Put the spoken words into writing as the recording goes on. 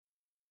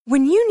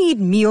When you need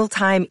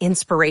mealtime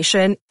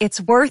inspiration,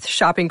 it's worth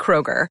shopping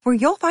Kroger, where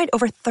you'll find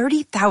over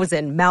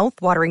 30,000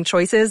 mouth-watering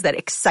choices that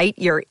excite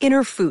your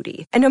inner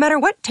foodie. And no matter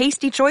what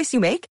tasty choice you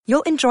make,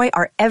 you'll enjoy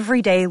our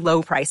everyday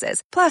low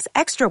prices, plus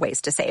extra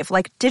ways to save,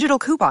 like digital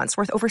coupons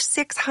worth over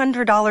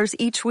 $600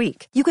 each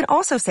week. You can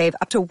also save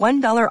up to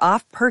 $1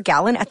 off per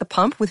gallon at the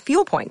pump with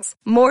fuel points.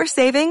 More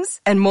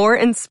savings and more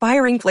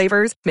inspiring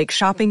flavors make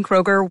shopping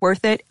Kroger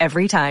worth it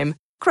every time.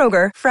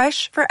 Kroger,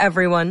 fresh for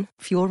everyone.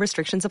 Fuel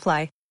restrictions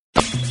apply.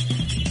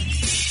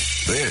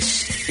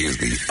 This is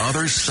The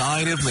Other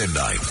Side of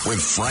Midnight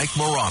with Frank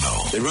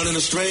Morano. They're running a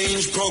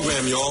strange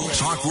program, y'all.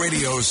 Talk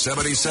Radio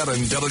 77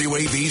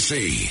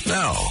 WABC.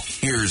 Now,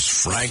 here's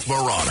Frank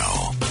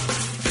Morano.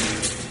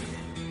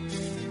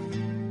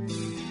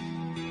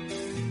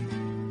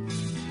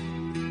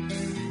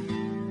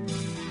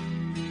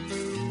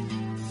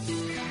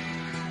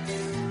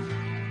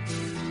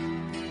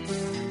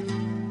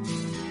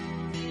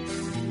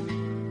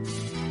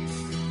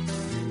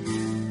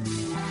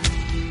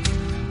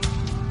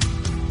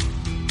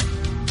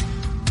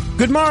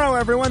 Good morrow,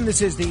 everyone.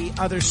 This is The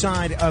Other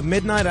Side of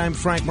Midnight. I'm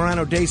Frank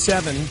Morano. Day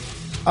 7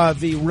 of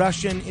the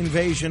Russian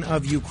invasion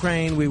of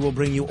Ukraine. We will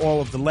bring you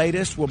all of the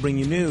latest. We'll bring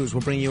you news.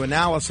 We'll bring you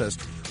analysis.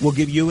 We'll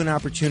give you an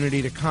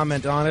opportunity to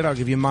comment on it. I'll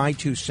give you my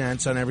 2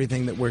 cents on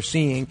everything that we're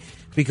seeing,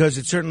 because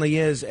it certainly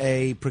is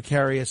a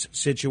precarious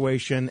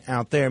situation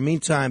out there.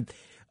 Meantime,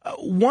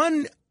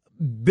 one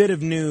bit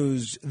of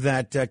news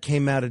that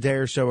came out a day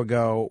or so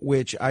ago,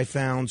 which I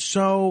found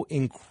so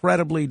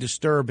incredibly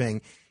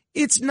disturbing.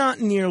 It's not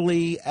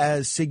nearly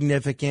as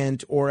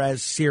significant or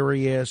as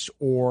serious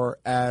or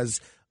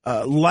as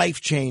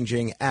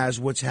life-changing as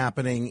what's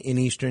happening in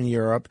Eastern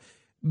Europe,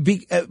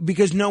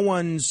 because no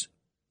one's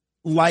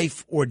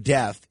life or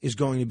death is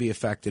going to be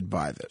affected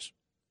by this.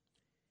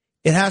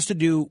 It has to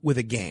do with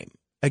a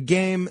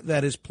game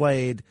that is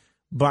played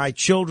by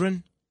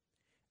children,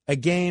 a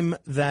game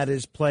that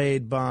is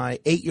played by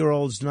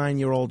 8-year-olds,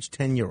 9-year-olds,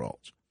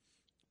 10-year-olds,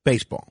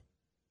 baseball.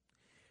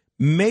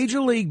 Major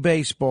League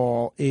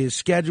Baseball is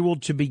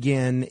scheduled to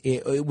begin.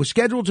 It was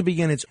scheduled to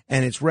begin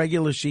its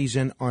regular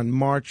season on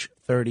March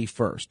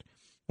 31st.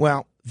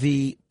 Well,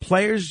 the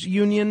Players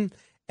Union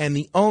and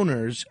the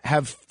owners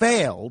have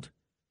failed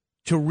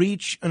to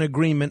reach an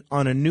agreement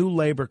on a new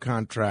labor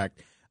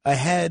contract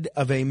ahead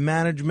of a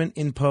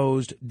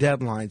management-imposed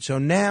deadline. So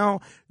now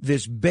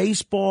this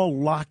baseball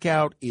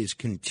lockout is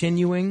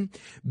continuing.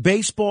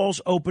 Baseball's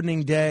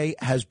opening day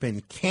has been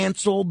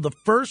canceled. The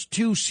first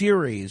 2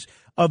 series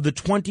of the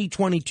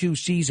 2022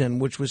 season,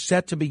 which was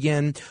set to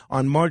begin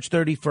on March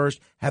 31st,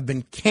 have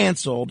been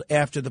canceled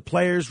after the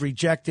players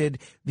rejected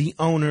the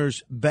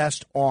owner's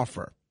best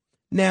offer.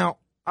 Now,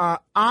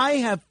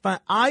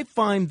 I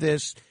find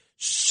this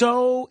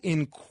so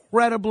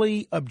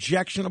incredibly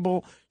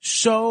objectionable,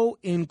 so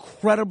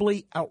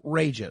incredibly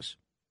outrageous.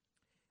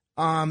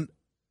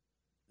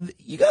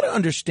 You got to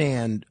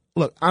understand.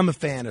 Look, I'm a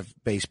fan of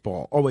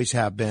baseball, always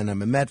have been.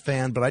 I'm a Met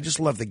fan, but I just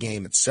love the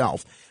game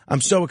itself.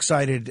 I'm so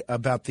excited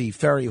about the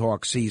Ferry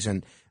Hawks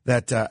season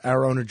that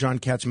our owner, John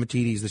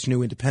Catsimatidis, this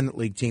new independent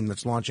league team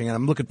that's launching, and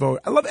I'm looking forward.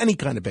 I love any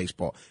kind of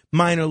baseball,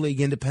 minor league,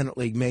 independent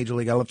league, major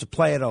league. I love to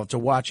play it. I love to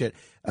watch it.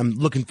 I'm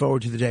looking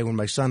forward to the day when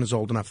my son is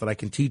old enough that I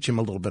can teach him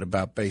a little bit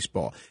about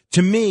baseball.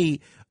 To me,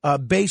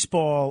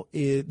 baseball,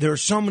 there are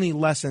so many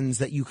lessons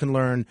that you can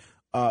learn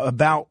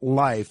about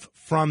life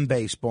from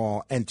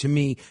baseball. And to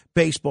me,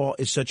 baseball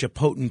is such a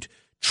potent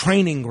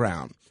training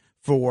ground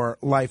for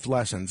life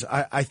lessons.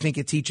 I think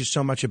it teaches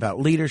so much about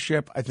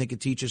leadership. I think it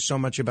teaches so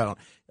much about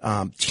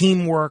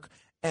teamwork.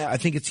 I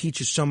think it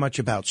teaches so much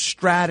about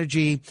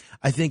strategy.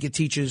 I think it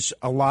teaches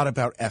a lot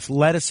about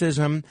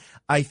athleticism.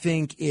 I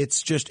think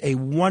it's just a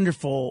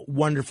wonderful,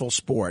 wonderful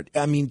sport.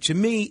 I mean, to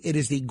me, it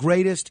is the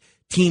greatest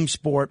team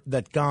sport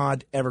that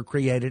God ever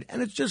created,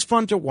 and it's just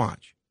fun to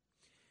watch.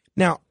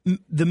 Now,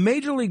 the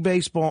Major League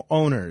Baseball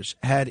owners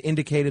had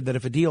indicated that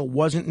if a deal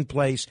wasn't in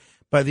place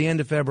by the end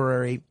of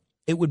February,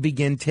 it would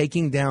begin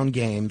taking down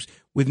games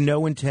with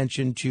no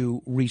intention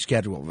to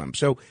reschedule them.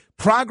 So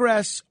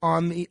progress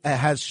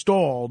has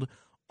stalled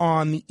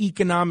on the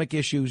economic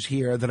issues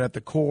here that are at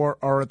the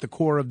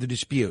core of the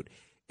dispute.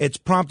 It's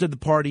prompted the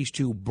parties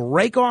to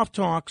break off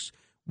talks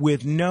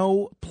with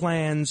no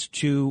plans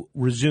to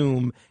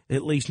resume,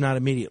 at least not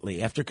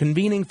immediately. After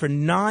convening for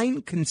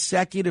 9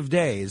 consecutive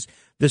days,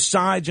 the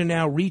sides are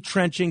now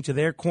retrenching to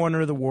their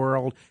corner of the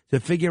world to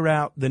figure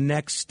out the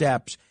next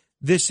steps.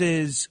 This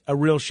is a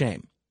real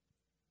shame.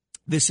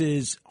 This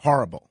is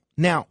horrible.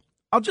 Now,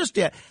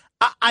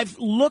 I've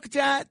looked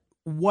at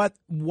what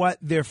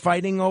they're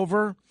fighting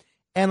over,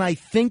 and I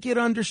think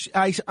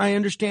I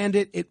understand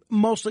it. It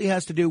mostly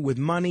has to do with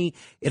money.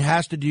 It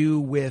has to do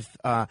with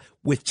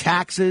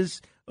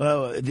taxes.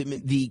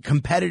 The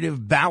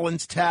competitive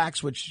balance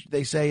tax, which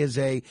they say is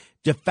a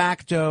de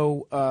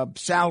facto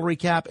salary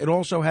cap. It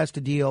also has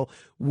to deal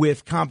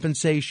with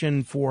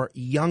compensation for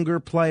younger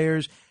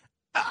players.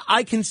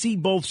 I can see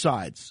both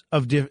sides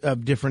of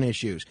different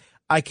issues.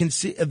 I can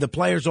see the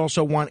players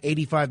also want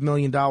 $85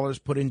 million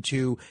put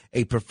into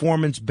a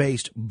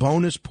performance-based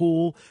bonus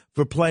pool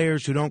for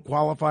players who don't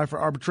qualify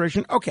for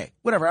arbitration. Okay,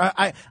 whatever.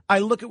 I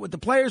look at what the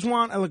players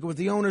want. I look at what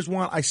the owners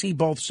want. I see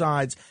both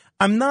sides.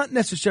 I'm not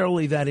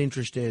necessarily that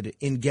interested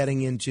in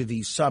getting into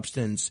the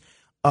substance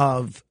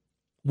of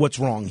what's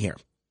wrong here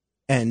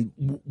and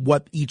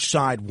what each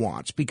side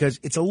wants, because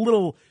it's a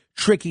little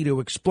tricky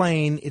to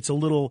explain. It's a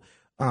little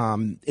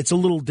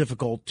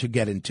difficult to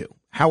get into.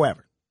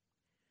 However,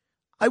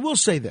 I will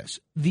say this.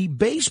 The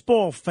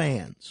baseball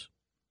fans,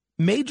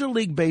 Major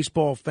League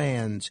Baseball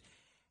fans,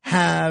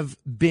 have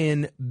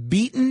been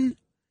beaten,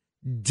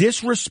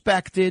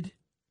 disrespected,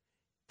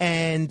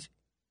 and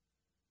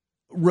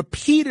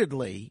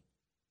repeatedly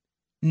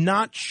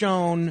not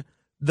shown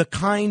the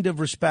kind of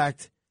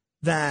respect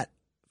that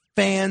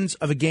fans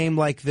of a game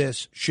like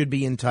this should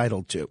be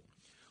entitled to.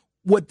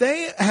 What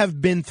they have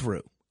been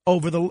through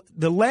over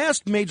the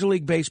last Major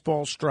League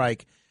Baseball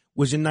strike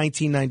was in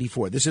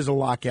 1994. This is a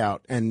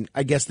lockout, and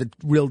I guess the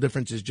real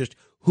difference is just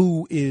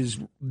who is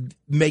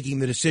making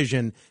the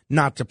decision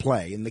not to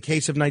play. In the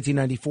case of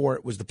 1994,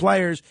 it was the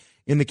players.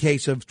 In the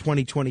case of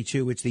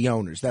 2022, it's the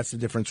owners. That's the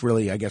difference,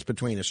 really, I guess,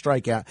 between a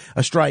strike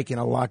and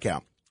a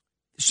lockout.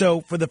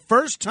 So for the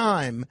first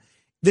time,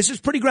 this is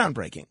pretty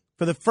groundbreaking.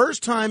 For the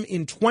first time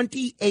in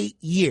 28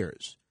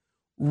 years,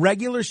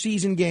 regular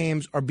season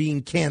games are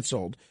being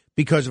canceled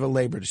because of a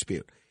labor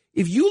dispute.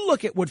 If you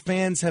look at what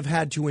fans have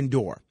had to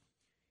endure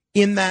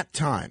in that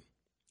time,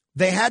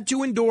 they had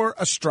to endure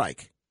a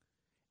strike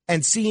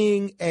and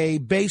seeing a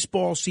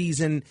baseball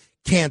season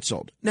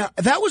canceled. Now,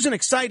 that was an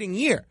exciting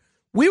year.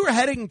 We were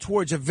heading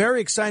towards a very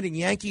exciting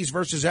Yankees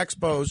versus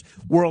Expos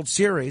World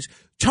Series.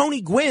 Tony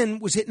Gwynn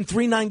was hitting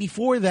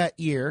 .394 that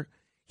year.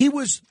 He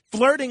was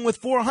flirting with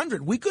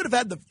 400. We could have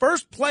had the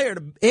first player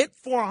to hit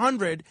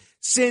 400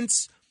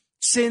 since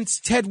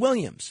Ted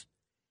Williams.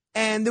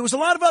 And there was a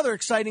lot of other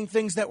exciting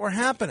things that were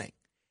happening.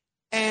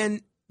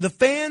 And the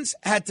fans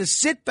had to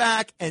sit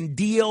back and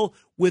deal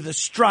with a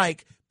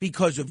strike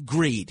because of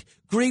greed.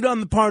 Greed on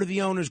the part of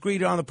the owners,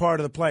 greed on the part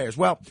of the players.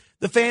 Well,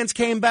 the fans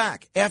came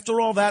back.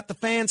 After all that, the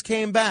fans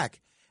came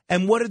back.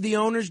 And what did the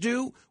owners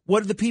do?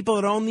 What did the people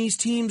that own these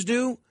teams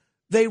do?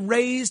 They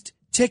raised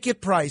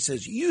ticket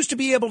prices. You used to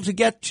be able to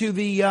get to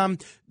the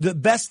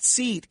best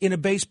seat in a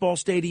baseball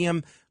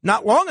stadium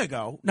not long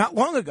ago.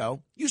 You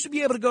used to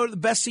be able to go to the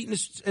best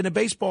seat in a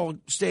baseball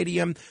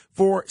stadium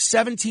for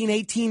 $17,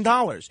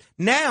 $18.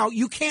 Now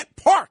you can't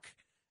park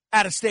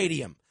at a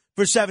stadium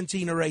for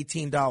 $17 or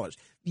 $18.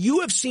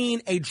 You have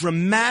seen a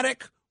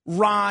dramatic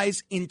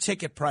rise in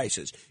ticket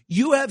prices.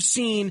 You have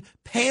seen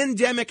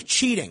pandemic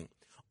cheating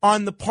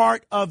on the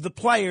part of the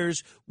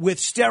players with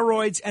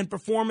steroids and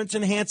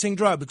performance-enhancing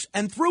drugs.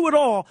 And through it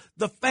all,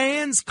 the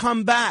fans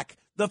come back.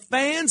 The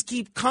fans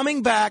keep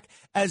coming back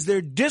as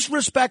they're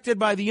disrespected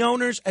by the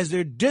owners, as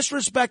they're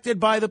disrespected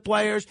by the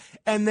players,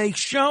 and they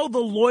show the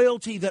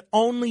loyalty that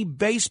only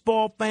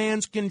baseball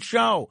fans can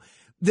show.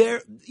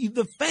 The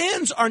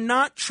fans are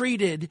not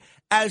treated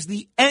as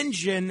the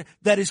engine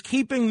that is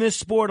keeping this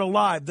sport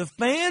alive. The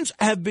fans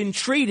have been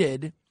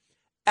treated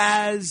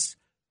as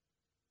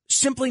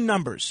simply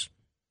numbers,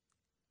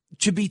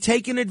 to be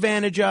taken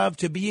advantage of,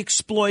 to be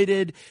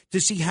exploited, to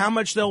see how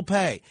much they'll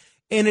pay.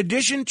 In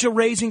addition to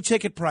raising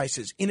ticket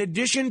prices, in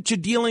addition to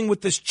dealing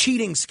with this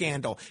cheating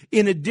scandal,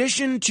 in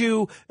addition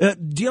to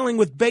dealing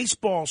with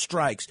baseball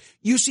strikes,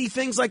 you see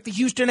things like the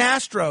Houston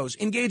Astros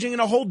engaging in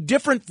a whole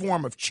different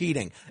form of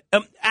cheating,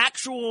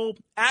 actual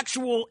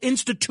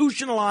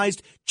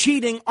institutionalized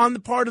cheating on the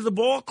part of the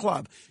ball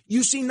club.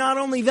 You see not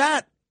only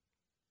that,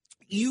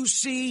 you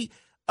see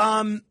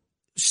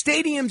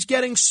stadiums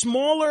getting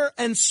smaller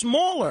and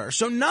smaller.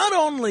 So not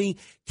only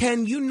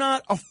can you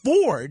not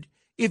afford,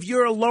 if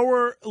you're a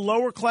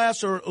lower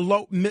class or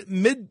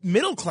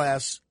middle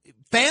class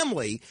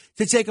family,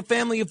 to take a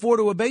family of four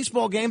to a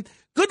baseball game,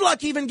 good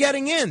luck even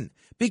getting in.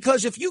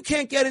 Because if you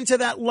can't get into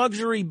that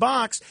luxury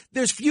box,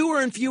 there's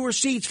fewer and fewer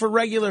seats for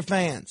regular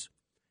fans.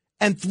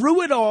 And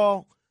through it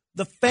all,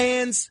 the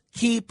fans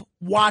keep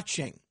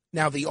watching.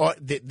 Now,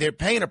 they're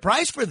paying a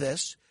price for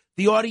this.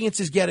 The audience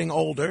is getting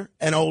older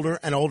and older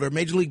and older.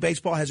 Major League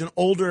Baseball has an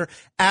older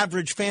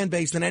average fan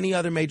base than any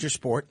other major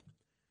sport.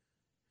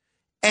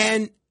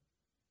 And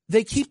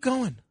they keep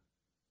going.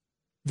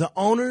 The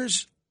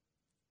owners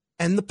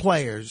and the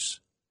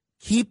players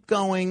keep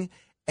going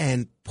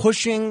and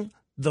pushing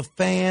the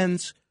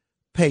fans'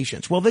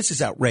 patience. Well, this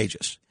is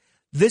outrageous.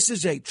 This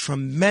is a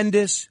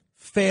tremendous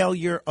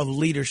failure of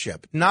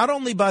leadership, not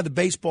only by the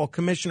baseball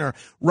commissioner,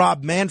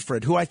 Rob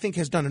Manfred, who I think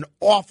has done an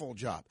awful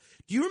job.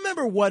 Do you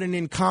remember what an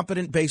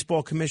incompetent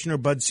baseball commissioner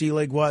Bud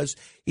Selig was?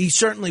 He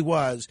certainly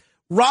was.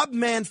 Rob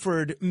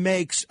Manfred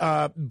makes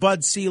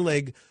Bud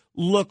Selig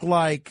look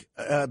like,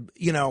 I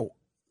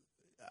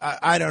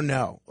don't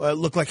know,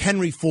 look like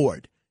Henry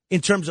Ford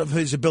in terms of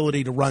his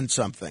ability to run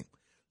something.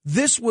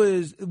 This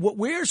was what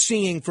we're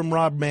seeing from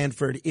Rob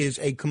Manfred is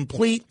a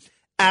complete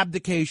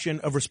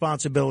abdication of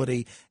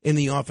responsibility in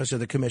the office of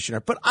the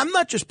commissioner. But I'm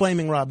not just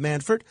blaming Rob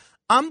Manfred.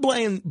 I'm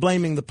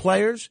blaming the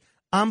players.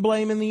 I'm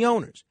blaming the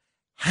owners.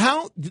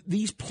 how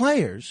these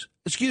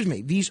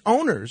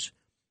owners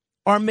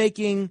are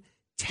making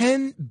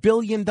 $10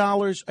 billion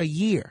a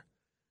year.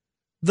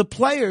 The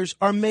players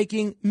are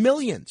making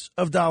millions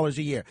of dollars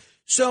a year.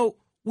 So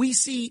we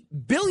see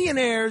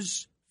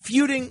billionaires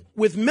feuding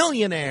with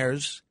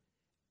millionaires,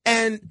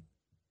 and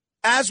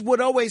as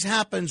what always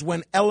happens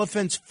when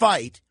elephants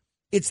fight,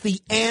 it's the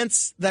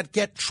ants that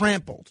get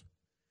trampled.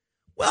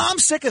 Well, I'm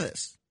sick of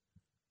this.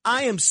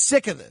 I am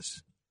sick of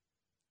this.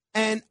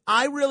 And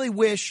I really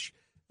wish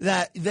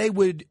that they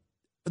would,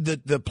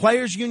 the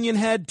players' union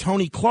head,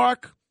 Tony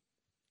Clark,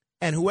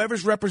 and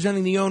whoever's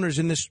representing the owners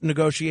in this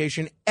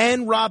negotiation,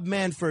 and Rob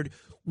Manfred,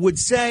 would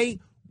say,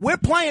 we're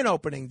playing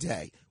opening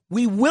day.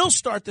 We will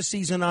start the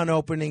season on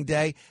opening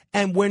day,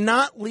 and we're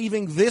not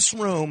leaving this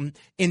room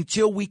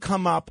until we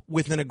come up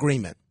with an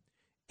agreement.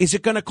 Is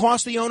it going to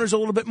cost the owners a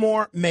little bit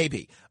more?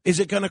 Maybe.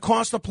 Is it going to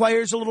cost the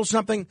players a little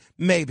something?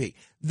 Maybe.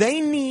 They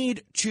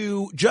need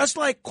to, just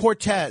like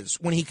Cortez,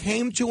 when he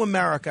came to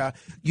America,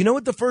 you know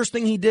what the first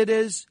thing he did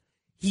is?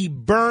 He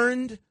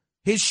burned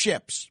his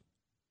ships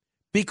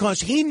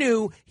because he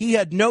knew he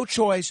had no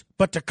choice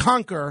but to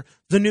conquer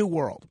the New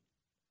World.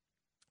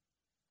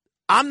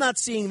 I'm not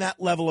seeing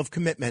that level of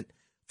commitment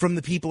from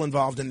the people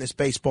involved in this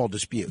baseball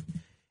dispute,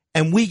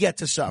 and we get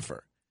to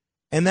suffer,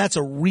 and that's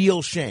a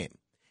real shame.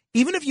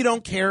 Even if you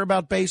don't care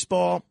about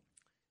baseball,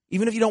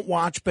 even if you don't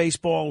watch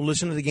baseball,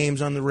 listen to the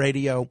games on the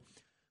radio,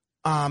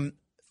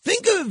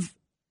 think of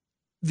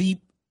the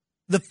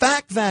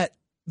fact that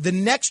the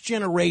next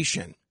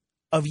generation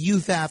of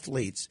youth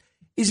athletes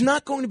is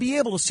not going to be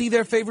able to see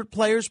their favorite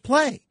players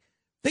play.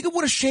 Think of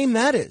what a shame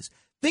that is.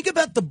 Think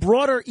about the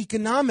broader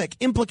economic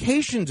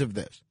implications of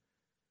this.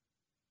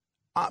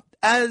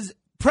 As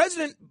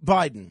President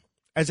Biden,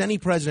 as any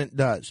president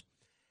does,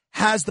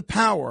 has the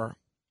power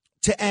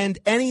to end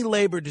any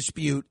labor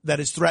dispute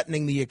that is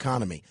threatening the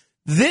economy.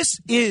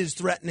 This is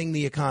threatening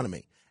the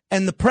economy.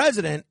 And the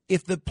president,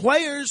 if the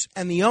players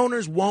and the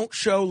owners won't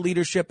show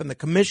leadership and the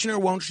commissioner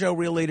won't show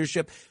real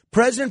leadership,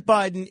 President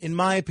Biden, in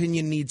my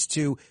opinion, needs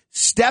to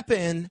step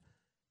in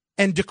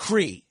and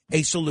decree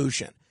a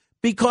solution.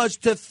 Because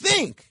to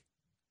think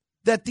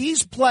that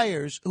these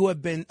players who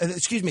have been,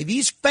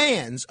 these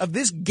fans of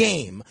this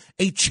game,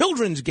 a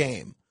children's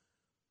game,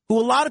 who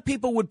a lot of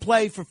people would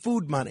play for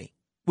food money,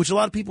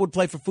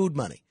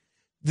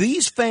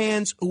 these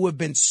fans who have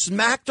been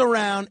smacked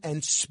around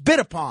and spit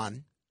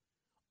upon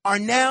are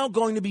now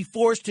going to be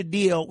forced to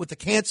deal with the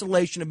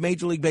cancellation of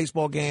Major League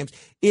Baseball games.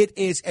 It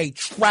is a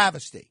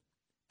travesty,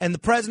 and the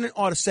president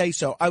ought to say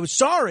so. I was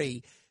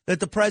sorry that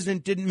the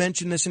president didn't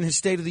mention this in his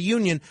State of the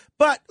Union,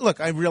 but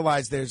look, I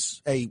realize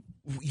there's a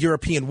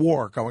European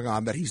war going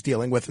on that he's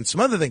dealing with and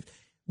some other things.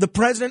 The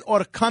president ought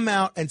to come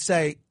out and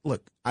say,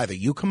 look, either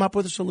you come up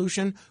with a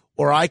solution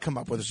or I come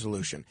up with a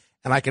solution.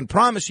 And I can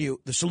promise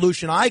you the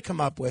solution I come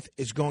up with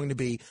is going to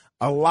be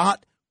a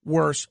lot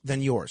worse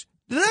than yours.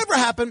 Did it ever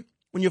happen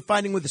when you're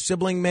fighting with a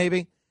sibling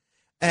maybe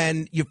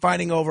and you're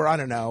fighting over, I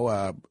don't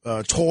know,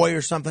 a toy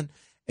or something,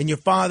 and your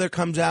father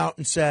comes out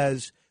and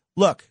says,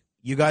 look,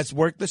 you guys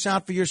work this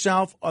out for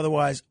yourself,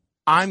 otherwise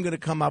I'm going to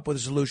come up with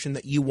a solution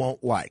that you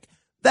won't like.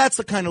 That's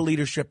the kind of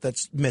leadership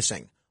that's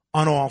missing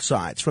on all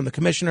sides, from the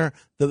commissioner,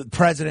 the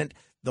president,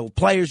 the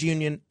players'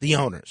 union, the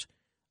owners.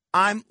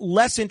 I'm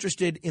less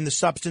interested in the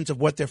substance of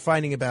what they're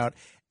fighting about,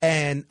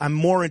 and I'm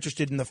more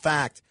interested in the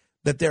fact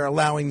that they're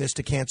allowing this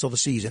to cancel the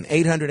season.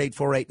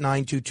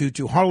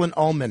 800-848-9222. Harlan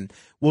Ullman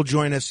will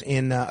join us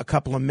in a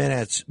couple of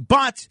minutes.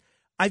 But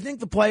I think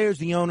the players,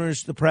 the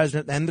owners, the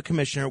president, and the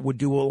commissioner would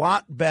do a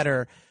lot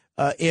better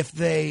if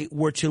they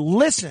were to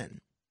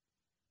listen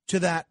to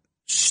that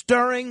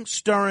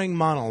stirring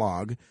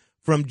monologue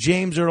from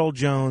James Earl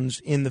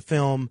Jones in the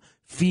film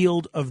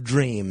Field of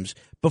Dreams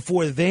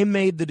before they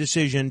made the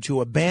decision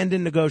to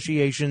abandon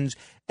negotiations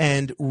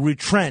and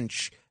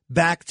retrench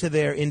back to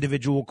their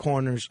individual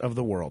corners of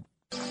the world.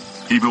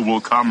 People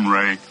will come,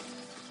 Ray.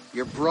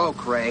 You're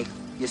broke, Ray.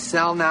 You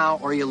sell now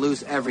or you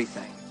lose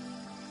everything.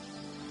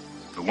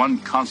 The one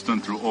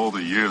constant through all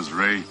the years,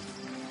 Ray,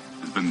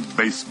 has been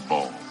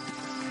baseball.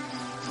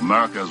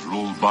 America has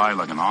rolled by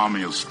like an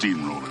army of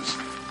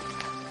steamrollers.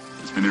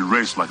 It's been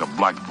erased like a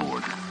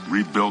blackboard,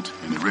 rebuilt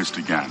and erased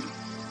again.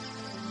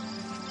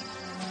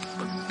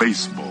 But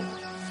baseball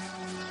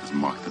has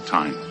marked the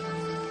time.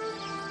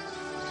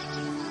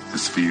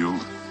 This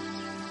field,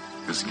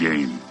 this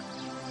game,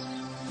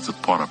 is a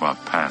part of our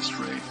past,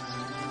 Ray.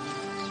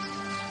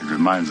 It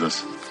reminds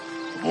us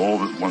of all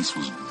that once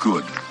was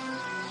good,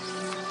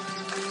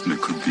 and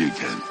it could be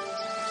again.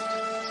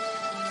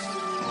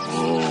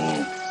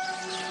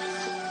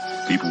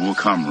 Oh, people will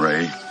come,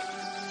 Ray.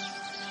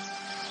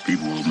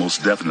 People will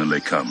most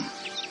definitely come.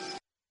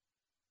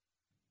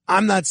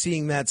 I'm not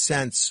seeing that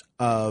sense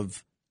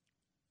of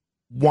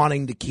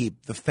wanting to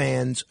keep the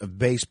fans of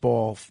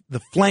baseball, the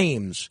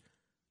flames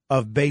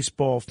of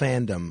baseball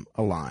fandom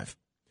alive.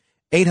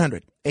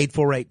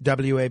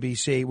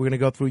 800-848-WABC. We're going to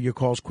go through your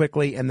calls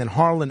quickly. And then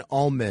Harlan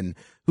Ullman,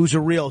 who's a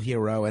real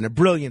hero and a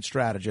brilliant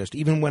strategist.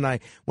 Even when I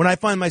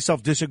find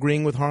myself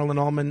disagreeing with Harlan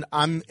Ullman,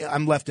 I'm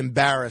left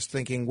embarrassed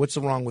thinking, what's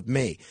wrong with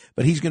me?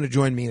 But he's going to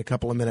join me in a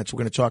couple of minutes. We're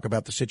going to talk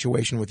about the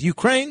situation with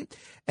Ukraine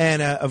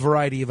and a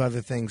variety of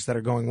other things that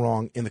are going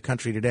wrong in the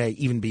country today,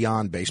 even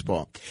beyond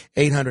baseball.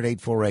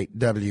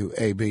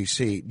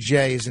 800-848-WABC.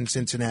 Jay is in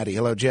Cincinnati.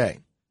 Hello, Jay.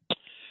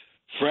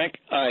 Frank,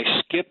 I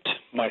skipped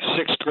my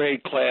 6th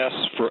grade class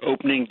for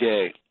opening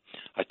day.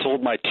 I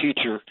told my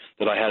teacher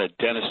that I had a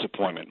dentist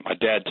appointment. My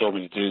dad told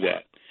me to do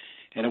that.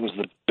 And it was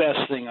the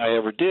best thing I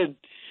ever did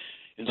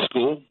in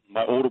school.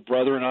 My older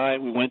brother and I,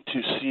 we went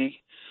to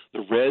see the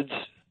Reds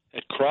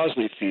at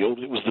Crosley Field.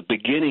 It was the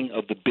beginning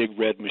of the Big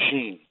Red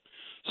Machine.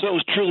 So it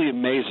was truly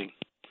amazing.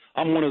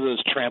 I'm one of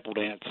those trampled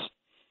ants.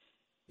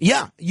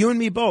 Yeah, you and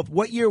me both.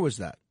 What year was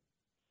that?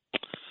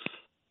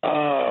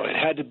 It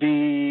had to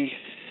be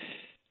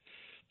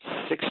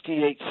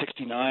 68,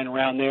 69,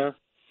 around there.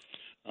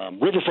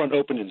 Riverfront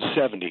opened in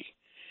 70,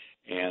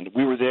 and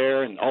we were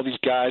there, and all these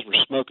guys were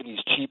smoking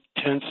these cheap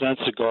 10-cent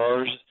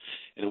cigars,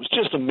 and it was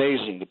just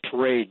amazing, the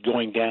parade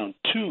going down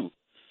to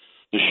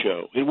the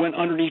show. It went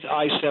underneath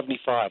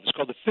I-75. It's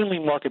called the Finley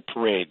Market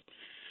Parade.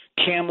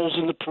 Camels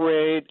in the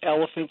parade,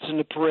 elephants in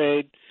the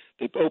parade.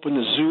 They opened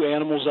the zoo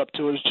animals up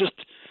to it. It's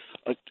just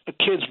a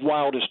kid's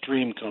wildest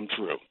dream come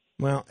true.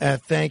 Well,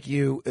 thank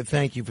you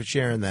for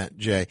sharing that,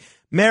 Jay.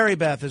 Mary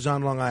Beth is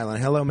on Long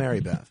Island. Hello, Mary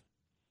Beth.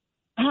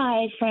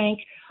 Hi, Frank.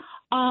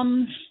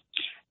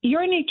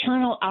 You're an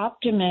eternal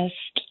optimist.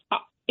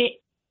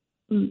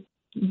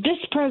 This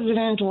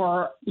president,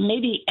 or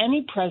maybe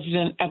any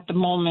president at the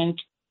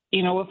moment,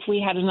 if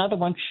we had another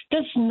one,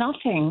 does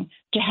nothing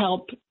to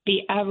help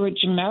the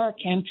average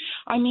American.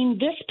 I mean,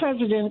 this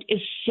president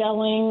is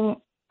selling.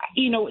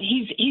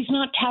 He's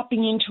not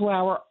tapping into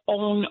our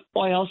own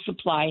oil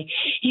supply.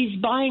 He's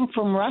buying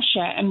from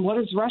Russia, and what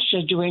is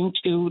Russia doing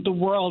to the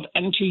world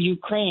and to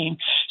Ukraine?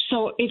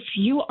 So if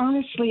you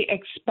honestly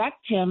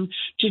expect him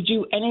to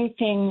do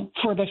anything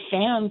for the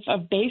fans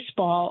of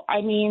baseball, I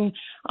mean,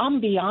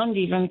 I'm beyond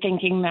even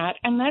thinking that,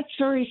 and that's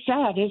very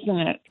sad, isn't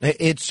it?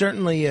 It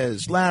certainly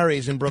is.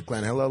 Larry's in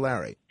Brooklyn. Hello,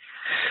 Larry.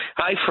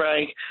 Hi,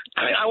 Frank.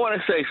 I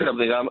want to say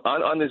something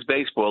on this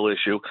baseball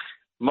issue.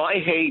 My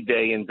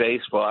heyday in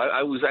baseball,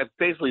 I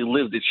basically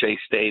lived at Shea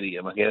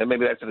Stadium. Okay,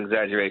 maybe that's an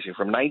exaggeration.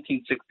 From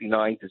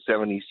 1969 to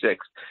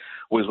 76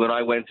 was when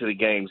I went to the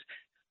games.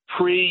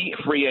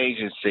 Pre-free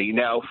agency.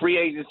 Now, free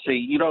agency,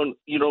 you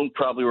don't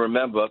probably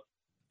remember.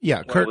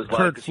 Yeah, Kurt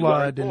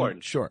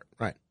Flood. Sure,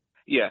 right.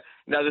 Yeah.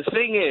 Now, the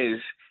thing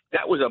is,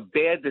 that was a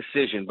bad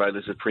decision by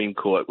the Supreme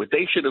Court. What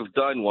they should have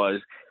done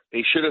was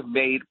they should have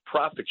made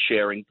profit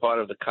sharing part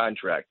of the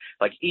contract.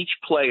 Like each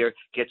player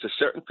gets a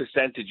certain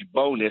percentage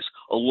bonus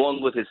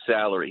along with his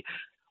salary.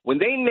 When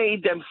they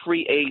made them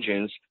free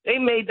agents, they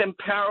made them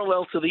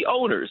parallel to the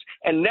owners.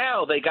 And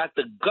now they got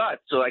the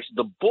guts, or like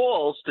the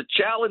balls, to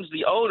challenge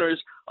the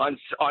owners on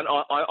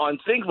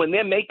things when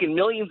they're making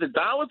millions of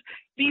dollars.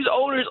 These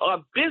owners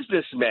are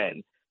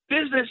businessmen.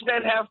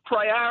 Businessmen have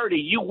priority.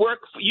 You work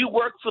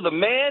for the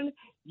man.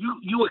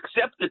 You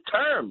accept the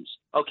terms,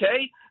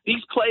 okay?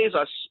 These players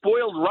are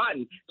spoiled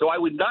rotten, so I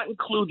would not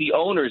include the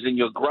owners in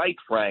your gripe,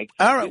 Frank.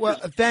 All right, well,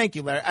 thank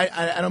you, Larry.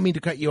 I don't mean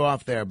to cut you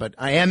off there, but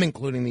I am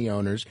including the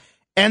owners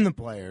and the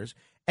players,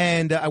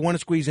 and I want to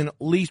squeeze in at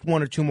least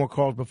one or two more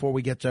calls before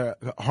we get to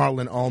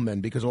Harlan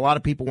Ullman, because a lot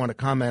of people want to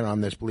comment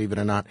on this, believe it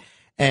or not.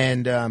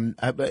 And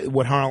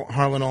what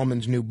Harlan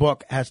Ullman's new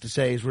book has to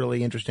say is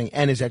really interesting,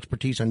 and his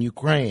expertise on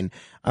Ukraine,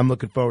 I'm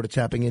looking forward to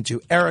tapping into.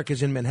 Eric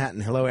is in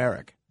Manhattan. Hello,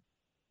 Eric.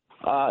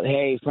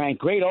 Hey, Frank,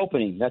 great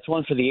opening. That's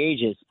one for the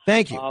ages.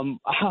 Thank you.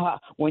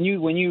 When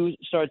you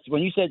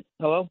said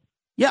hello?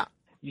 Yeah.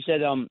 You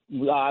said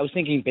I was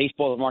thinking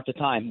baseball marked the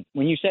time.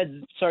 When you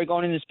said started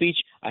going into the speech,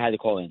 I had to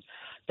call in.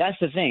 That's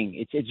the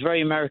thing. It's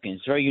very American.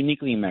 It's very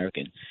uniquely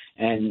American.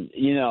 And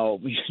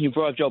you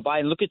brought up Joe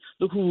Biden.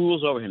 Look who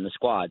rules over him, the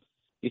squad.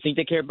 You think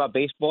they care about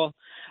baseball?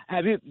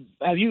 Have you?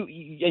 And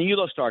you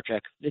love Star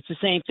Trek. It's the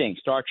same thing.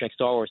 Star Trek,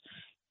 Star Wars.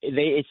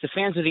 It's the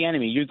fans are the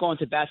enemy. You're going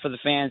to bat for the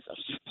fans,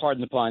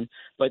 pardon the pun,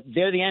 but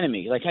they're the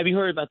enemy. Like, have you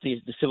heard about the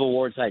Civil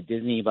War inside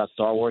Disney about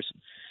Star Wars?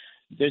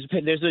 There's a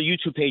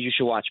YouTube page you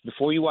should watch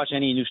before you watch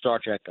any new Star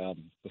Trek.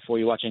 Before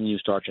you watch any new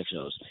Star Trek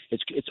shows,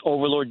 it's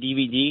Overlord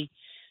DVD.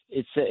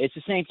 It's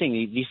the same thing.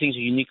 These things are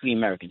uniquely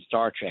American.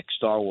 Star Trek,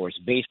 Star Wars,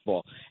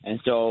 baseball, and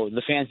so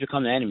the fans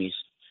become the enemies.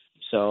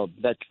 So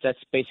that's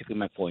basically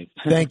my point.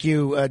 Thank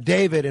you,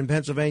 David in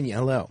Pennsylvania.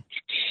 Hello.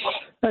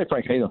 Hi,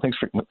 Frank. Hey, thanks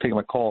for taking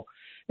my call.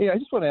 Hey, I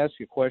just want to ask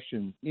you a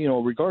question,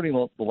 regarding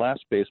the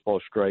last baseball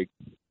strike.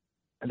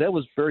 That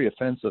was very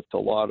offensive to a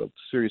lot of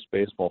serious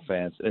baseball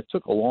fans. It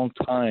took a long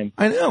time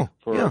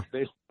for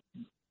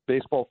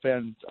baseball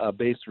fan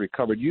base to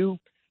recover. Do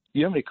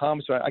you have any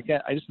comments?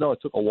 I just know it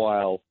took a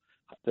while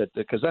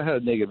because that had a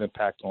negative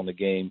impact on the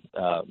game,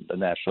 the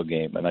national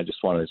game, and I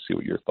just wanted to see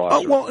what your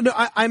thoughts are. Well, no,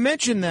 I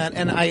mentioned that,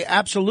 and I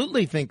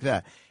absolutely think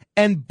that.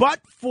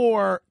 But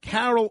for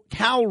Cal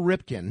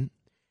Ripken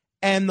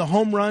and the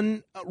home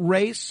run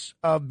race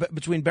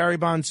between Barry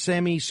Bonds,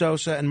 Sammy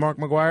Sosa, and Mark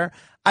McGwire,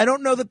 I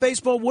don't know that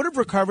baseball would have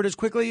recovered as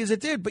quickly as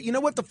it did. But you know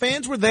what? The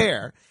fans were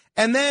there.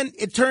 And then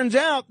it turns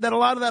out that a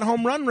lot of that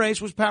home run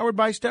race was powered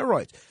by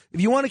steroids.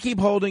 If you want to keep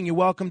holding, you're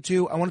welcome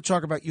to. I want to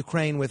talk about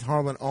Ukraine with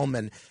Harlan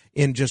Ullman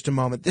in just a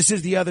moment. This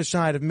is The Other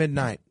Side of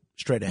Midnight.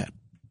 Straight ahead.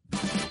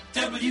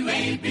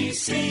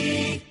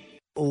 WABC.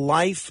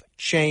 Life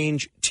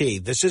Change Tea.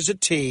 This is a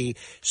tea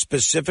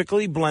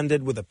specifically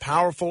blended with a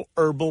powerful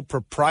herbal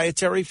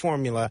proprietary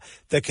formula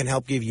that can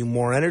help give you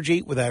more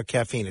energy without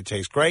caffeine. It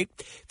tastes great.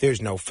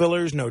 There's no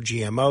fillers, no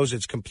GMOs.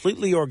 It's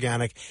completely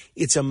organic.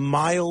 It's a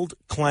mild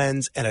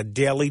cleanse and a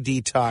daily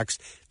detox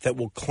that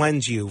will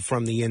cleanse you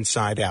from the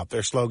inside out.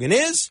 Their slogan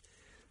is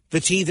the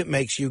tea that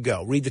makes you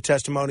go. Read the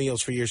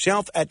testimonials for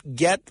yourself at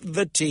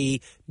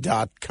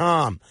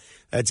getthetea.com.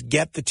 That's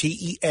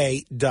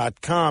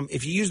getthetea.com.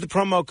 If you use the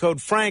promo code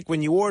Frank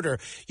when you order,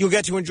 you'll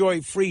get to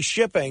enjoy free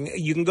shipping.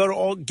 You can go to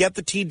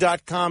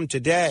getthetea.com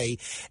today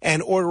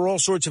and order all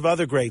sorts of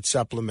other great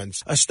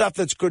supplements, stuff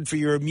that's good for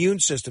your immune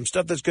system,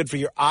 stuff that's good for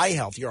your eye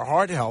health, your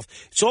heart health.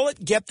 It's all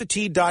at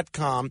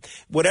getthetea.com.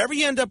 Whatever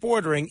you end up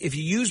ordering, if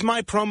you use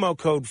my promo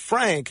code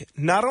Frank,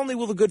 not only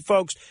will the good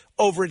folks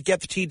over at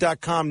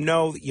getthetea.com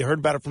know that you heard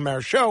about it from our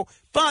show,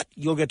 but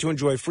you'll get to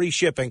enjoy free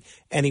shipping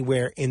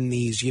anywhere in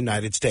these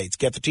United States.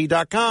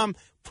 Getthetea.com,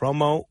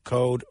 promo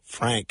code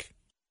Frank.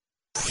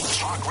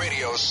 Talk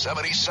Radio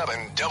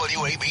 77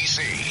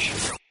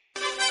 WABC.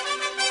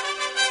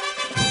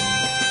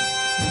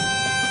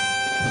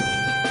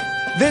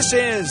 This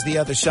is The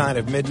Other Side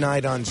of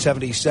Midnight on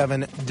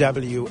 77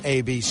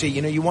 WABC.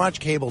 You know, you watch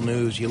cable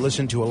news, you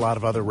listen to a lot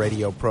of other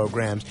radio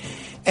programs,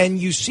 and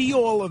you see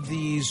all of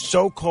these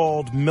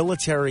so-called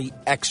military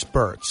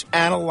experts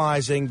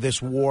analyzing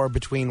this war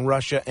between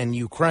Russia and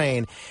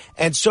Ukraine.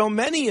 And so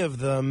many of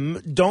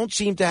them don't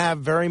seem to have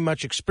very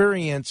much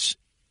experience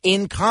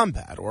in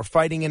combat or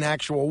fighting in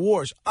actual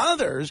wars.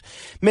 Others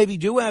maybe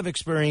do have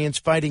experience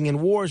fighting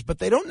in wars, but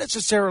they don't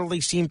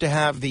necessarily seem to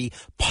have the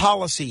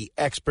policy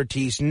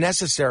expertise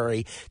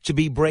necessary to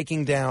be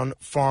breaking down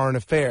foreign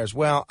affairs.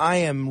 Well, I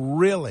am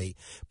really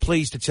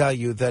pleased to tell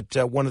you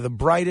that one of the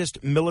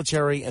brightest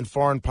military and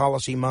foreign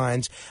policy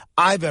minds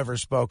I've ever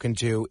spoken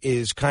to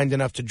is kind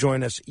enough to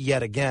join us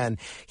yet again.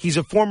 He's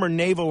a former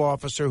naval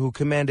officer who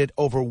commanded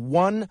over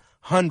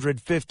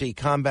 150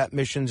 combat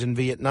missions in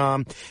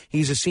Vietnam.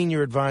 He's a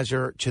senior advisor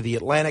to the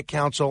Atlantic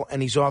Council,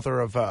 and he's author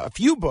of a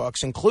few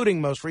books, including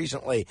most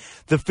recently,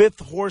 The Fifth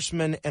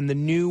Horseman and the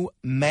New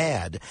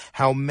MAD,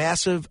 how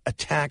massive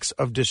attacks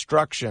of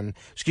disruption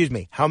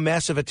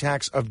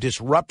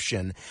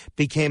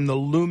became the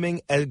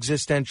looming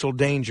existential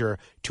danger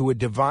to a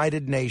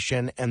divided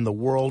nation and the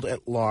world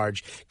at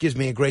large. Gives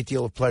me a great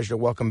deal of pleasure to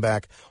welcome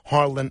back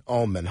Harlan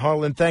Ullman.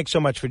 Harlan, thanks so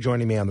much for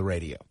joining me on the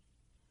radio.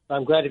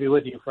 I'm glad to be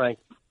with you, Frank.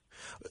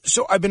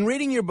 So I've been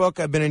reading your book.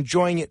 I've been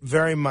enjoying it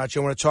very much.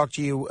 I want to talk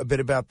to you a bit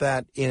about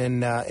that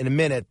in a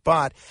minute.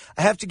 But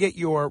I have to get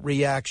your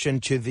reaction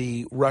to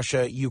the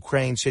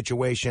Russia-Ukraine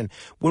situation.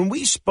 When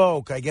we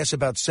spoke, I guess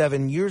about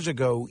 7 years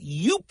ago,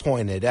 you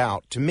pointed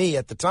out to me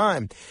at the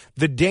time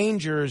the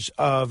dangers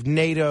of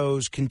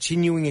NATO's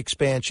continuing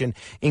expansion,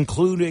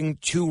 including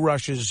to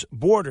Russia's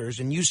borders.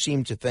 And you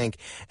seemed to think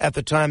at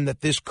the time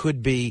that this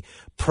could be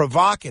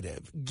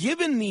provocative.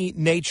 Given the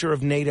nature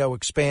of NATO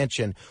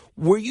expansion,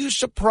 were you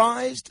surprised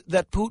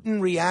that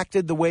Putin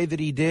reacted the way that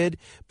he did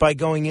by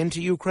going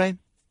into Ukraine?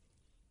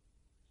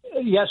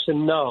 Yes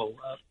and no.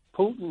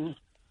 Putin,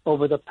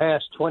 over the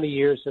past 20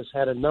 years, has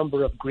had a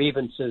number of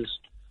grievances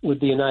with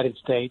the United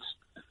States,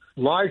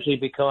 largely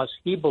because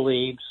he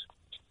believes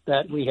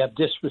that we have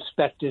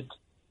disrespected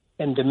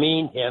and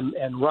demeaned him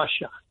and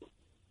Russia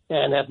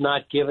and have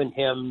not given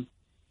him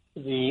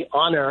the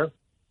honor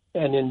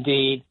and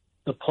indeed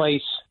the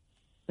place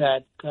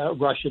that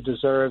Russia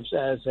deserves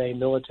as a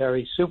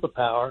military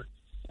superpower,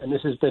 and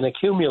this has been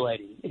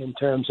accumulating in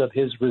terms of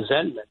his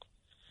resentment.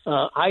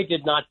 I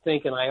did not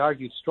think, and I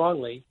argued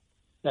strongly,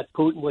 that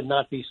Putin would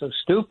not be so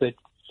stupid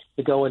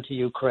to go into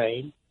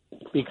Ukraine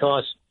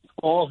because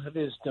all of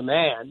his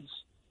demands,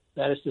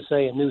 that is to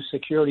say a new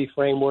security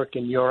framework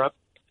in Europe,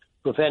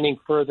 preventing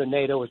further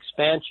NATO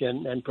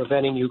expansion and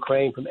preventing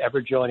Ukraine from ever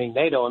joining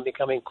NATO and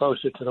becoming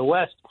closer to the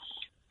West,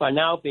 are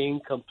now being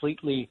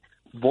completely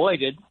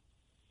voided.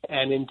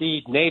 And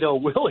indeed, NATO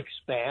will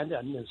expand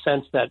in the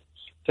sense that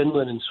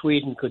Finland and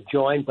Sweden could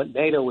join, but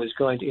NATO is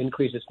going to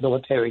increase its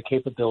military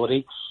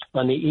capability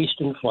on the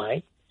eastern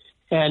flank.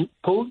 And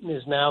Putin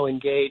is now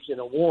engaged in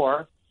a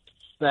war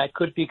that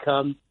could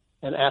become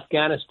an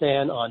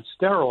Afghanistan on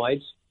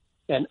steroids,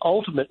 and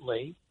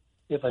ultimately,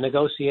 if a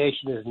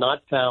negotiation is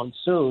not found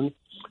soon,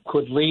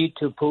 could lead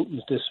to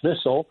Putin's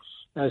dismissal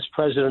as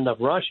president of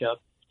Russia,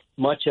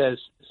 much as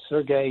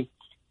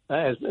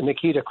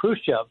Nikita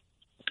Khrushchev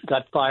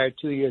got fired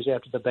 2 years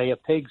after the Bay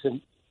of Pigs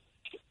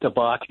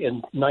debacle in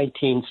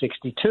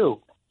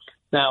 1962.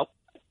 Now,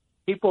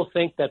 people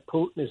think that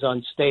Putin is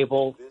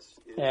unstable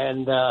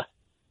and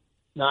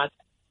not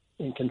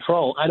in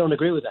control. I don't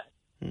agree with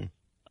that.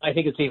 I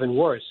think it's even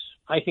worse.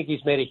 I think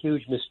he's made a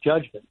huge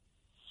misjudgment.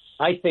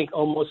 I think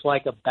almost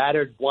like a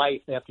battered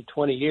wife after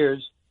 20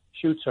 years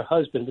shoots her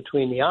husband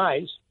between the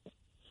eyes.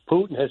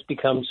 Putin has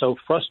become so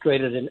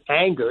frustrated and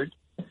angered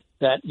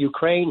that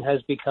Ukraine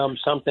has become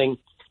something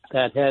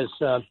that has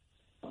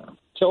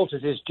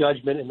tilted his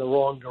judgment in the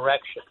wrong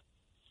direction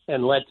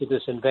and led to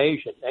this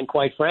invasion. And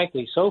quite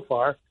frankly, so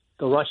far,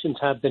 the Russians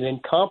have been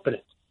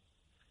incompetent.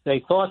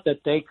 They thought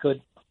that they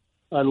could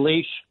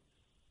unleash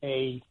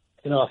an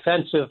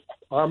offensive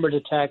armored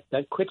attack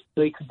that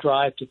quickly could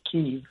drive to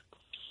Kyiv,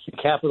 the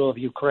capital of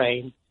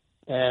Ukraine,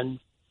 and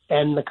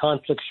end the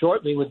conflict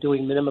shortly with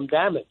doing minimum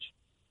damage.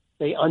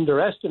 They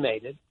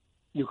underestimated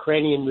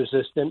Ukrainian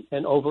resistance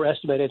and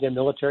overestimated their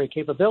military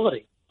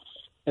capability.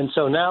 And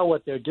so now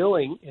what they're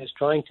doing is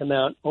trying to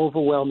mount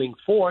overwhelming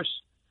force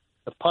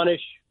to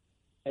punish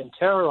and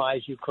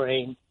terrorize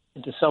Ukraine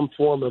into some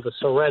form of a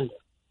surrender.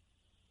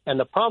 And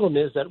the problem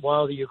is that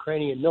while the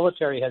Ukrainian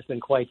military has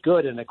been quite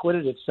good and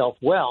acquitted itself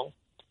well,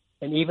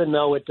 and even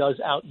though it does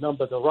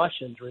outnumber the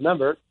Russians,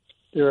 remember,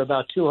 there are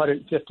about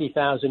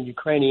 250,000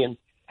 Ukrainian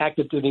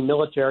active duty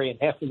military and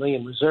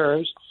 500,000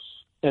 reserves,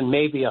 and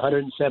maybe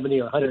 170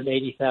 or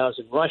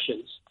 180,000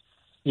 Russians.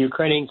 The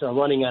Ukrainians are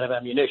running out of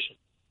ammunition.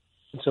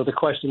 And so the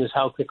question is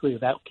how quickly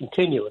that will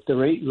continue. If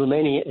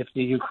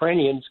the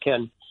Ukrainians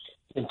can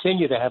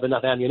continue to have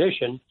enough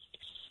ammunition,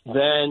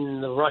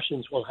 then the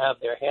Russians will have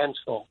their hands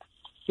full.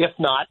 If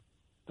not,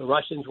 the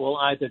Russians will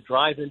either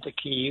drive into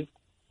Kyiv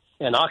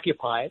and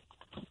occupy it,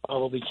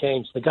 probably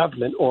change the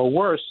government, or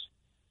worse,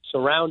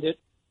 surround it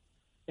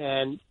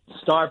and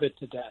starve it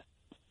to death.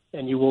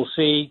 And you will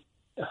see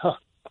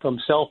from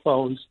cell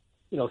phones,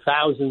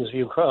 thousands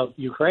of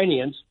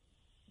Ukrainians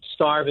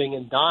starving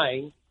and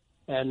dying,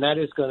 and that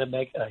is going to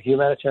make a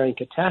humanitarian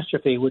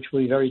catastrophe, which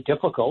will be very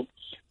difficult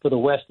for the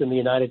West and the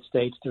United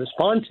States to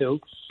respond to,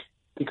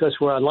 because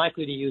we're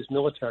unlikely to use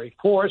military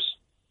force,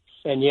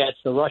 and yet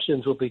the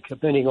Russians will be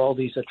committing all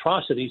these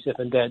atrocities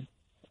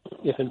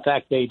if in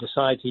fact they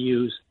decide to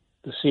use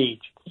the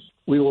siege.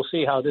 We will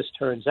see how this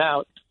turns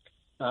out.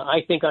 I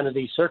think under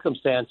these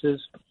circumstances,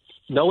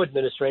 no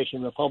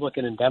administration,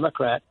 Republican and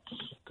Democrat,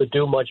 could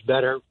do much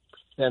better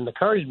than the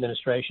current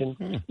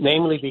administration,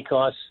 namely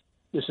because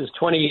this is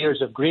 20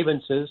 years of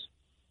grievances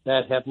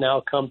that have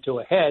now come to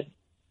a head,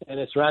 and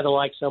it's rather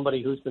like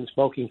somebody who's been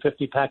smoking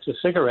 50 packs of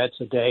cigarettes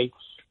a day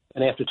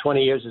and after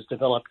 20 years has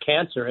developed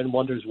cancer and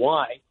wonders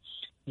why.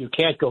 You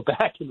can't go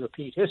back and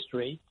repeat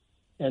history.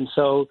 And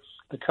so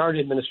the current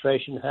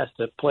administration has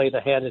to play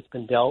the hand it's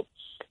been dealt,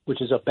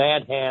 which is a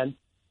bad hand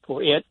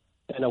for it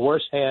and a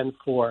worse hand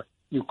for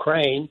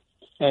Ukraine.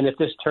 And if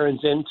this turns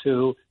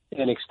into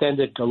an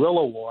extended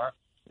guerrilla war,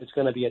 it's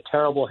going to be a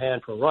terrible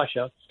hand for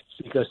Russia,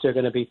 because there are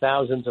going to be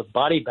thousands of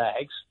body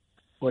bags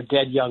or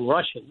dead young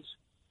Russians.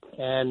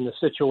 And the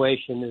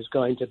situation is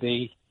going to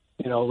be,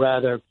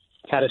 rather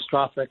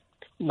catastrophic,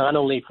 not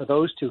only for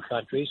those two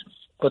countries,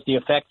 but the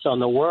effects on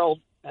the world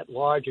at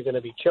large are going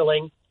to be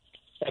chilling.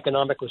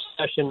 Economic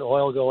recession,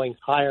 oil going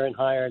higher and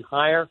higher and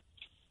higher.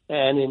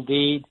 And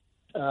indeed,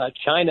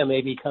 China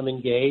may become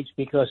engaged,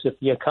 because if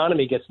the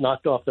economy gets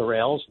knocked off the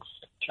rails,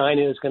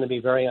 China is going to be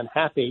very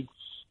unhappy.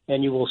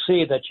 And you will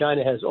see that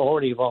China has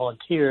already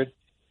volunteered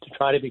to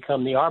try to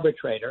become the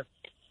arbitrator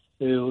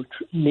to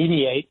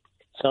mediate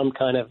some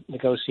kind of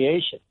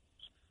negotiation.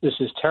 This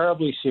is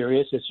terribly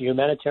serious. It's a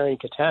humanitarian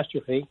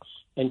catastrophe.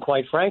 And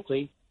quite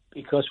frankly,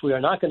 because we are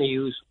not going to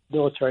use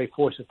military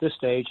force at this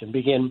stage and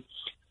begin,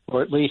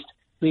 or at least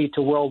lead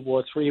to World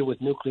War III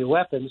with nuclear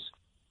weapons,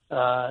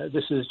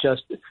 this is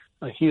just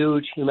a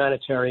huge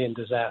humanitarian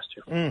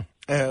disaster.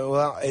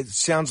 Well, it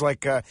sounds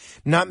like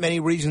not many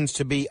reasons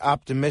to be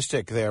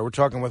optimistic there. We're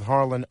talking with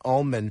Harlan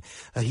Ullman.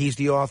 He's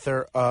the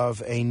author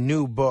of a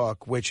new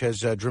book, which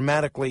has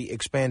dramatically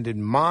expanded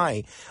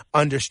my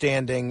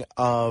understanding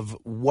of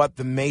what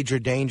the major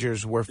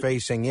dangers we're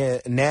facing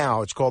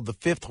now. It's called The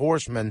Fifth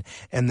Horseman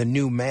and the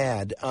New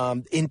Mad.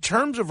 In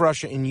terms of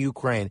Russia and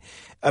Ukraine,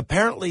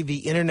 apparently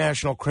the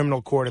International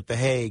Criminal Court at The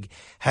Hague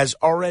has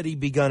already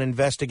begun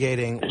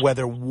investigating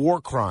whether war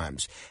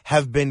crimes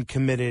have been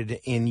committed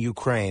in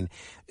Ukraine.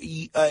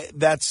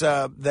 That's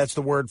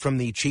the word from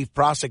the chief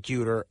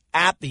prosecutor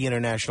at the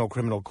International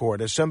Criminal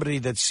Court. As somebody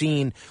that's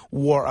seen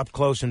war up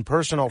close and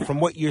personal, from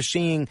what you're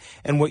seeing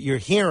and what you're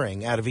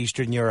hearing out of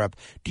Eastern Europe,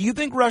 do you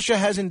think Russia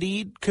has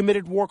indeed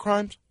committed war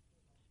crimes?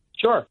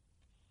 Sure,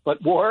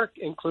 but war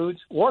includes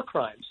war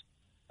crimes.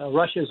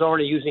 Russia is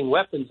already using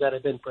weapons that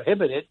have been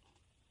prohibited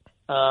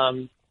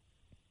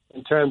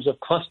in terms of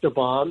cluster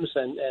bombs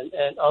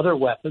and other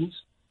weapons,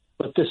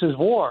 but this is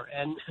war.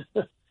 And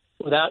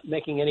without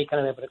making any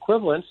kind of an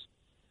equivalence,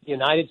 the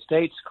United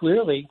States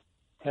clearly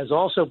has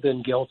also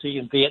been guilty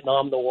in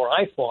Vietnam, the war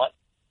I fought.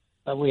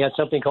 We had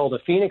something called the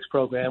Phoenix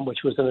Program, which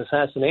was an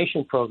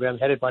assassination program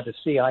headed by the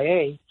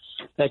CIA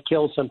that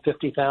killed some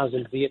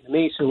 50,000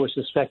 Vietnamese who were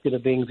suspected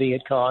of being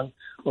Viet Cong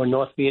or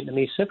North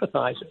Vietnamese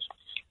sympathizers.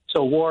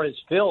 So war is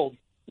filled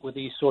with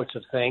these sorts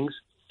of things.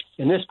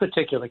 In this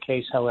particular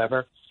case,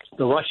 however,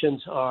 the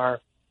Russians are,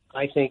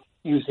 I think,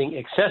 using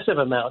excessive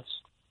amounts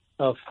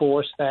of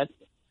force that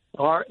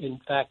are, in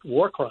fact,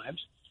 war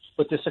crimes.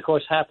 But this, of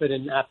course, happened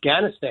in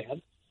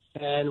Afghanistan,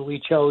 and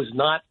we chose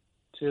not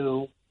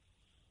to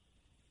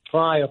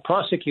try or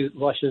prosecute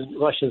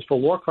Russians for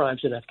war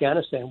crimes in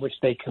Afghanistan, which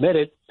they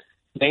committed,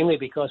 mainly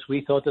because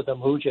we thought that the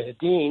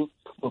Mujahideen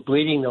were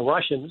bleeding the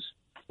Russians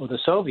or the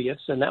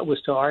Soviets, and that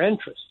was to our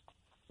interest.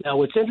 Now,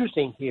 what's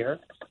interesting here,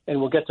 and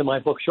we'll get to my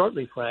book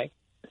shortly, Frank,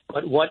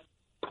 but what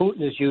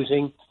Putin is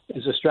using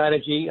is a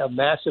strategy of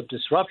massive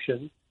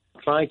disruption,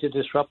 trying to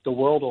disrupt the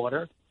world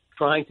order,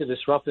 trying to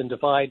disrupt and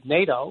divide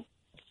NATO.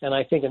 And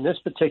I think in this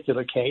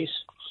particular case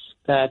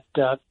that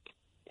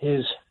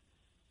his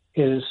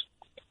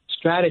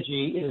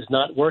strategy is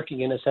not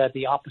working and has had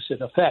the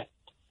opposite effect.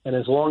 And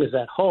as long as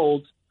that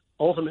holds,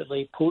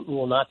 ultimately Putin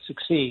will not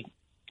succeed.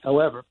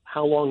 However,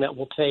 how long that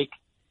will take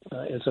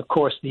is, of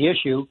course, the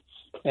issue.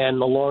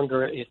 And the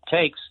longer it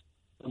takes,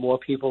 the more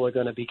people are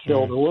going to be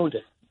killed or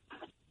wounded.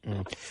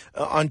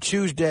 On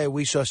Tuesday,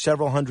 we saw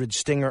several hundred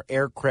Stinger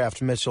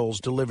aircraft missiles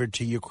delivered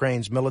to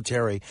Ukraine's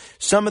military.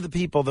 Some of the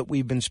people that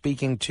we've been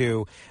speaking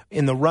to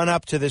in the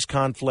run-up to this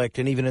conflict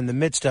and even in the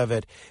midst of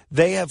it,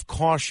 they have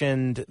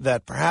cautioned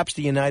that perhaps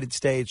the United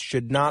States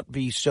should not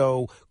be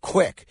so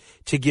quick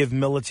to give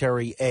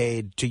military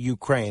aid to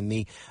Ukraine.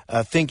 The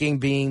thinking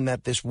being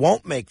that this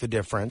won't make the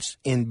difference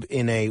in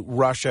a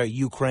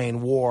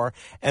Russia-Ukraine war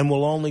and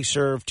will only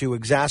serve to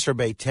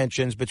exacerbate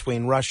tensions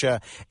between Russia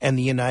and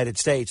the United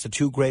States, the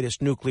two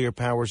greatest nuclear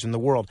powers in the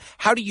world.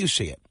 How do you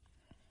see it?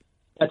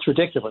 That's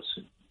ridiculous.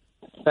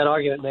 That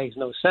argument makes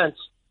no sense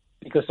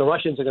because the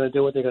Russians are going to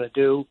do what they're going to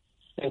do.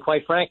 And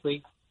quite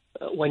frankly,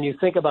 when you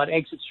think about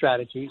exit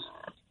strategies,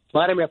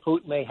 Vladimir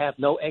Putin may have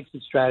no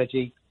exit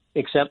strategy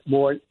except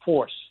more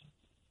force.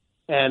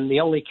 And the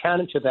only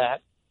counter to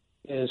that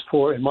is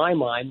for, in my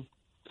mind,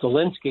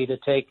 Zelensky to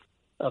take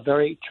a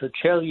very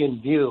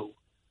Churchillian view.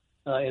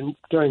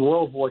 During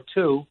World War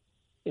II,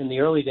 in the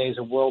early days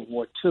of World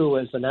War II,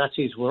 as the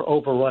Nazis were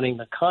overrunning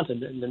the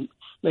continent in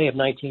May of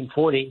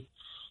 1940,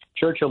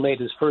 Churchill made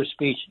his first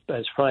speech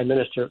as prime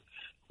minister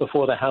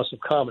before the House of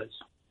Commons.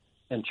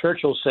 And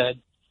Churchill said,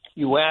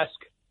 "You ask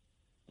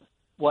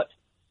what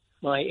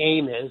my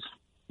aim is.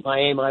 My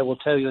aim, I will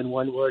tell you in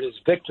one word, is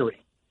victory.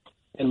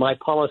 And my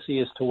policy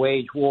is to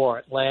wage war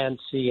at land,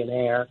 sea, and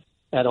air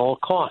at all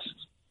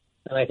costs."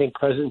 And I think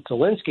President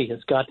Zelensky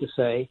has got to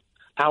say,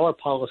 our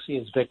policy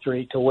is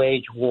victory, to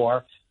wage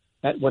war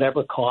at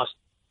whatever cost,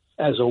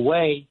 as a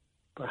way,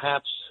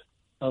 perhaps,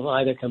 of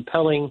either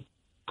compelling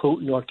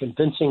Putin or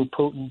convincing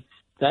Putin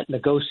that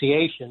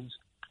negotiations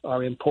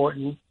are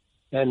important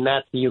and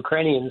that the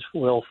Ukrainians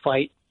will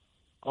fight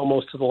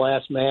almost to the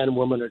last man,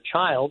 woman, or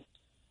child,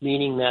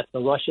 meaning that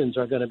the Russians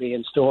are going to be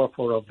in store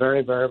for a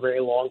very, very, very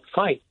long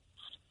fight.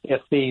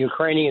 If the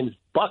Ukrainians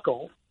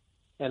buckle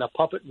and a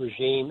puppet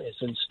regime is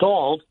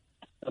installed,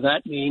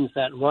 that means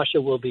that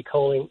Russia will be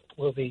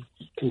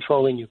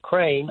controlling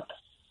Ukraine.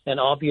 And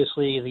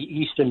obviously, the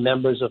eastern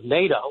members of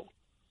NATO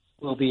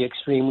will be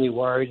extremely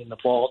worried in the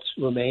Balts,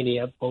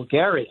 Romania,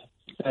 Bulgaria,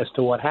 as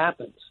to what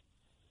happens.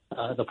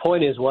 The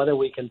point is whether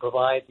we can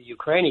provide the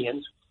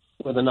Ukrainians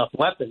with enough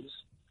weapons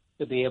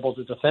to be able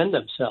to defend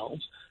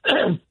themselves.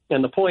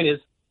 And the point is,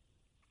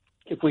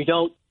 if we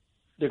don't,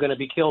 they're going to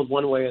be killed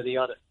one way or the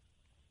other.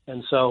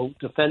 And so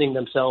defending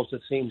themselves,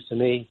 it seems to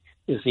me,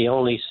 is the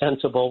only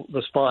sensible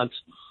response,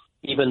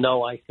 even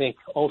though I think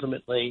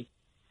ultimately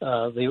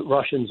the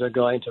Russians are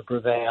going to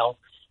prevail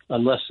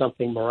unless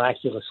something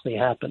miraculously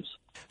happens.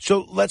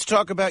 So let's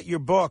talk about your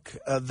book,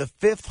 The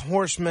Fifth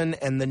Horseman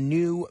and the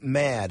New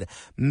Mad,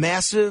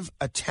 Massive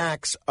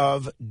Attacks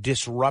of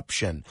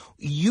Disruption.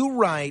 You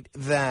write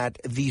that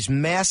these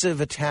massive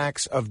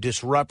attacks of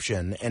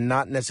disruption, and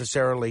not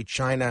necessarily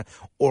China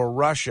or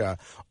Russia,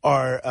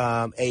 are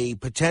a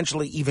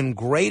potentially even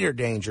greater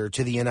danger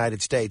to the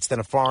United States than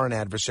a foreign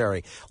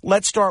adversary.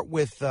 Let's start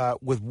with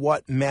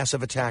what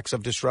massive attacks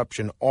of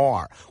disruption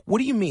are. What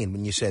do you mean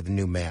when you say the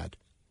new mad?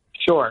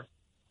 Sure.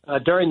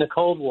 During the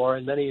Cold War,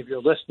 and many of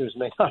your listeners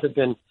may not have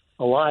been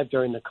alive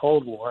during the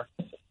Cold War,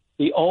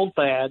 the old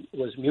mad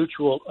was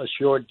mutual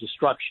assured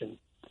destruction.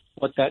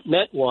 What that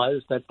meant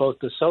was that both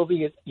the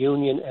Soviet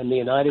Union and the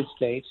United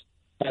States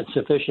had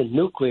sufficient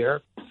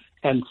nuclear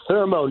and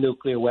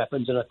thermonuclear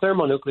weapons, and a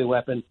thermonuclear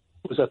weapon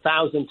was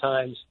 1,000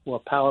 times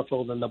more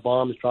powerful than the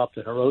bombs dropped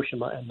at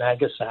Hiroshima and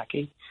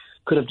Nagasaki,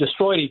 could have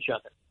destroyed each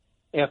other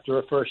after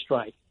a first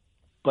strike.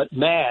 But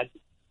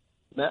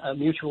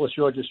mutual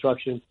assured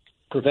destruction,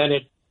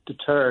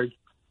 deterred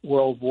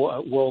World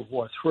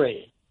War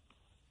III.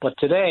 But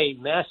today,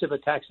 massive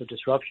attacks of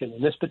disruption,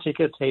 in this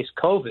particular case,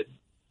 COVID,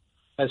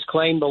 has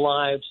claimed the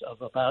lives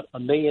of about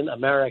 1 million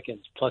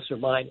Americans, plus or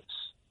minus.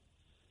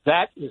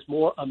 That is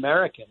more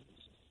Americans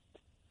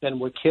than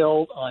were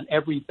killed on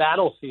every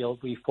battlefield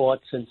we fought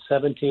since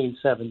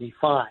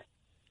 1775.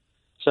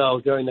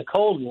 So during the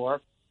Cold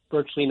War,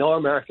 virtually no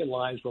American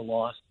lives were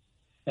lost.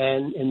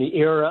 And in the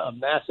era of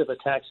massive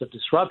attacks of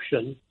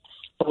disruption,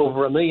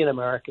 over 1 million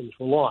Americans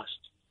were lost.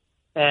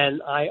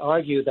 And I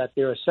argue that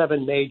there are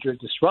 7 major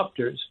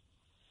disruptors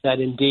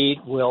that indeed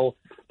will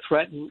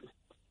threaten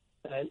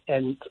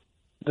and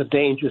the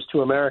dangers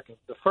to America.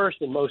 The first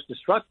and most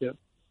destructive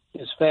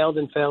is failed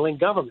and failing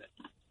government.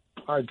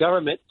 Our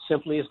government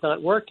simply is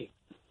not working.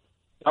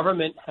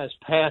 Government has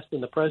passed,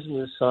 and the president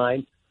has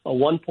signed, a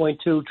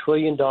 $1.2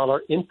 trillion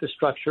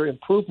infrastructure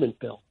improvement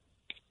bill.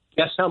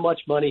 Guess how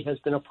much money has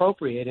been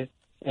appropriated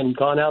and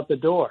gone out the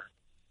door?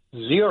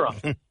 Zero.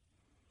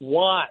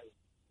 Why?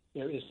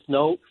 There is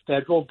no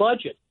federal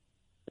budget.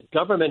 The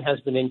government has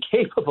been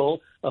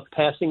incapable of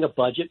passing a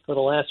budget for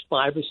the last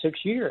 5 or 6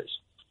 years.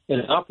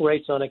 It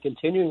operates on a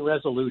continuing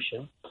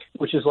resolution,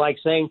 which is like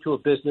saying to a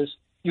business,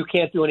 you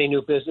can't do any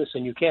new business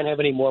and you can't have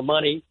any more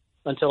money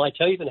until I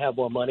tell you to have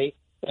more money,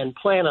 and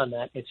plan on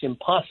that. It's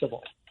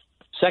impossible.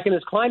 Second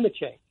is climate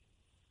change.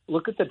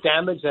 Look at the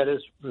damage that has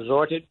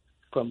resulted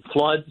from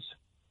floods,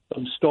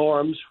 from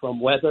storms, from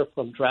weather,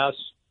 from droughts.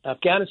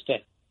 Afghanistan,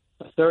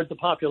 a third of the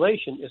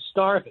population is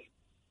starving.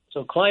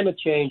 So climate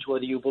change,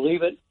 whether you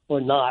believe it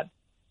or not,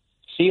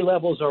 sea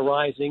levels are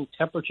rising,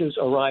 temperatures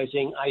are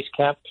rising, ice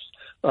caps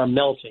are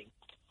melting.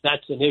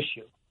 That's an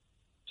issue.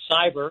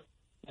 Cyber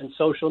and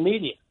social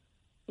media.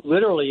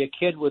 Literally, a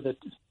kid with a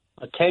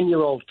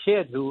 10-year-old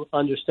kid who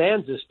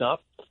understands this stuff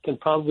can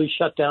probably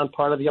shut down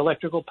part of the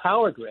electrical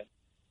power grid.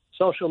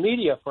 Social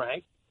media,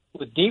 Frank,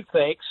 with deep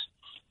fakes,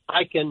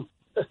 I can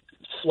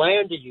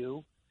slander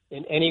you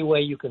in any way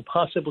you can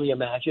possibly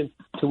imagine,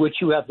 to which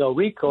you have no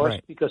recourse,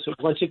 right, because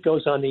once it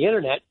goes on the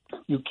internet,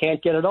 you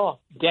can't get it off.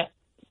 Debt.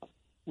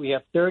 We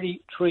have $30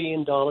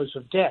 trillion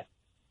of debt.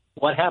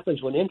 What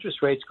happens when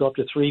interest rates go up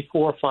to 3%,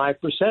 4%,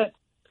 5%?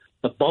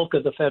 The bulk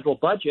of the federal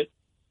budget,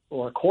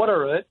 or a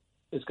quarter of it,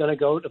 is going to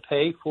go to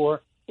pay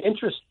for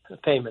interest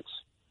payments.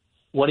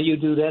 What do you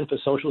do then for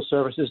social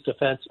services,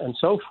 defense, and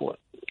so forth?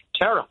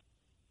 Terror.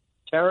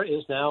 Terror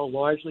is now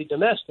largely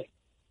domestic.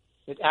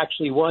 It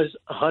actually was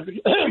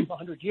 100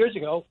 years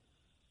ago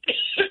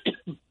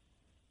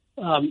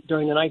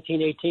during the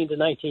 1918 to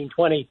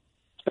 1920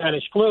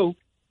 Spanish flu,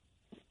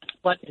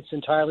 but it's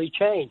entirely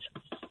changed.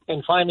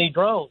 And finally,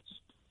 drones.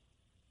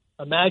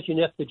 Imagine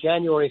if the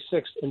January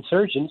 6th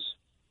insurgents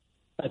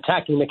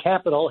attacking the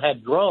Capitol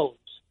had drones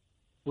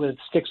with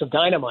sticks of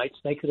dynamite.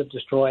 They could have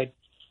destroyed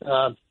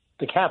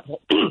the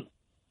Capitol.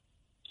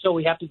 So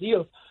we have to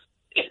deal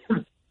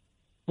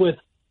with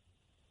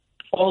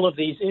all of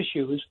these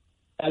issues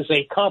as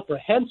a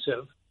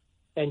comprehensive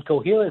and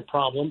coherent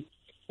problem,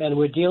 and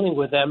we're dealing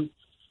with them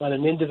on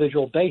an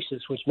individual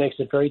basis, which makes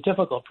it very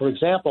difficult. For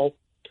example,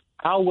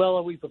 how well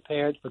are we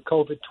prepared for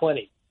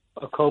COVID-20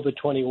 or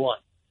COVID-21?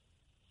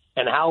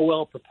 And how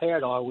well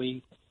prepared are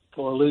we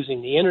for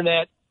losing the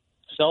internet,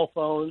 cell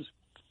phones,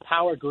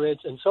 power grids,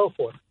 and so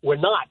forth? We're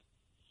not.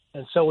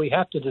 And so we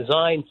have to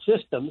design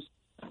systems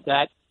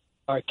that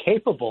are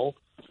capable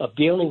of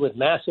dealing with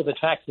massive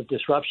attacks of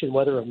disruption,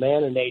 whether of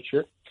man or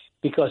nature,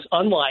 because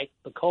unlike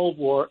the Cold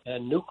War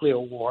and nuclear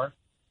war,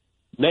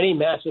 many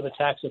massive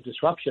attacks of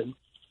disruption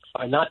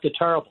are not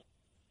deterrable.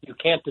 You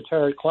can't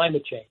deter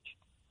climate change.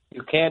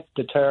 You can't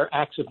deter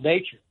acts of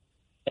nature.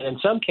 And in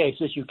some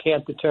cases, you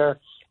can't deter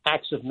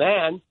acts of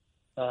man,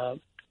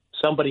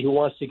 somebody who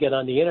wants to get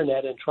on the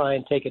internet and try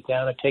and take it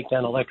down or take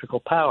down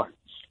electrical power.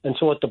 And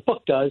so what the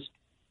book does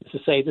is to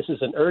say this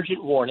is an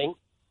urgent warning.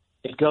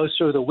 It goes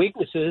through the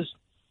weaknesses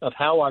of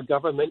how our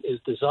government is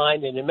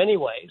designed, and in many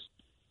ways,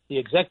 the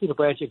executive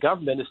branch of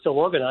government is still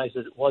organized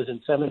as it was in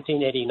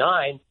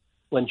 1789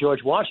 when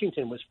George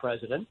Washington was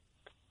president,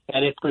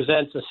 and it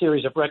presents a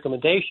series of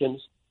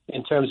recommendations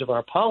in terms of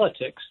our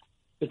politics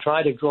to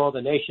try to draw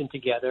the nation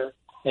together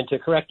and to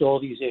correct all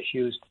these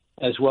issues,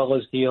 as well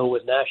as deal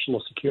with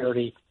national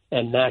security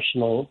and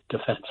national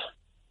defense.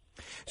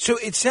 So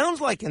it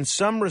sounds like in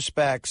some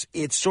respects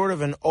it's sort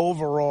of an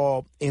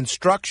overall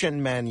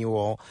instruction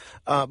manual,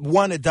 a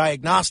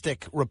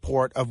diagnostic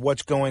report of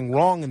what's going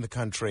wrong in the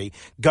country,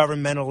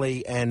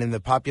 governmentally and in the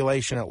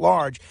population at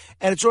large.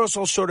 And it's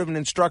also sort of an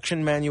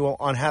instruction manual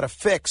on how to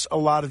fix a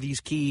lot of these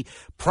key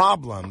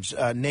problems,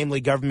 namely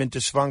government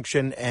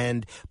dysfunction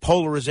and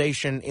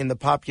polarization in the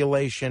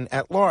population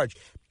at large.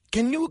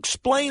 Can you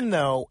explain,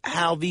 though,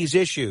 how these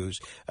issues,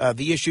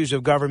 the issues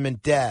of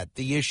government debt,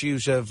 the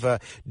issues of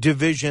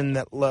division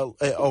that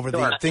over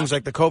the things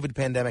like the COVID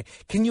pandemic,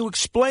 can you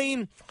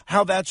explain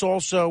how that's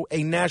also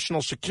a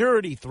national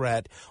security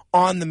threat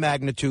on the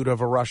magnitude of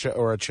a Russia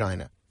or a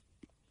China?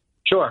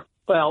 Sure.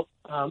 Well,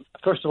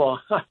 first of all,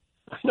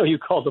 I know you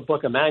called the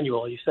book a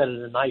manual. You said it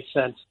in a nice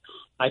sense.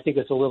 I think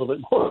it's a little bit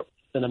more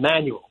than a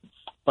manual.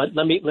 But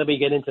let me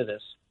get into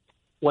this.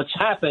 What's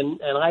happened,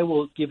 and I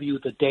will give you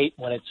the date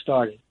when it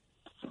started.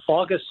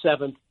 August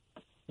 7th,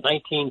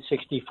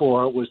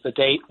 1964 was the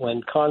date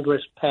when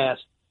Congress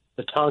passed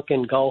the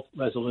Tonkin Gulf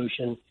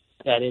Resolution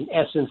that in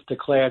essence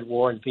declared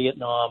war in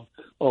Vietnam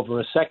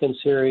over a second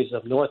series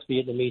of North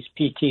Vietnamese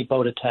PT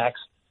boat attacks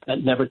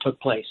that never took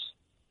place.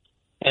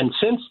 And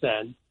since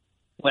then,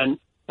 when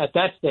at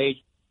that stage,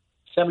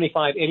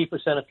 75,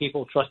 80% of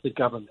people trusted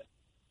government.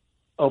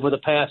 Over the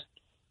past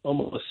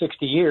almost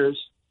 60 years,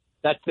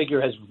 that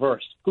figure has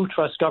reversed. Who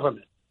trusts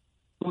government?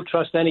 Who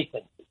trusts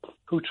anything?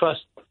 Who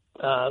trusts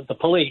the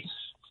police?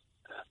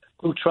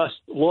 Who trusts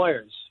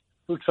lawyers?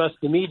 Who trusts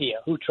the media?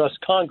 Who trusts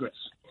Congress?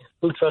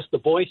 Who trusts the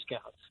Boy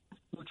Scouts?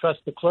 Who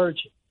trusts the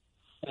clergy?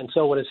 And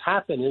so what has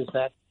happened is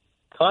that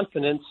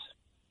confidence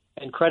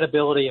and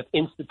credibility of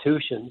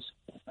institutions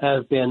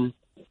have been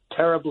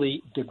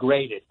terribly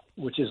degraded,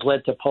 which has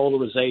led to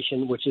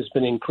polarization, which has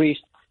been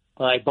increased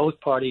by both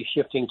parties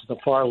shifting to the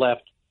far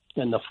left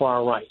and the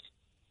far right.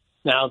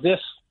 Now, this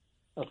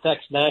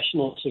affects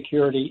national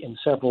security in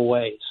several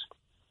ways.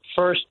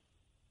 First,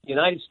 the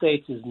United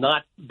States is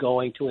not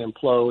going to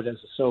implode as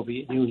the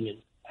Soviet Union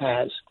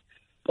has.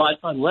 But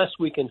unless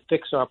we can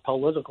fix our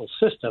political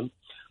system,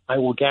 I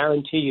will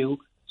guarantee you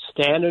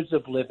standards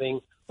of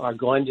living are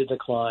going to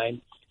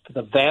decline for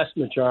the vast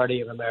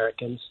majority of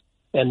Americans,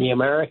 and the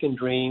American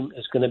dream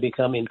is going to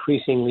become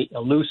increasingly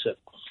elusive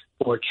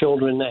for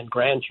children and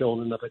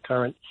grandchildren of the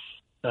current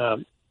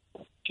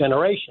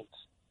generations.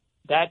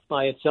 That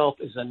by itself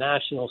is a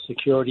national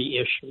security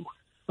issue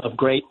of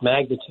great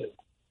magnitude.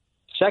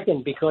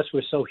 Second, because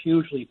we're so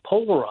hugely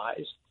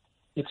polarized,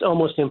 it's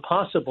almost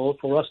impossible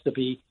for us to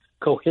be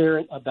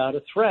coherent about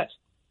a threat.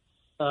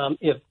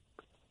 If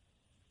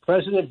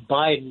President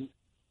Biden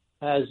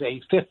has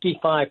a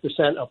 55%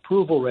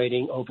 approval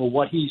rating over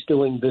what he's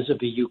doing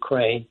vis-a-vis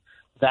Ukraine,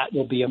 that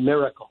will be a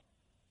miracle.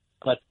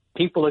 But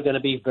people are going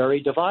to be very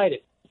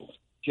divided.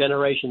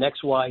 Generation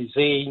X, Y,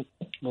 Z,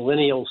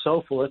 millennials,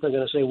 so forth, are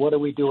going to say, what are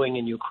we doing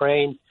in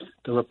Ukraine?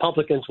 The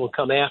Republicans will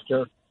come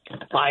after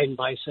Biden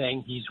by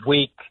saying he's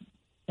weak.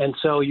 And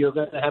so you're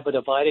going to have a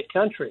divided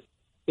country.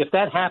 If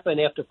that happened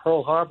after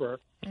Pearl Harbor,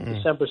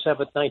 December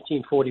 7th,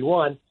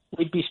 1941,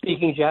 we'd be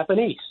speaking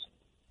Japanese.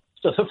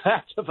 So the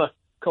fact of a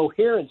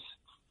coherence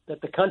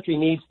that the country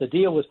needs to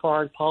deal with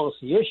foreign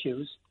policy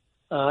issues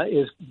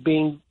is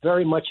being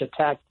very much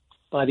attacked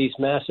by these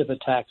massive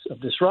attacks of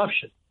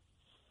disruption.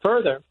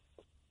 Further,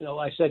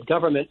 I said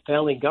government,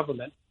 failing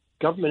government.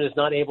 Government is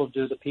not able to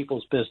do the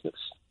people's business.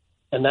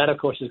 And that, of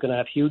course, is going to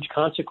have huge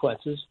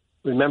consequences.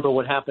 Remember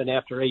what happened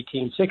after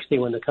 1860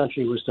 when the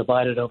country was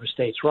divided over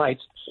states'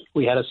 rights.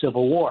 We had a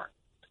civil war.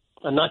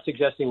 I'm not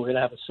suggesting we're going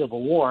to have a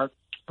civil war,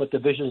 but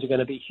divisions are going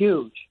to be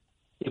huge.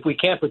 If we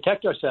can't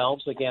protect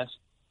ourselves against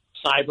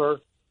cyber,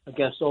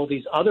 against all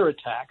these other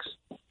attacks,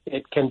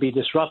 it can be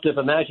disruptive.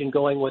 Imagine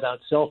going without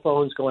cell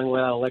phones, going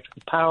without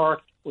electrical power,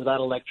 without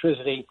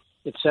electricity,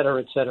 et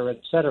cetera, et cetera,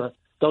 et cetera.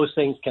 Those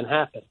things can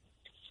happen.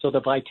 So the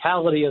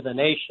vitality of the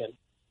nation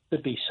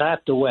could be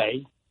sapped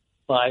away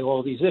by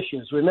all these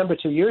issues. Remember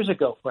 2 years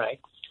ago, Frank,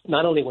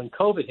 not only when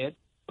COVID hit,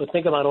 but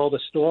think about all the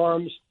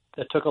storms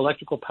that took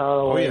electrical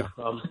power away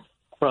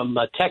from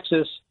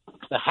Texas,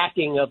 the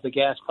hacking of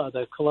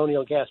the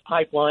colonial gas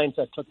pipelines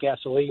that took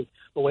gasoline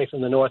away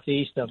from the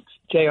Northeast, of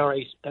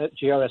JRS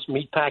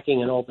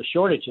meatpacking and all the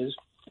shortages.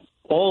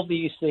 All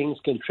these things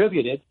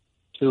contributed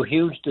to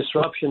huge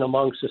disruption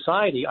among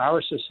society,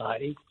 our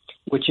society,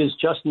 which is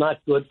just not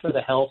good for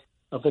the health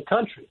of the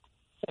country.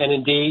 And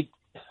indeed,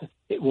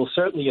 it will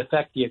certainly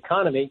affect the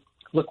economy.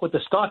 Look what the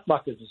stock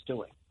market is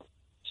doing,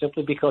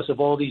 simply because of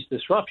all these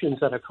disruptions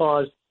that are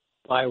caused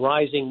by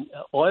rising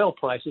oil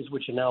prices,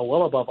 which are now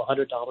well above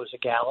 $100 a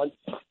gallon.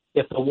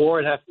 If the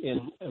war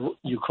in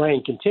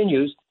Ukraine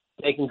continues,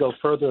 they can go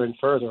further and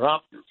further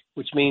up,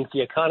 which means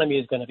the economy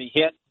is going to be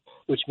hit,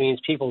 which means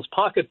people's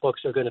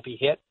pocketbooks are going to be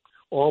hit.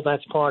 All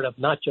that's part of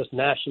not just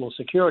national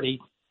security,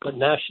 but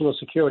national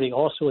security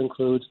also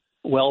includes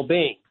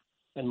well-being.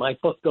 And my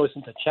book goes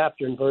into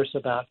chapter and verse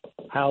about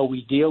how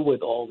we deal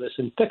with all this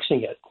and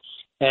fixing it.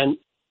 And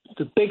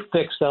the big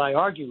fix that I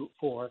argue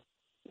for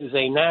is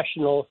a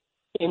national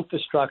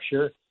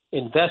infrastructure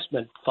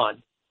investment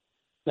fund.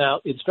 Now,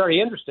 it's very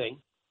interesting.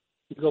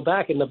 You go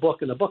back in the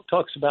book, and the book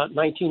talks about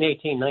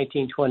 1918,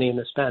 1920 and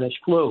the Spanish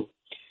flu.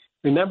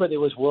 Remember, there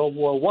was World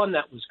War I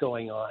that was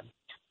going on.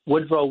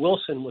 Woodrow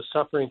Wilson was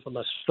suffering from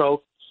a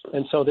stroke,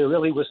 and so there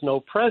really was no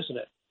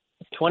president.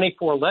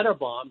 24 letter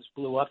bombs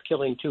blew up,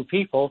 killing 2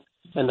 people,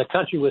 and the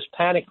country was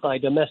panicked by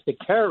domestic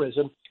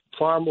terrorism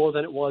far more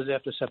than it was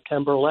after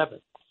September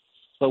 11th.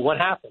 But what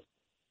happened?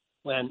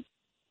 When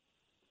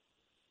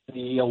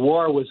the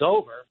war was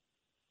over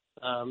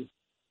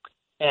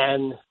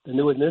and the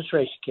new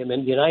administration came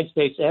in, the United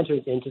States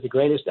entered into the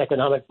greatest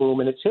economic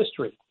boom in its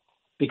history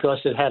because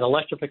it had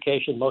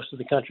electrification. Most of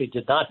the country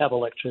did not have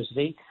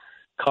electricity.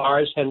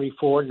 Cars, Henry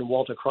Ford and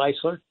Walter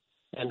Chrysler,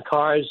 and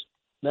cars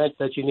meant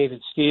that you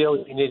needed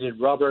steel, you needed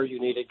rubber, you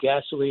needed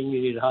gasoline,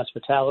 you needed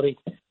hospitality,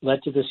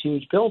 led to this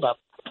huge buildup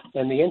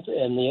and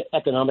the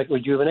economic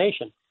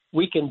rejuvenation.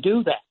 We can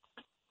do that.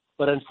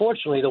 But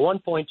unfortunately, the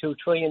 $1.2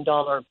 trillion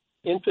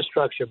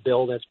infrastructure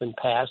bill that's been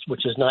passed,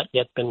 which has not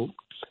yet been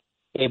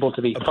able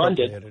to be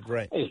funded,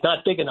 is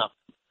not big enough.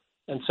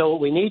 And so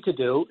what we need to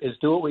do is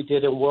do what we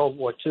did in World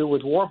War II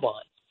with war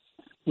bonds.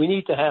 We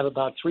need to have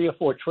about $3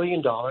 or $4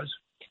 trillion,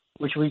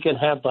 which we can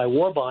have by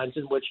war bonds,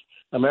 in which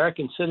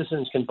American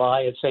citizens can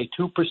buy at, say,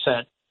 2%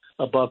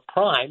 above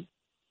prime,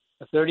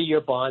 30-year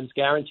bonds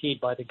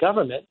guaranteed by the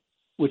government,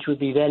 which would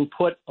be then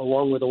put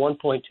along with the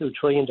 $1.2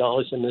 trillion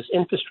in this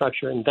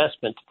infrastructure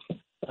investment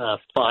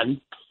fund,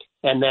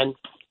 and then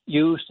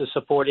used to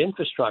support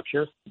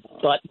infrastructure.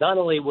 But not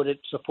only would it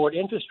support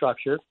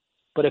infrastructure,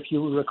 but if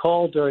you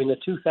recall during the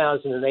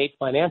 2008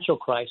 financial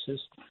crisis,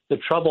 the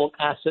Troubled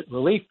Asset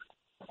Relief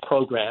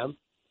Program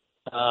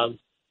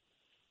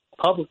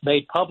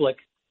made public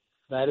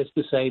that is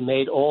to say,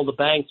 made all the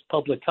banks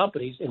public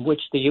companies in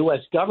which the U.S.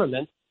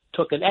 government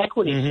took an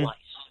equity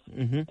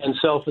slice. And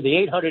so for the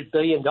 $800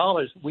 billion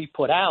we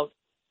put out,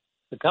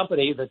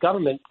 the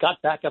government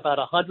got back about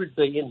 $100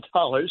 billion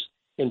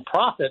in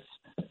profits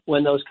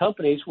when those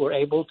companies were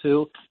able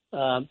to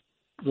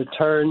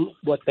return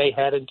what they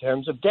had in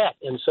terms of debt.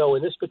 And so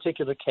in this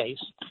particular case,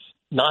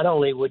 not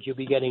only would you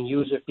be getting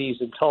user fees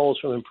and tolls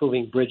from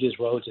improving bridges,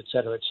 roads, et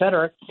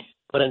cetera,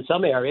 but in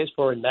some areas,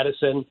 for in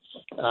medicine,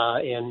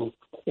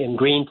 in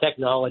green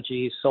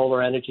technologies,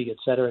 solar energy, et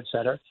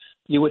cetera,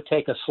 you would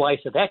take a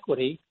slice of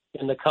equity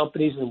in the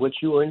companies in which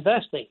you were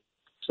investing.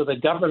 So the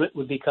government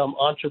would become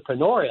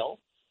entrepreneurial,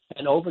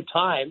 and over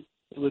time,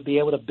 it would be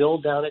able to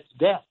build down its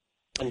debt.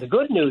 And the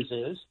good news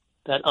is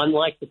that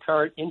unlike the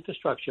current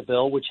infrastructure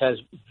bill, which has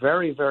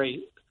very,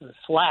 very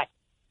slack,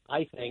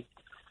 I think,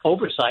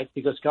 oversight,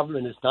 because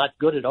government is not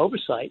good at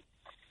oversight,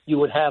 you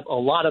would have a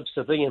lot of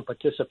civilian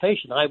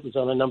participation. I was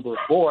on a number of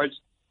boards,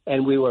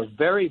 and we were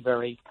very,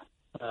 very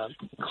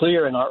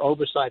clear in our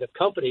oversight of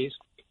companies.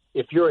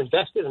 If you're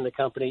invested in the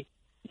company,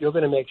 you're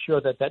going to make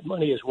sure that that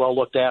money is well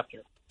looked after.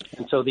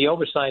 And so the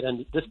oversight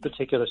on this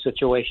particular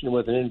situation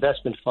with an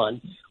investment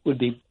fund would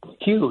be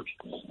huge.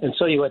 And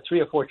so you had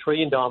 $3 or $4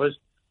 trillion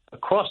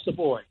across the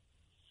board,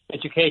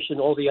 education,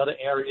 all the other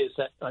areas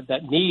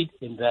that need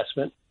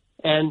investment.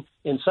 And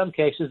in some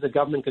cases, the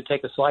government could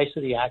take a slice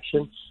of the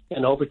action,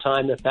 and over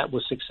time, if that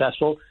was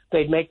successful,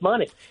 they'd make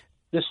money.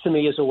 This, to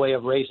me, is a way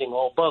of raising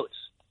all boats.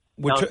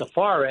 Now, at the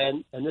far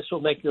end, and this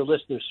will make your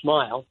listeners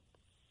smile,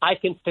 I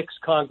can fix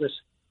Congress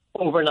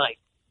overnight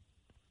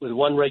with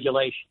one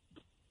regulation.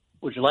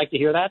 Would you like to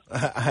hear that?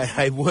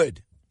 I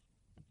would.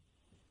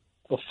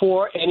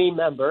 Before any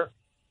member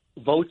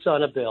votes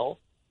on a bill,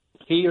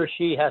 he or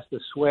she has to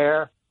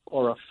swear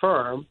or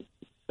affirm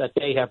that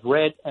they have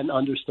read and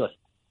understood it.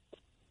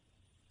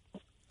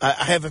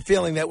 I have a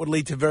feeling that would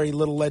lead to very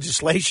little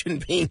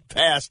legislation being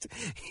passed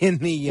in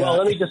the. Well,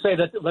 let me just say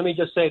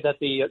that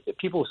the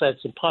people said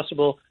it's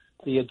impossible.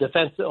 The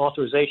defense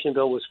authorization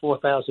bill was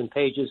 4,000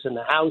 pages in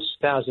the House,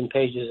 1,000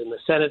 pages in the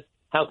Senate.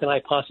 How can I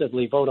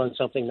possibly vote on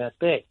something that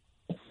big?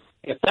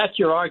 If that's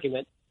your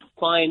argument,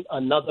 find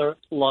another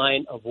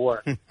line of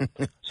work.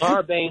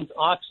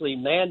 Sarbanes-Oxley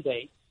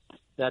mandates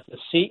that the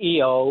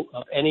CEO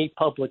of any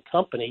public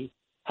company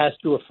has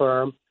to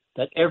affirm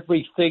that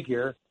every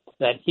figure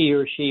that he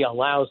or she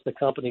allows the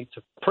company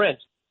to print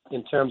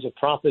in terms of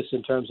profits,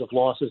 in terms of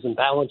losses and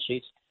balance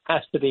sheets,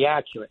 has to be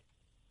accurate.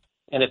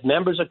 And if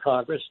members of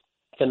Congress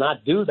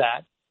cannot do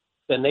that,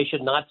 then they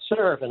should not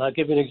serve. And I'll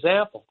give you an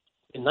example.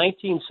 In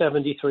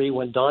 1973,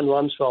 when Don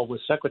Rumsfeld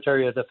was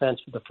Secretary of Defense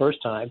for the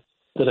first time,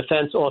 the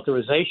Defense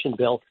Authorization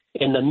Bill,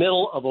 in the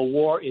middle of a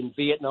war in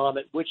Vietnam,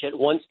 at which at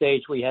one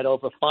stage we had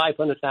over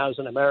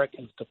 500,000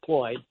 Americans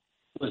deployed,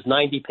 was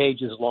 90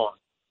 pages long.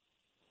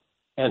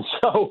 And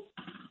so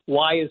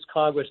why is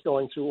Congress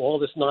going through all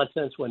this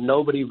nonsense when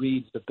nobody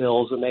reads the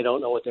bills and they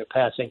don't know what they're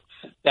passing?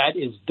 That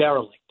is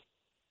derelict.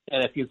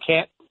 And if you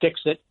can't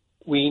fix it,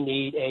 we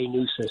need a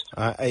new system.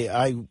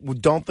 I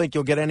don't think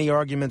you'll get any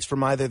arguments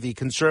from either the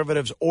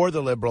conservatives or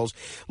the liberals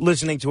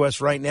listening to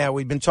us right now.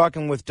 We've been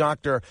talking with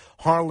Dr.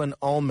 Harlan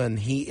Ullman.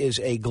 He is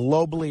a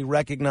globally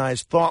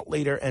recognized thought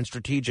leader and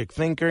strategic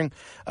thinker.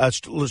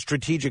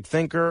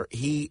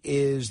 He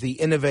is the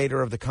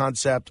innovator of the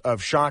concept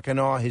of shock and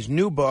awe. His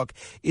new book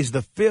is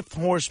The Fifth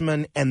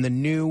Horseman and the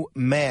New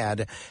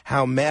Mad: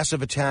 How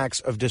Massive Attacks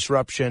of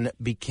Disruption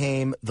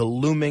Became the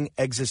Looming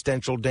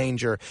Existential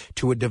Danger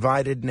to a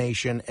Divided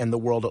Nation and the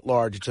World at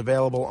Large. It's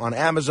available on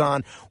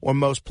Amazon or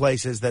most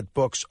places that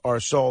books are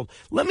sold.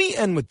 Let me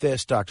end with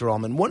this, Dr.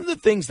 Ullman. One of the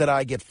things that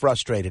I get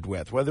frustrated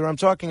with, whether I'm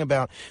talking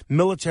about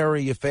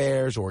military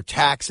affairs or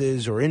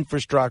taxes or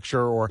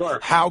infrastructure or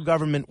how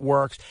government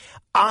works,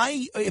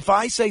 if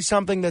I say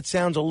something that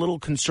sounds a little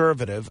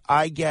conservative,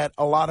 I get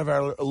a lot of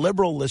our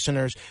liberal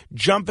listeners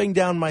jumping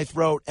down my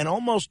throat and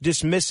almost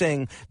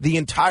dismissing the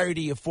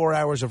entirety of 4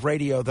 hours of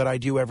radio that I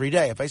do every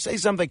day. If I say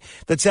something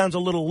that sounds a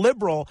little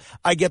liberal,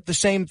 I get the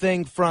same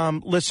thing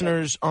from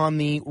listeners on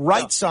the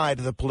right side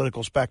of the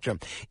political spectrum.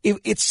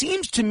 It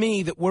seems to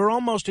me that we're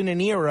almost in an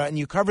era, and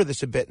you cover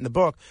this a bit in the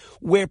book,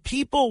 where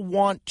people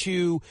want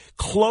to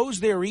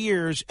close their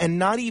ears and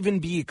not even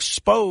be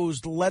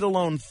exposed, let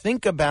alone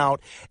think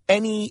about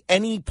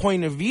any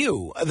point of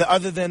view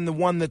other than the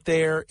one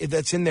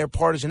that's in their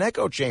partisan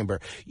echo chamber.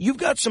 You've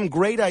got some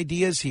great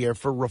ideas here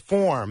for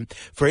reform,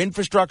 for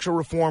infrastructure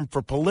reform,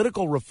 for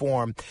political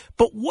reform.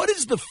 But what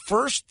is the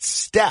first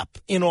step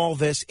in all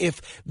this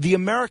if the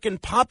American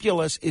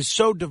populace is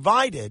so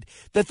divided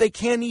that they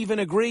can't even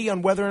agree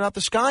on whether or not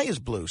the sky is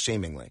blue,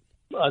 seemingly?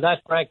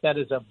 Frank, that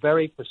is a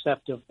very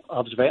perceptive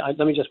observation.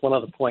 Let me just one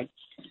other point.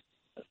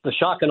 The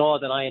shock and awe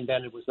that I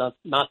invented was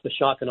not the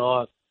shock and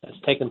awe that's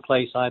taken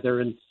place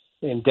either in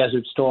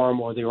Desert Storm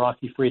or the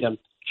Iraqi Freedom.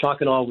 Shock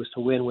and awe was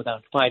to win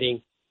without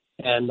fighting,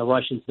 and the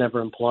Russians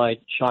never implied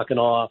shock and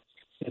awe.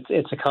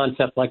 It's a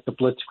concept like the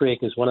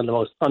Blitzkrieg is one of the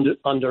most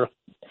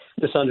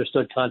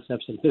misunderstood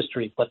concepts in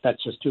history, but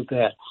that's just too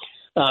bad.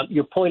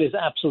 Your point is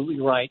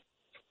absolutely right,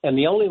 and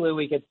the only way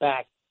we get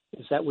back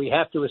is that we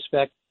have to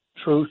respect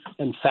truth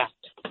and fact.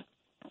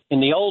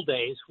 In the old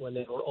days, when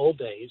they were old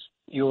days,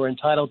 you were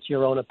entitled to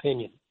your own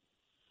opinion.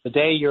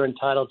 Today, you're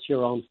entitled to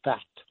your own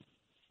fact.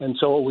 And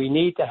so what we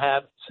need to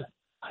have,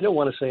 I don't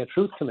want to say a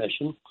truth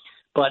commission,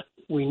 but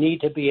we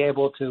need to be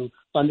able to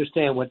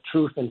understand what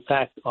truth and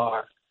fact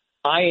are.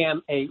 I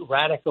am a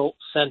radical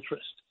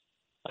centrist.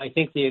 I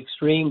think the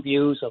extreme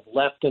views of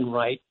left and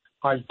right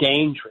are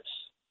dangerous.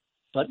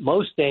 But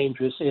most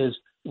dangerous is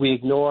we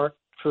ignore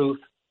truth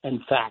and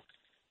fact.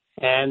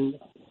 And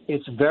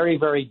it's very,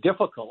 very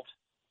difficult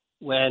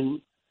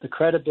when the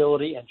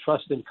credibility and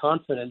trust and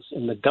confidence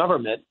in the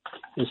government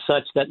is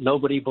such that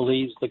nobody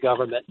believes the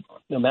government,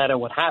 no matter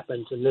what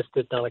happens. And this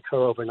did not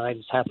occur overnight.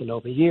 It's happened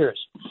over years.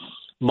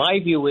 My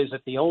view is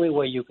that the only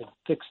way you can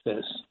fix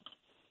this,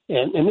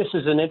 and this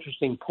is an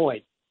interesting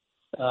point,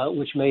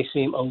 which may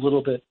seem a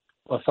little bit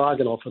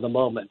orthogonal for the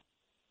moment.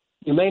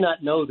 You may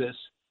not know this,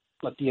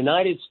 but the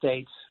United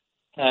States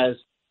has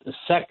the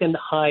second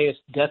highest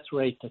death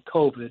rate to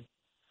COVID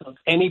of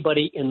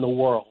anybody in the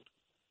world,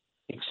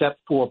 except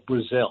for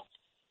Brazil.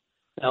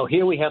 Now,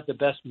 here we have the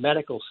best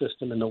medical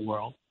system in the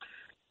world.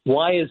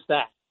 Why is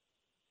that?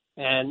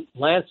 And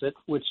Lancet,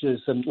 which is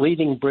a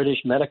leading British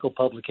medical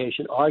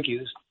publication,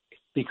 argues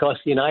because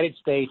the United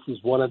States is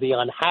one of the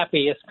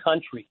unhappiest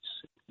countries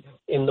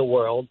in the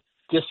world,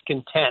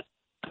 discontent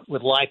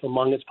with life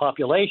among its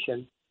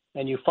population.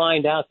 And you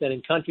find out that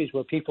in countries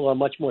where people are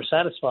much more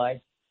satisfied,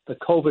 the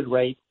COVID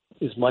rate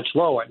is much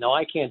lower. Now,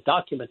 I can't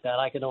document that.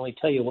 I can only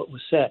tell you what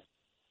was said.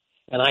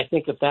 And I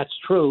think if that's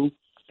true,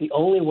 the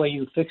only way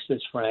you fix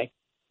this, Frank,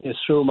 is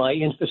through my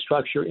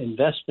infrastructure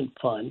investment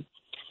fund,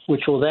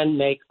 which will then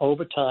make,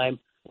 over time,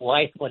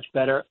 life much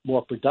better,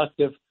 more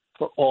productive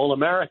for all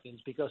Americans,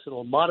 because it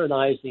will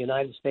modernize the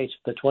United States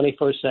for the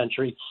 21st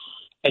century,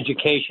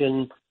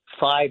 education,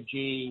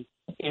 5G,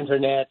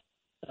 internet,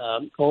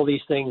 all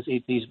these things,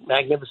 these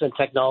magnificent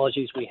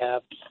technologies we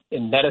have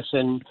in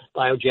medicine,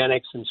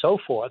 biogenics, and so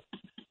forth.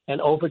 And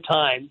over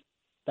time,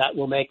 that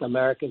will make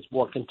Americans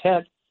more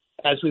content,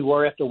 as we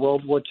were after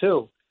World War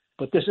II.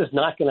 But this is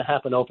not going to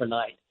happen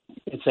overnight.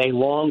 It's a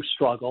long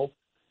struggle,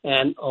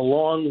 and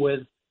along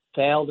with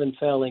failed and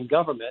failing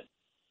government,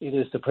 it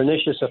is the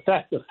pernicious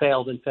effect of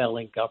failed and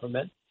failing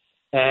government,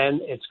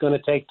 and it's going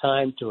to take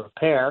time to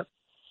repair.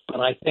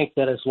 But I think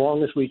that as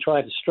long as we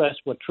try to stress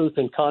what truth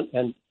and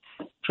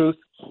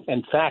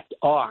fact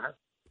are,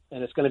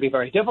 and it's going to be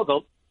very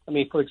difficult. I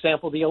mean, for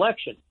example, the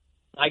election.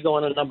 I go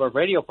on a number of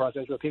radio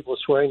programs where people are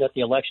swearing that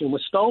the election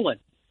was stolen.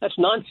 That's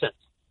nonsense.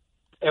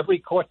 Every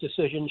court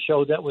decision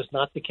showed that was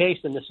not the case,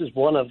 and this is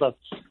one of the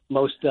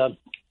most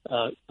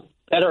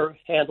better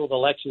handled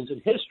elections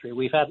in history.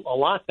 We've had a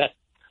lot that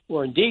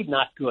were indeed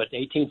not good.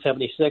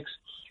 1876,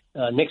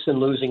 Nixon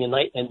losing in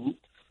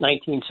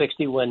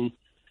 1960 when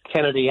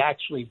Kennedy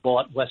actually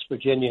bought West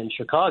Virginia and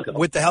Chicago.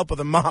 With the help of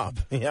the mob,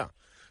 yeah.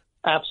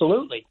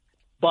 Absolutely.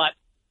 But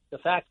the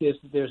fact is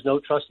that there's no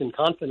trust and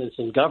confidence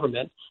in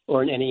government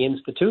or in any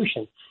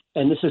institution.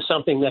 And this is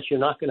something that you're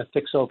not going to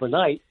fix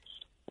overnight.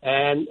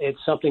 And it's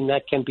something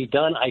that can be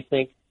done, I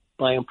think,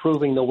 by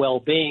improving the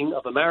well-being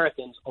of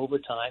Americans over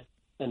time.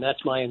 And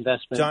that's my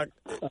investment.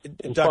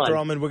 Dr.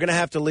 Ullman, we're going to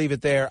have to leave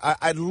it there.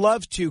 I'd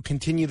love to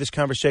continue this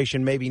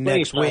conversation maybe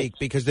next week,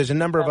 because there's a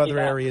number of other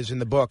areas in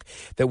the book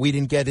that we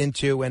didn't get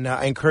into, and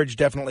I encourage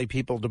definitely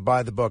people to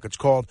buy the book. It's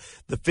called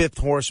The Fifth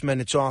Horseman.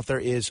 Its author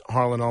is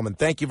Harlan Ullman.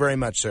 Thank you very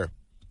much, sir.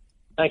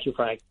 Thank you,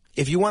 Frank.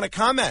 If you want to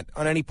comment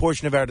on any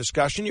portion of our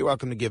discussion, you're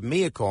welcome to give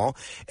me a call.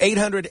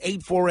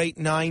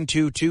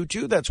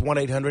 800-848-9222. That's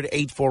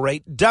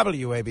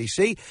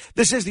 1-800-848-WABC.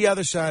 This is The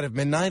Other Side of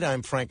Midnight.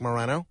 I'm Frank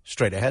Morano.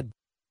 Straight ahead.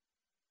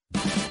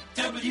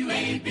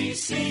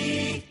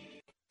 WABC.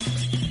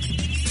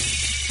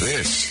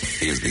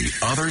 This is The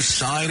Other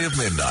Side of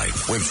Midnight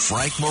with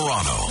Frank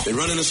Morano. They're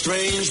running a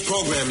strange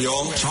program,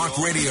 y'all. Talk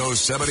Radio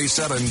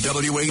 77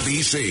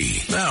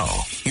 WABC. Now,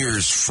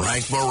 here's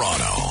Frank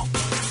Morano.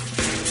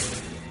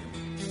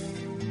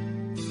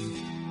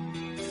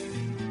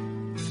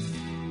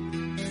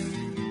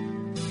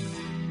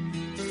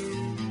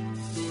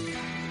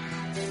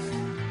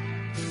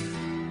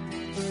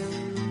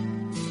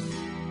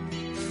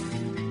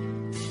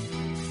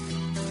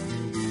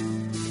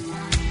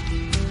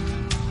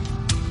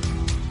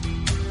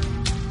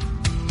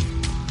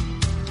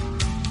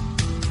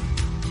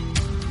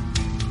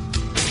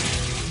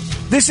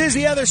 This is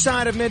The Other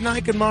Side of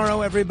Midnight. Good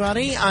morrow,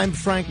 everybody. I'm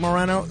Frank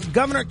Morano.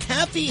 Governor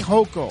Kathy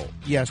Hochul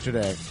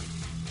yesterday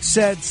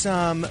said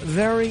some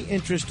very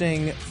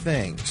interesting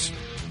things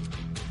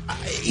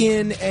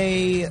in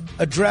a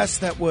address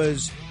that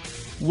was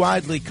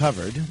widely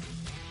covered.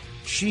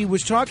 She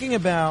was talking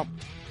about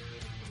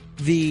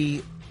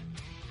the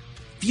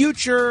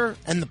future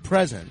and the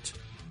present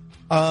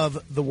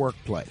of the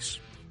workplace.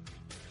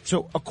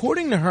 So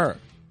according to her,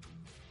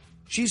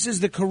 she says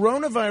the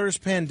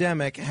coronavirus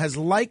pandemic has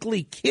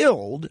likely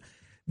killed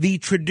the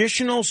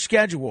traditional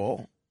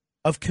schedule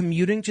of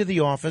commuting to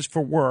the office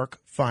for work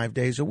 5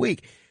 days a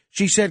week.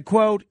 She said,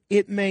 quote,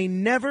 "It may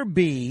never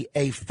be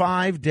a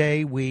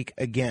 5-day week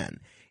again.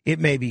 It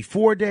may be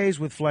 4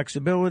 days with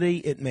flexibility.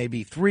 It may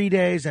be 3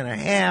 days and a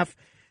half.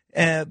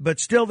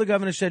 But still, the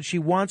governor said she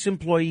wants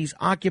employees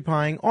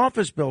occupying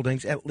office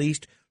buildings at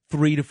least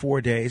 3 to 4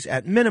 days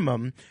at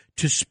minimum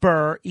to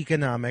spur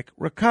economic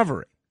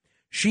recovery.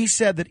 She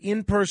said that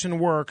in-person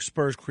work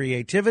spurs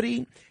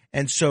creativity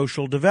and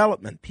social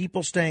development.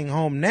 People staying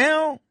home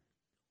now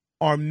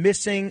are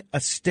missing a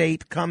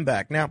state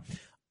comeback. Now,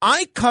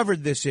 I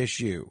covered this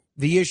issue,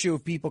 the issue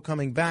of people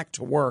coming back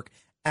to work,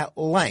 at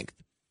length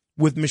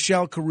with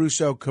Michelle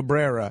Caruso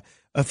Cabrera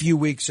a few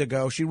weeks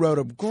ago. She wrote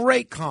a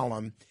great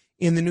column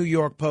in the New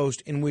York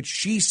Post in which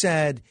she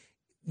said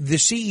the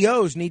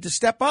CEOs need to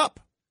step up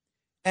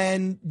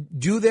and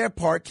do their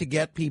part to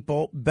get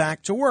people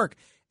back to work.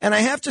 And I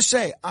have to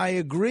say, I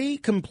agree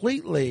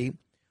completely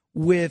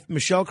with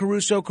Michelle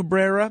Caruso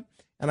Cabrera,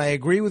 and I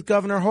agree with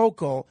Governor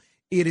Hochul.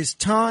 It is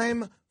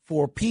time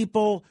for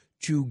people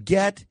to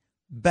get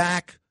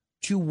back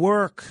to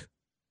work.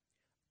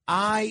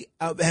 I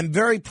am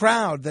very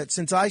proud that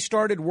since I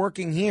started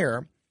working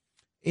here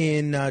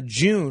in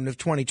June of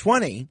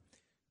 2020,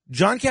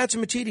 John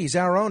Catsimatidis,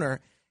 our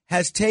owner,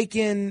 has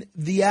taken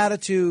the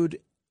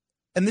attitude,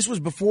 and this was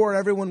before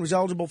everyone was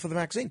eligible for the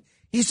vaccine,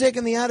 he's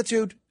taken the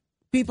attitude,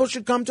 people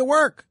should come to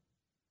work.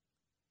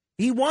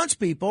 He wants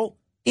people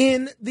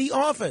in the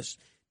office.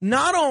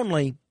 Not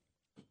only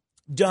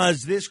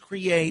does this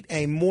create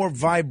a more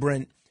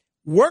vibrant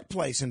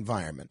workplace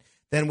environment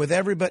than with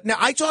everybody. Now,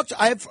 I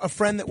have a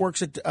friend that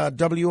works at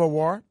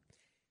WOR.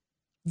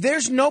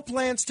 There's no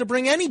plans to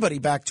bring anybody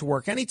back to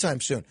work anytime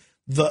soon.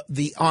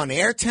 The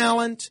on-air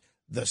talent,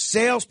 the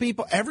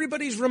salespeople,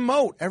 everybody's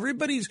remote.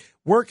 Everybody's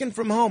working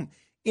from home.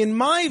 In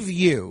my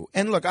view,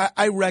 and look,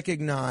 I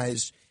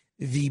recognize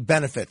the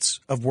benefits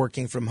of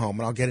working from home,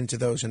 and I'll get into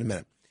those in a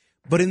minute.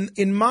 But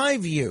in my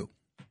view,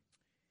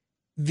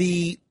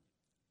 the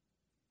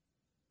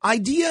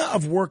idea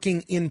of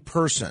working in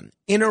person,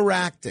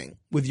 interacting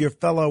with your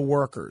fellow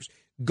workers,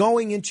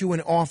 going into an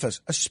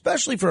office,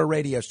 especially for a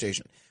radio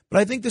station, but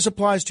I think this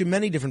applies to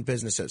many different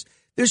businesses,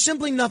 there's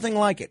simply nothing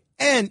like it.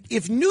 And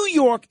if New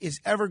York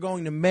is ever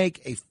going to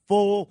make a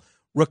full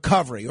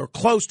recovery or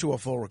close to a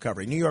full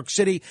recovery, New York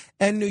City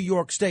and New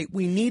York State,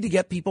 we need to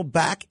get people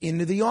back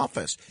into the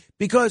office.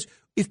 Because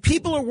if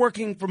people are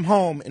working from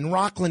home in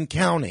Rockland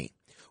County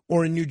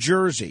or in New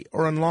Jersey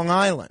or in Long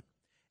Island,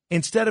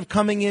 instead of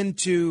coming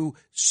into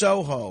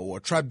Soho or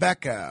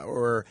Tribeca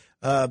or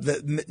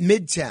the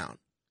Midtown,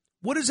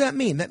 what does that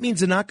mean? That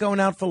means they're not going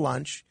out for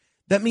lunch.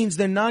 That means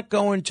they're not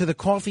going to the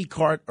coffee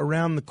cart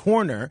around the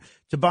corner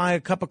to buy a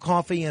cup of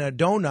coffee and a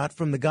donut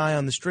from the guy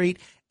on the street.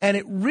 And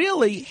it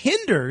really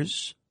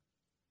hinders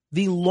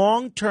the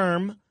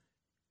long-term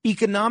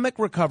economic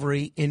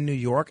recovery in New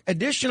York.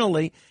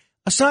 Additionally,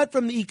 aside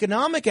from the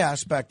economic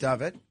aspect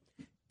of it,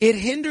 it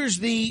hinders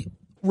the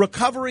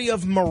recovery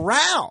of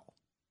morale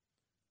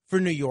for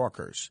New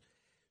Yorkers.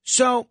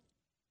 So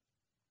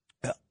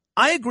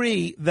I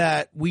agree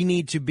that we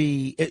need to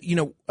be,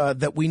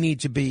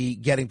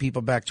 getting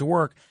people back to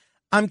work.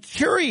 I'm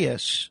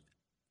curious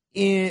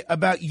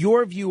about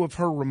your view of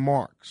her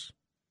remarks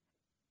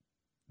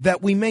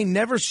that we may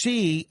never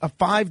see a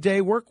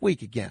 5-day work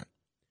week again.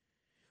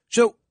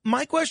 So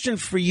my question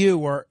for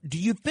you are, do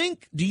you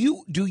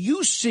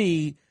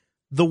see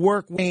the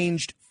work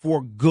changed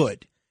for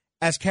good,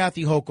 as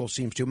Kathy Hochul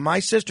seems to? My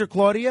sister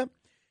Claudia,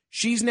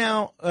 she's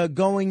now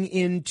going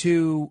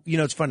into,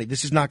 it's funny,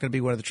 this is not going to be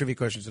one of the trivia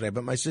questions today,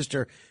 but my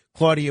sister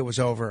Claudia was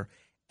over,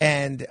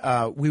 and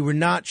we were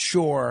not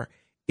sure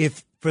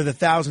if for the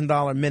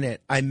 $1,000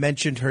 minute I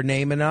mentioned her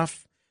name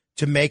enough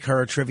to make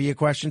her a trivia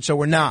question. So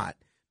we're not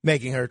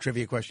making her a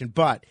trivia question,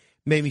 but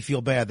made me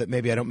feel bad that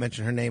maybe I don't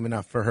mention her name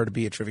enough for her to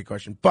be a trivia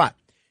question. But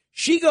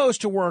she goes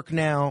to work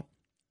now,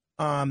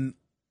 and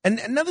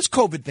now this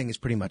COVID thing is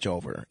pretty much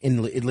over,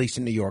 at least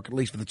in New York, at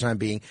least for the time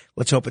being.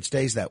 Let's hope it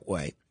stays that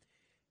way.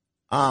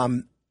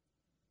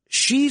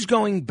 She's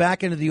going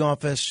back into the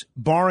office,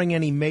 barring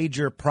any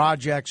major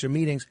projects or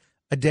meetings,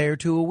 a day or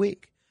two a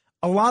week.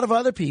 A lot of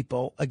other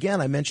people, again,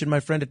 I mentioned my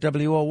friend at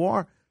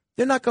WOR,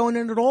 they're not going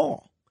in at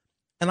all.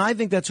 And I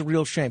think that's a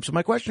real shame. So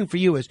my question for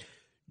you is,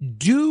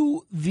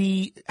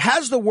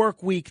 has the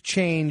work week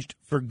changed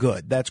for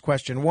good? That's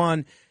question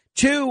one.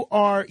 Two,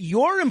 are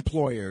your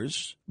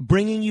employers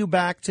bringing you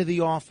back to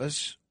the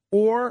office,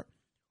 or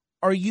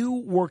are you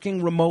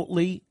working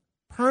remotely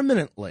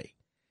permanently?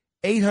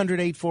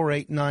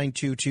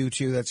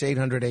 800-848-9222. That's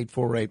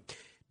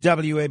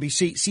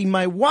 800-848-WABC. See,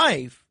 my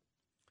wife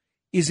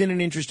is in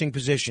an interesting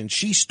position.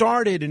 She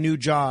started a new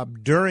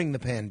job during the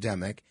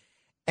pandemic,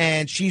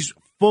 and she's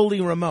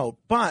fully remote,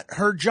 but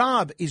her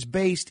job is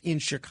based in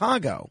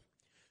Chicago.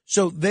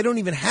 So they don't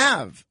even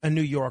have a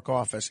New York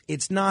office.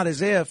 It's not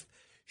as if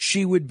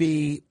she would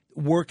be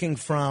working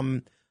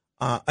from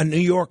a New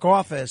York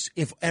office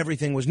if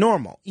everything was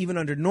normal. Even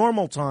under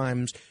normal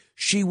times,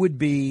 she would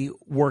be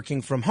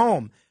working from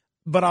home.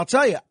 But I'll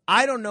tell you,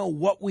 I don't know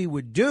what we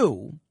would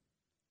do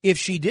if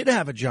she did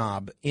have a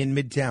job in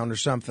Midtown or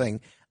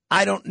something.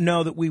 I don't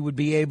know that we would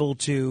be able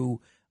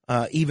to,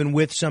 even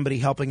with somebody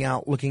helping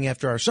out, looking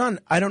after our son,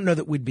 I don't know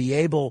that we'd be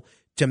able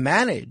to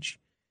manage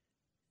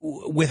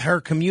with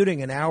her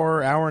commuting an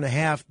hour, hour and a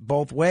half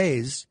both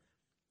ways,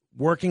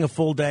 working a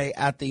full day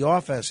at the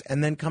office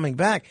and then coming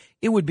back.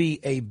 It would be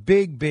a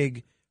big,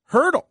 big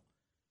hurdle.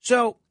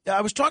 So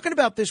I was talking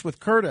about this with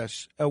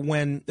Curtis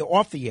when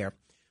off the air,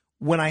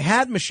 when I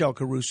had Michelle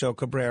Caruso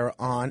Cabrera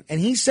on, and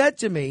he said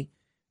to me,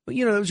 well,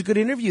 it was a good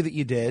interview that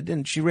you did,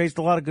 and she raised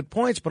a lot of good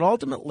points, but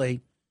ultimately,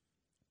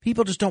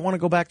 people just don't want to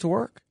go back to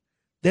work.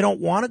 They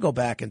don't want to go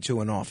back into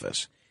an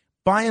office.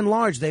 By and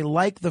large, they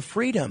like the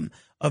freedom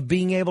of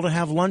being able to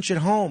have lunch at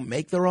home,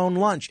 make their own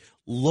lunch,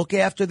 look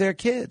after their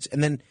kids.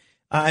 And then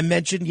I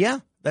mentioned,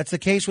 that's the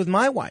case with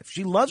my wife.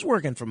 She loves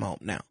working from home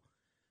now.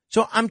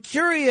 So I'm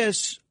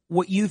curious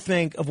what you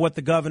think of what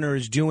the governor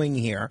is doing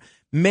here,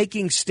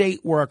 making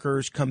state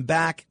workers come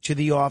back to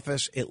the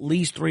office at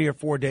least 3 or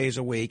 4 days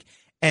a week.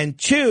 And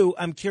two,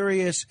 I'm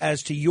curious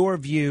as to your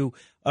view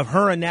of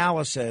her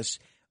analysis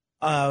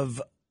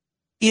of,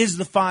 is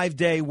the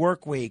 5-day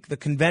work week, the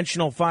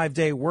conventional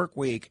 5-day work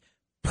week,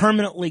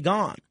 permanently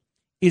gone?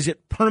 Is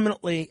it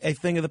permanently a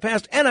thing of the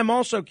past? And I'm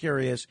also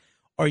curious,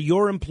 are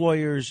your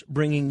employers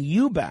bringing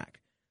you back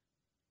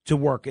to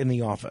work in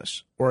the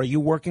office, or are you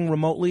working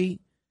remotely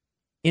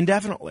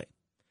indefinitely?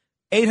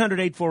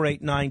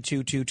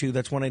 800-848-9222.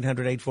 That's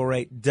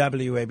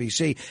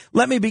 1-800-848-WABC.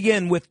 Let me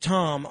begin with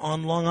Tom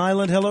on Long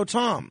Island. Hello,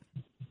 Tom.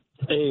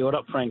 Hey, what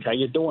up, Frank? How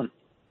you doing?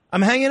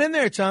 I'm hanging in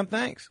there, Tom.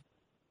 Thanks.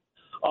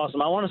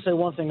 Awesome. I want to say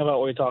one thing about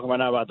what you're talking about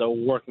now about the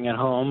working at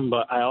home,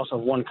 but I also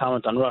have one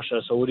comment on Russia.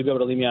 So would you be able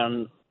to leave me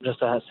on just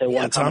to say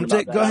one comment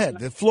about that? Go ahead.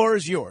 The floor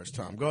is yours,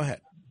 Tom. Go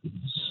ahead.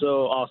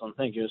 So awesome.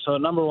 Thank you. So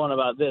number one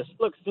about this,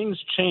 look,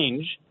 things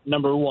change,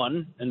 number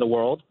one, in the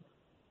world.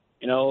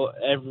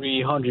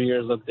 Every 100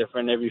 years look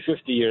different. Every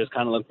 50 years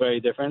kind of look very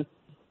different.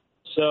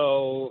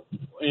 So,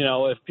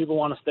 if people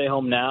want to stay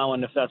home now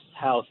and if that's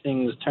how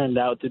things turned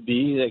out to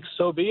be,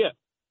 so be it.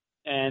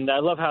 And I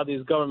love how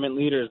these government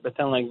leaders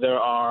pretend like they're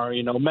our,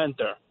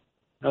 mentor.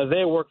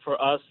 They work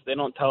for us. They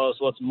don't tell us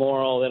what's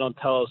moral. They don't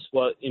tell us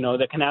what,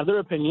 they can have their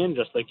opinion,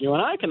 just like you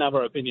and I can have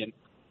our opinion.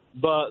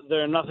 But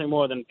they're nothing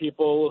more than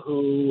people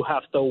who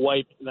have to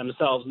wipe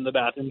themselves in the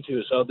bathroom,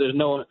 too. So there's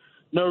no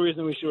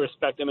reason we should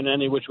respect them in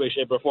any which way,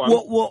 shape, or form.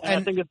 And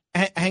I think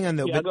hang on,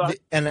 though. Yeah,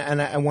 and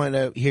I want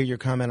to hear your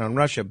comment on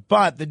Russia.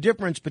 But the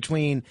difference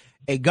between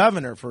a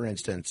governor, for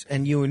instance,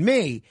 and you and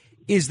me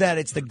is that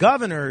it's the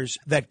governors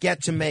that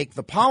get to make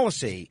the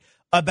policy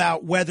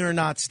about whether or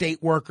not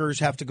state workers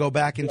have to go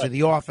back into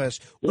the office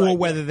or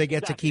whether they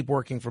get to keep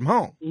working from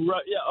home.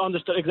 Right. Yeah,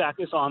 understood.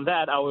 Exactly. So on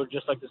that, I would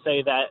just like to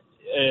say that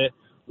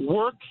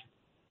work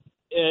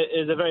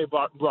is a very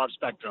broad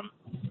spectrum.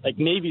 Like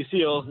Navy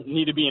SEALs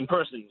need to be in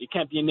person. You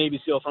can't be a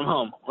Navy SEAL from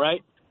home,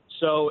 right?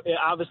 So it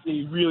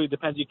obviously really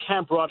depends. You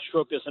can't broad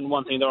stroke this in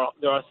one thing.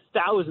 There are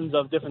thousands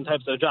of different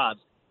types of jobs,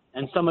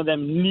 and some of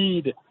them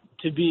need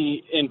to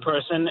be in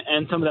person,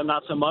 and some of them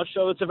not so much.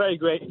 So it's a very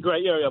gray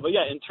area. But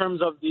yeah, in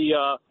terms of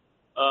the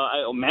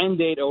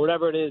mandate or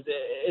whatever it is,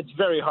 it's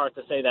very hard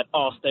to say that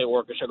all state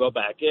workers should go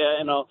back.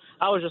 Yeah,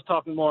 I was just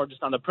talking more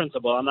just on the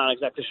principle. I'm not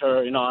exactly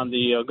sure, on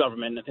the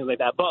government and things like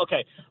that. But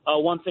okay,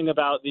 one thing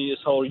about this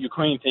whole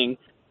Ukraine thing,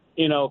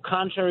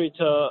 contrary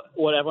to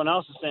what everyone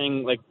else is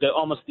saying, like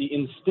almost the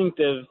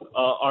instinctive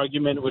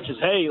argument, which is,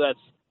 hey, let's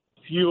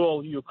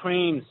fuel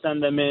Ukraine,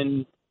 send them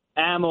in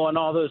ammo and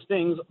all those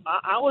things.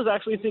 I was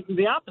actually thinking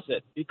the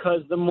opposite,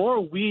 because the more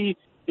we,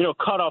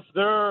 cut off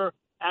their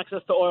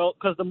access to oil,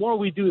 because the more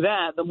we do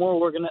that, the more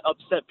we're going to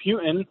upset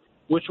Putin,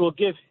 which will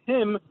give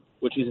him,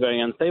 which he's very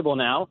unstable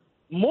now,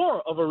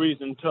 more of a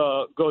reason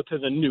to go to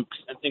the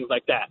nukes and things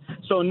like that.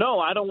 So no,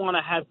 I don't want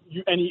to have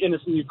any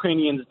innocent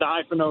Ukrainians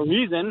die for no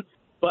reason.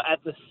 But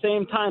at the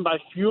same time, by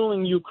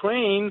fueling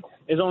Ukraine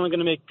is only going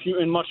to make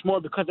Putin much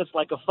more, because it's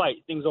like a fight.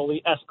 Things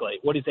only escalate.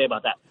 What do you say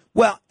about that?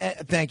 Well,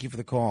 thank you for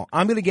the call.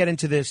 I'm going to get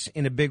into this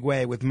in a big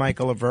way with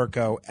Michael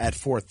Averko at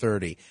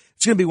 4:30.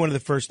 It's going to be one of the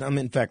first.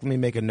 In fact, let me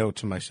make a note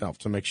to myself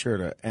to make sure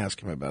to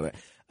ask him about it.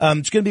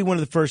 It's going to be one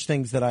of the first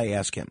things that I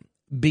ask him,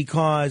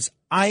 because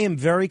I am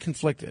very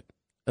conflicted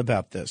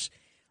about this.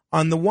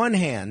 On the one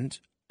hand,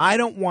 I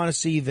don't want to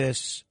see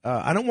this.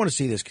 I don't want to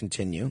see this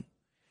continue.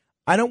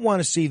 I don't want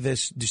to see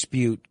this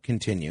dispute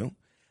continue.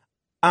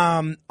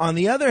 On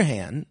the other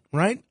hand,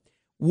 right?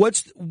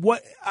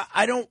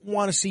 I don't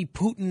want to see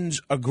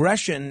Putin's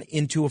aggression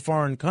into a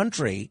foreign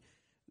country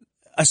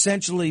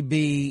essentially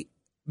be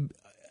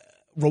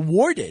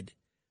rewarded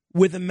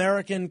with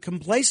American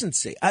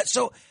complacency.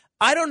 So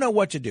I don't know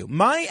what to do.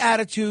 My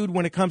attitude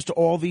when it comes to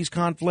all these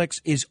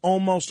conflicts is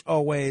almost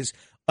always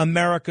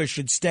America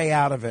should stay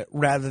out of it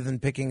rather than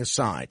picking a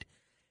side.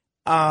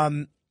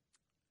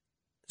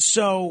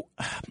 So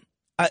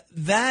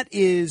that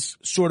is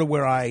sort of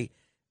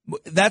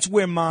that's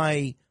where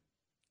my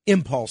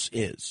impulse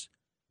is.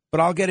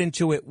 But I'll get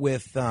into it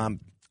with Michael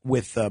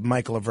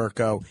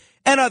Averko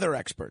and other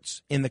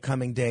experts in the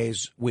coming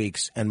days,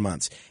 weeks, and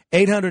months.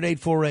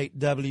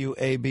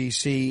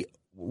 800-848-WABC.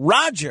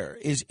 Roger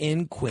is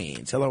in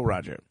Queens. Hello,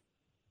 Roger.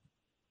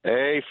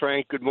 Hey,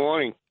 Frank. Good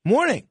morning.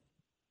 Morning.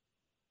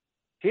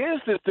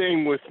 Here's the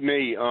thing with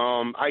me.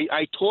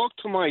 I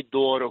talked to my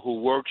daughter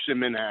who works in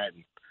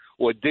Manhattan,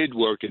 or did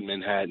work in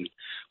Manhattan.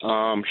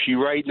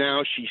 Right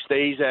now she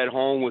stays at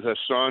home with her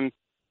son.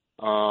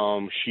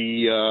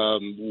 She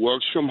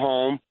works from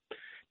home.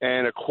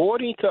 And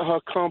according to her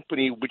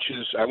company, which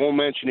is, I won't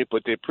mention it,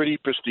 but they're pretty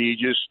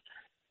prestigious,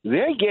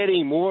 they're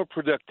getting more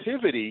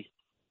productivity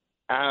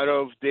out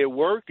of their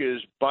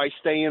workers by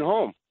staying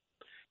home.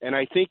 And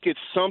I think it's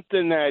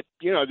something that,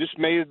 this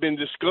may have been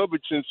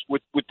discovered since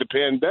with the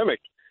pandemic,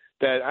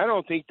 that I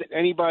don't think that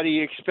anybody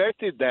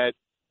expected that,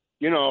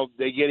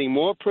 they're getting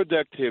more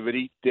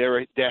productivity.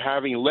 They're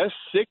having less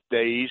sick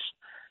days.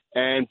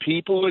 And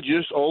people are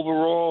just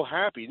overall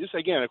happy. This,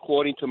 again,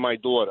 according to my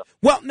daughter.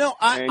 Well, no,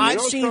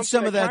 I've seen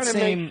some of that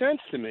same. Makes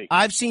sense to me.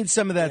 I've seen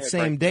some of that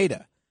same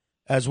data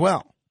as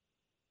well.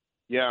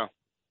 Yeah.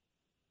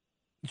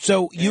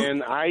 So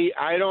and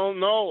I don't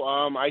know.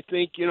 I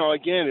think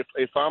again,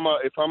 if I'm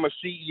a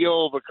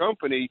CEO of a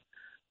company,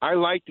 I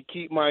like to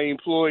keep my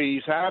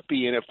employees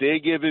happy, and if they're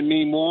giving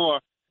me more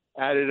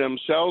out of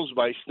themselves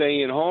by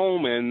staying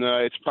home, and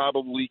it's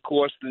probably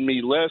costing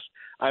me less.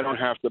 I don't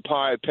have to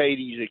pay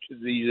these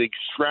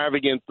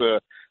extravagant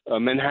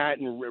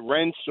Manhattan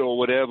rents or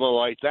whatever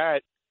like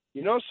that.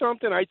 You know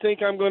something? I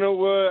think I'm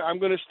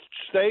gonna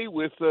stay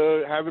with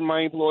having my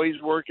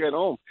employees work at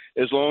home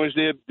as long as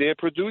they're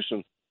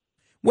producing.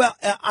 Well,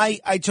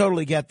 I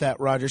totally get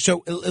that, Roger.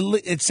 So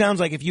it sounds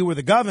like if you were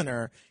the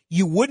governor,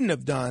 you wouldn't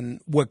have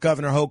done what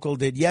Governor Hochul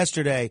did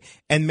yesterday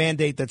and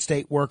mandate that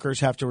state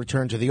workers have to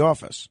return to the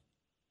office.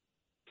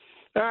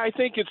 I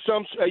think it's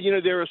some.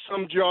 There are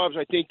some jobs.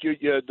 I think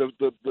that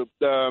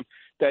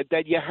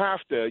you have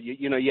to.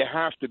 You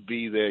have to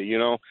be there.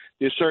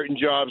 There's certain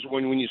jobs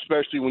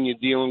especially when you're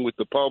dealing with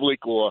the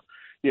public or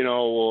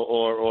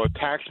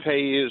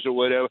taxpayers or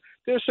whatever.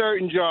 There's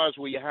certain jobs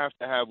where you have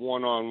to have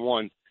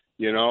one-on-one.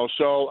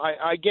 So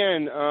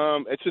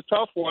it's a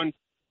tough one,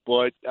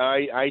 but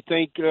I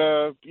think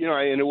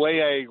in a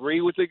way I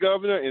agree with the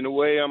governor. In a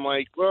way I'm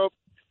like, well,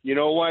 you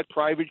know what?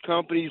 Private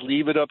companies,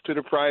 leave it up to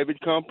the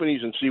private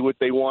companies and see what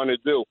they want to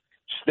do.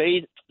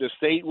 The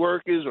state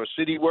workers or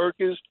city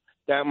workers,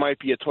 that might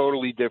be a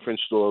totally different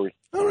story.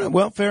 All right.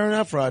 Well, fair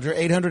enough, Roger.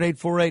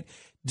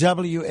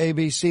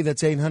 800-848-WABC.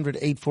 That's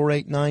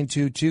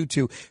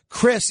 800-848-9222.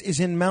 Chris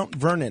is in Mount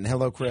Vernon.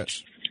 Hello,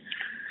 Chris.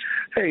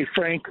 Hey,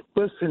 Frank.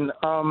 Listen,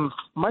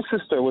 my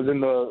sister was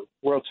in the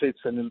World Trade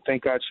Center, and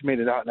thank God she made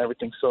it out and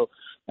everything. So,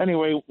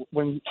 anyway,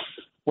 when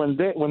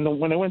they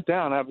went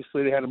down,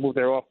 obviously they had to move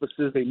their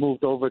offices. They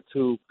moved over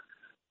to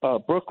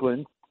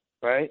Brooklyn,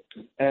 right?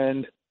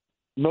 And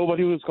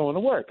nobody was going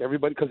to work.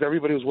 Everybody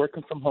was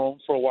working from home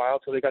for a while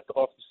till they got the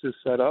offices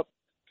set up.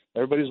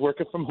 Everybody's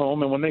working from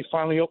home, and when they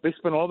finally they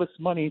spent all this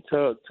money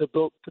to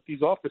put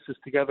these offices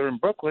together in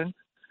Brooklyn,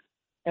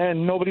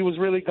 and nobody was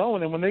really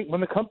going. And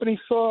when the company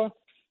saw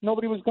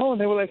nobody was going,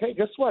 they were like, "Hey,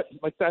 guess what?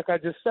 Like that guy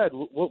just said,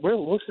 we're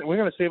going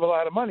to save a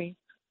lot of money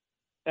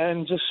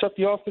and just shut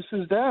the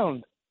offices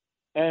down."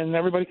 And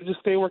everybody could just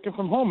stay working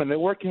from home. And they're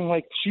working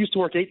she used to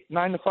work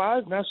 9 to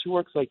 5. Now she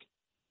works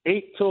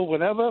 8 till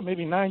whenever,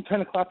 maybe 9,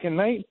 10 o'clock at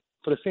night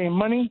for the same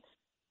money.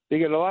 They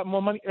get a lot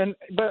more money.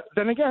 But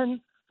then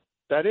again,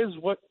 that is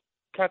what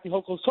Kathy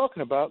Hochul is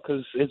talking about,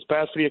 because it's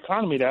bad for the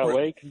economy that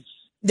way. Cause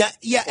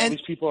and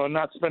these people are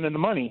not spending the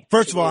money.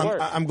 First of all,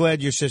 I'm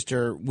glad your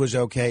sister was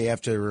okay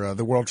after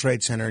the World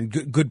Trade Center,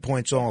 and good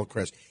points all,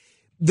 Chris.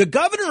 The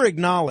governor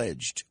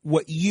acknowledged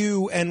what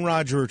you and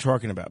Roger are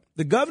talking about.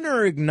 The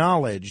governor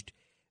acknowledged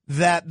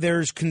that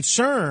there's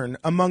concern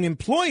among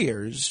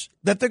employers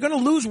that they're going to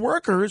lose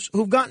workers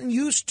who've gotten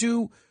used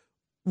to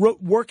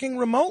working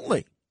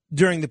remotely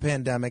during the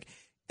pandemic.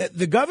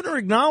 The governor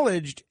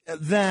acknowledged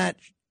that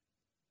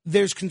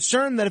there's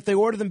concern that if they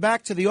order them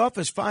back to the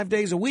office 5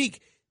 days a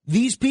week,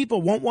 these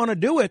people won't want to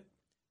do it,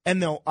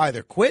 and they'll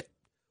either quit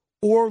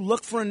or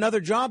look for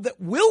another job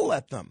that will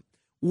let them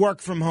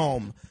work from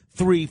home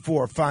 3,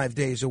 4, 5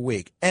 days a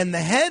week. And the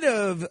head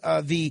of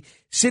the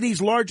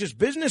city's largest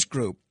business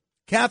group,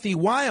 Kathy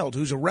Wild,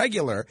 who's a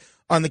regular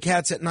on the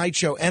Cats at Night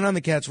show and on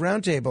the Cats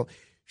Roundtable,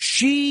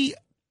 she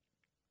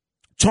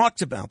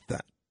talked about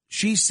that.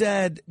 She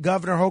said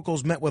Governor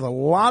Hochul's met with a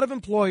lot of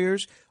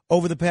employers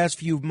over the past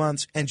few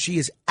months, and she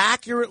is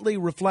accurately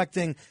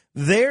reflecting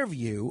their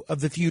view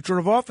of the future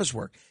of office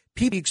work.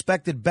 People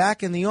expected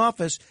back in the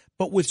office,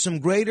 but with some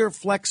greater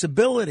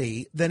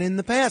flexibility than in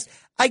the past.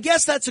 I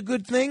guess that's a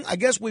good thing. I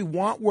guess we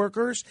want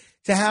workers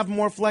to have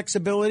more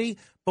flexibility.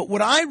 But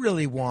what I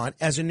really want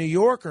as a New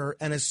Yorker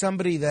and as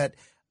somebody that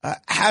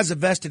has a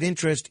vested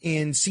interest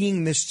in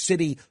seeing this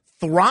city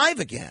thrive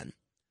again,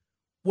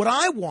 what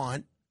I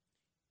want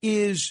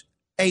is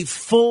a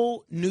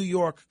full New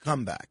York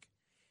comeback.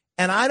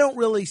 And I don't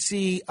really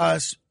see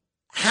us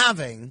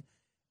having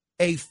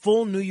a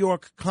full New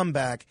York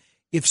comeback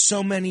if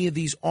so many of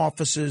these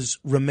offices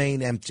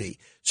remain empty.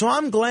 So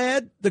I'm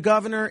glad the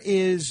governor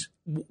is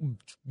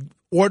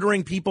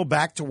ordering people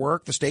back to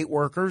work, the state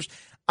workers.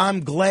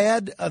 I'm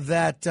glad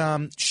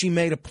that she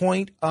made a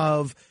point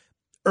of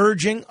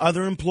urging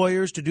other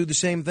employers to do the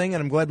same thing,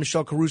 and I'm glad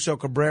Michelle Caruso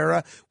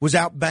Cabrera was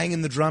out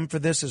banging the drum for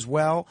this as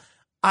well.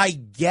 I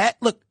get,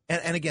 look,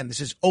 and again,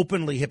 this is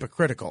openly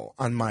hypocritical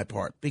on my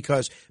part,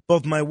 because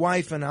both my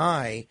wife and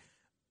I,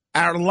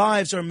 our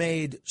lives are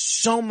made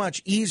so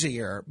much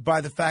easier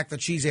by the fact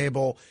that she's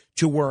able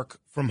to work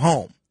from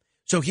home.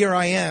 So here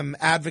I am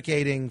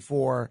advocating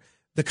for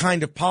the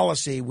kind of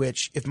policy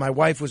which, if my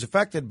wife was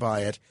affected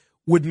by it,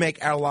 would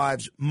make our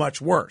lives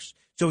much worse.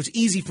 So it's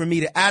easy for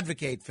me to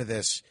advocate for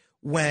this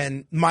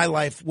when my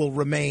life will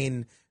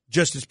remain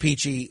just as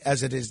peachy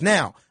as it is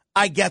now.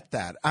 I get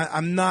that.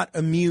 I'm not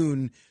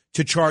immune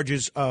to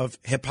charges of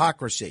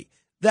hypocrisy.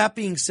 That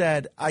being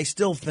said, I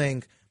still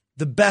think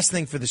the best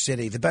thing for the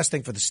city, the best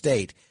thing for the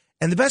state,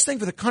 and the best thing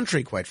for the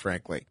country, quite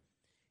frankly,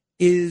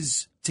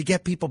 is to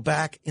get people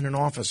back in an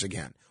office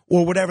again,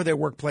 or whatever their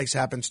workplace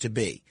happens to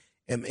be.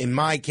 In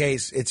my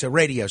case, it's a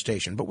radio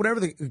station, but whatever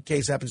the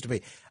case happens to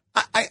be.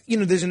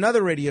 There's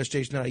another radio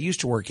station that I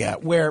used to work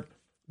at where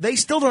they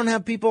still don't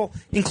have people,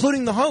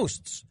 including the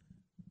hosts,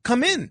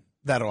 come in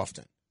that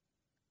often.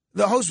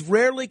 The hosts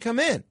rarely come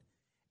in.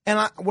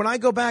 And when I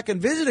go back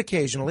and visit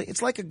occasionally,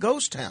 it's like a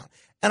ghost town.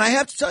 And I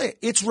have to tell you,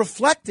 it's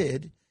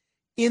reflected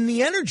in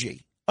the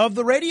energy of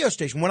the radio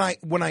station. When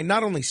I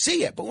not only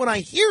see it, but when I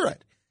hear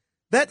it,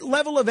 that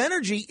level of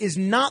energy is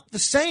not the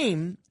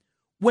same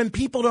when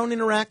people don't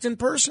interact in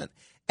person.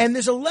 And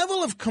there's a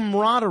level of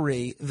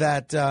camaraderie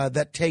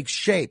that takes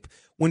shape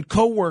when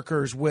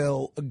coworkers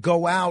will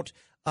go out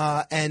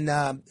and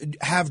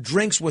have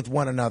drinks with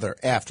one another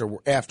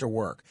after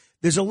work.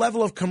 There's a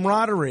level of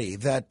camaraderie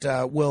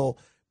that will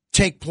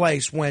take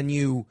place when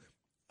you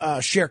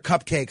share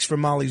cupcakes for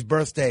Molly's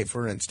birthday,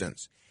 for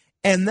instance.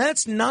 And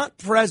that's not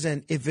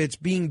present if it's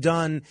being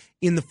done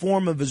in the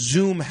form of a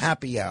Zoom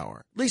happy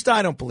hour. At least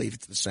I don't believe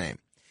it's the same.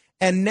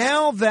 And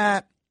now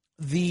that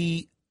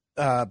the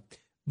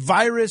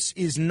virus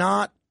is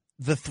not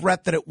the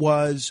threat that it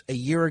was a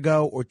year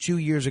ago or 2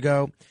 years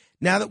ago,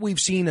 now that we've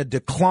seen a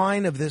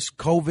decline of this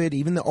COVID,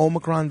 even the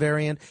Omicron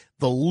variant,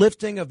 the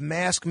lifting of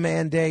mask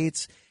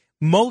mandates,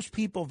 most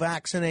people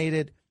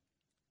vaccinated,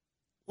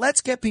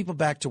 let's get people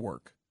back to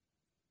work.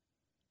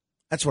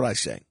 That's what I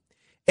say.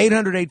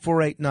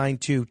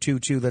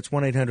 800-848-9222. That's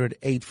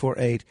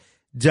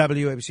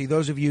 1-800-848-WABC.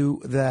 Those of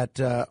you that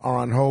are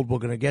on hold, we're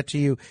going to get to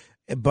you.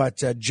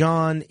 But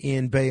John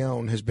in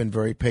Bayonne has been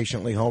very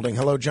patiently holding.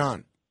 Hello,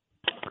 John.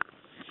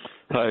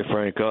 Hi,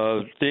 Frank.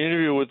 The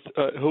interview with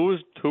who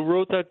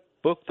wrote that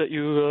book that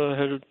you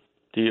had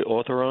the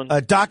author on?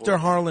 Dr.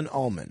 Harlan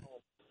Ullman.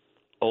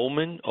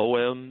 Ullman,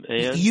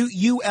 O-M-A-N?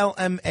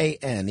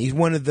 U-L-M-A-N. He's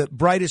one of the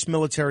brightest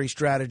military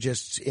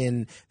strategists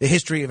in the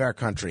history of our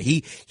country.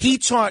 He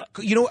taught,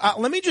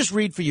 let me just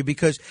read for you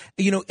because,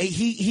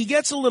 he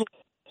gets a little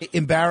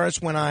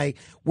embarrassed when I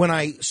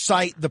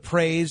cite the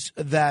praise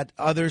that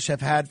others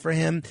have had for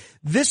him.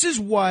 This is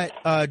what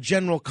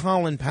General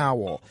Colin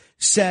Powell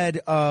said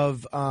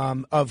of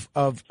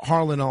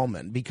Harlan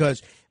Ullman,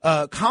 because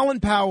Colin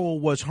Powell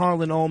was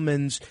Harlan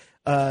Ullman's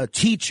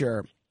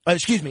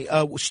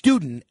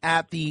student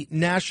at the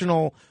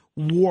National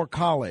War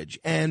College.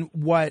 And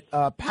what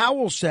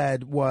Powell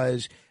said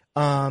was,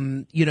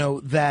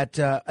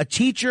 that a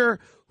teacher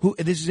who,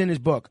 this is in his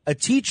book, a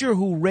teacher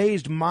who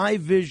raised my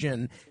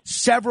vision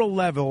several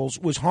levels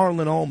was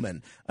Harlan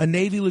Ullman, a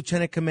Navy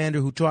lieutenant commander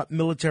who taught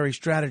military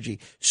strategy.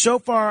 So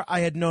far, I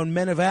had known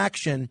men of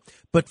action,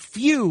 but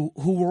few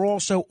who were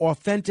also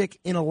authentic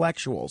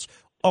intellectuals.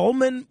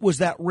 Ullman was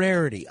that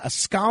rarity, a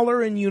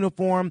scholar in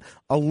uniform,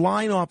 a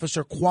line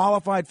officer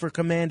qualified for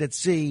command at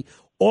sea,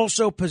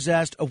 also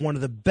possessed of one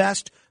of the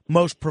best,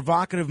 most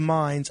provocative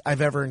minds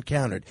I've ever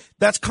encountered.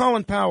 That's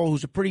Colin Powell,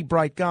 who's a pretty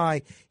bright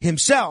guy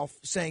himself,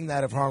 saying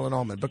that of Harlan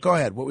Ullman. But go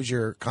ahead. What was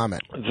your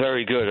comment?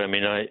 Very good. I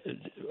mean, I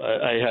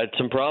had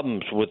some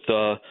problems with,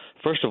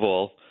 first of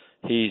all,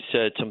 he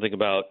said something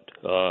about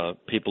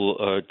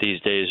people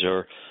these days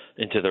are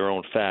into their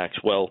own facts.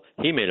 Well,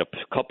 he made up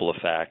a couple of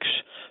facts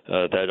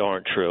that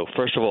aren't true.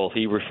 First of all,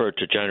 he referred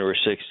to January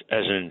 6th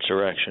as an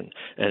insurrection,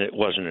 and it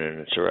wasn't an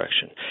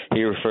insurrection.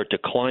 He referred to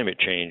climate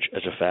change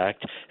as a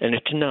fact, and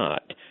it's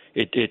not.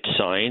 It's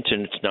science,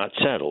 and it's not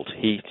settled.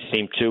 He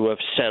seemed to have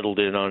settled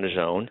it on his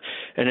own.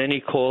 And then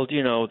he called,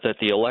 that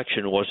the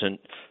election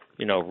wasn't,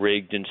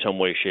 rigged in some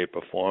way, shape,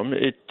 or form.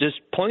 There's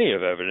plenty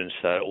of evidence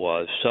that it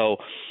was. So,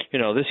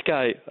 this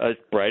guy, as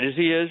bright as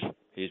he is,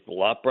 he's a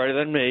lot brighter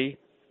than me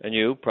and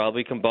you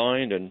probably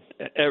combined and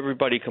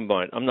everybody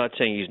combined. I'm not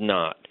saying he's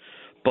not,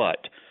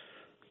 but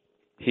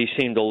he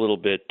seemed a little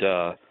bit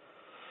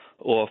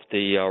off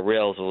the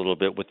rails a little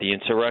bit with the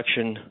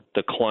insurrection,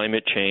 the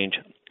climate change.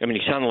 I mean,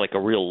 he sounded like a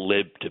real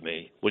lib to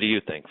me. What do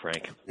you think,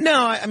 Frank?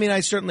 No,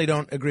 I certainly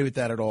don't agree with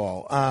that at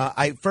all.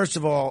 First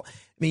of all,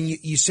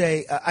 you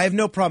say I have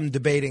no problem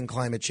debating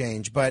climate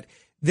change, but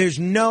there's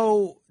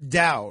no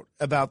doubt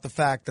about the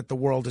fact that the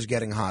world is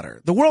getting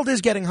hotter. The world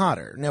is getting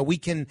hotter. Now, we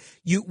can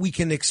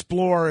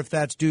explore if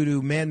that's due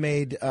to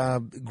man-made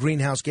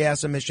greenhouse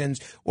gas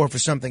emissions or for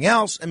something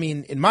else. I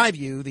mean, in my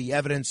view, the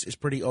evidence is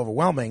pretty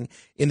overwhelming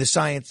in the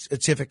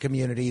scientific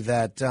community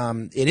that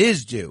it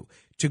is due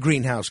to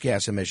greenhouse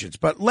gas emissions.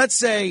 But let's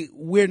say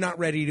we're not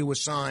ready to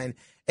assign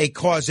a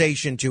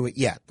causation to it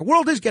yet. The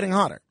world is getting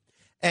hotter,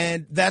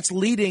 and that's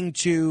leading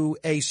to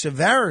a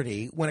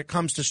severity when it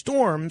comes to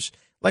storms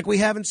like we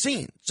haven't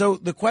seen. So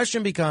the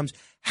question becomes,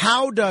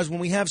 when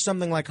we have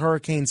something like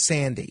Hurricane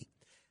Sandy,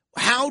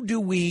 how do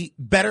we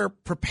better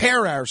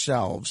prepare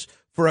ourselves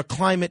for a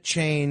climate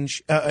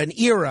change, an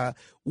era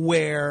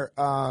where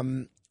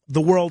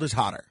the world is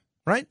hotter,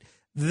 right?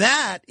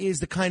 That is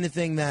the kind of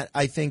thing that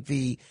I think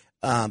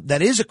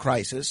that is a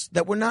crisis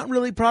that we're not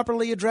really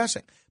properly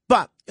addressing.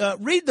 But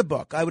read the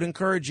book. I would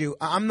encourage you.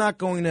 I'm not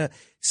going to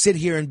sit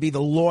here and be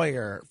the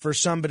lawyer for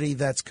somebody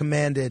that's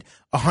commanded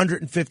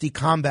 150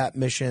 combat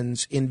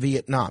missions in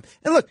Vietnam.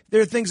 And look,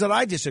 there are things that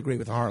I disagree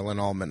with Harlan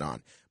Ullman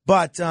on.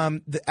 But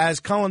as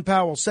Colin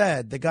Powell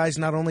said, the guy's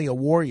not only a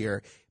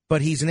warrior,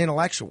 but he's an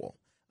intellectual.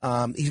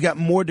 He's got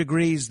more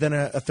degrees than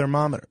a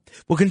thermometer.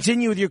 We'll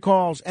continue with your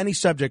calls. Any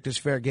subject is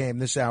fair game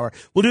this hour.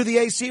 We'll do the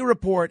AC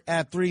report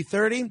at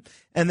 3:30,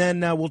 and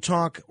then we'll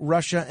talk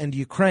Russia and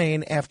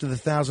Ukraine after the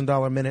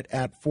 $1,000 minute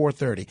at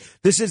 4:30.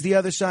 This is The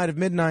Other Side of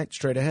Midnight.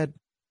 Straight ahead.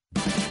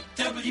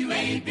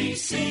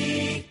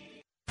 WABC.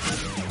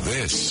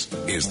 This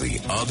is The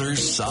Other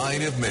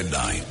Side of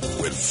Midnight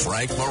with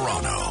Frank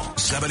Morano.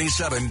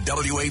 77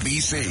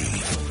 WABC.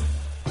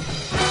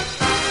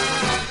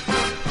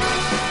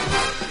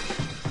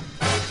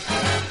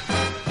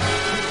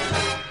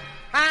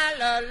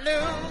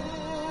 Hallelujah,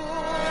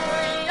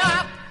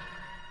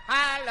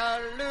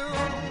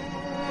 hallelujah,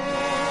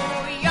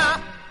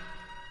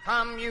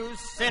 come you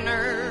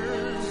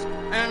sinners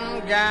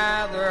and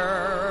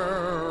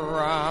gather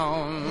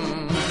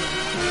round.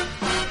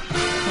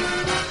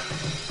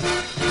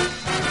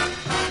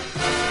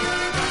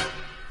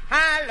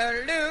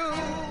 Hallelujah,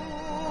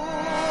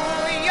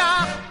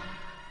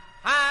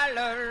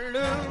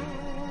 hallelujah,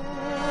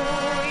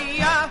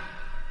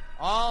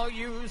 all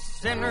you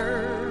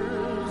sinners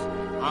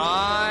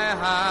I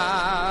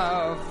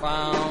have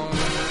found.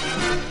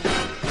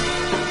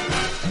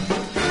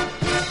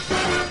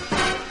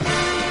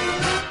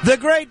 The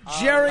great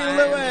Jerry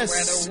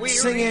Lewis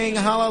singing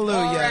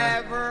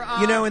Hallelujah.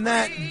 You know, in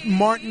that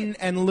Martin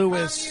and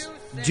Lewis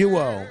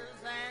duo,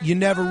 you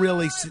never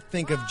really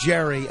think of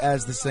Jerry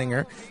as the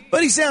singer,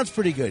 but he sounds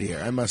pretty good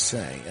here, I must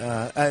say.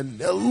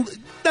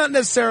 Not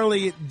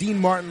necessarily at Dean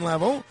Martin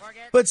level,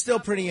 but still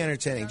pretty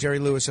entertaining. Jerry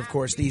Lewis, of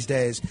course, these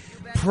days,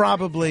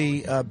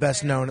 probably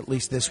best known, at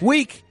least this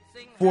week,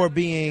 for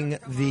being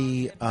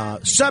the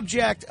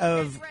subject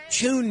of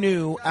 2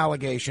 new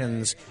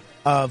allegations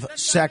of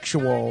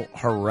sexual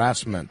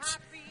harassment.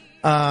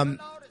 One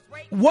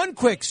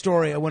quick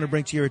story I want to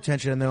bring to your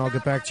attention, and then I'll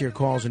get back to your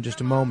calls in just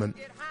a moment.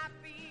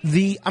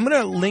 I'm going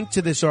to link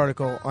to this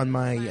article on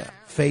my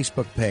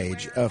Facebook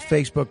page,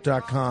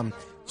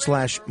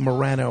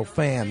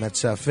 facebook.com/MoranoFan.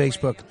 That's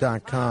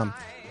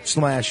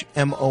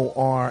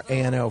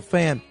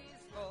facebook.com/MORANOFan.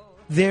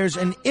 There's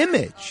an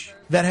image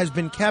that has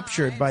been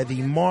captured by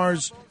the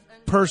Mars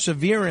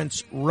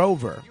Perseverance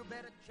rover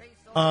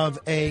of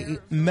a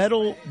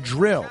metal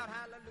drill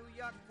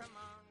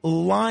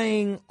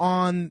a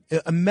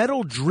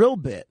metal drill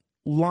bit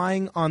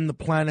lying on the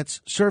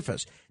planet's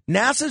surface.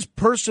 NASA's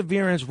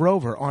Perseverance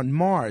rover on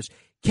Mars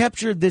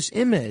captured this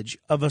image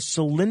of a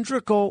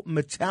cylindrical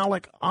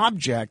metallic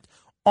object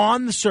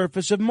on the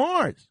surface of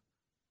Mars.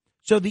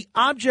 So the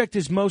object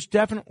is most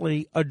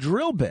definitely a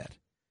drill bit.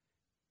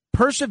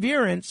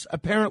 Perseverance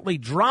apparently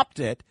dropped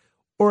it,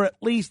 or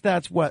at least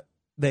that's what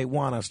they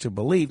want us to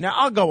believe. Now,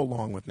 I'll go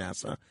along with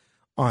NASA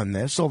on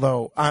this,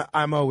 although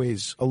I'm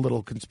always a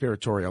little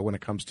conspiratorial when it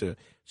comes to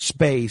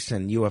space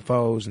and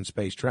UFOs and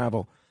space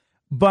travel.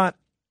 But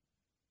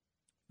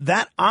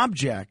that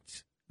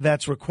object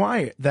that's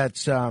required,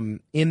 that's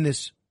in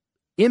this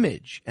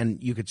image,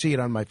 and you could see it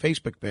on my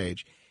Facebook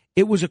page,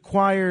 it was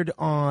acquired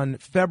on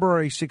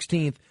February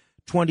 16th,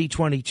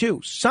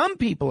 2022. Some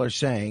people are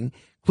saying,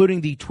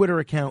 including the Twitter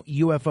account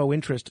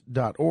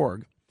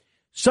ufointerest.org,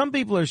 some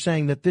people are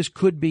saying that this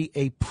could be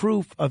a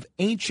proof of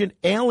ancient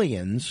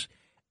aliens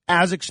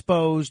as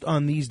exposed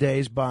on these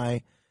days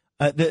by,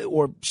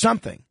 or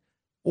something.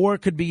 Or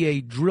it could be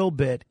a drill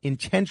bit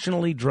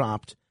intentionally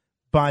dropped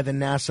by the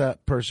NASA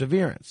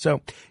Perseverance.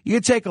 So you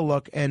can take a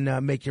look and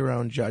make your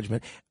own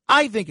judgment.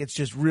 I think it's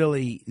just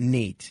really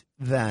neat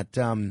that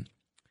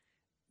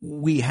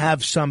we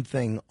have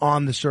something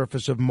on the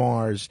surface of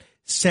Mars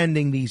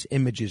sending these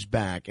images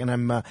back. And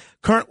I'm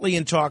currently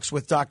in talks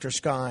with Dr.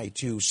 Sky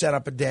to set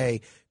up a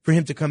day for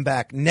him to come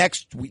back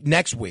next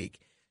week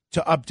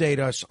to update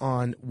us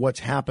on what's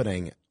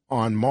happening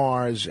on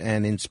Mars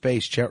and in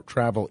space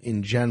travel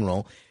in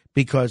general,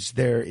 because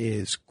there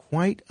is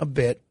quite a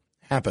bit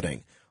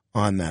happening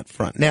on that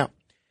front. Now,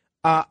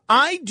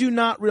 I do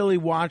not really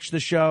watch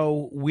the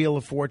show Wheel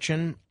of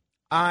Fortune.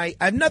 I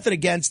have nothing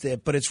against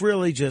it, but it's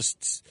really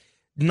just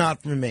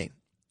not for me.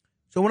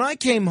 So when I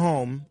came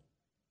home,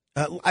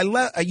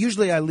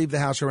 usually I leave the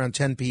house around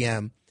 10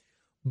 p.m.,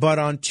 but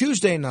on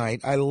Tuesday night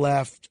I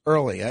left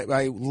early.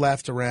 I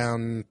left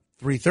around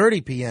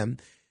 3:30 p.m.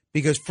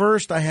 because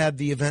first I had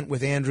the event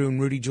with Andrew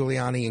and Rudy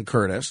Giuliani and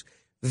Curtis.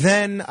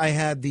 Then I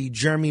had the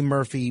Jeremy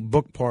Murphy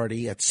book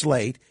party at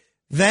Slate.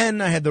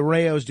 Then I had the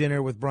Rayo's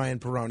dinner with Brian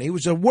Perrone. It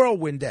was a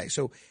whirlwind day.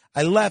 So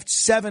I left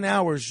 7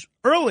 hours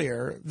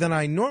earlier than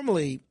I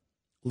normally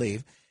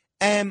leave.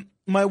 And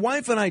my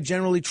wife and I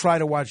generally try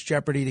to watch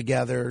Jeopardy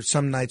together.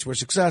 Some nights we're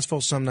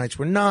successful, some nights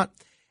we're not.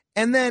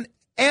 And then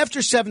after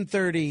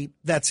 7:30,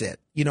 that's it.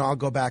 I'll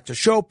go back to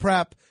show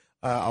prep.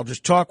 I'll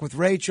just talk with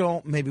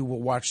Rachel. Maybe we'll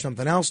watch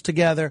something else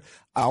together.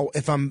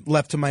 If I'm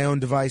left to my own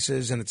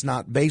devices and it's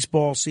not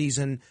baseball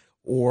season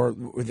or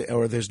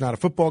there's not a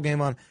football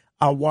game on,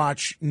 I'll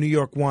watch New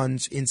York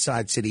One's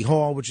Inside City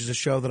Hall, which is a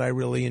show that I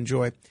really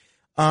enjoy.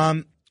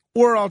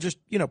 Or I'll just,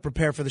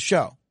 prepare for the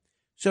show.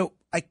 So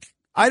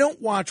I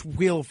don't watch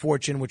Wheel of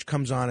Fortune, which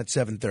comes on at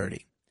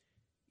 7:30.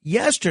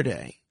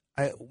 Yesterday,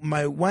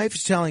 my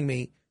wife's telling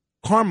me,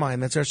 Carmine,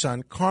 that's our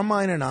son,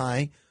 Carmine and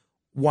I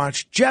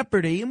watched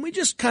Jeopardy, and we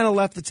just kind of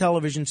left the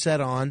television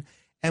set on,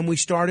 and we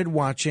started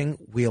watching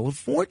Wheel of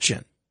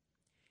Fortune.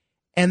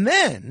 And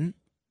then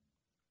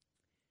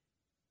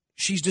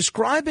she's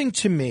describing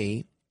to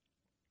me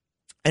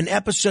an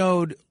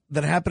episode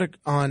that happened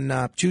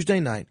on Tuesday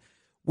night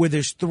where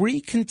there's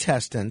 3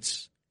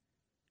 contestants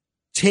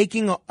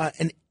taking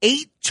an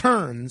 8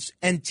 turns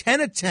and 10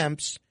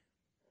 attempts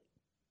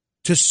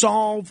to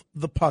solve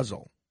the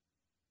puzzle.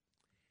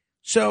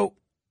 So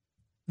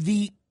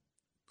the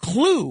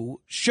clue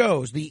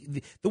shows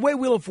the way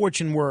Wheel of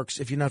Fortune works,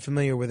 if you're not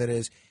familiar with it,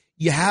 is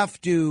you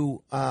have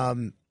to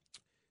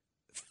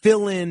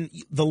fill in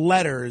the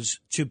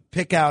letters to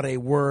pick out a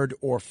word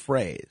or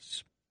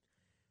phrase.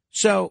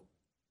 So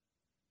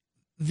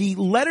the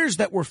letters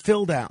that were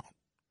filled out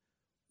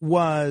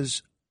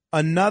was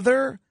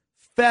another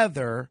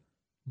feather,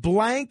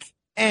 blank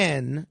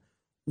N,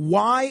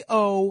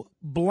 Y-O,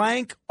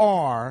 blank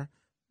R,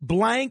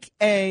 blank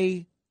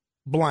A,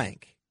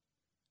 blank.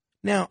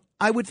 Now,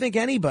 I would think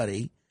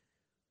anybody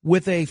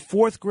with a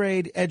 4th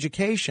grade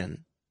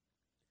education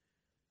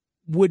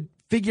would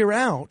figure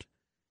out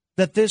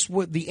that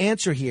the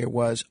answer here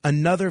was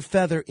another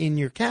feather in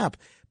your cap.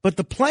 But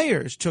the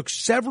players took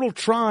several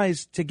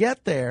tries to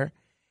get there,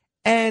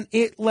 and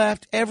it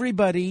left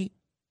everybody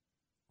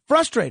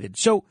frustrated.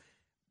 So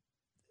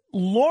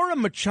Laura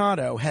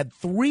Machado had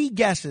 3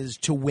 guesses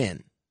to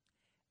win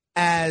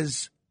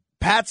as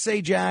Pat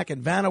Sajak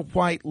and Vanna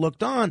White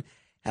looked on.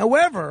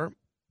 However,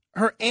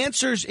 her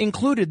answers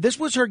included, this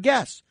was her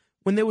guess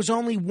when there was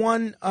only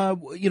one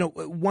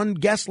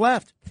guess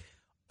left.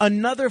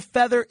 Another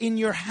feather in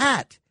your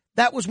hat.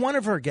 That was one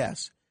of her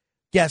guesses.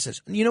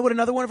 You know what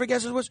another one of her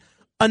guesses was?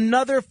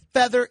 Another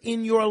feather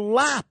in your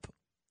lap.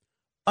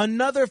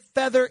 Another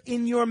feather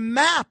in your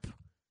map.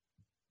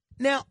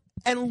 Now,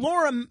 and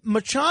Laura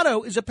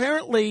Machado is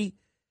apparently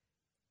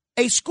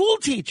a school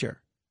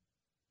teacher,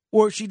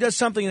 or she does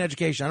something in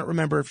education. I don't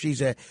remember if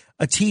she's a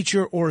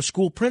teacher or a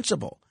school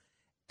principal.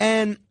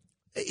 And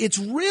it's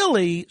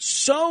really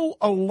so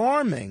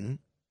alarming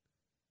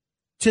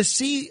to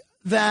see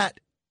that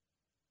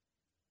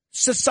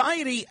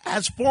society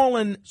has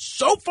fallen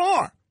so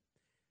far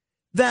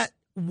that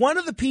one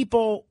of the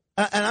people,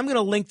 and I'm going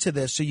to link to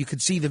this so you can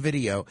see the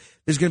video.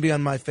 This is going to be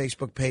on my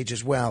Facebook page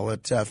as well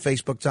at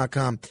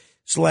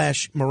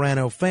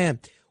facebook.com/Morano fan.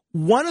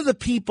 One of the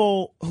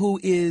people who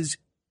is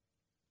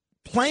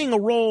playing a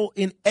role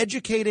in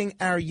educating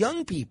our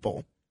young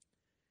people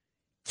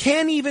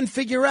can't even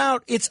figure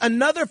out it's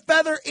another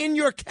feather in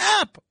your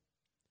cap.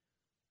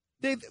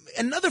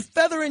 Another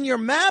feather in your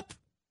map?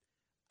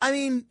 I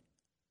mean,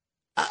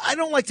 I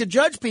don't like to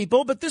judge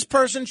people, but this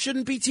person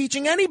shouldn't be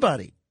teaching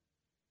anybody.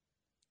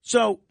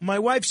 So my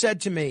wife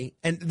said to me,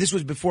 and this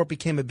was before it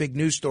became a big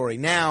news story.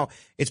 Now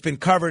it's been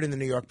covered in the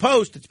New York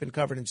Post. It's been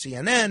covered in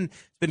CNN. It's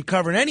been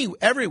covered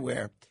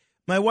everywhere.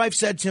 My wife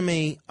said to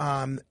me,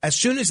 as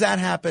soon as that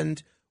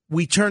happened,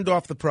 we turned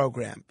off the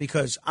program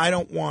because I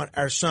don't want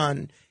our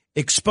son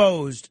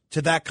exposed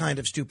to that kind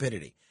of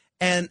stupidity.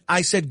 And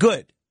I said,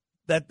 good.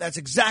 That's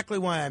exactly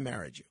why I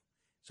married you.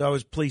 So I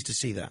was pleased to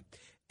see that.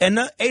 And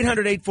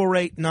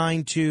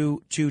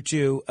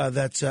 800-848-9222.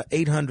 That's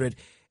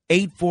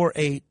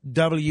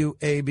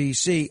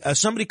 800-848-WABC.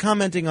 Somebody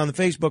commenting on the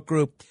Facebook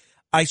group,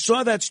 I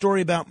saw that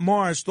story about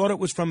Mars, thought it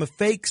was from a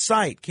fake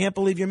site. Can't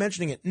believe you're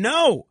mentioning it.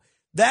 No,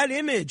 that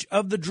image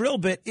of the drill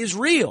bit is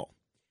real.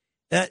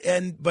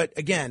 But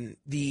again,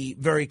 the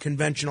very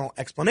conventional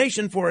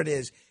explanation for it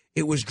is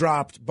it was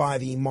dropped by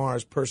the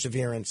Mars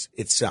Perseverance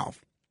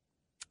itself.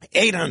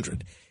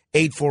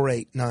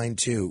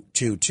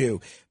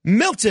 800-848-9222.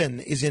 Milton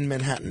is in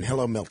Manhattan.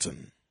 Hello,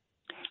 Milton.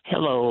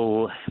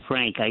 Hello,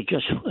 Frank. I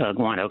just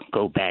want to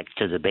go back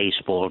to the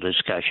baseball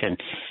discussion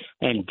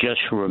and just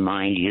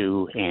remind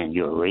you and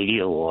your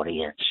radio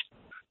audience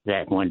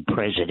that when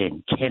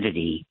President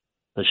Kennedy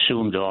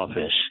assumed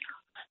office,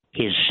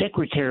 his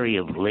Secretary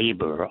of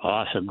Labor,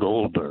 Arthur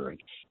Goldberg,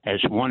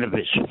 as one of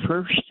his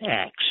first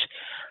acts,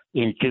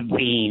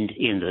 intervened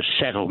in the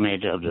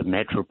settlement of the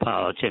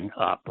Metropolitan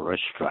Opera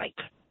strike.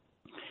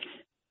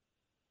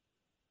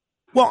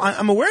 Well,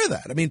 I'm aware of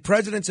that. I mean,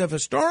 presidents have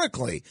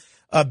historically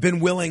been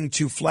willing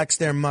to flex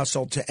their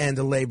muscle to end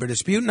a labor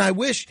dispute, and I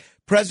wish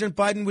President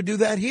Biden would do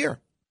that here.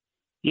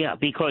 Yeah,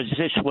 because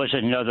this was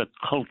another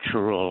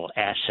cultural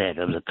asset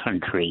of the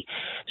country,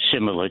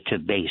 similar to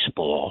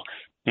baseball,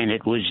 and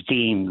it was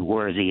deemed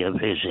worthy of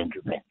his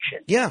intervention.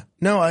 Yeah,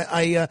 no,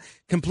 I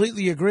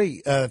completely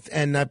agree,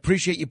 and I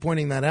appreciate you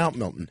pointing that out,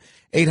 Milton.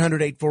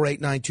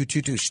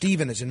 800-848-9222.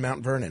 Stephen is in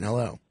Mount Vernon.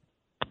 Hello.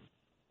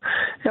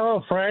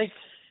 Hello, Frank.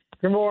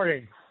 Good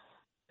morning.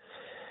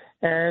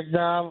 And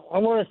I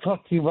want to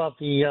talk to you about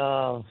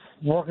the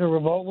working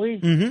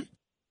remotely. Mm-hmm.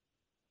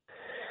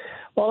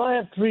 Well, I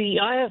have three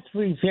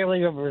family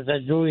members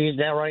that do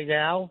that right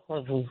now.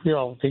 You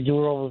know, they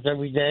do it almost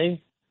every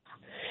day.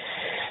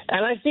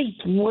 And I think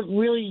what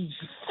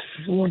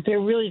they're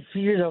really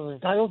feared of is,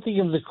 I don't think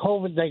of the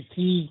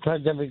COVID-19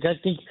 pandemic. I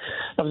think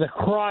of the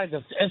crime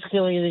that's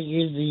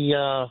escalating in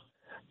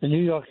the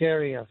New York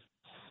area.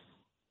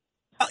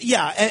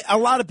 Yeah, a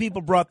lot of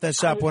people brought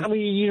this up when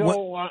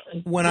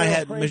I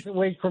had to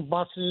wait for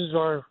buses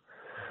or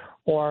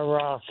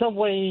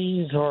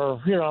subways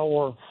or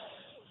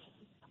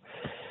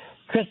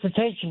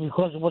transportation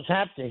because of what's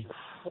happening.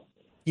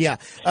 Yeah,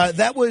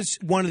 that was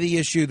one of the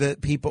issues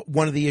that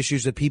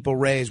people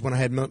raised when I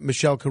had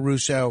Michelle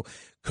Caruso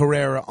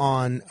Carrera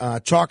on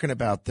talking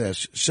about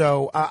this.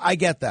 So I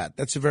get that.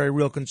 That's a very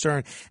real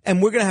concern,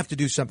 and we're going to have to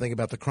do something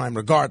about the crime,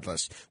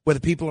 regardless whether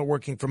people are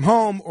working from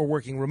home or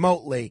working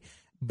remotely.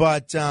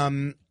 But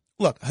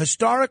look,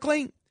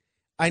 historically,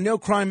 I know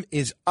crime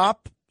is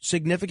up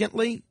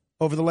significantly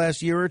over the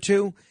last year or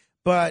two.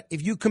 But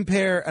if you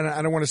compare, and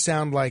I don't want to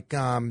sound like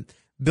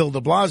Bill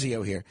de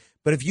Blasio here,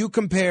 but if you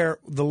compare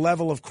the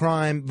level of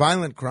crime,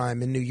 violent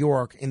crime in New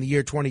York in the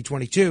year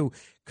 2022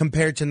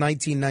 compared to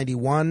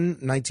 1991,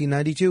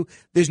 1992,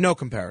 there's no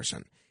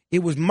comparison. It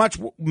was much,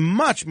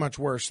 much, much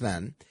worse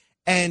then.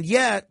 And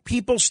yet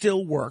people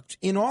still worked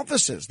in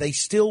offices. They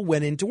still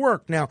went into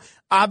work. Now,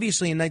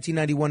 obviously in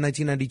 1991,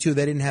 1992,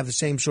 they didn't have the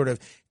same sort of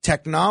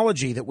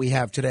technology that we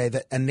have today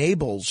that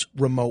enables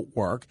remote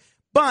work.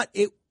 But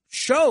it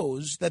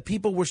shows that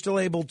people were still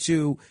able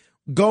to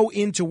go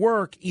into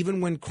work even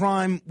when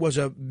crime was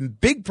a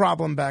big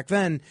problem back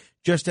then,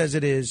 just as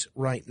it is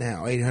right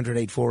now.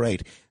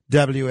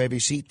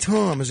 800-848-WABC.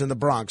 Tom is in the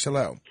Bronx.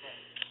 Hello.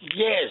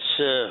 Yes.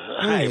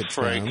 Hi,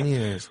 Frank. Tom.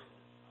 Yes.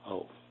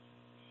 Oh,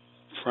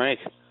 Frank?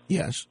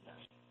 Yes.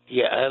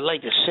 Yeah, I'd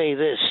like to say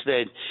this,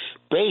 that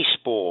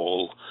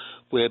baseball,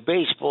 where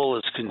baseball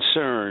is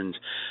concerned,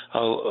 a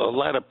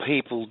lot of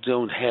people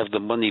don't have the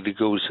money to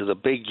go to the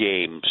big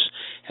games.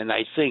 And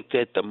I think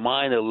that the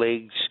minor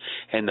leagues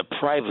and the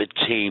private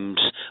teams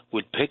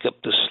would pick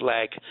up the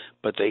slack,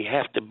 but they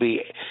have to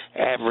be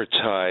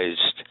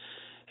advertised.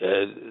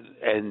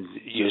 And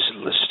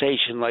a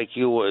station like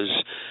yours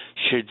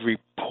should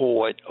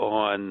report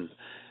on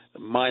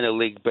minor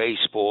league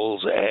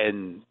baseballs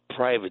and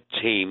private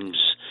teams.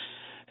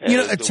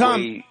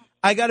 Tom,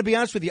 I got to be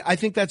honest with you. I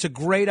think that's a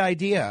great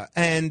idea.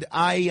 And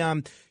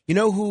you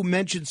know who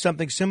mentioned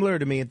something similar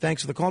to me? And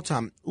thanks for the call,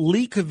 Tom.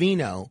 Lee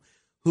Covino,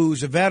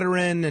 who's a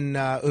veteran and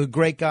a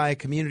great guy, a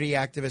community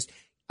activist.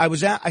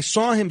 I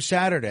saw him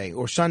Saturday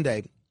or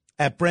Sunday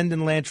at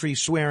Brendan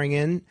Lantry's swearing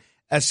in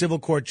as civil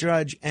court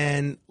judge.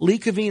 And Lee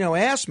Covino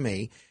asked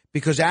me,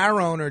 because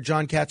our owner,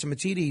 John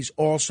Catsimatidis,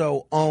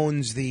 also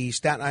owns the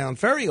Staten Island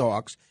Ferry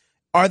Hawks,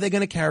 are they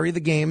going to carry the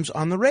games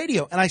on the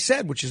radio? And I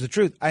said, which is the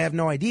truth, I have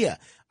no idea.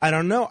 I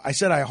don't know. I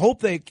said, I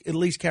hope they at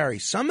least carry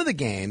some of the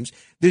games.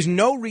 There's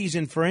no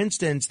reason, for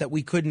instance, that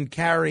we couldn't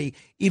carry,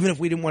 even if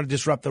we didn't want to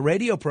disrupt the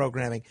radio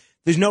programming,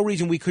 there's no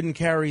reason we couldn't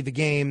carry the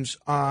games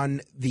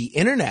on the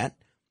Internet,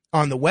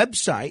 on the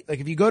website.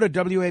 Like if you go to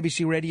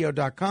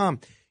WABCradio.com,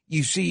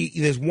 you see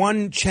there's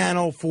one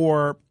channel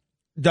for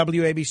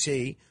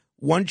WABC,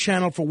 one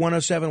channel for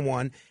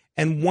 107.1,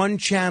 and one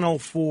channel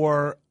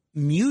for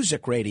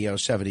Music Radio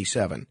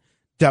 77,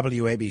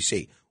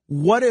 WABC.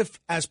 What if,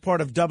 as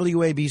part of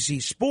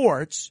WABC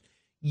Sports,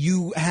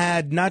 you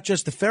had not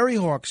just the Ferry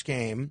Hawks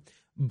game,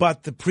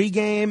 but the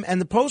pregame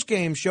and the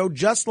postgame show,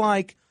 just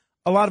like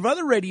a lot of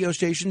other radio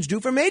stations do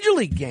for Major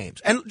League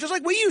games, and just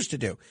like we used to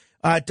do.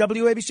 At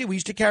WABC, we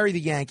used to carry the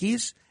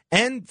Yankees,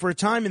 and for a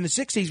time in the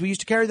 60s, we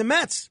used to carry the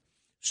Mets.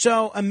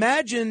 So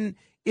imagine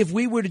if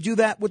we were to do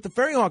that with the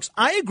Ferry Hawks.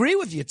 I agree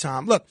with you,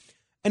 Tom. Look,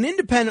 an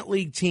independent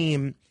league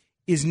team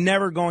is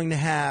never going to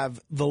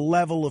have the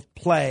level of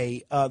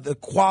play, the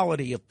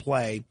quality of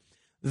play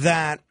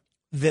that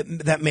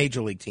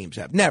major league teams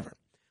have. Never.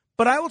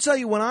 But I will tell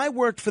you, when I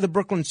worked for the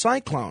Brooklyn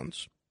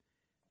Cyclones,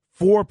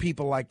 for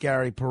people like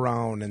Gary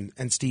Perrone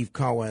and Steve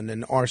Cohen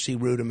and R.C.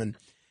 Ruderman,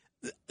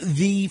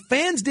 the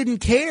fans didn't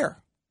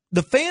care.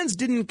 The fans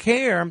didn't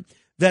care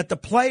that the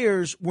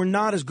players were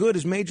not as good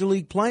as major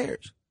league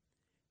players,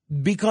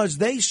 because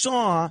they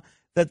saw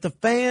that the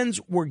fans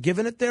were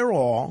giving it their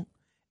all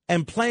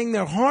and playing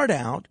their heart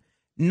out,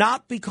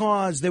 not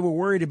because they were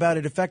worried about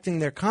it affecting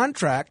their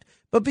contract,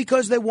 but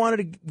because they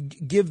wanted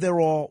to give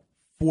their all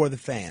for the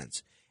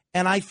fans.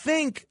 And I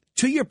think,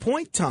 to your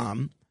point,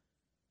 Tom,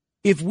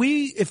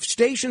 if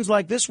stations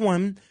like this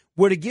one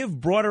were to give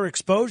broader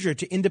exposure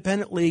to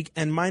independent league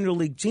and minor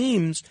league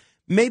teams,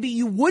 maybe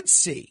you would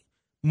see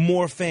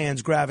more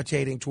fans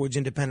gravitating towards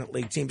independent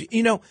league teams.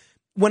 You know,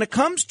 when it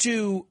comes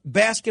to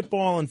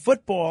basketball and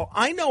football,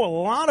 I know a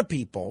lot of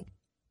people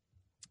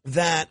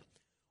that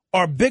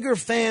are bigger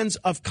fans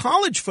of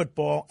college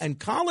football and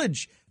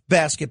college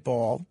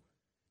basketball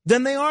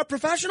than they are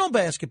professional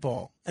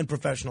basketball and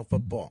professional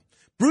football.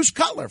 Bruce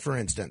Cutler, for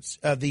instance,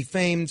 the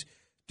famed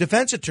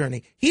defense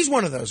attorney, he's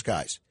one of those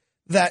guys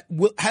that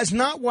has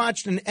not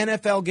watched an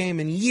NFL game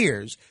in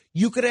years.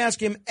 You could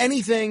ask him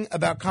anything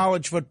about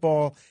college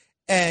football,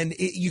 and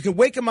you can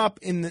wake him up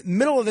in the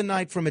middle of the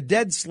night from a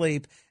dead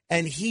sleep,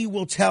 and he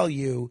will tell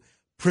you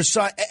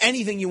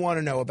anything you want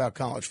to know about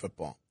college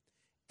football.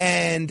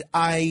 And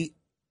I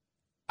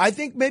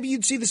think maybe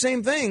you'd see the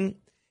same thing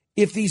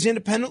if these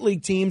independent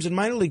league teams and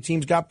minor league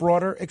teams got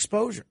broader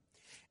exposure.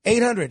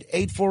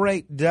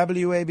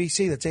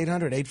 800-848-WABC. That's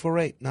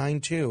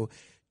 800-848-9222.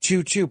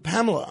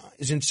 Pamela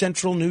is in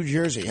central New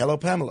Jersey. Hello,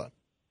 Pamela.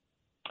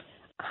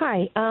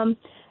 Hi.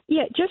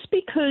 Yeah, just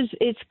because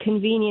it's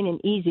convenient and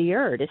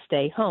easier to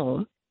stay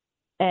home,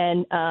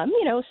 and, a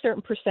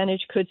certain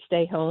percentage could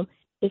stay home,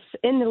 it's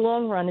in the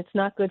long run, it's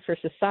not good for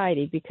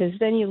society, because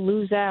then you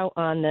lose out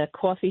on the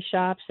coffee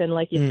shops and,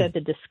 like you said,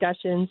 the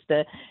discussions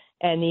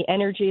and the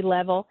energy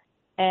level.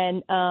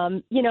 And,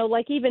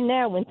 like even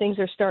now when things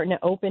are starting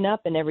to open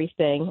up and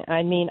everything,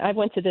 I mean, I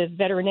went to the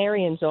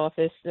veterinarian's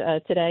office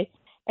today,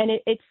 and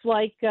it's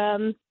like,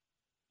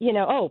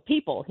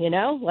 people,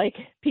 like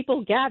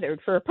people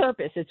gathered for a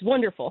purpose. It's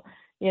wonderful,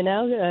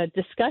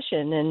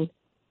 discussion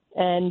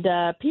and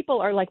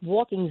people are like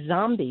walking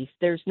zombies.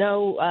 There's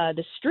no,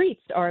 the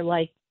streets are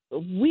like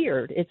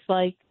weird. It's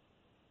like,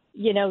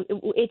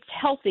 it's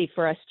healthy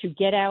for us to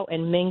get out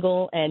and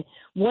mingle, and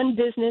one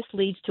business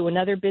leads to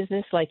another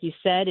business. Like you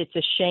said, it's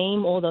a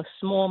shame, all the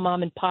small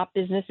mom and pop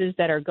businesses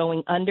that are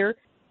going under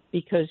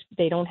because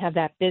they don't have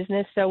that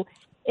business. So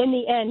in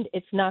the end,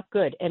 it's not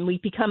good. And we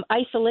become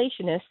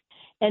isolationists.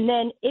 And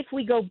then if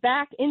we go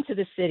back into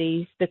the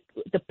cities, the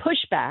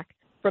pushback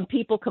from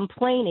people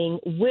complaining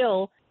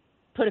will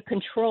put a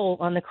control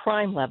on the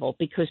crime level,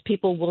 because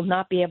people will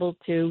not be able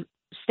to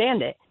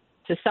stand it.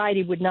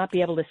 Society would not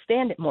be able to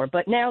stand it more.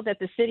 But now that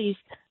the cities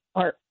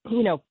are,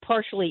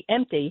 partially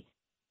empty,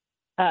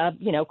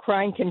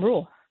 crime can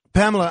rule.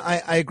 Pamela,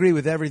 I agree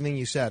with everything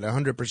you said,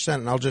 100%.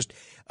 And I'll just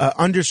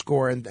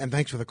underscore, and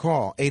thanks for the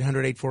call,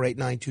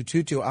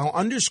 800-848-9222. I'll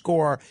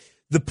underscore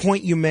the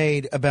point you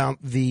made about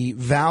the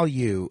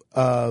value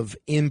of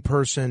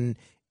in-person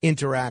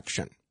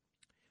interaction.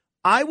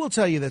 I will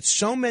tell you that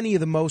so many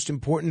of the most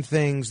important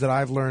things that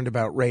I've learned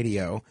about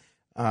radio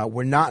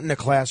were not in a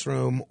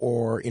classroom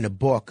or in a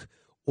book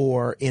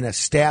or in a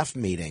staff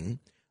meeting,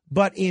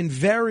 but in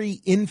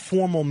very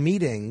informal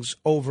meetings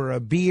over a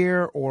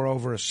beer or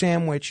over a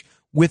sandwich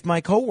with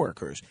my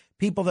coworkers,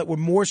 people that were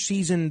more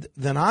seasoned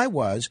than I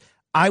was.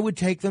 I would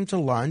take them to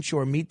lunch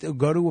or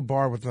go to a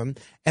bar with them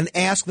and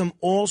ask them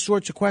all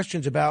sorts of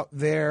questions about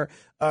their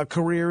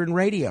career in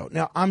radio.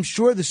 Now, I'm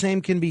sure the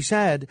same can be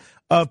said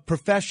of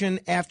profession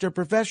after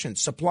profession,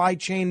 supply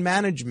chain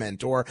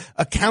management or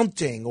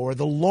accounting or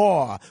the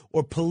law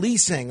or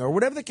policing or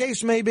whatever the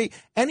case may be.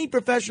 Any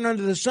profession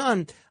under the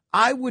sun,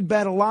 I would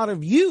bet a lot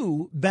of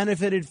you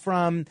benefited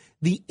from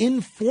the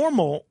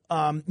informal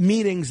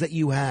meetings that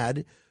you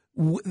had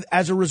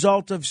as a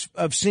result of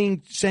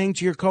saying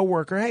to your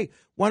coworker, hey,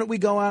 why don't we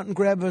go out and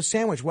grab a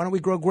sandwich? Why don't we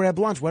go grab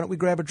lunch? Why don't we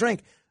grab a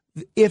drink?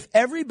 If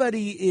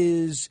everybody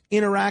is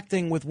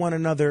interacting with one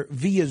another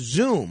via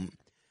Zoom,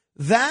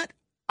 that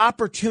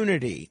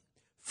opportunity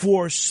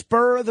for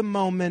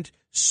spur-of-the-moment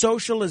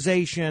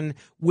socialization,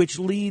 which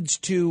leads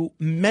to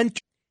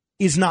mentoring,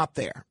 is not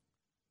there.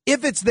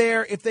 If it's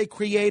there, if they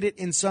create it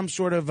in some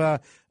sort of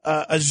a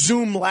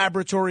Zoom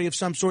laboratory of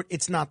some sort,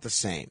 it's not the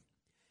same.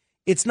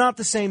 It's not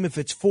the same if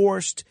it's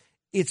forced.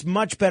 It's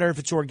much better if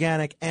it's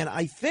organic. And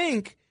I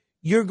think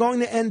you're going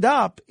to end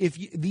up, if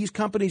these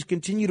companies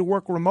continue to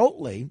work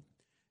remotely,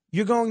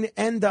 you're going to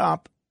end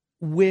up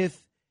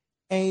with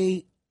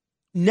a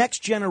next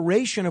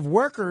generation of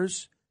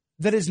workers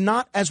that is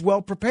not as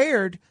well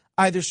prepared,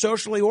 either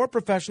socially or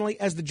professionally,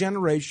 as the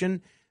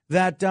generation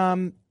that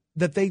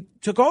that they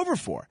took over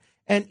for.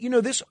 And,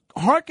 this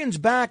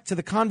harkens back to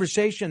the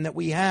conversation that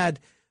we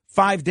had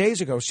 6 days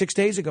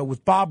ago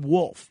with Bob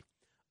Wolf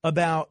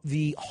about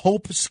the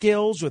HOPE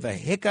skills or the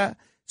HICA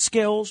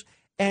skills.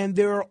 And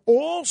there are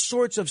all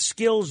sorts of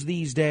skills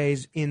these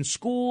days in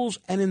schools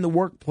and in the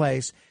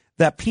workplace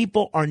that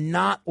people are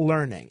not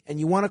learning. And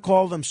you want to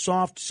call them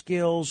soft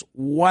skills,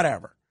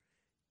 whatever.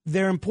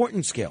 They're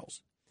important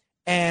skills.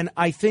 And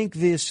I think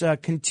this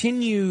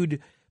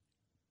continued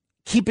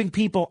keeping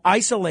people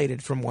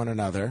isolated from one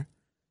another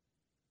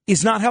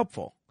is not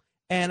helpful.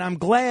 And I'm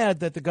glad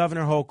that the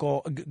Governor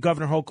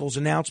Hochul's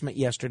announcement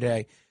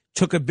yesterday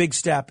took a big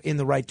step in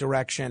the right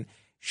direction.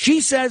 She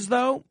says,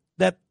 though,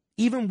 that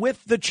even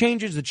with the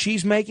changes that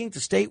she's making to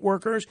state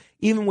workers,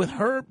 even with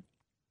her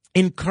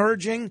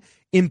encouraging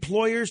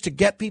employers to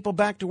get people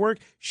back to work,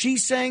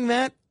 she's saying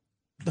that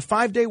the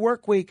 5-day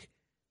work week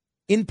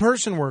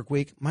in-person work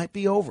week might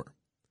be over.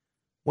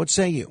 What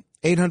say you?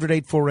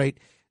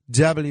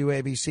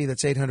 800-848-WABC.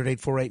 That's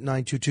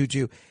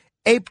 800-848-9222.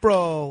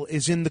 April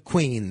is in the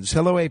Queens.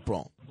 Hello,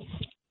 April.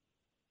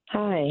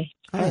 Hi.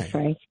 Hi,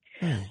 Frank.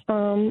 Hi.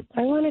 I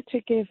wanted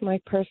to give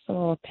my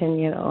personal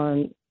opinion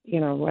on,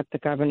 what the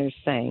governor's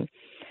saying.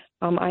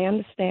 I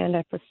understand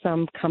that for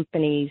some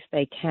companies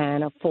they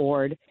can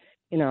afford,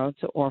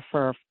 to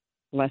offer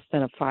less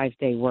than a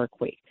 5-day work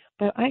week.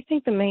 But I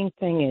think the main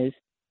thing is,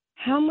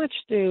 how much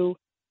do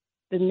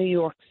the New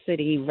York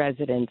City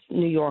residents,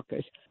 New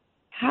Yorkers,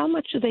 how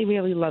much do they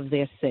really love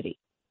their city?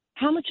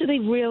 How much do they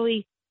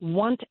really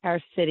want our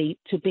city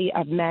to be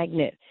a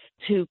magnet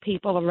to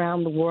people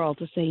around the world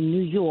to say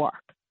New York?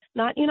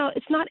 Not,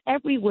 it's not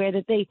everywhere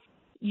that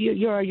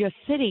your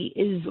city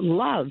is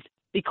loved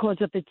because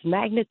of its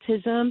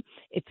magnetism,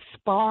 its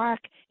spark,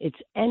 its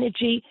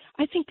energy.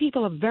 I think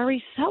people are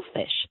very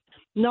selfish.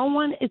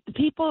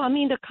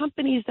 The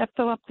companies that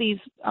fill up these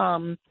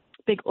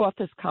big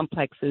office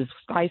complexes,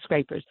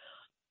 skyscrapers,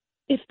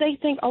 if they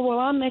think, oh, well,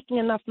 I'm making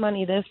enough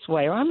money this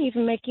way, or I'm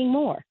even making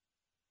more,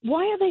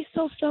 why are they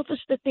so selfish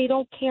that they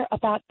don't care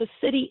about the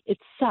city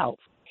itself?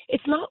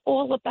 It's not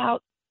all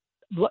about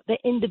what the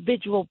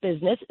individual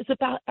business. It's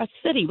about a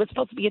city. We're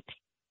supposed to be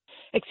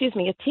a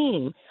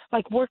team,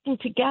 like working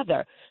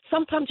together.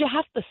 Sometimes you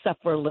have to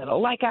suffer a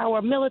little, like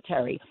our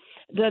military.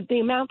 The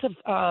amount of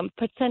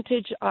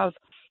percentage of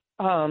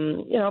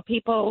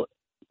people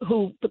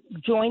who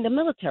join the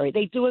military,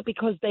 they do it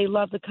because they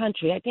love the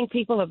country. I think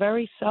people are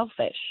very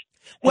selfish.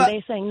 And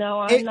they say, no,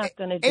 I'm not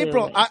going to do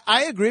April, it.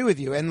 I agree with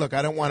you. And look,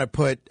 I don't want to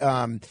put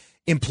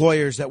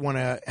employers that want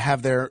to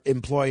have their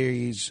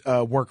employees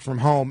work from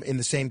home in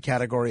the same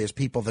category as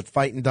people that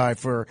fight and die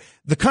for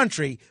the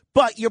country.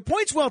 But your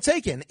point's well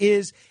taken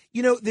is,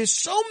 there's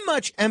so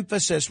much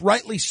emphasis,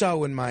 rightly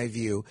so in my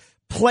view,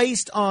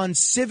 placed on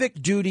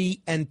civic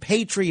duty and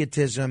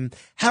patriotism.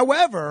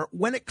 However,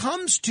 when it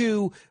comes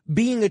to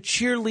being a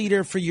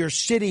cheerleader for your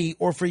city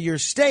or for your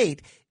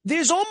state,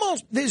 there's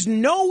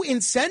no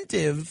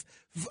incentive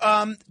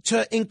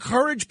to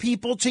encourage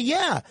people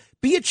to,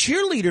 be a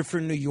cheerleader for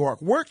New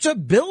York, work to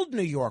build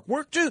New York,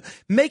 work to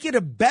make it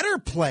a better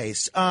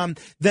place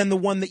than the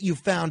one that you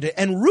found it,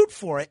 and root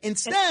for it.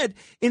 Instead,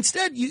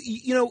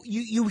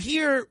 you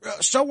hear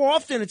so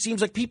often it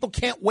seems like people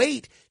can't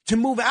wait to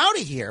move out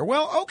of here.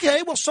 Well,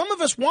 okay, some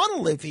of us want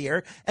to live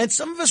here, and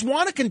some of us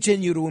want to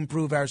continue to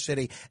improve our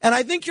city. And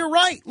I think you're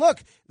right.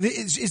 Look,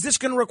 is this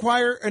going to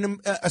require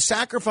a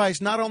sacrifice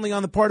not only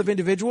on the part of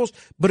individuals,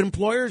 but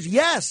employers?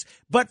 Yes.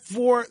 But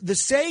for the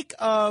sake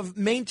of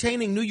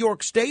maintaining New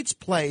York State's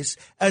place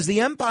as the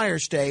Empire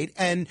State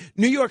and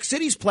New York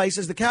City's place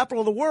as the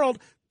capital of the world,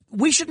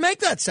 we should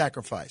make that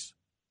sacrifice.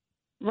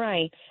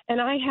 Right.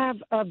 And I have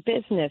a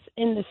business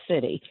in the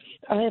city.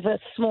 I have a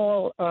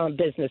small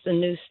business, a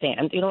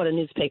newsstand. You know what a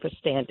newspaper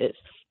stand is.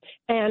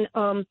 And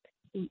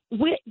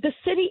the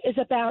city is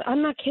about,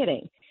 I'm not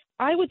kidding,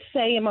 I would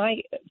say, in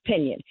my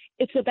opinion,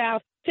 it's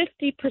about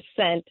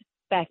 50%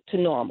 back to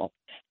normal.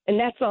 And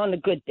that's on a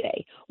good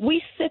day.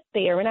 We sit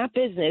there in our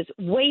business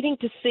waiting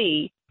to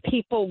see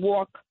people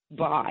walk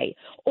by.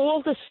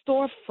 All the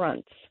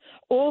storefronts,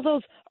 all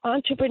those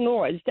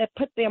entrepreneurs that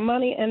put their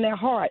money and their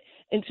heart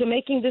into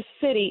making this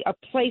city a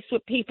place where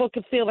people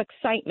could feel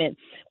excitement.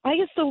 I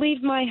used to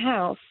leave my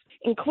house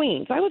in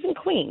Queens. I was in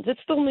Queens. It's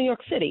still New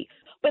York City.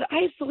 But I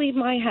used to leave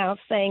my house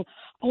saying,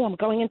 oh, I'm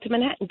going into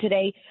Manhattan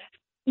today,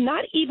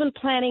 not even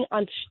planning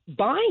on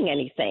buying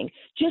anything,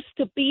 just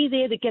to be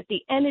there, to get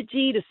the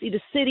energy, to see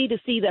the city, to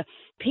see the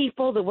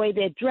people, the way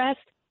they're dressed.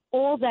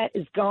 All that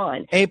is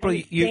gone. April,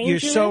 you're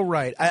so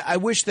right. I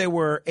wish there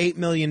were 8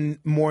 million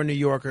more New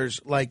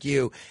Yorkers like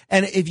you.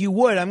 And if you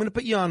would, I'm going to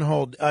put you on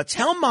hold.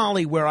 Tell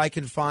Molly where I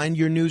can find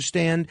your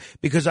newsstand,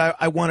 because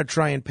I want to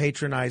try and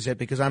patronize it,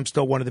 because I'm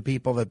still one of the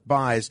people that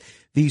buys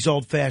these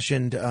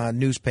old-fashioned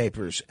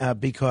newspapers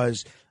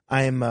because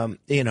I'm,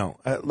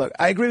 look,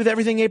 I agree with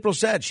everything April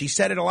said. She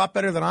said it a lot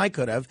better than I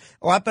could have,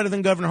 a lot better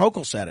than Governor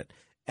Hochul said it.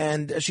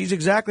 And she's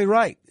exactly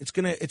right. It's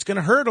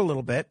gonna hurt a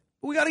little bit.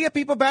 We got to get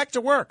people back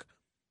to work.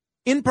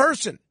 In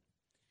person,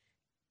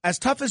 as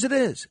tough as it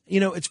is.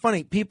 It's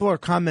funny. People are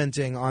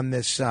commenting on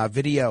this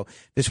video,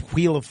 this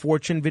Wheel of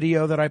Fortune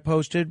video that I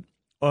posted,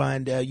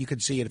 and you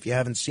can see it if you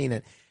haven't seen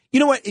it. You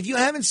know what? If you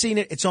haven't seen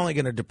it, it's only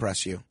going to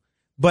depress you.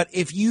 But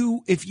if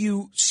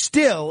you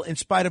still, in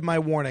spite of my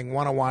warning,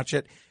 want to watch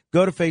it,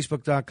 go to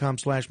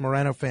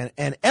Facebook.com/Morano fan.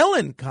 And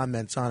Ellen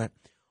comments on it.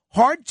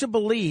 Hard to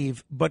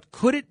believe, but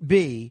could it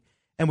be,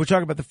 and we're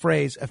talking about the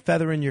phrase, a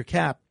feather in your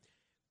cap,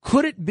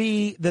 could it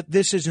be that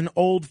this is an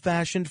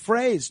old-fashioned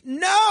phrase?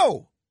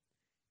 No!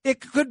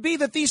 It could be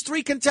that these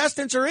three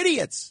contestants are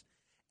idiots,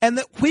 and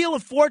that Wheel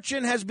of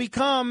Fortune has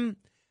become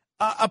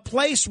a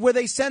place where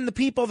they send the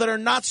people that are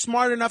not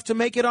smart enough to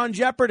make it on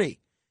Jeopardy.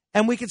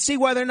 And we can see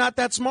why they're not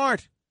that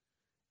smart.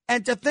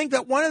 And to think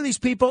that one of these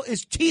people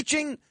is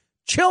teaching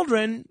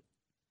children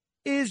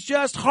is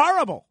just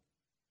horrible.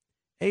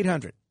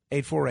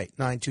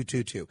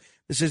 800-848-9222.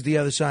 This is The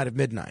Other Side of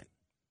Midnight.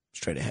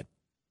 Straight ahead.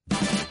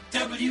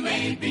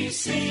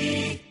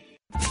 WABC.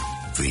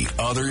 The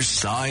Other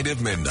Side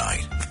of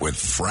Midnight with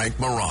Frank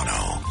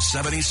Morano,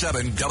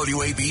 77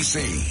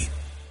 WABC.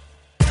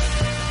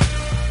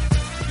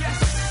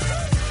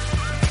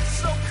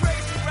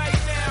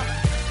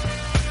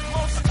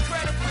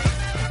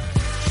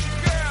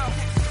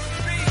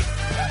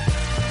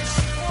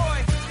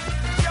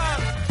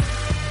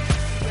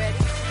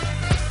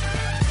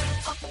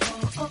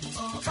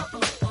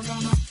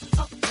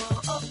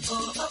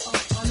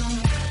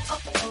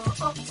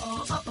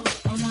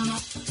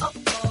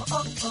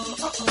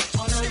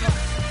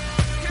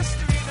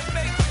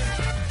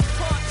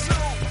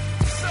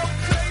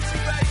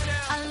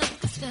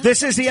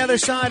 This is The Other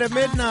Side of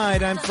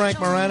Midnight. I'm Frank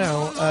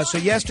Morano. So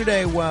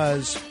yesterday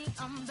was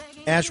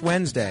Ash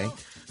Wednesday,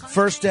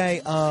 first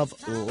day of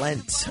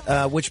Lent,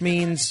 which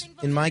means,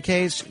 in my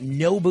case,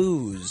 no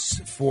booze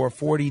for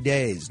 40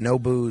 days. No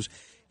booze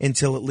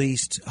until at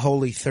least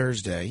Holy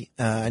Thursday.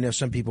 I know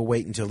some people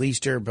wait until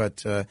Easter,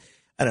 but I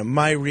don't know,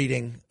 my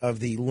reading of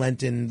the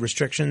Lenten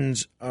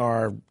restrictions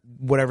are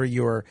whatever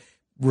you're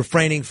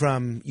refraining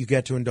from, you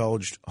get to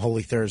indulge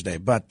Holy Thursday.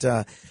 But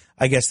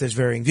I guess there's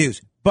varying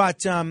views.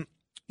 But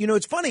you know,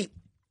 it's funny,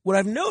 what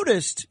I've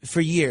noticed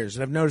for years,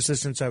 and I've noticed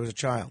this since I was a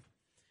child,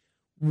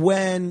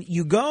 when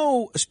you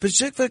go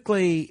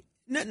specifically,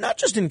 not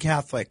just in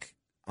Catholic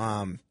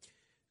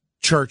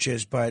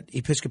churches, but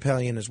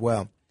Episcopalian as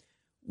well,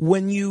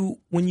 when you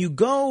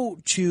go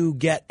to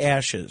get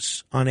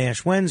ashes on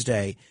Ash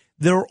Wednesday,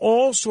 there are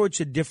all sorts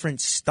of different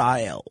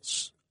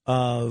styles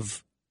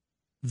of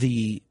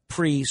the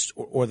priest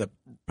or the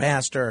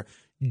pastor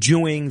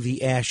doing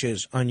the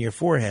ashes on your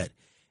forehead.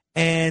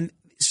 And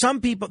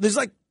some people, there's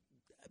like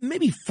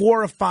maybe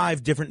 4 or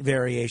 5 different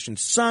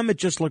variations. Some it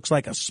just looks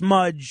like a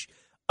smudge.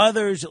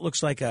 Others it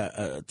looks like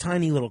a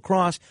tiny little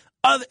cross.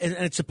 And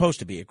it's supposed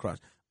to be a cross.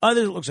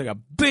 Others it looks like a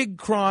big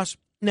cross.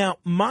 Now,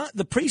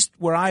 the priest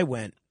where I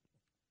went,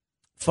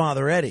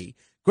 Father Eddie,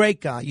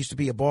 great guy, used to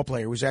be a ball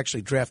player, was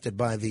actually drafted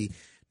by the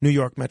New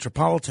York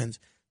Metropolitans.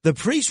 The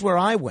priest where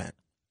I went,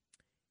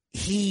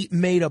 he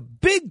made a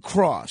big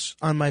cross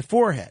on my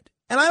forehead.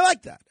 And I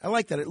like that. I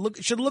like that.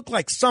 It should look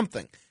like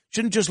something.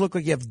 Shouldn't just look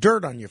like you have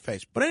dirt on your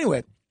face. But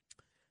anyway,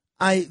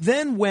 I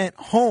then went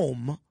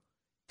home,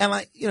 and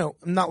I'm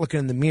not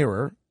looking in the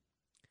mirror,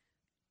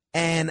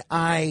 and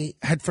I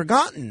had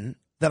forgotten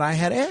that I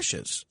had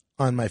ashes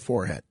on my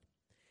forehead.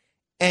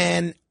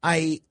 And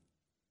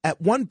at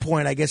one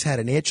point, I guess, had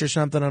an itch or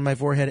something on my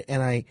forehead,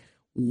 and I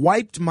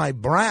wiped my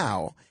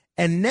brow,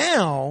 and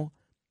now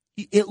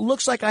it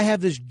looks like I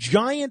have this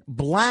giant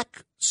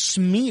black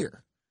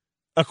smear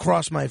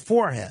across my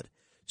forehead.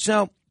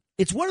 So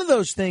it's one of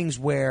those things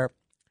where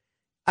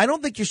I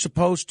don't think you're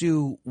supposed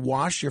to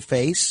wash your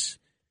face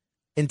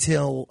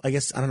until, I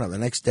guess, I don't know, the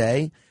next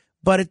day.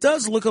 But it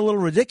does look a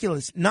little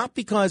ridiculous, not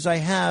because I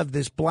have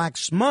this black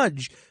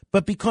smudge,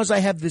 but because I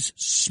have this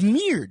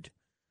smeared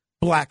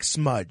black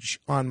smudge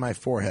on my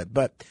forehead.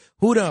 But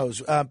who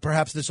knows?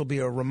 Perhaps this will be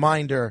a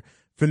reminder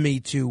for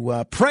me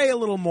to pray a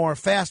little more,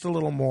 fast a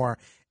little more,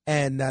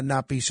 and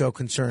not be so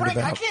concerned Frank,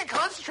 about. I can't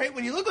concentrate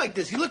when you look like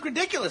this. You look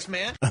ridiculous,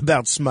 man.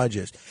 About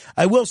smudges.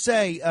 I will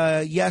say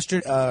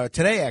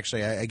today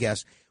actually, I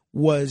guess,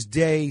 was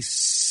day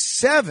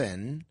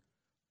 7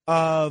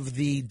 of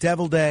the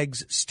deviled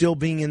eggs still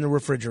being in the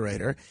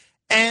refrigerator.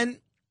 And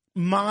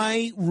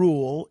my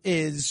rule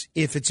is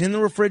if it's in the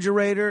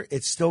refrigerator,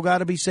 it's still got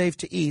to be safe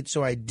to eat.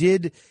 So I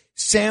did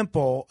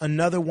sample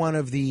another one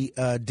of the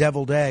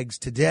deviled eggs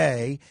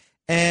today.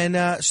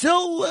 And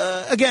still,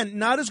 again,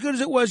 not as good as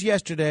it was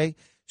yesterday.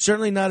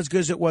 Certainly not as good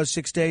as it was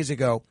 6 days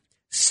ago.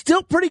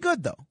 Still pretty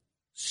good, though.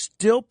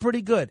 Still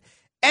pretty good.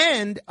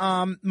 And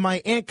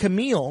my Aunt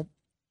Camille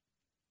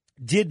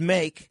did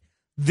make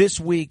this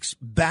week's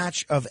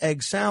batch of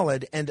egg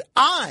salad. And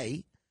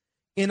I,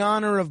 in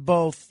honor of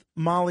both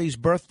Molly's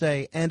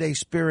birthday and a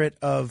spirit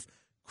of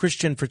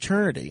Christian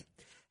fraternity,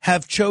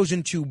 have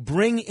chosen to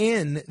bring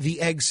in the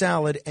egg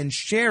salad and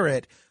share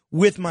it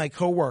with my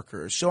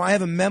coworkers. So I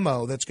have a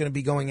memo that's going to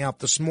be going out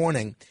this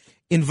morning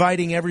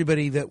inviting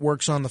everybody that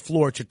works on the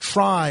floor to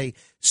try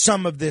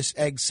some of this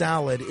egg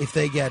salad if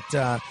they get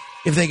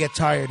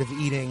tired of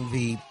eating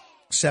the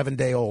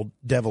 7-day-old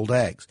deviled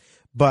eggs.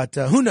 But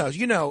who knows?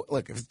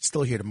 Look, if it's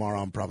still here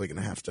tomorrow, I'm probably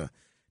going to have to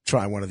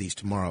try one of these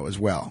tomorrow as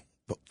well.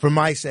 But for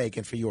my sake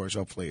and for yours,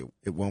 hopefully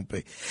it won't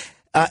be.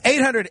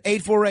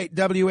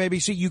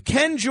 800-848-WABC. You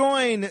can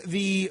join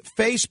the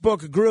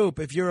Facebook group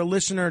if you're a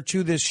listener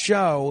to this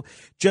show.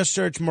 Just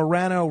search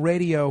Morano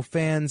Radio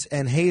Fans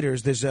and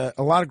Haters. There's a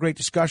lot of great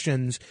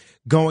discussions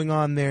going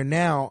on there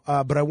now.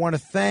 But I want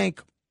to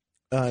thank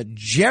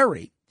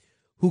Jerry,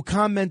 who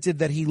commented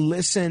that he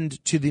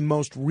listened to the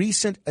most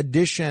recent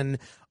edition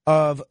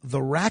of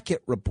the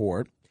Racket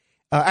Report.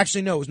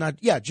 Actually, no, it was not.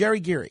 Yeah, Jerry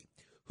Geary,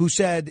 who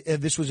said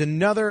this was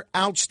another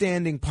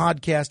outstanding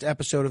podcast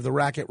episode of the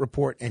Racket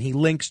Report, and he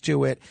links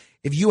to it.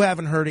 If you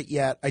haven't heard it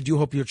yet, I do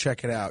hope you'll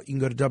check it out. You can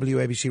go to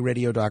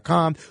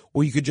WABCRadio.com,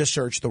 or you could just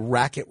search the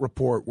Racket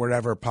Report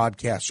wherever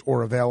podcasts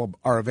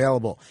are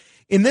available.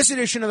 In this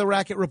edition of the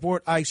Racket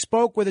Report, I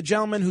spoke with a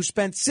gentleman who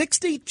spent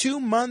 62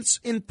 months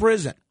in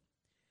prison.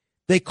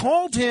 They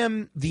called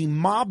him the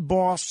mob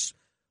boss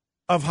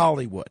of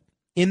Hollywood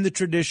in the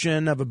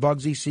tradition of a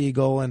Bugsy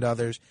Siegel and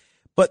others.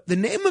 But the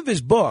name of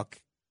his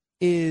book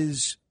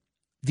is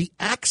The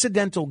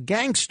Accidental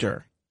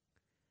Gangster,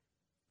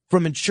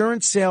 From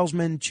Insurance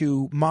Salesman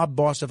to Mob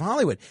Boss of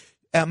Hollywood.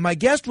 My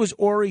guest was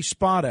Ori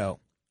Spotto,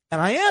 and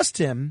I asked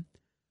him,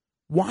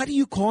 why do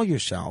you call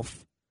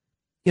yourself,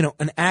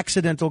 an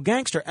accidental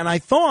gangster? And I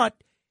thought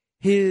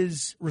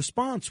his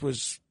response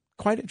was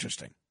quite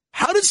interesting.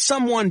 How does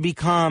someone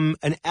become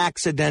an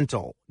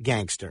accidental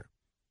gangster?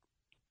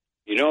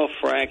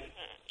 Frank,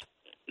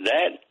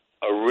 that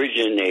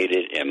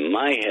originated in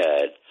my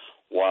head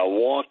while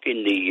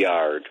walking the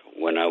yard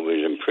when I was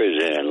in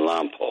prison in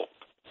Lompoc.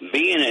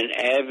 Being an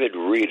avid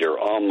reader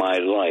all my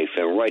life,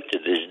 and right to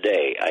this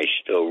day, I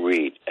still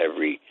read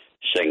every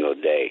single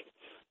day.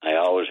 I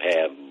always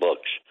have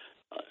books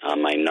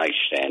on my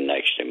nightstand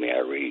next to me.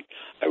 I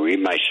read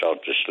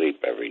myself to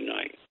sleep every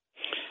night.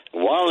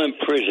 While in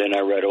prison,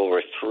 I read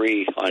over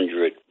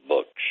 300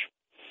 books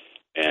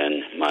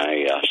in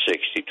my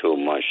 62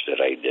 months that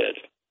I did.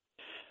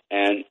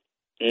 And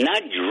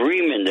not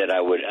dreaming that I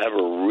would ever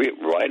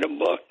write a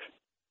book,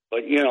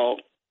 but, you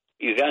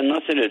got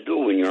nothing to do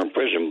when you're in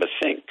prison but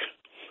think.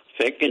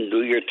 Think and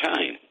do your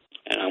time.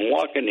 And I'm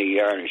walking the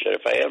yard and said,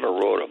 if I ever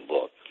wrote a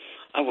book,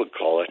 I would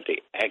call it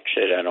The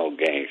Accidental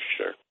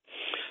Gangster.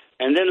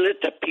 And then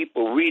let the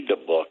people read the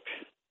book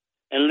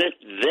and let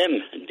them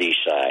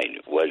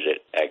decide was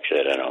it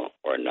accidental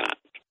or not.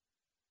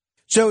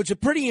 So it's a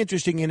pretty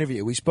interesting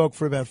interview. We spoke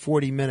for about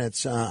 40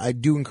 minutes. I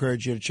do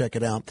encourage you to check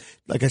it out.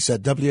 Like I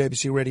said,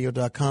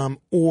 WABCRadio.com,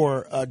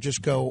 or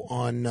just go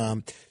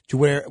on to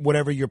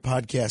whatever your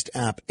podcast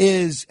app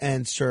is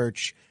and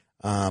search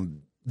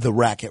The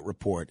Racket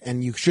Report.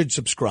 And you should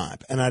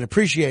subscribe. And I'd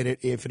appreciate it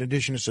if, in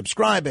addition to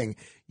subscribing,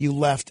 you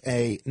left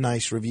a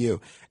nice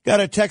review. Got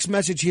a text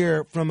message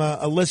here from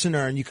a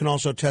listener, and you can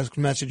also text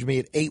message me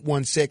at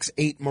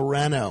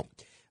 816-8-MORANO.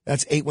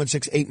 That's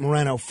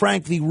 816-8-MORANO.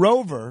 Frank, the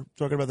rover,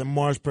 talking about the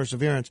Mars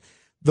Perseverance,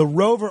 the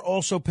rover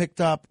also picked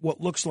up what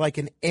looks like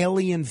an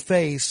alien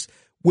face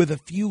with a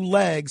few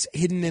legs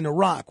hidden in a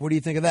rock. What do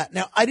you think of that?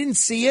 Now, I didn't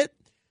see it,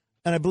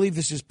 and I believe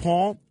this is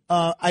Paul.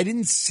 I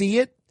didn't see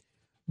it,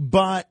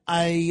 but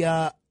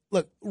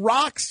look,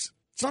 rocks,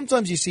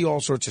 sometimes you see all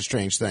sorts of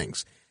strange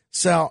things.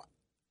 So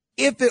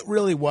if it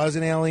really was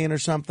an alien or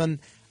something,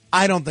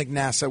 I don't think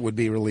NASA would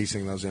be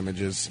releasing those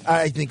images.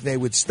 I think they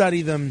would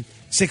study them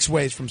 6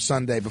 ways from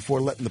Sunday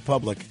before letting the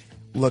public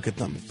look at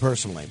them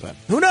personally. But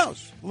who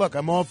knows? Look,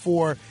 I'm all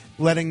for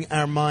letting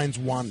our minds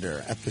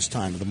wander at this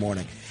time of the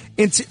morning.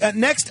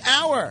 Next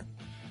hour,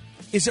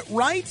 is it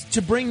right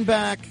to bring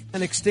back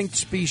an extinct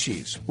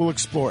species? We'll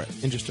explore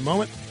it in just a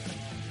moment.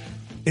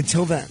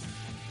 Until then,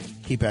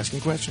 keep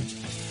asking questions.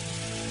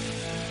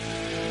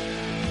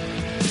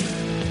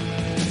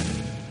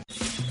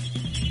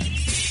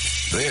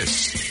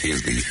 This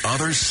is The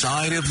Other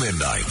Side of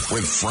Midnight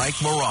with Frank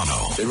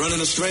Morano. They're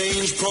running a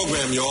strange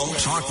program, y'all.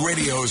 Talk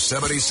Radio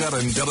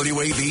 77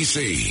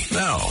 WABC.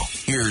 Now,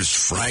 here's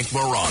Frank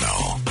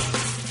Morano.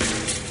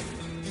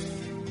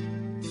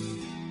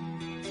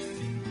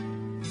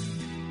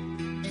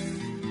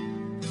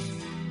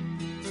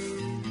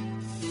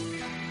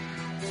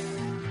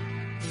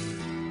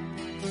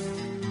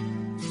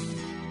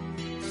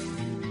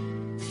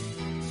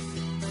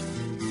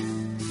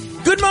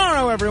 Good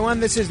morrow, everyone.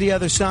 This is The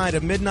Other Side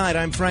of Midnight.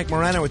 I'm Frank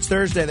Morano. It's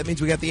Thursday. That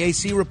means we got the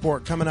AC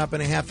report coming up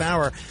in a half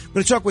hour. I'm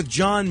going to talk with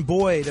John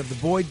Boyd of the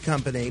Boyd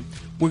Company.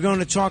 We're going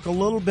to talk a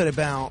little bit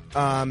about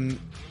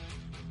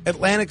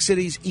Atlantic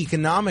City's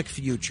economic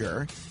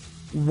future,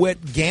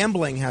 what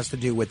gambling has to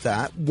do with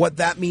that, what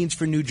that means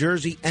for New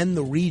Jersey and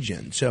the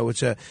region. So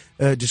it's a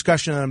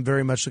discussion that I'm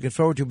very much looking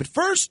forward to. But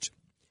first,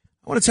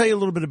 I want to tell you a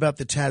little bit about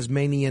the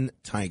Tasmanian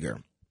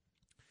tiger.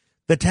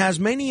 The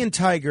Tasmanian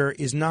tiger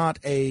is not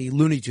a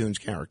Looney Tunes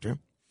character.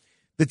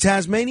 The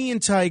Tasmanian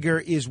tiger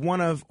is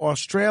one of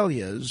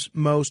Australia's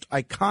most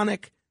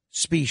iconic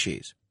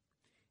species.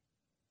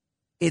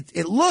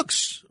 It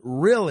looks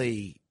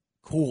really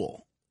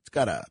cool. It's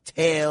got a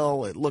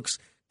tail. It looks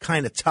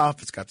kind of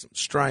tough. It's got some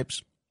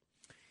stripes.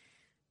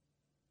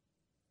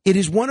 It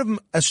is one of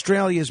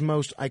Australia's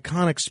most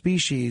iconic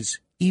species,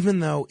 even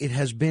though it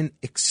has been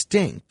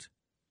extinct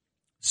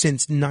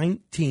since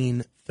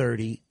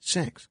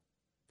 1936.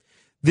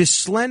 This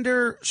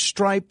slender,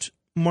 striped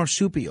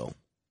marsupial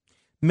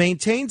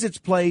maintains its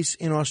place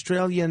in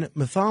Australian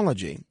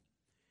mythology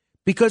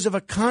because of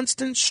a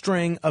constant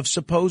string of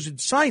supposed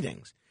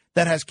sightings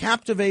that has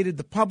captivated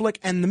the public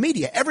and the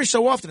media. Every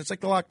so often, it's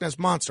like the Loch Ness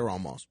Monster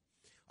almost.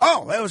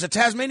 Oh, it was a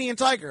Tasmanian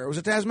tiger. It was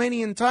a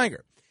Tasmanian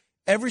tiger.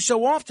 Every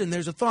so often,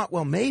 there's a thought,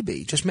 well,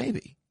 maybe, just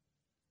maybe,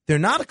 they're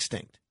not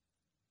extinct.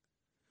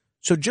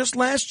 So just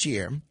last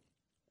year,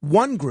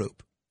 one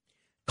group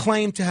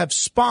claimed to have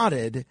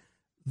spotted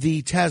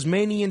the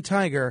Tasmanian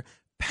tiger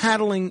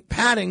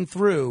padding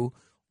through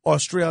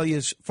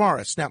Australia's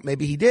forests. Now,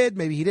 maybe he did,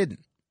 maybe he didn't,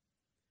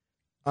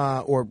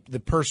 or the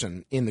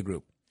person in the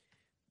group.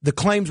 The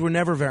claims were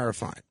never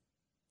verified.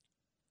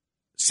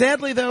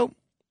 Sadly, though,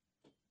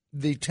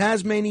 the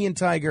Tasmanian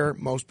tiger,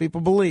 most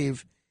people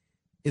believe,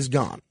 is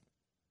gone.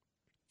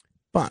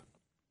 But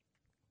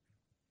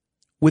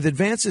with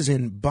advances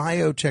in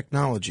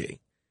biotechnology,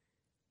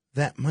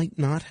 that might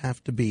not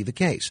have to be the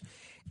case.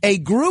 A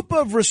group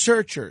of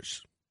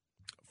researchers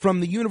from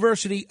the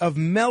University of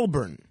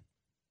Melbourne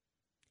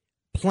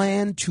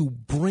plan to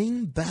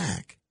bring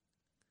back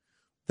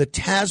the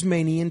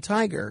Tasmanian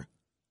tiger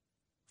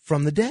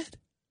from the dead.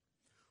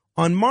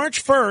 On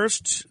March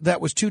 1st,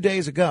 that was 2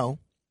 days ago,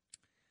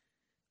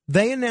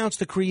 they announced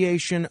the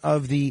creation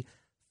of the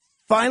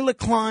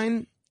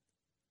Thylacine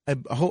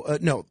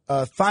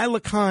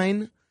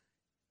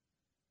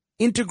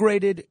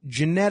Integrated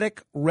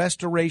Genetic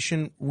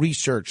Restoration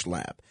Research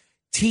Lab,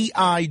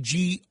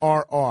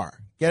 TIGRR.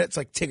 Get it? It's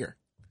like Tigger.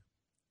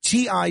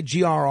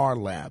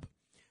 TIGRR Lab,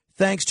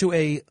 thanks to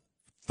a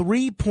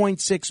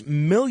 $3.6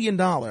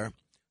 million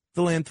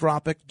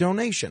philanthropic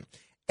donation.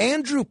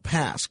 Andrew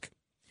Pask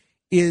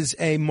is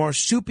a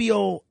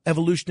marsupial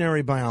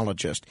evolutionary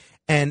biologist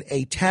and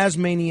a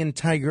Tasmanian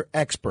tiger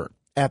expert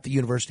at the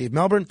University of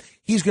Melbourne.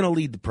 He's going to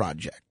lead the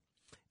project.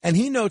 And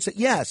he notes that,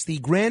 yes, the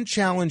grand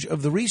challenge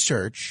of the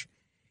research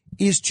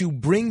is to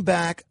bring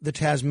back the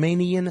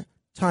Tasmanian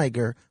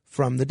tiger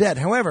from the dead.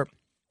 However,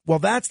 while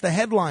that's the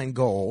headline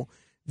goal,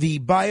 the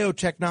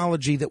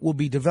biotechnology that will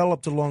be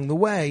developed along the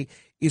way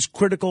is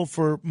critical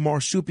for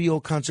marsupial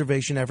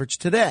conservation efforts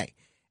today.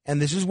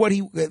 And this is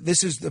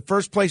the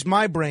first place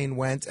my brain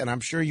went, and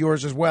I'm sure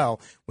yours as well,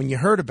 when you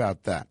heard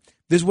about that.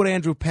 This is what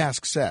Andrew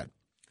Pask said.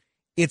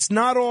 It's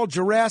not all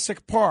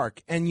Jurassic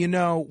Park, and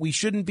we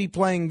shouldn't be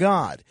playing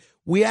God.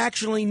 We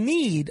actually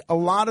need a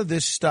lot of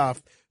this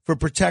stuff for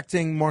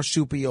protecting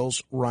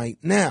marsupials right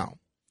now.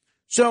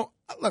 So,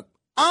 look,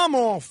 I'm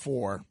all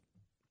for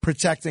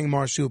protecting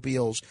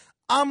marsupials.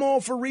 I'm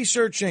all for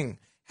researching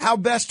how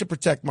best to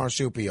protect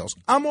marsupials.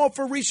 I'm all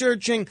for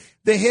researching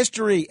the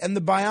history and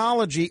the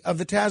biology of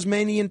the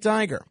Tasmanian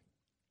tiger.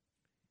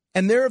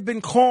 And there have been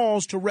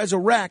calls to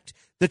resurrect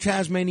the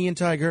Tasmanian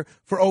tiger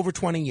for over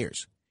 20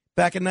 years.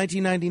 Back in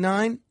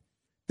 1999,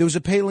 there was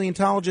a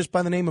paleontologist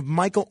by the name of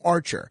Michael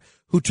Archer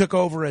who took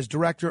over as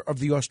director of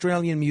the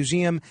Australian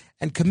Museum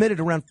and committed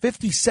around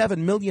 $57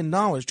 million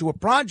to a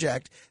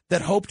project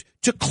that hoped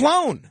to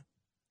clone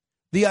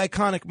the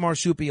iconic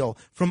marsupial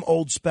from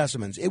old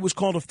specimens. It was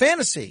called a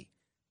fantasy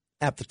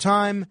at the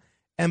time,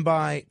 and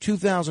by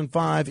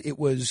 2005, it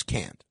was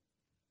canned.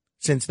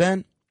 Since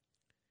then,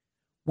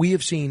 we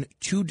have seen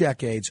 2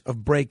 decades of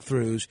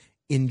breakthroughs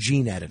in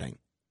gene editing,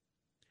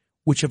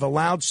 which have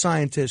allowed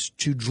scientists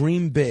to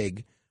dream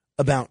big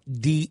about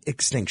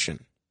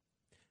de-extinction,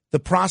 the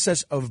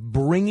process of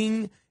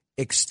bringing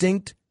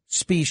extinct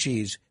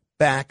species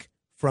back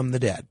from the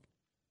dead.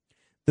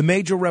 The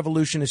major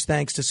revolution is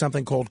thanks to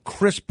something called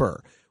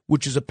CRISPR,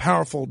 which is a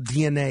powerful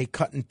DNA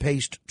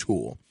cut-and-paste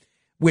tool,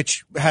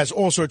 which has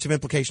all sorts of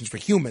implications for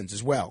humans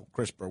as well.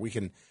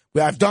 CRISPR,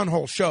 I've done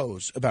whole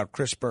shows about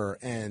CRISPR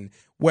and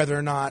whether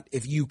or not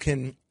if you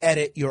can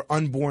edit your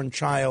unborn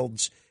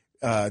child's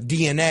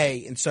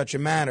DNA in such a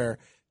manner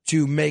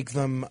to make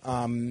them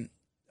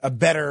a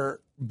better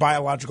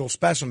biological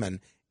specimen,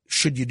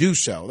 should you do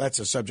so? That's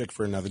a subject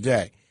for another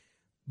day.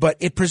 But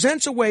it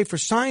presents a way for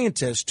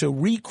scientists to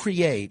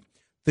recreate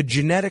the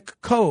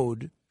genetic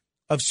code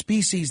of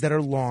species that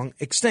are long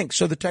extinct.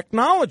 So the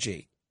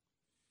technology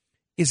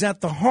is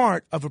at the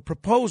heart of a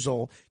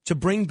proposal to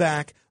bring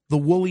back the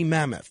woolly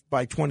mammoth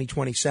by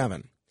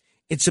 2027.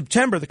 In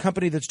September, the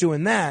company that's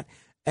doing that,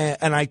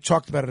 and I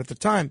talked about it at the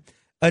time,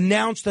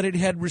 announced that it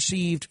had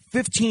received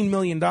 $15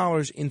 million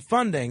in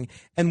funding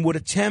and would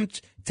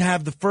attempt to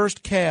have the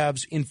first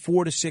calves in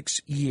 4 to 6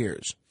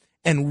 years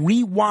and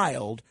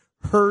rewild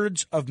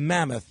herds of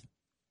mammoth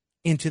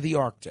into the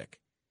Arctic.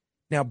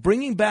 Now,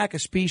 bringing back a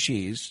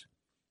species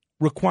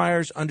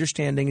requires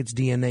understanding its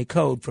DNA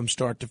code from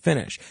start to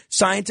finish.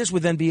 Scientists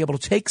would then be able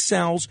to take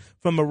cells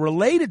from a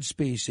related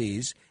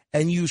species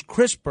and use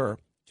CRISPR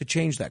to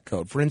change that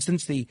code. For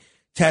instance, the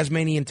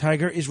Tasmanian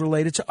tiger is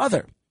related to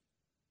other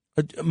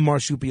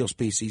marsupial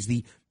species,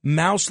 the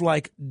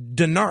mouse-like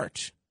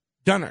Dunnart.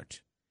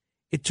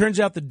 It turns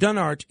out the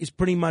Dunnart is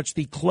pretty much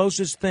the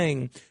closest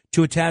thing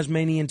to a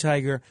Tasmanian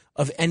tiger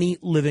of any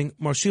living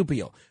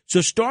marsupial. So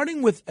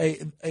starting with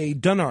a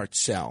Dunnart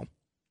cell,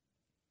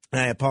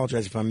 and I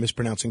apologize if I'm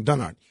mispronouncing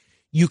Dunnart,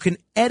 you can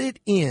edit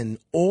in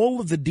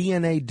all of the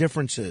DNA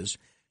differences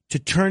to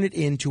turn it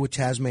into a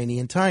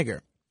Tasmanian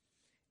tiger.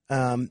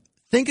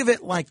 Think of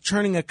it like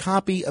turning a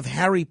copy of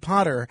Harry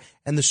Potter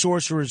and the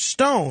Sorcerer's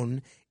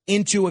Stone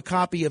into a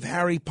copy of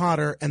Harry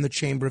Potter and the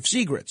Chamber of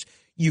Secrets.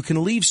 You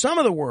can leave some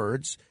of the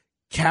words,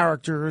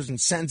 characters and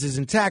sentences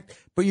intact,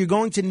 but you're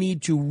going to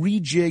need to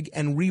rejig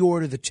and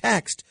reorder the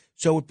text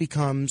so it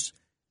becomes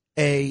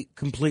a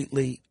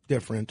completely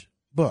different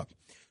book.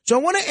 So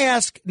I want to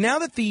ask, now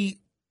that the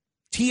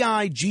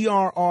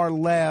TIGRR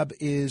lab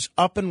is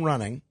up and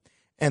running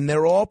and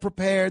they're all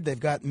prepared, they've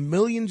got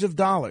millions of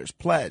dollars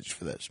pledged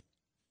for this,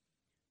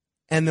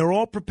 and they're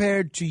all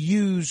prepared to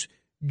use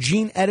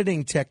gene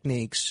editing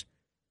techniques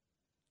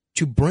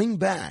to bring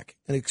back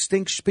an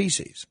extinct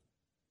species,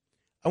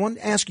 I want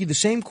to ask you the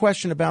same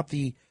question about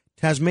the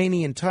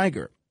Tasmanian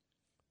tiger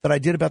that I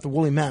did about the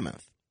woolly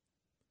mammoth.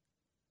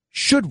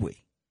 Should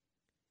we?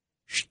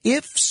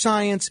 If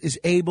science is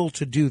able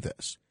to do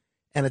this,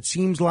 and it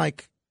seems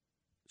like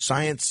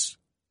science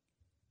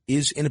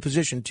is in a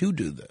position to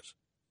do this,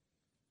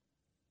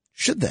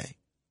 should they?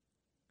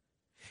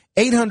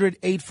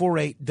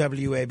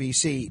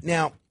 800-848-WABC.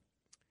 Now,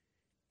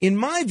 in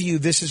my view,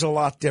 this is a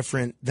lot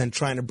different than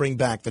trying to bring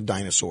back the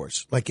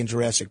dinosaurs, like in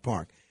Jurassic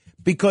Park,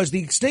 because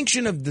the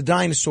extinction of the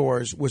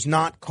dinosaurs was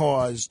not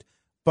caused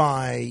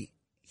by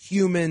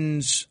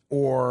humans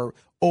or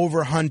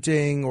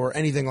overhunting or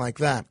anything like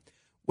that.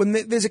 When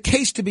there's a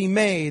case to be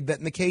made that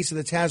in the case of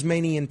the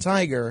Tasmanian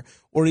tiger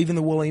or even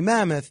the woolly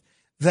mammoth,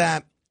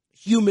 that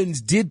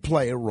humans did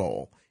play a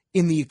role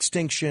in the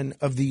extinction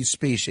of these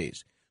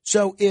species.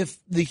 So if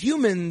the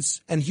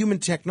humans and human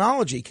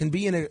technology can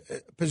be in a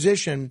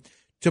position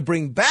to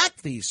bring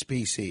back these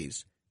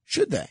species,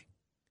 should they?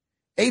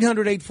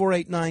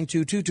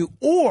 800-848-9222.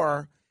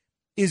 Or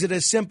is it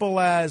as simple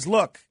as,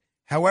 look,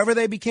 however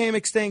they became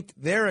extinct,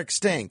 they're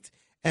extinct.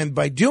 And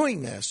by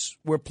doing this,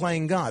 we're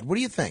playing God. What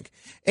do you think?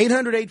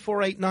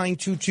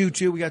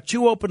 800-848-9222. We got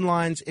 2 open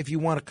lines if you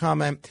want to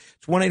comment.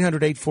 It's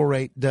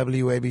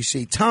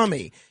 1-800-848-WABC.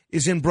 Tommy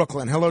is in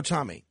Brooklyn. Hello,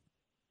 Tommy.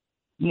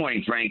 Good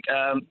morning, Frank.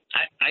 I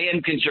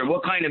am concerned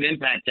what kind of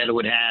impact that it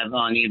would have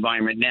on the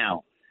environment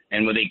now.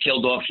 And were they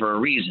killed off for a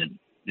reason?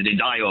 Did they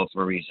die off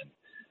for a reason?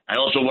 I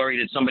also worry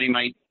that somebody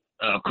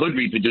could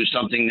reproduce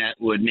something that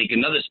would make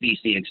another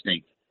species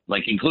extinct,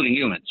 like including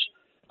humans.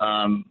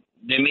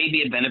 There may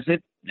be a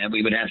benefit that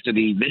we would have to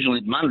be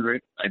vigilant, monitor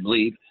it, I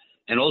believe.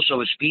 And also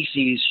a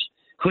species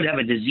could have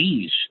a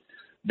disease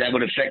that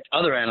would affect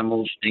other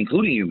animals,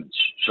 including humans.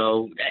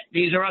 So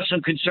these are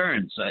some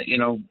concerns,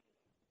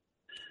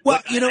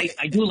 Well,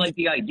 I do like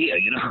the idea,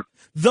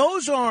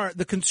 Those are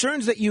the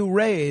concerns that you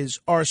raise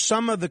are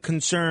some of the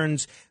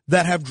concerns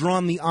that have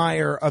drawn the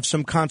ire of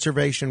some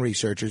conservation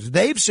researchers.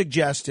 They've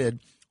suggested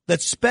that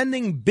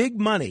spending big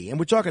money, and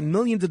we're talking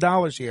millions of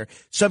dollars here,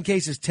 some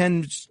cases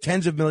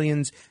tens of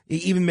millions,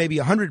 even maybe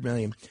 100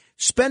 million,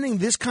 spending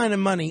this kind of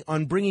money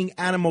on bringing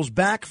animals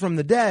back from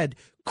the dead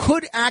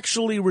could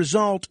actually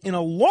result in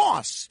a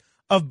loss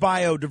of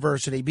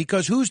biodiversity,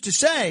 because who's to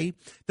say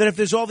that if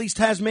there's all these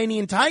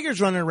Tasmanian tigers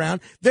running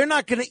around, they're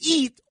not going to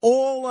eat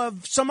all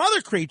of some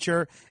other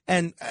creature.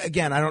 And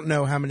again, I don't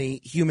know how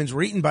many humans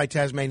were eaten by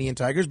Tasmanian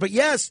tigers, but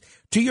yes,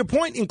 to your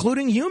point,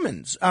 including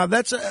humans,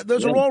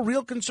 those are all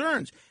real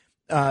concerns.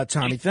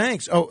 Tommy,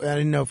 thanks. Oh, I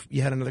didn't know if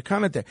you had another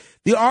comment there.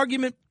 The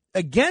argument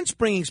against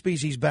bringing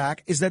species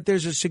back is that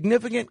there's a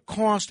significant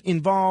cost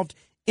involved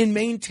in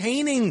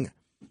maintaining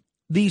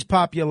these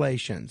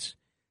populations.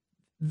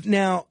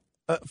 Now,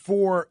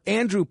 for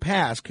Andrew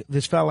Pask,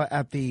 this fella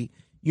at the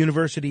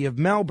University of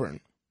Melbourne,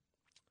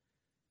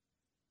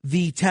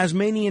 the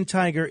Tasmanian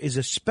tiger is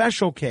a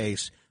special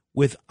case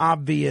with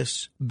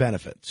obvious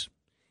benefits.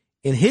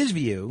 In his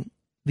view,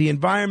 the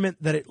environment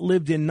that it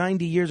lived in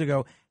 90 years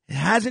ago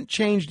hasn't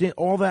changed it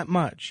all that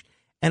much,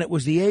 and it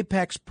was the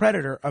apex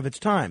predator of its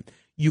time.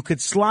 You could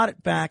slot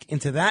it back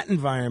into that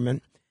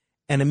environment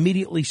and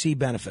immediately see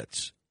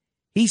benefits.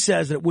 He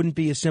says that it wouldn't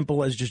be as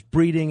simple as just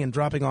breeding and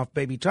dropping off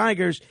baby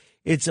tigers.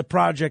 It's a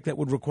project that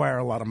would require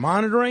a lot of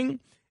monitoring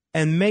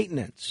and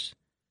maintenance.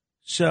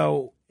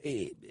 So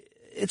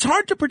it's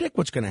hard to predict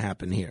what's going to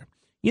happen here.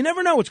 You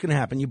never know what's going to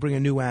happen. You bring a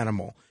new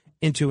animal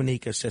into an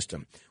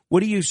ecosystem. What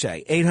do you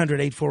say?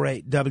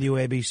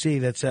 800-848-WABC.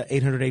 That's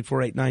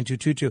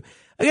 800-848-9222.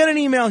 I got an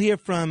email here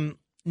from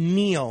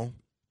Neil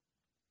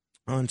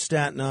on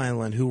Staten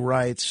Island who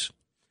writes,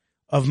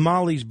 of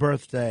Molly's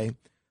birthday,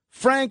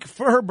 Frank,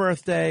 for her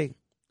birthday,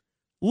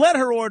 let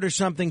her order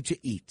something to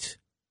eat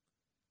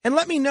and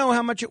let me know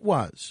how much it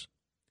was.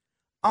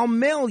 I'll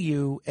mail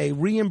you a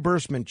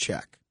reimbursement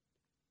check.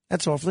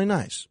 That's awfully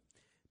nice.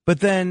 But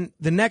then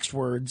the next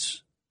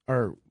words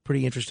are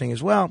pretty interesting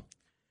as well.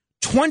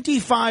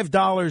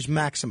 $25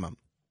 maximum.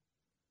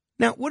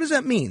 Now, what does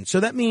that mean? So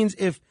that means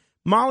if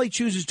Molly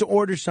chooses to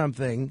order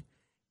something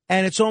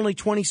and it's only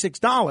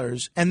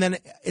 $26 and then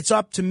it's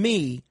up to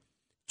me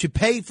to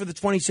pay for the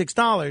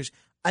 $26,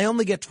 I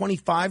only get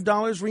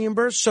 $25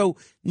 reimbursed. So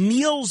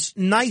Neil's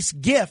nice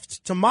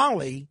gift to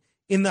Molly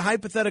in the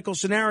hypothetical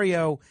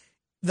scenario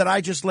that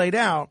I just laid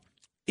out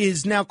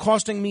is now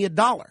costing me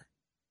 $1.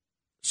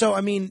 So,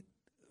 I mean,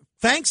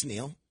 thanks,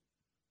 Neil.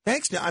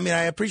 Thanks, Neil. I mean,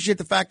 I appreciate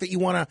the fact that you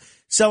want to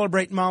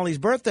celebrate Molly's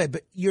birthday,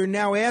 but you're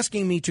now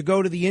asking me to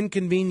go to the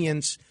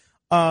inconvenience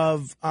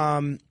of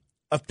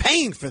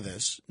paying for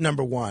this,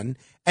 number one,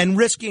 and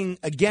risking,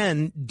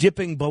 again,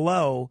 dipping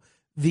below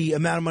the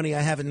amount of money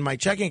I have in my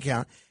checking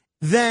account,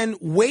 then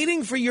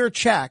waiting for your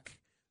check,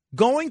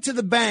 going to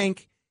the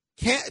bank,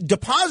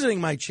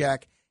 depositing my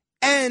check,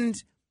 and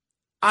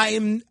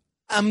I'm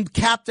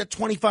capped at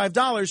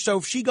 $25. So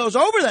if she goes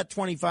over that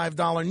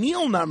 $25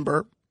 Neil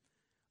number,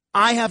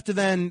 I have to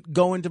then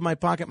go into my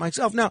pocket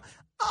myself. Now,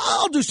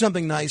 I'll do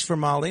something nice for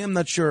Molly. I'm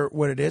not sure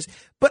what it is,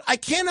 but I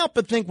can't help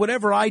but think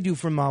whatever I do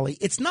for Molly,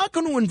 it's not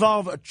going to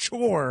involve a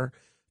chore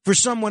for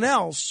someone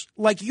else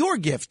like your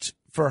gift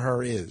for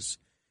her is,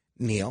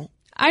 Neil?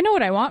 I know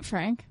what I want,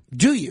 Frank.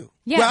 Do you?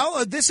 Yeah.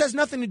 Well, this has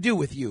nothing to do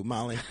with you,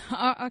 Molly.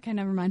 Okay,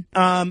 never mind.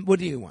 What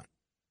do you want?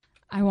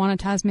 I want a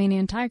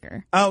Tasmanian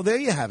tiger. Oh, there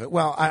you have it.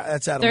 Well,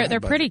 that's out of my budget. They're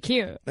pretty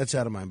cute. That's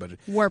out of my budget.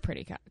 We're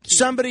pretty cute.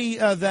 Somebody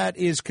that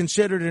is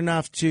considered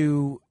enough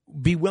to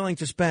be willing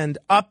to spend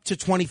up to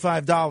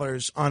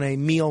 $25 on a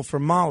meal for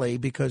Molly,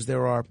 because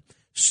there are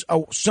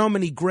so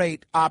many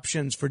great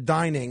options for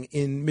dining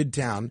in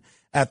Midtown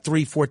at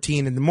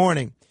 3:14 in the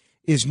morning,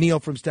 is Neil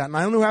from Staten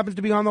Island, who happens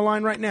to be on the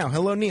line right now.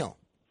 Hello, Neil.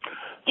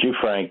 Gee,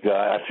 Frank,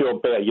 I feel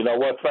bad. You know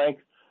what, Frank?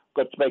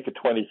 Let's make it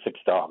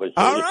 $26.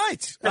 All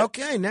right.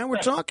 Okay, now we're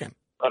talking.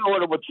 I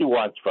don't know what she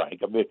wants,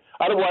 Frank. I mean,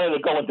 I don't want her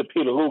to go into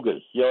Peter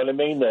Luger's. You know what I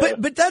mean?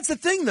 But that's the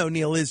thing, though,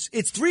 Neil, is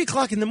it's 3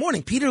 o'clock in the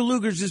morning. Peter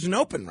Luger's isn't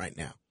open right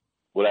now.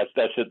 Well,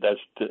 that's it. That's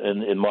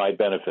in my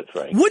benefit,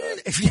 Frank.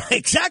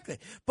 Exactly.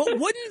 But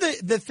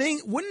wouldn't the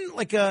thing, wouldn't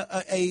like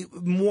a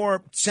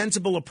more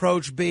sensible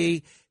approach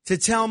be to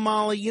tell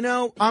Molly, you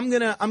know, I'm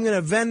gonna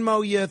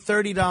Venmo you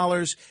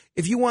 $30.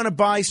 If you want to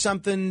buy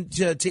something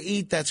to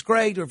eat, that's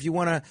great. Or if you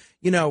want to,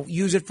 you know,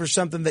 use it for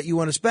something that you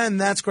want to spend,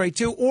 that's great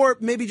too. Or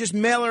maybe just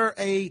mail her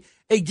a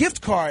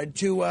gift card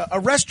to a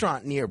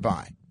restaurant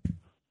nearby.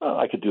 Oh,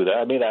 I could do that.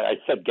 I mean, I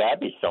said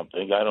Gabby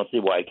something. I don't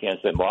see why I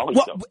can't send Molly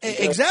something.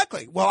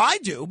 Exactly. Well, I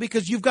do,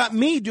 because you've got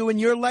me doing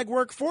your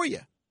legwork for you.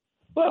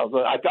 Well,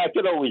 I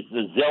could always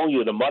Zelle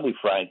you the money,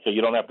 Frank, so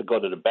you don't have to go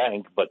to the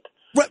bank. But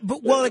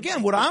well,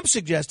 again, what I'm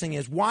suggesting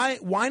is why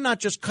not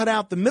just cut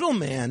out the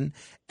middleman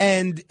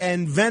and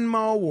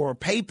Venmo or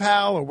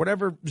PayPal or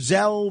whatever,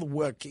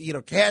 Zelle, you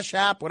know, Cash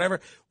App,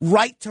 whatever,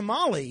 right to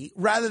Molly,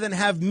 rather than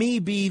have me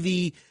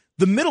be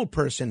the middle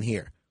person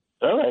here.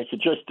 All right, so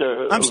just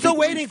I'm still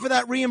waiting for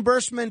that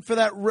reimbursement for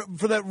that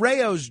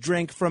Rayo's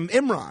drink from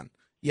Imran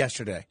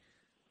yesterday.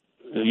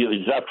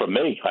 Is that from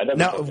me? I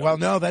never.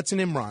 No, that's an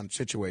Imran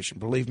situation.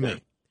 Believe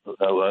me.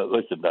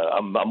 Listen,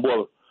 I'm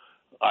more.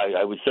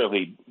 I would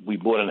certainly be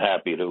more than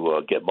happy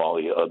to get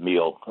Molly a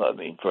meal. I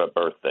mean, for her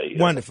birthday.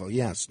 Wonderful.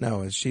 Yes.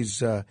 No.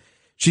 She's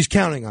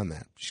counting on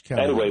that. She's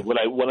counting. Anyway, what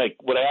I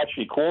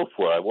actually called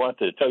for, I wanted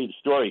to tell you the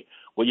story.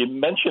 When you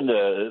mentioned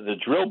the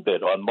drill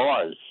bit on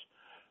Mars.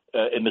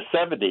 In the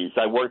 70s,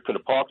 I worked for the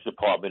Parks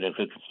Department in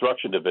the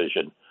construction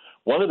division.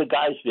 One of the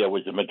guys there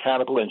was a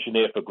mechanical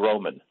engineer for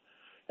Grumman,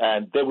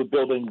 and they were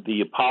building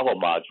the Apollo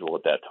module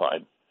at that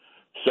time.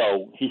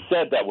 So he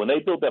said that when they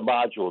built that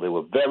module, they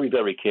were very,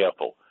 very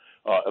careful.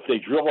 If they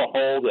drill a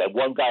hole, they had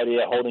one guy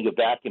there holding a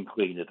vacuum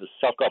cleaner to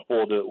suck up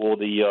all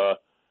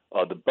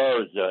the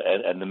burrs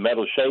and the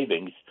metal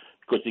shavings,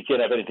 because you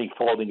can't have anything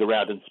floating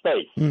around in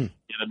space. And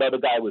another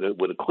guy with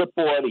a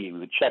clipboard, he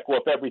would check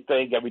off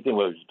everything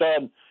was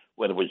done,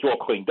 when it was all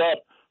cleaned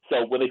up.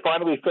 So when they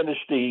finally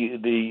finished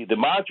the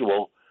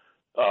module,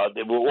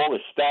 they were all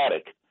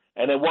ecstatic.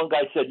 And then one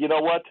guy said, you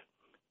know what,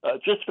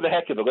 just for the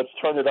heck of it, let's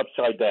turn it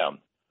upside down.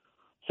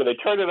 So they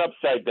turned it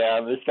upside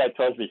down. And this guy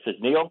tells me, he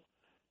says, Neil,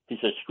 he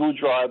says,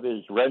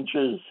 screwdrivers,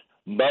 wrenches,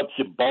 nuts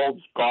and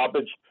bolts,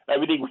 garbage,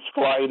 everything was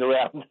flying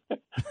around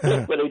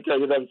when they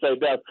turned it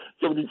upside down.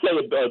 So when you say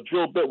a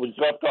drill bit was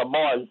left on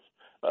Mars,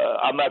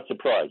 I'm not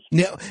surprised.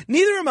 No,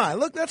 neither am I.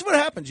 Look, that's what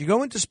happens. You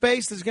go into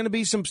space, there's going to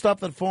be some stuff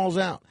that falls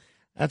out.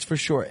 That's for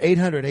sure.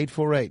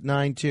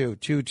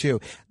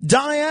 800-848-9222.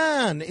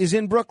 Diane is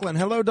in Brooklyn.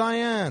 Hello,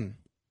 Diane.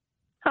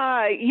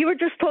 Hi. You were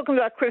just talking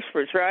about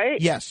CRISPRs,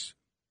 right? Yes.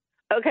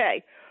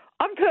 Okay.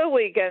 I'm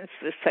totally against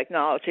this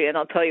technology, and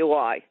I'll tell you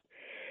why.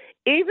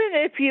 Even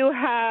if you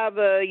have,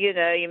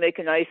 you make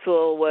a nice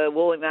little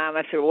woolly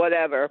mammoth or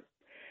whatever,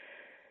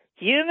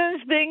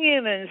 humans being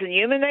humans and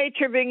human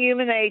nature being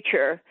human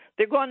nature,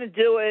 they're going to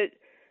do it.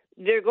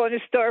 They're going to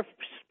start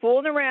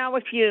fooling around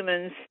with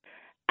humans,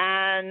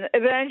 and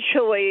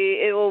eventually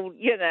it will,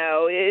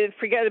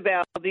 forget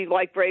about it. It'll be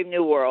like Brave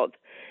New World.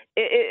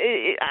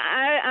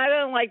 I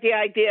don't like the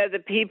idea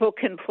that people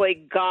can play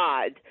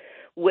God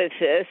with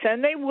this,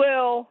 and they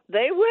will.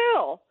 They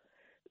will.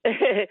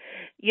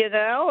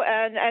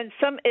 And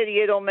some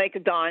idiot will make a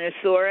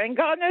dinosaur, and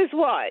God knows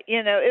what.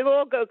 It'll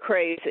all go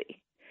crazy.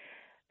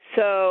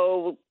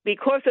 So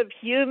because of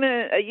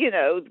human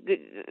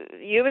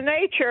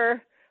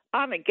nature,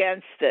 I'm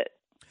against it.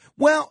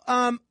 Well,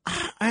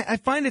 I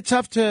find it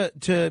tough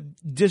to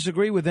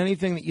disagree with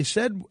anything that you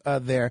said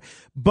there.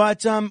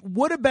 But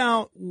what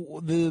about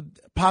the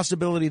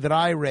possibility that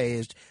I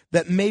raised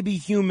that maybe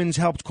humans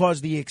helped cause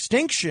the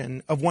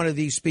extinction of one of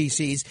these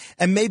species,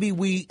 and maybe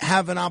we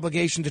have an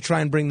obligation to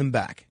try and bring them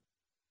back?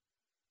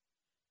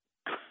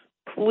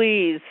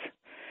 Please.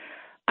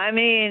 I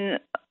mean,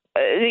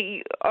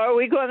 are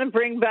we going to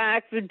bring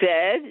back the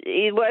dead?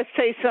 Let's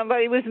say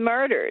somebody was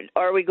murdered.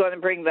 Are we going to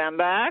bring them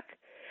back?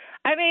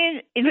 I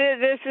mean,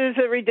 this is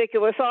a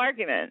ridiculous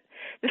argument.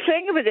 The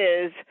thing of it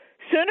is,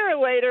 sooner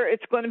or later,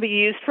 it's going to be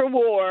used for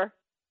war.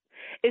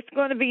 It's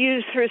going to be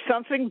used for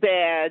something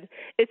bad.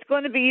 It's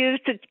going to be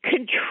used to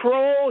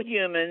control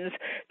humans,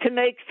 to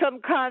make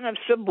some kind of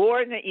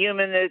subordinate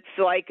human that's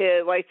like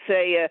a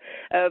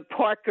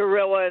part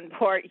gorilla and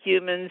part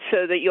human,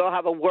 so that you'll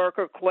have a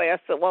worker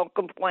class that won't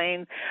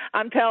complain.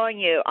 I'm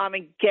telling you, I'm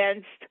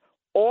against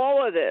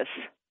all of this.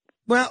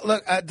 Well,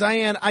 look,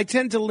 Diane, I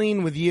tend to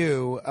lean with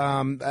you,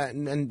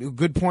 and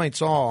good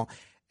points all.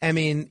 I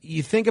mean,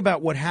 you think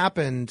about what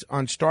happened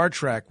on Star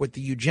Trek with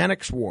the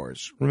eugenics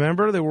wars.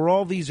 Remember, there were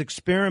all these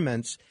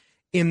experiments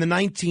in the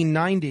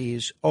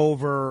 1990s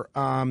over,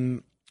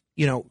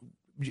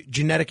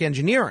 genetic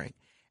engineering.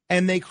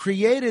 And they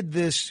created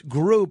this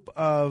group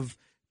of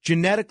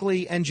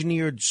genetically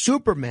engineered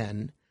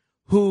supermen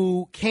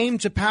who came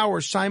to power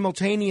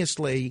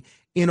simultaneously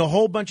in a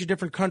whole bunch of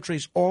different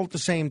countries all at the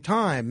same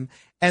time,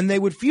 and they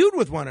would feud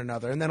with one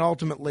another. And then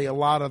ultimately a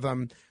lot of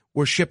them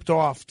were shipped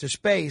off to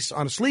space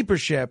on a sleeper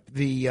ship,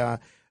 the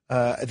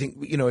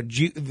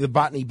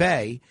Botany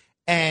Bay,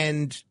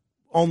 and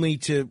only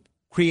to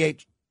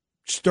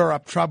stir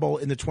up trouble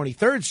in the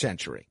 23rd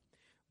century.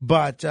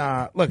 But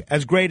look,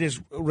 as great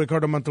as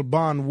Ricardo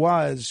Montalban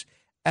was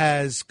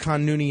as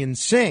Khan Noonien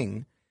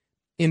Singh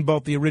in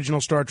both the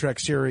original Star Trek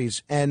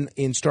series and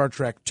in Star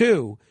Trek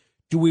II,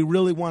 do we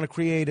really want to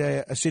create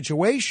a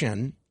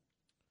situation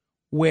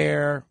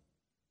where,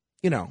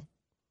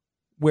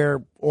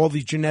 where all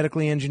these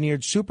genetically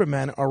engineered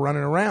supermen are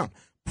running around?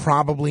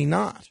 Probably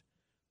not.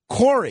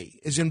 Corey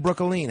is in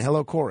Brooklyn.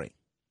 Hello, Corey.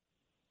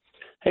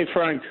 Hey,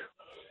 Frank.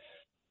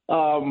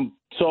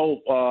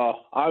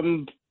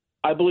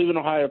 I believe in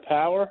a higher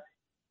power.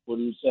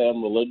 Wouldn't say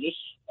I'm religious.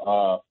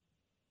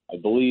 I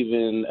believe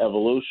in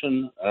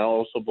evolution, and I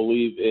also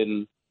believe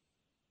in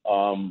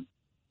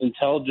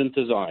intelligent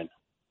design.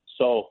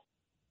 So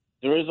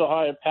there is a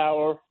higher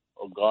power,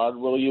 or God,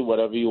 will you,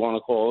 whatever you want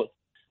to call it.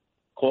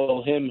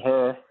 Call him,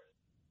 her,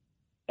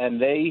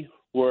 and they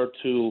were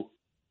to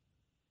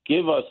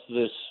give us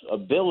this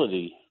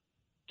ability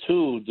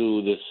to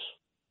do this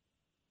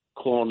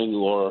cloning,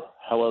 or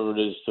however it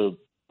is, to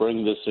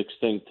bring this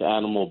extinct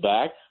animal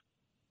back.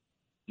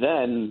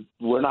 Then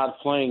we're not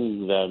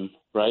playing them,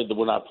 right?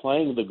 We're not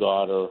playing the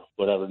God or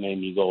whatever name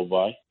you go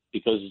by,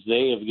 because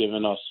they have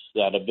given us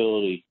that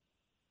ability,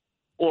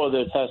 or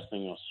they're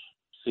testing us,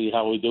 see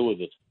how we do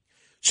with it.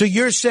 So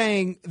you're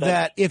saying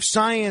that if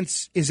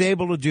science is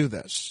able to do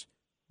this,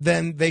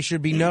 then there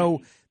should be no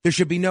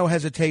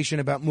hesitation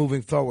about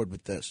moving forward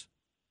with this.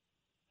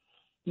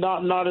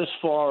 Not as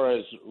far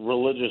as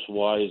religious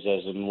wise,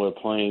 as in we're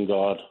playing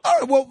God. All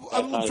right. Well,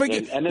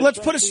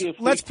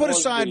 let's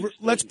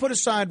put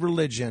aside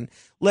religion.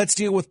 Let's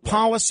deal with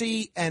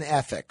policy and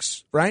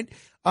ethics. Right.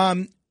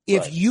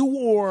 If you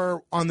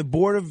were on the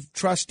board of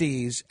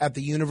trustees at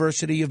the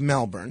University of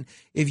Melbourne,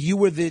 if you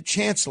were the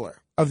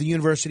chancellor of the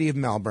University of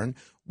Melbourne,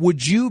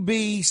 would you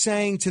be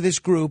saying to this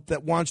group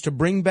that wants to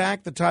bring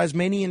back the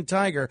Tasmanian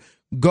tiger,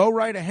 go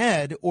right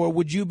ahead, or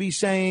would you be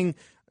saying,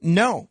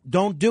 no,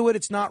 don't do it,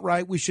 it's not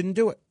right, we shouldn't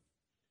do it?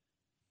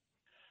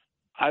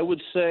 I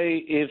would say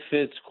if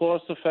it's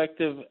cost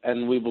effective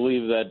and we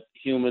believe that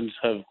humans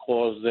have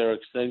caused their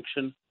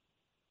extinction,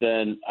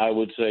 then I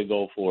would say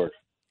go for it.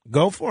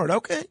 Go for it.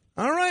 Okay.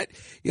 All right.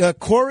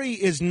 Corey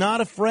is not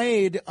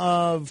afraid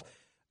of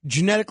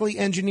genetically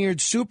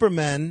engineered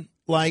supermen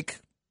like...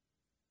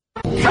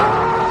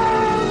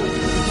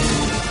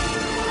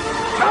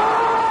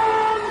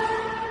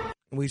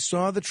 We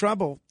saw the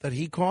trouble that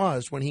he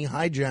caused when he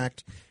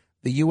hijacked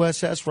the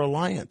USS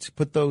Reliant,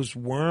 put those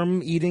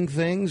worm-eating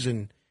things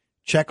in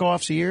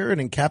Chekhov's ear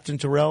and in Captain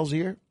Terrell's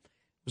ear.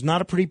 It was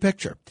not a pretty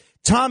picture.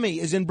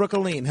 Tommy is in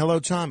Brooklyn. Hello,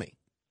 Tommy.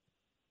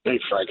 Hey,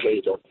 Frank. How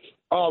you doing?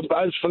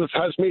 As for the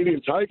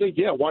Tasmanian tiger,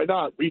 yeah, why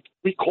not? We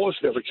caused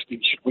their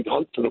extinction. We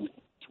hunted them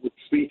to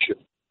extinction.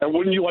 And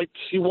wouldn't you like to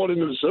see one in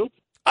the zoo?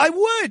 I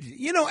would.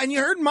 And you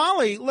heard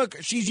Molly. Look,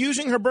 she's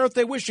using her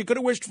birthday wish. She could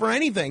have wished for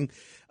anything.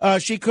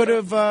 She could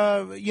have,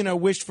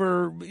 wished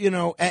for,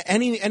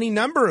 any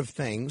number of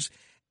things.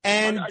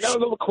 And I got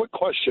another quick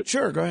question.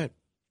 Sure, go ahead.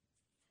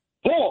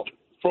 Paul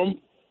who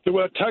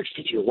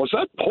texted you. Was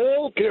that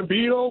Paul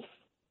Gambino?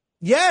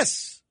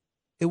 Yes,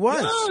 it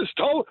was. Yes.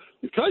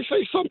 Can I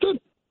say something?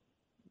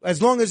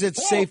 As long as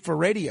it's safe for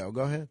radio,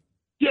 go ahead.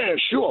 Yeah,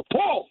 sure.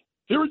 Paul,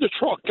 you're in the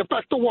truck. Get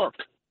back to work.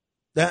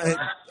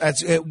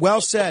 That's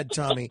well said,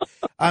 Tommy.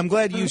 I'm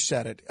glad you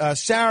said it.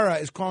 Sarah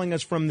is calling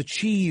us from the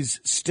Cheese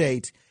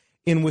State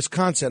in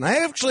Wisconsin. I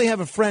actually have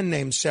a friend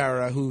named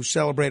Sarah who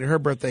celebrated her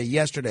birthday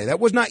yesterday. That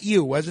was not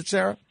you, was it,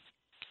 Sarah?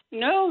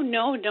 No,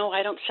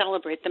 I don't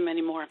celebrate them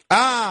anymore.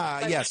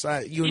 But, yes,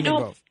 you and me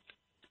both.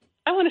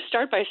 I want to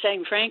start by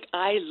saying, Frank,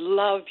 I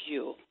love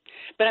you,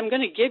 but I'm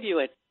going to give you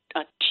a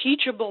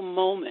teachable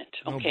moment,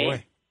 okay? Oh,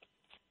 boy.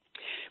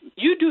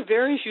 You do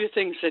very few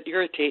things that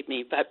irritate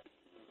me, but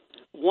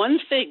one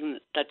thing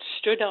that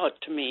stood out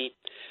to me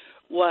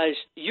was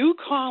you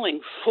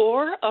calling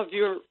 4 of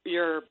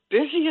your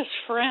busiest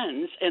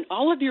friends, and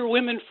all of your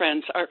women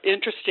friends are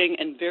interesting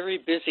and very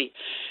busy,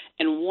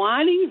 and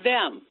wanting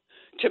them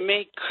to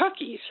make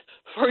cookies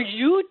for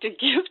you to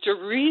give to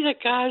Rita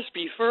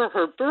Cosby for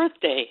her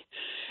birthday.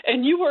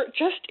 And you were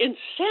just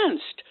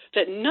incensed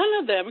that none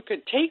of them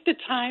could take the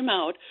time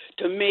out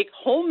to make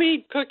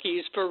homemade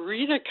cookies for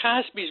Rita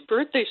Cosby's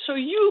birthday so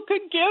you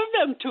could give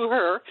them to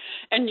her.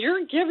 And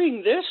you're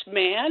giving this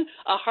man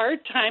a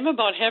hard time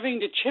about having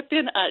to chip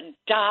in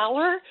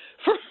 $1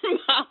 for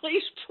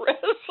Molly's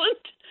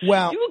present?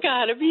 Well, you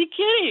got to be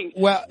kidding.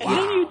 Well, and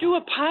then you do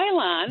a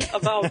pylon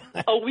about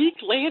a week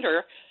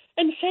later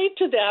and say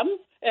to them,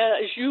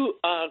 as you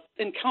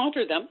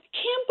encounter them,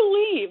 can't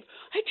believe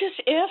I just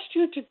asked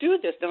you to do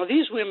this. Now,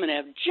 these women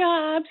have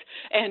jobs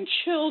and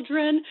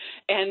children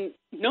and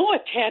no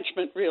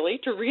attachment, really,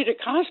 to Rita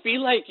Cosby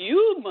like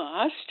you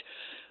must.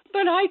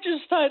 But I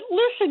just thought,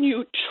 listen,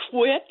 you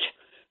twit,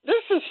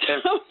 this is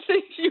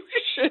something you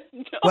should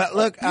know. Well,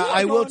 look,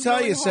 I will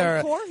tell you,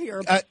 Sarah,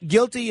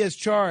 guilty as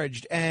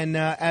charged. And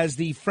as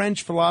the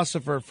French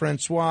philosopher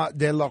Francois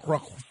de la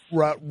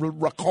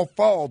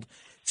Roquefort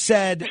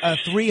said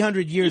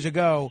 300 years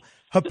ago,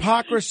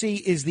 hypocrisy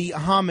is the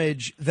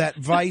homage that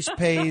vice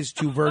pays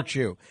to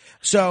virtue.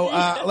 So,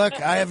 look,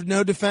 I have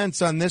no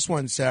defense on this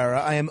one, Sarah.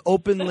 I am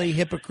openly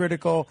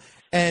hypocritical.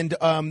 And,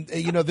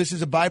 this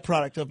is a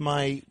byproduct of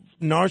my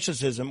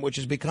narcissism, which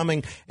is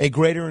becoming a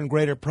greater and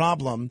greater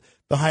problem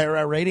the higher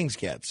our ratings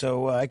get.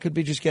 So I could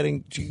be just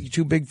getting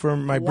too big for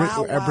my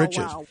our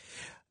britches. Wow.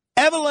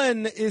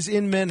 Evelyn is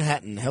in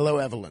Manhattan. Hello,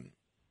 Evelyn.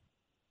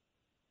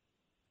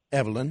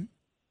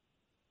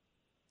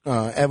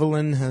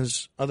 Evelyn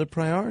has other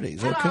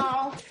priorities.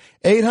 Hello.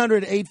 Okay.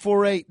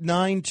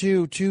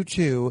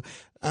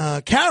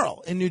 800-848-9222.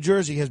 Carol in New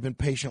Jersey has been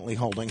patiently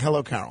holding.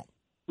 Hello, Carol.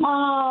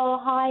 Oh,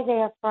 hi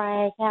there,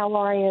 Frank. How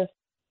are you?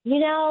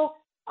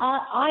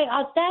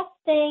 I that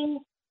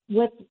thing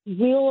with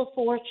Wheel of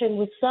Fortune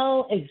was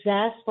so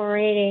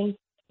exasperating.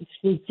 It's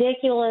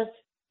ridiculous.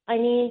 I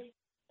mean,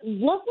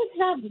 look at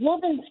that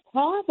woman's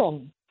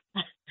problem.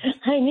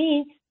 I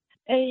mean,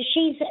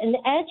 she's an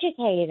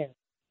educator,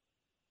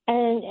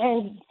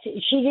 and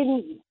she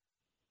didn't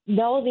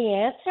know the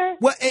answer.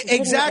 Well,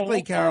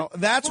 exactly, Carol.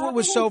 That's what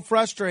was so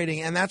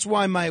frustrating, and that's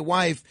why my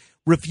wife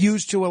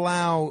refused to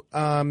allow,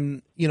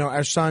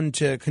 our son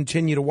to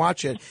continue to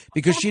watch it,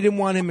 because she didn't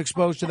want him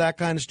exposed to that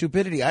kind of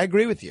stupidity. I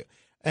agree with you.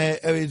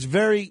 It's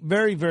very,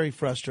 very, very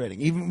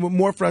frustrating. Even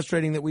more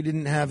frustrating that we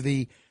didn't have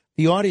the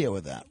audio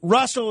of that.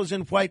 Russell is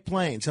in White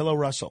Plains. Hello,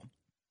 Russell.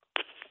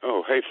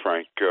 Oh, hey,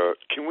 Frank.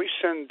 Can we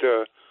send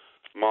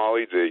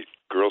Molly the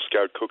Girl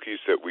Scout cookies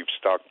that we've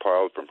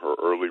stockpiled from her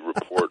early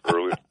report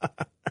earlier?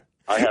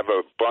 I have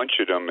a bunch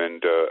of them,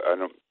 and I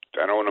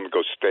don't want them to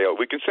go stale.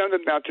 We can send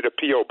them down to the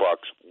P.O.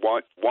 Box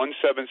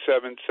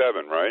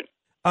 1777, right?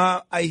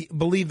 I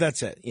believe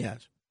that's it,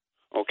 yes.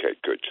 Okay,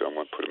 good. So I'm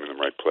going to put them in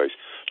the right place.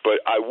 But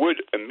I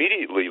would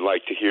immediately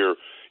like to hear,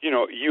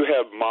 you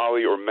have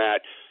Molly or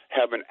Matt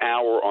have an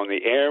hour on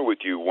the air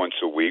with you once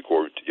a week,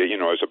 or,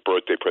 as a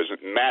birthday present.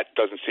 Matt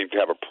doesn't seem to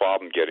have a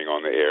problem getting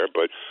on the air,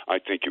 but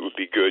I think it would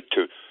be good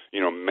to,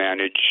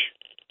 manage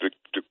the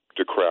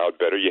crowd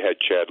better. You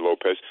had Chad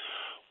Lopez.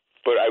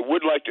 But I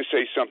would like to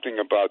say something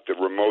about the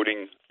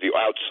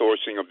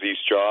outsourcing of these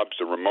jobs,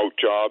 the remote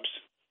jobs.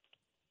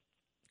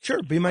 Sure,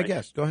 be my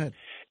guest. Go ahead.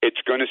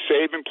 It's going to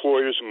save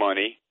employers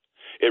money.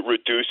 It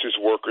reduces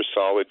worker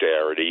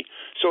solidarity.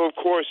 So, of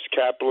course,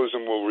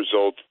 capitalism will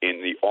result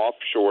in the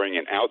offshoring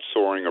and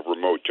outsourcing of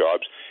remote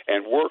jobs,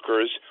 and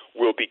workers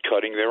will be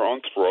cutting their own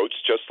throats,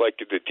 just like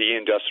the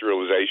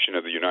deindustrialization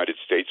of the United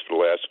States for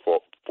the last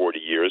 40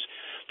 years.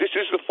 This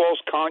is the false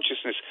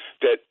consciousness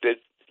that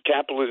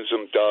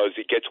capitalism does.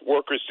 It gets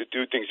workers to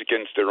do things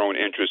against their own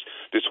interests.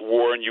 This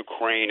war in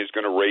Ukraine is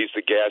going to raise the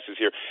gases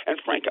here.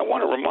 And, Frank, I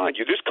want to remind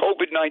you, this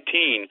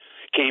COVID-19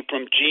 came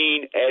from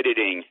gene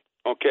editing,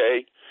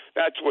 okay?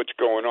 That's what's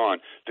going on.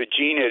 The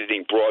gene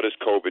editing brought us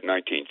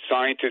COVID-19.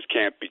 Scientists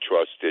can't be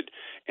trusted,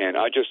 and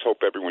I just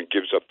hope everyone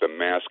gives up the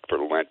mask for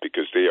Lent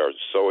because they are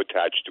so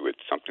attached to it,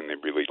 something they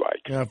really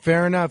like.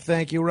 Fair enough.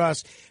 Thank you,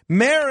 Russ.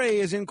 Mary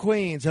is in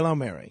Queens. Hello,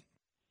 Mary.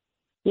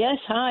 Yes,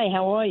 hi.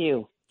 How are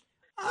you?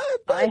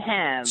 I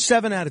have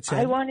 7 out of 10.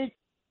 I wanted.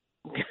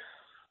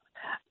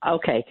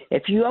 Okay,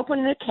 if you open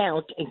an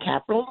account in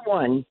Capital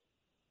One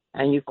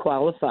and you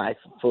qualify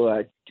for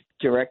a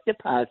direct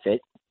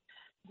deposit,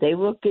 they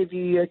will give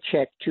you your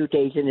check 2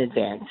 days in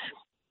advance.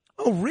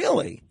 Oh,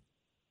 really?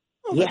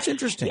 Oh, that's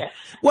interesting. Yes.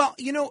 Well,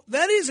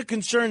 that is a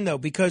concern, though,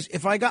 because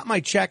if I got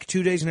my check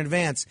 2 days in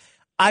advance,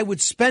 I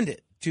would spend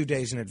it 2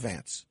 days in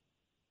advance.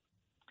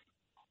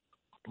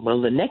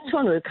 Well, the next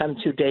one will come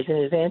 2 days in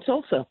advance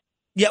also.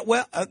 Yeah,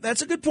 well,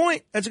 that's a good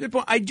point.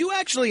 I do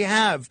actually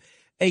have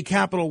a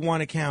Capital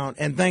One account,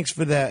 and thanks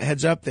for the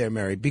heads up there,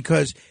 Mary,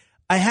 because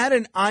I had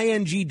an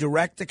ING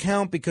Direct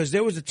account because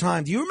there was a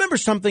time. Do you remember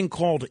something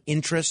called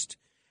interest?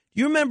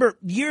 You remember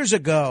years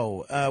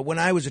ago when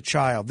I was a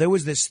child, there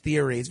was this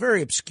theory. It's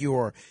very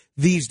obscure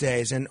these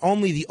days, and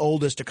only the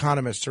oldest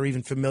economists are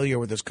even familiar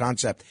with this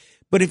concept.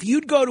 But if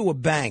you'd go to a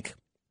bank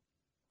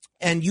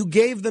and you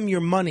gave them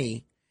your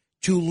money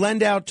to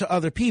lend out to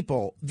other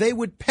people, they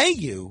would pay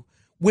you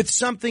with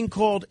something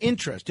called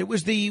interest. It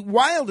was the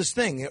wildest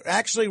thing. It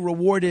actually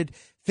rewarded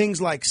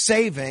things like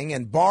saving,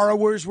 and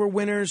borrowers were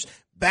winners.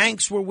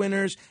 banks were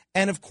winners,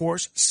 and of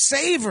course,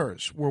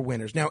 savers were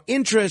winners. Now,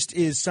 interest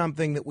is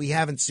something that we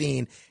haven't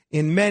seen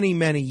in many,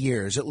 many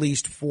years, at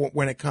least for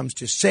when it comes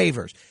to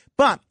savers.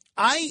 But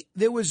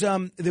there was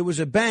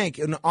a bank,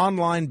 an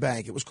online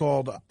bank. It was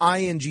called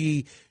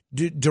ING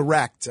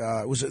Direct.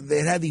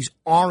 They had these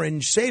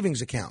orange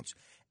savings accounts,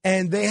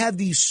 and they had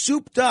these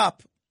souped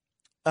up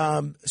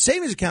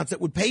savings accounts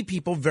that would pay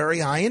people very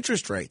high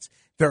interest rates.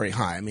 Very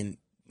high. I mean,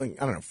 I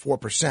don't know,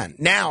 4%.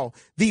 Now,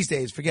 these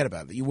days, forget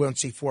about it. You won't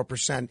see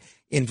 4%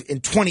 in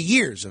 20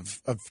 years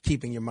of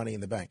keeping your money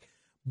in the bank.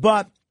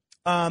 But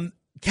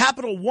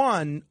Capital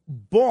One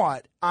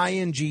bought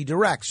ING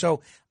Direct.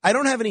 So I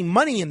don't have any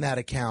money in that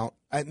account.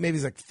 Maybe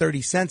there's like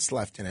 30 cents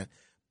left in it.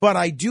 But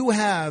I do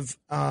have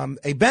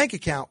a bank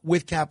account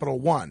with Capital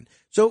One.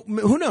 So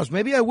who knows?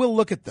 Maybe I will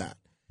look at that.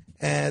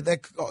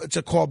 It's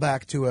a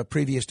callback to a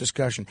previous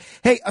discussion.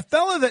 Hey, a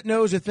fellow that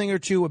knows a thing or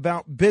two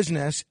about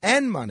business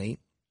and money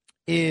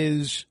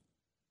is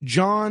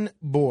John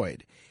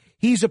Boyd.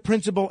 He's a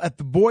principal at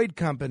the Boyd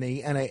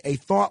Company and a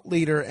thought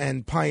leader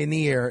and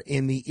pioneer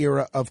in the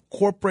era of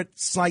corporate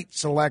site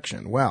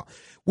selection. Well,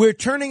 we're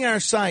turning our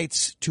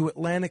sights to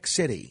Atlantic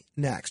City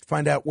next.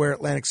 Find out where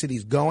Atlantic City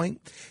is going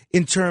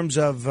in terms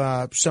of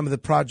some of the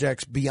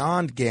projects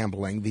beyond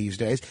gambling these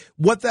days,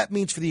 what that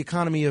means for the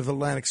economy of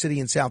Atlantic City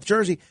and South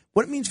Jersey,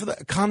 what it means for the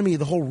economy of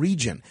the whole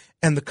region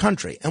and the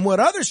country, and what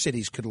other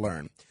cities could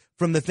learn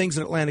from the things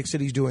that Atlantic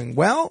City is doing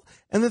well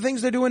and the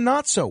things they're doing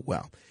not so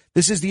well.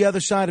 This is The Other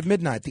Side of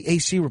Midnight, the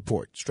AC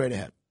Report. Straight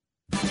ahead.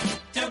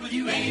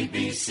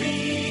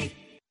 WABC.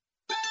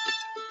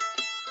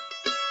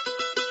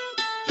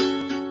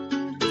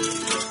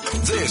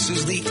 This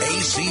is the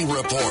AC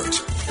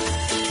Report.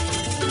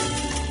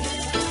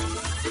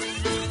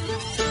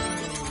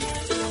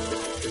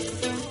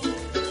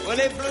 Well,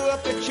 they blew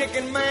up a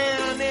chicken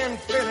man in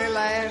Philly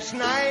last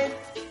night.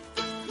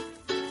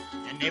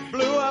 They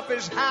blew up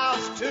his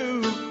house,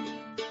 too.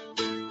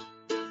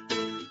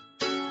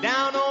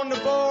 Down on the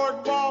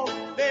boardwalk,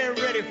 they're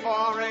ready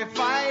for a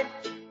fight.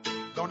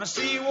 Gonna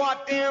see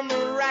what them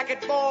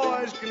racket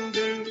boys can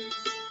do.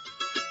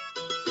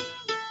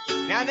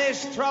 Now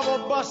there's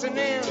trouble busting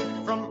in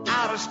from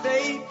out of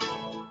state,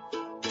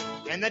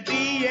 and the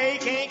DA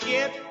can't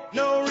get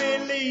no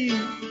relief.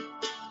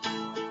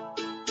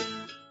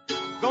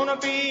 Gonna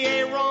be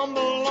a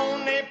rumble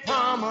on the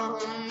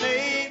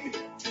promenade,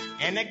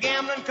 and the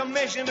gambling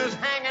commissioner's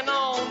hanging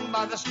on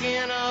by the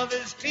skin of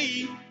his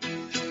teeth.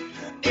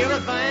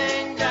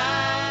 Everything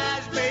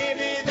dies,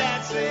 baby,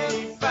 that's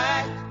a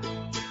fact.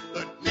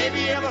 But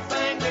maybe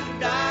everything that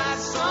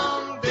dies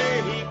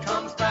someday he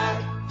comes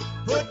back.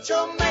 Put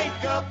your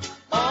makeup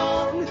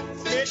on,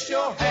 fix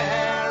your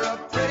hair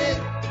up pretty,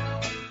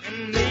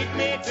 and meet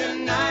me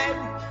tonight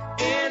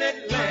in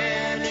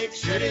Atlantic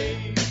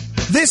City.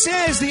 This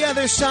is The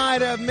Other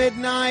Side of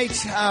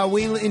Midnight.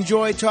 We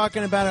enjoy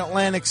talking about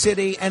Atlantic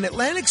City, and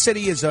Atlantic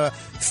City is a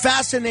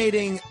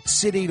fascinating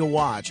city to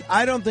watch.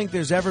 I don't think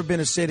there's ever been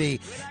a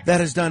city that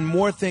has done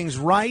more things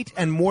right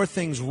and more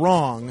things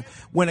wrong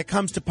when it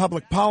comes to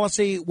public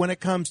policy, when it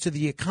comes to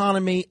the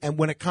economy, and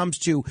when it comes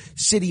to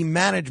city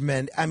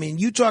management. I mean,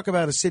 you talk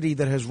about a city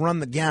that has run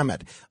the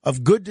gamut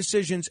of good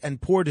decisions and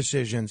poor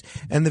decisions,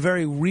 and the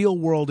very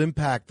real-world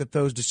impact that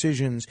those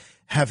decisions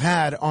have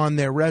had on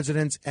their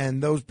residents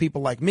and those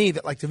people like me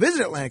that like to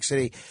visit Atlantic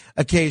City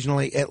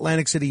occasionally.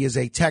 Atlantic City is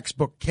a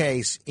textbook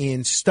case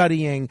in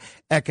studying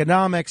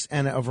economics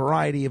and a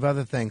variety of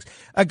other things.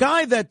 A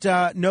guy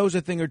that knows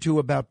a thing or two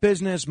about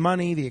business,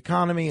 money, the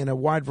economy, and a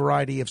wide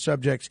variety of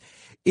subjects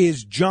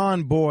is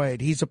John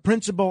Boyd. He's a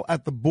principal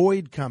at the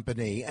Boyd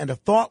Company and a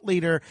thought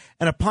leader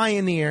and a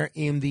pioneer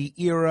in the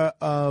era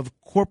of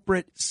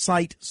corporate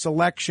site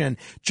selection.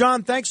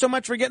 John, thanks so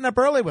much for getting up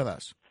early with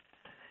us.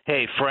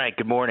 Hey, Frank,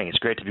 good morning. It's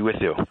great to be with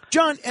you.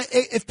 John,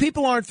 if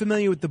people aren't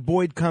familiar with the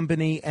Boyd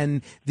Company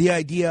and the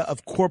idea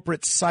of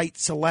corporate site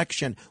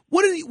selection,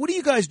 what do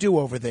you guys do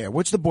over there?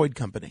 What's the Boyd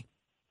Company?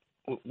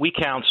 We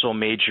counsel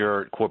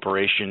major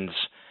corporations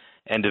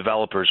and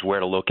developers where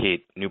to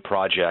locate new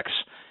projects.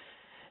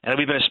 And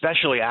we've been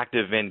especially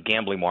active in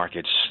gambling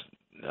markets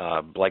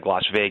like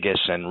Las Vegas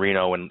and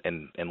Reno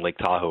and Lake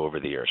Tahoe over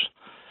the years.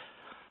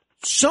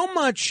 So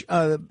much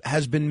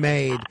has been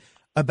made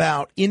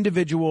about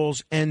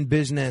individuals and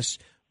business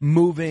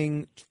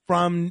moving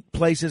from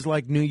places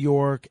like New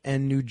York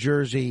and New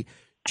Jersey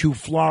to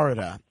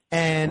Florida.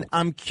 And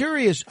I'm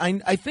curious,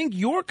 I think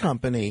your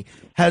company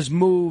has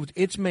moved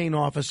its main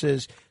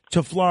offices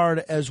to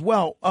Florida as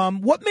well.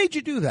 What made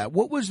you do that?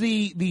 What was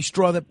the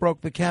straw that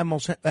broke the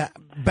camel's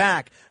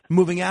back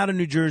moving out of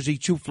New Jersey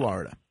to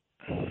Florida?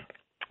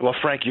 Well,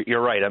 Frank, you're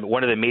right. I mean,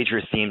 one of the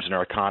major themes in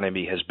our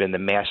economy has been the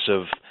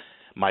massive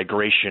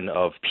migration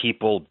of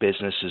people,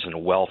 businesses,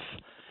 and wealth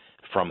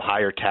from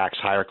higher tax,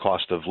 higher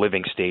cost of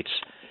living states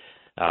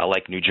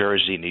like New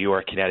Jersey, New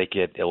York,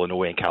 Connecticut,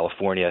 Illinois, and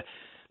California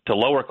to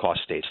lower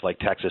cost states like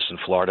Texas and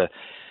Florida.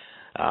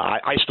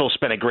 I still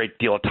spend a great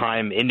deal of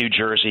time in New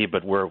Jersey,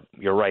 but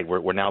you're right,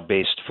 we're now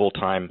based full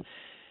time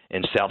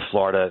in South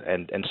Florida,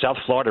 and South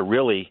Florida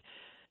really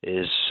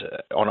is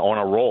on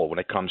a roll when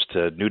it comes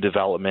to new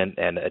development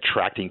and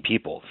attracting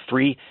people.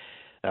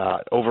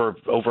 Over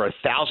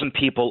 1,000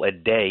 people a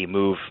day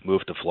move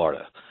to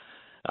Florida,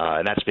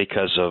 and that's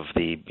because of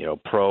the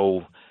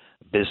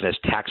pro-business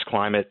tax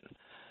climate,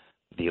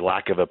 the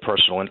lack of a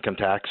personal income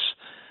tax,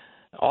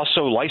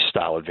 also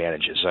lifestyle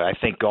advantages. I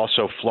think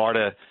also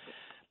Florida,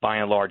 by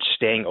and large,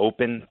 staying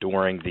open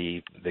during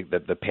the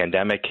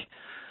pandemic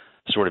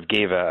sort of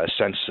gave a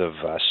sense of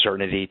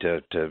certainty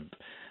to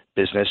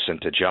business and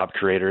to job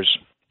creators.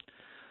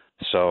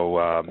 So,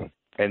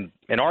 and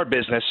in our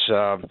business,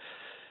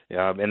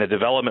 in the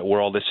development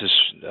world, this is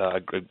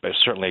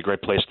certainly a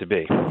great place to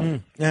be.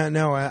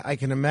 No, I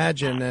can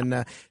imagine,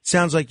 and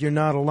sounds like you're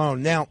not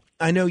alone. Now,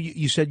 I know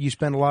you said you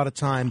spend a lot of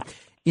time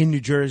in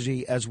New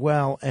Jersey as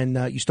well, and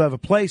you still have a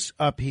place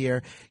up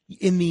here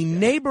in the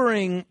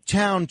neighboring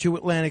town to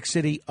Atlantic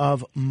City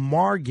of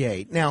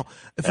Margate. Now,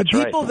 for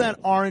people that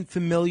aren't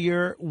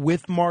familiar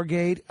with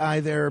Margate,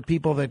 either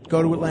people that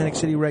go to Atlantic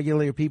City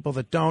regularly or people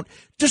that don't,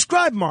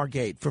 describe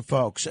Margate for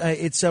folks.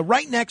 It's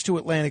right next to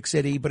Atlantic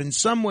City, but in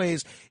some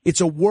ways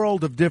it's a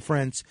world of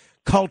difference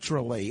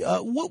culturally.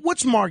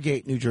 What's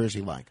Margate, New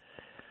Jersey like?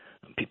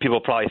 People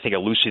probably think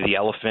of Lucy the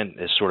Elephant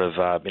as sort of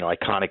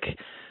iconic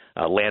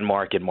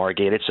landmark in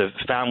Margate. It's a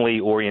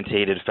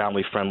family-orientated,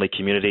 family-friendly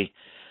community,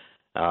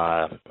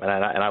 and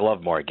I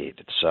love Margate.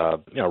 It's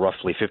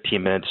roughly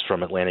 15 minutes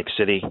from Atlantic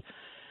City,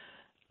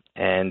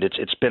 and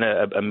it's been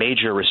a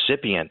major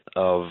recipient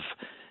of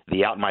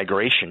the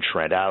out-migration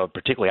trend,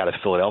 particularly out of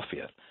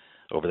Philadelphia,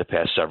 over the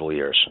past several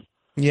years.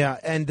 Yeah,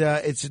 and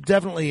it's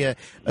definitely a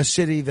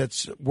city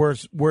that's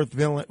worth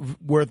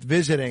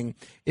visiting,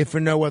 if for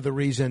no other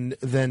reason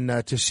than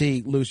to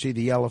see Lucy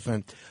the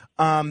Elephant.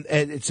 And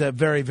it's a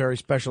very, very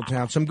special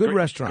town. Some good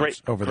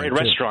restaurants over there.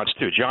 Great restaurants,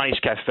 too. Johnny's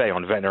Cafe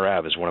on Ventnor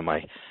Ave is one of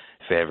my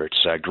favorites.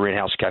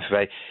 Greenhouse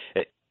Cafe.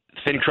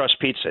 Thin crust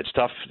pizza. It's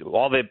tough.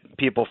 All the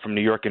people from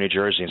New York and New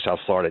Jersey and South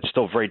Florida, it's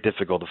still very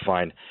difficult to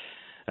find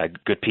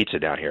good pizza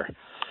down here.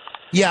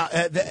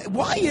 Yeah.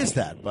 Why is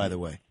that, by the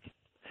way?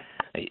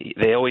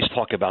 They always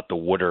talk about the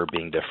water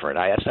being different.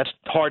 That's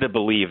hard to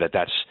believe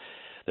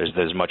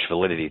there's much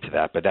validity to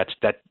that, but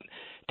that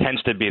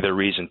tends to be the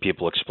reason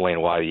people explain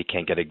why you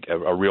can't get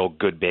a real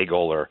good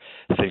bagel or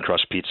thin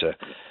crust pizza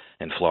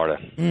in Florida.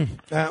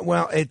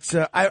 Well, it's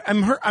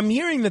I'm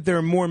hearing that there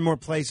are more and more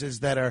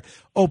places that are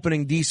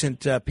opening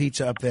decent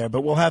pizza up there,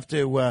 but we'll have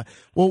to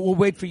we'll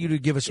wait for you to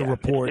give us a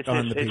report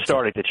on the pizza. It's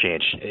starting to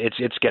change.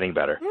 It's getting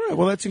better. All right.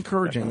 Well, that's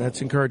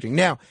encouraging.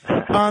 Now,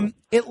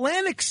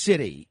 Atlantic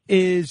City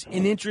is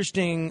an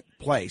interesting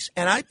place,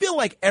 and I feel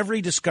like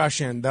every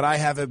discussion that I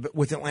have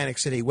with Atlantic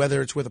City,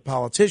 whether it's with a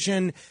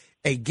politician,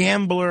 a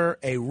gambler,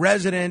 a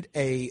resident,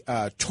 a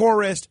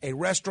tourist, a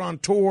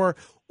restaurateur,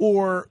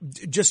 or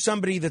just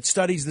somebody that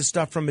studies the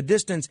stuff from a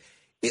distance,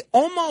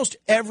 almost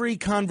every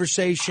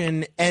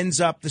conversation ends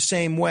up the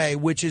same way,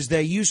 which is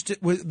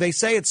they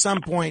say at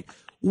some point,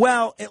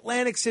 well,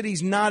 Atlantic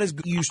City's not as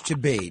good as it used to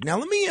be. Now,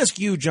 let me ask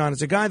you, John,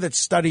 as a guy that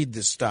studied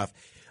this stuff,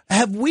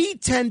 have we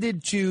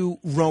tended to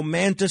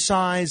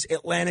romanticize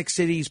Atlantic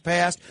City's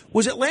past?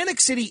 Was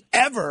Atlantic City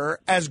ever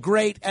as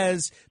great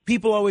as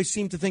people always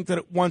seem to think that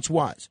it once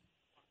was?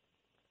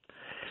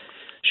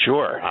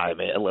 Sure. I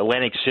mean,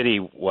 Atlantic City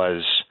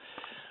was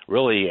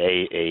really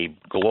a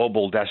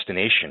global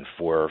destination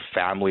for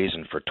families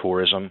and for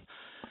tourism.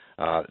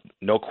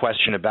 No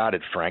question about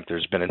it, Frank.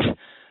 There's been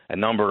a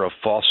number of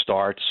false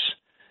starts,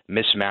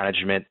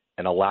 mismanagement,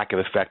 and a lack of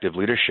effective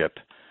leadership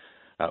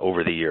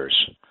over the years.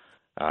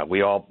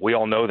 We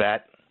all know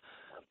that,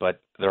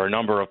 but there are a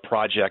number of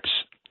projects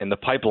in the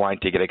pipeline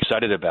to get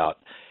excited about.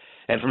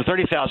 And from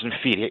 30,000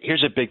 feet,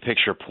 here's a big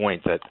picture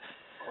point that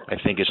I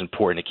think is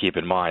important to keep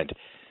in mind.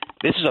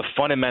 This is a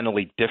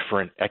fundamentally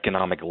different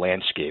economic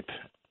landscape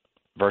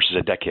versus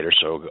a decade or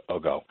so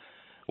ago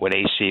when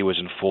AC was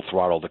in full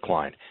throttle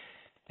decline.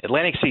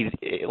 Atlantic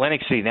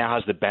City now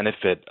has the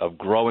benefit of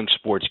growing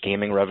sports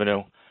gaming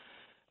revenue,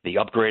 the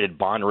upgraded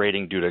bond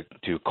rating due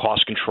to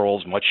cost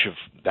controls, much of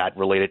that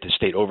related to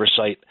state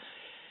oversight.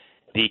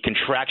 The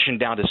contraction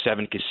down to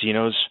 7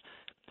 casinos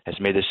has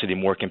made the city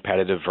more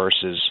competitive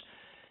versus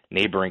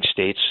neighboring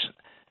states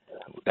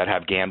that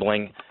have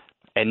gambling.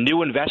 And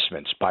new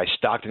investments by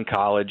Stockton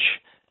College,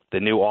 the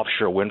new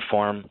offshore wind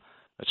farm,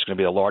 it's going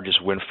to be the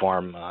largest wind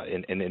farm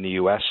in the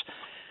U.S.,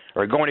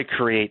 are going to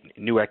create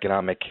new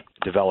economic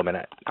development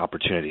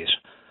opportunities.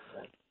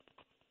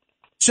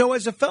 So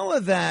as a fellow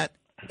that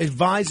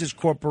advises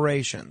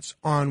corporations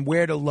on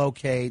where to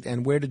locate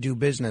and where to do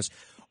business,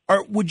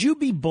 would you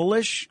be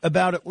bullish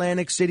about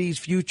Atlantic City's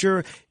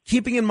future,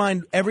 keeping in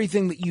mind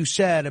everything that you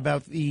said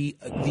about the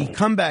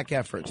comeback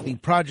efforts, the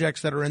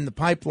projects that are in the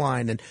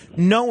pipeline, and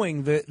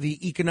knowing the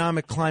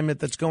economic climate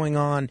that's going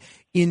on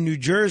in New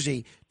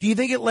Jersey? Do you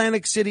think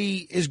Atlantic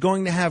City is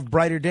going to have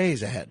brighter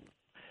days ahead?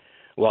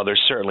 Well,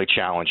 there's certainly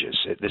challenges.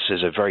 This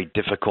is a very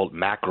difficult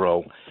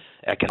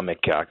macroeconomic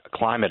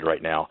climate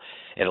right now,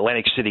 and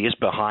Atlantic City is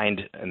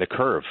behind in the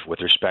curve with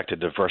respect to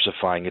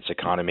diversifying its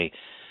economy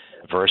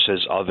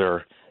versus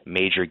other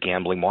major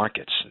gambling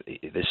markets.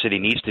 The city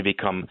needs to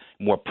become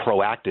more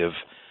proactive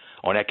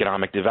on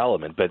economic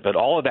development. But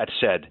all of that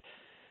said,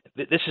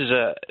 this is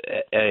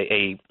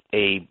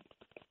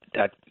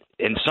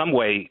in some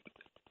way,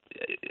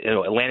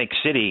 Atlantic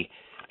City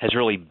has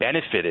really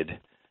benefited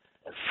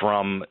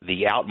from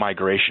the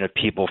out-migration of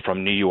people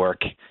from New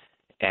York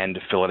and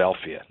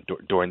Philadelphia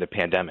during the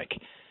pandemic.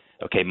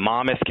 Okay,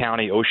 Monmouth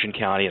County, Ocean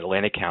County, and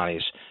Atlantic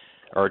counties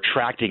are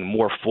attracting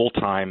more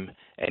full-time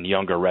and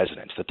younger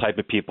residents, the type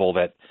of people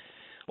that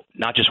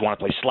not just want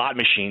to play slot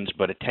machines,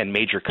 but attend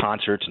major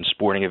concerts and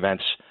sporting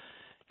events,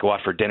 go out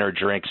for dinner,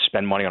 drinks,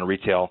 spend money on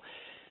retail.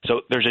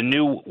 So there's a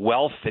new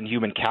wealth and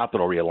human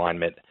capital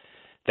realignment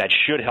that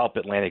should help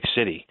Atlantic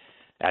City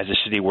as the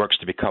city works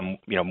to become,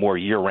 more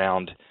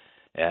year-round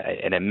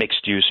and a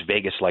mixed-use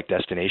Vegas-like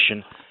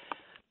destination.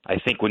 I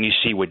think when you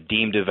see what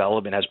Deem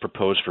Development has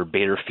proposed for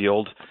Bader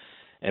Field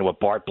and what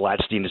Bart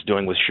Blatstein is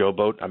doing with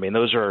Showboat, I mean,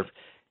 those are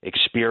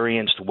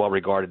experienced,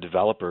 well-regarded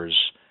developers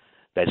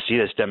that see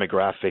this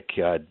demographic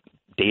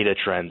data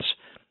trends,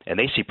 and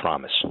they see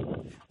promise.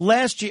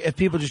 Last year, if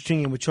people just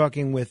tuning in, we're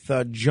talking with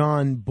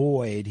John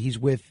Boyd. He's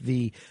with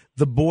the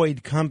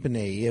Boyd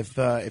Company.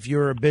 If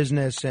you're a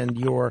business and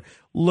you're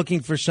looking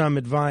for some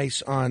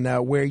advice on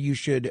where you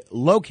should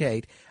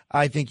locate,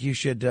 I think you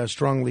should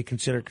strongly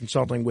consider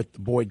consulting with the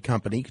Boyd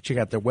Company. You can check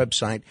out their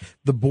website,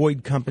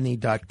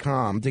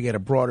 theboydcompany.com, to get a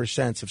broader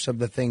sense of some of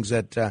the things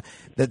that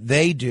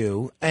they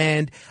do.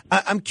 And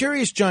I'm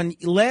curious, John,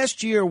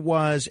 last year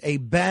was a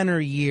banner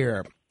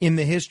year in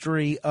the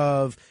history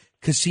of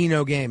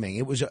casino gaming.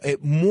 It was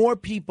more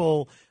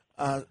people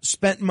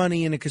spent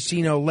money in a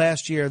casino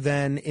last year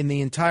than in the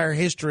entire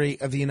history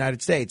of the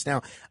United States.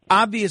 Now,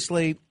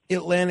 obviously,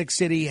 Atlantic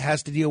City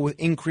has to deal with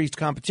increased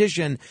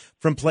competition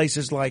from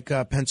places like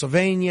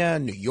Pennsylvania,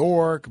 New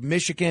York,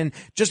 Michigan,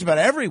 just about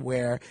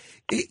everywhere.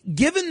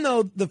 Given,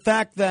 though, the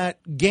fact that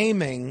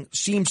gaming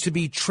seems to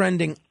be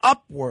trending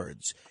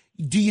upwards,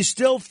 do you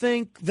still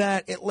think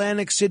that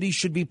Atlantic City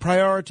should be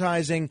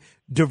prioritizing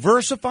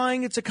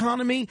diversifying its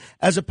economy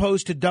as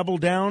opposed to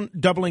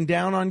doubling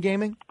down on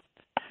gaming?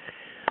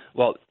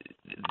 Well,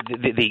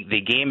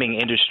 the gaming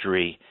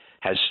industry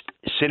has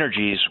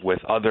synergies with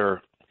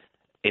other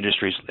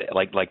industries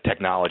like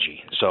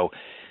technology. So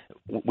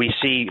we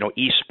see,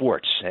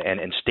 esports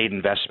and state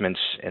investments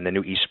in the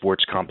new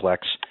esports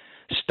complex.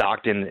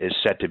 Stockton is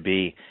set to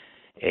be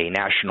a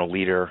national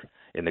leader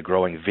in the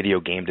growing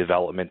video game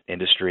development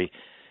industry.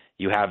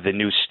 You have the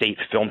new state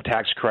film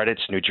tax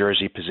credits, New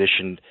Jersey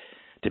positioned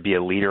to be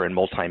a leader in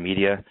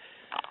multimedia.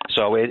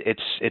 So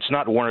it's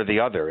not one or the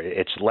other.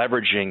 It's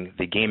leveraging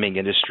the gaming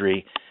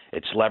industry.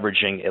 It's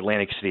leveraging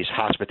Atlantic City's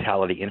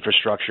hospitality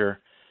infrastructure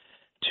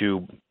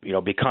to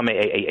become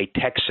a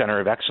tech center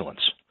of excellence.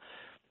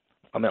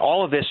 I mean,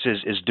 all of this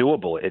is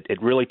doable.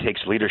 It really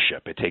takes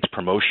leadership. It takes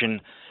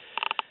promotion.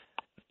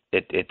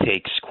 It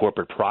takes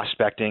corporate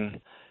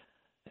prospecting.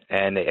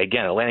 And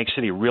again, Atlantic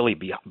City really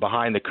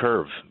behind the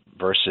curve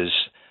versus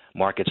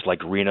markets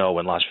like Reno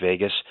and Las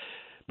Vegas.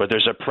 But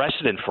there's a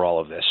precedent for all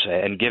of this.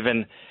 And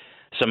given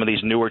some of these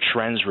newer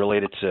trends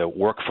related to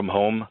work from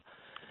home,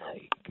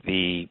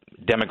 the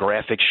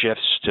demographic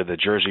shifts to the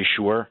Jersey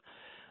Shore,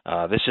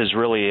 this is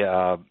really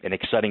an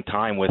exciting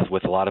time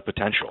with a lot of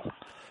potential.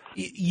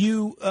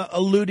 You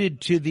alluded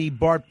to the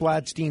Bart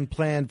Blatstein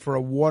plan for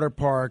a water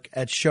park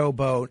at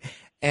Showboat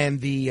and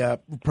the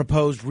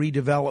proposed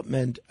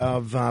redevelopment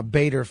of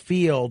Bader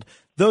Field.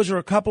 Those are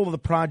a couple of the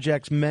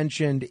projects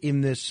mentioned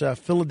in this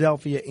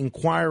Philadelphia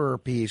Inquirer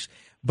piece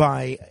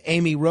by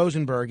Amy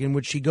Rosenberg, in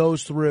which she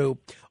goes through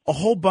a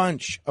whole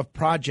bunch of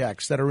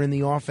projects that are in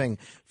the offing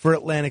for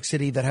Atlantic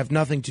City that have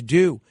nothing to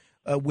do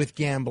with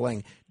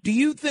gambling. Do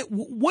you think,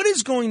 what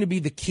is going to be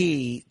the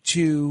key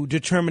to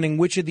determining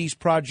which of these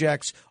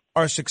projects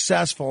are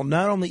successful,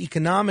 not only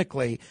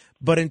economically,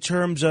 but in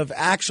terms of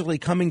actually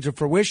coming to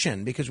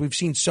fruition? Because we've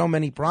seen so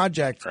many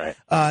projects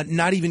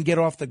not even get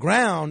off the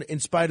ground in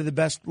spite of the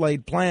best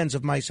laid plans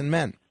of mice and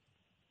men.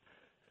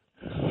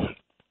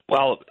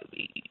 Well,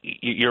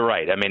 you're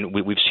right. I mean,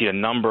 we've seen a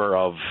number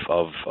of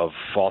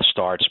false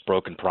starts,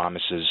 broken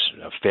promises,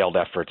 failed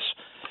efforts.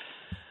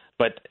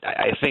 But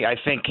I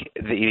think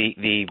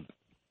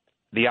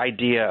the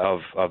idea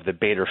of the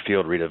Bader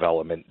Field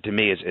redevelopment, to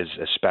me, is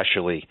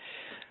especially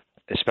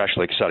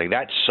exciting.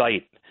 That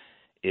site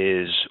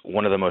is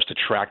one of the most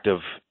attractive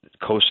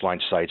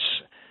coastline sites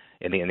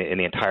in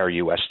the entire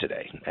U.S.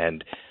 today,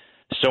 and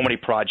so many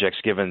projects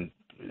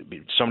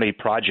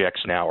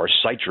now are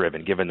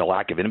site-driven, given the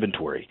lack of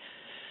inventory.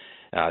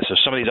 So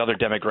some of these other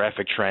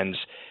demographic trends,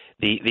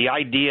 the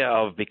idea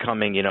of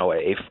becoming,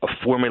 a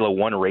Formula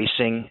One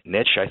racing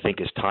niche, I think,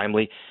 is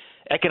timely.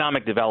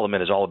 Economic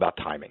development is all about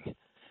timing,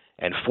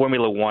 and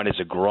Formula One is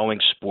a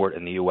growing sport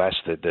in the U.S.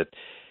 The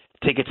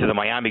ticket to the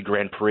Miami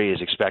Grand Prix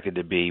is expected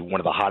to be one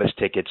of the hottest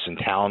tickets in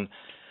town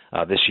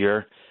this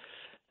year.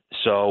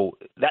 So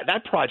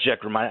that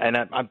project and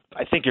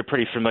I think you're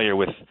pretty familiar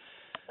with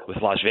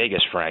Las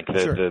Vegas, Frank.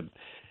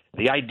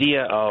 The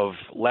idea of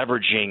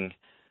leveraging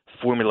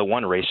Formula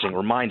One racing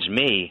reminds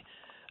me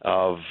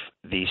of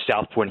the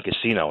South Point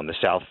Casino in the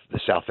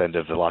south end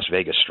of the Las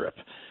Vegas Strip,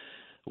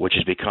 which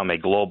has become a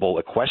global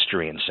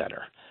equestrian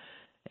center.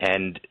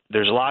 And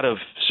there's a lot of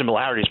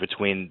similarities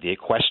between the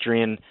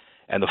equestrian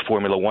and the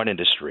Formula One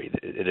industry.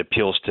 It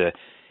appeals to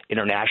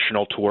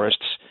international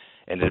tourists,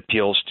 and it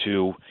appeals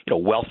to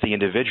wealthy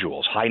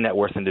individuals, high net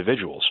worth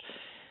individuals.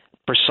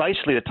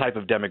 Precisely the type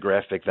of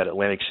demographic that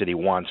Atlantic City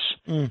wants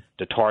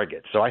to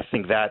target. So I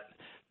think that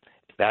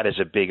is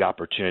a big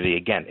opportunity.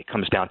 Again, it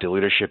comes down to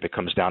leadership. It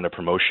comes down to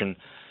promotion,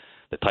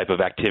 the type of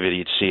activity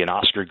you'd see an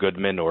Oscar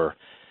Goodman or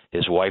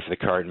his wife, the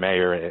current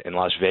mayor in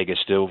Las Vegas,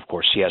 do. Of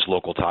course, he has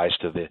local ties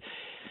to the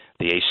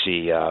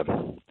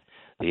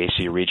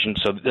AC region.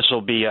 So this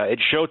will be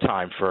it's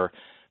showtime for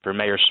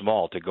Mayor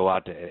Small to go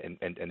out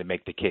and to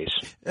make the case.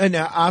 And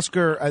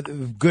Oscar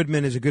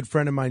Goodman is a good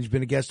friend of mine. He's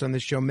been a guest on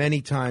this show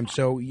many times.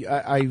 So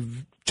I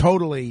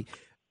totally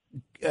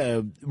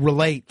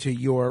relate to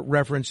your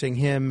referencing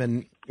him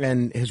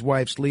and his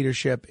wife's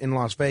leadership in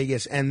Las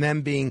Vegas and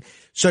them being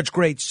such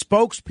great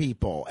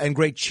spokespeople and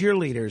great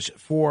cheerleaders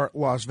for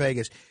Las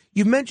Vegas.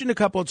 You've mentioned a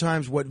couple of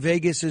times what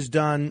Vegas has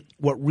done,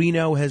 what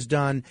Reno has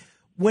done.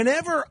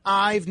 Whenever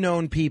I've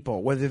known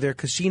people, whether they're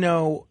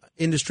casino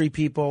industry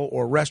people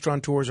or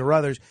restaurateurs or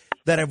others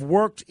that have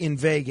worked in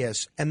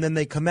Vegas and then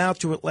they come out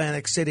to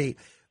Atlantic City,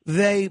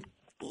 they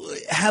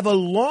have a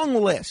long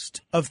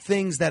list of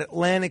things that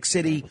Atlantic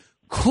City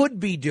could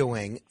be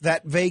doing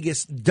that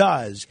Vegas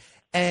does.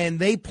 And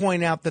they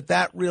point out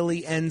that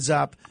really ends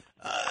up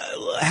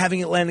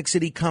having Atlantic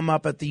City come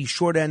up at the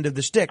short end of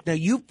the stick. Now,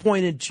 you've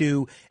pointed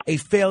to a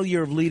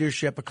failure of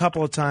leadership a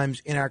couple of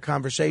times in our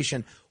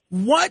conversation.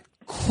 What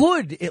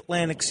could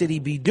Atlantic City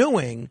be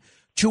doing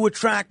to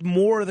attract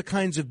more of the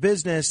kinds of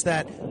business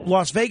that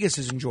Las Vegas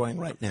is enjoying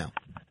right now?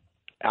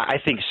 I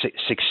think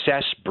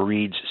success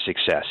breeds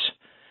success.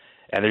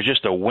 And there's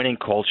just a winning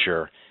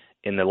culture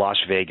in the Las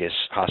Vegas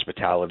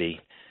hospitality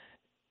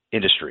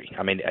industry.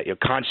 I mean,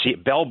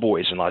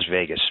 bellboys in Las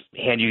Vegas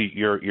hand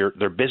you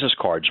their business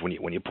cards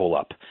when you pull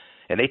up,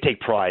 and they take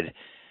pride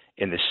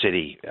in the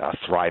city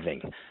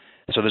thriving.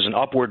 So there's an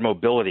upward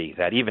mobility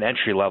that even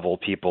entry-level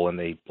people in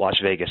the Las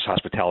Vegas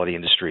hospitality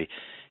industry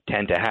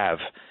tend to have.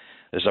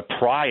 There's a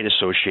pride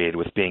associated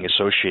with being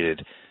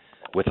associated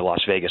with the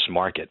Las Vegas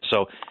market.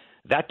 So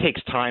that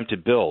takes time to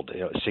build.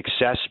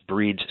 Success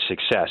breeds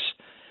success.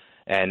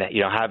 And,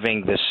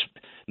 having this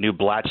new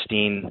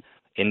Blatstein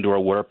indoor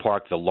water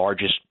park, the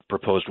largest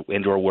proposed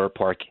indoor water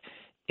park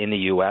in the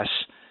U.S.,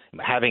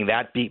 having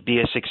that be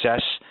a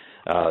success,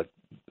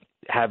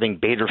 having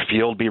Bader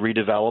Field be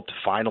redeveloped.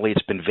 Finally,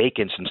 it's been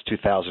vacant since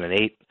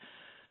 2008,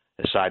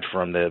 aside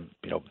from the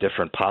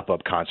different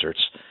pop-up concerts.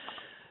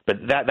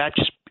 But that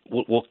just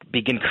will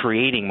begin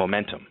creating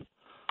momentum.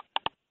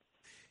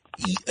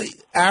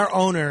 Our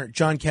owner,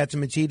 John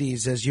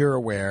Catsimatidis, as you're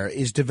aware,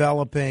 is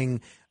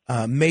developing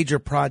a major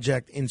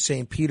project in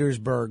St.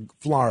 Petersburg,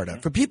 Florida.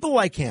 For people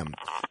like him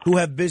who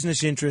have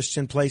business interests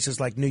in places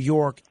like New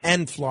York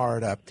and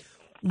Florida,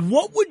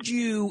 what would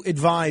you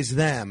advise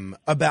them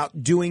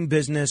about doing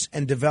business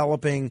and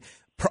developing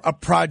a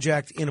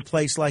project in a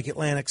place like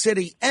Atlantic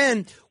City?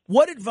 And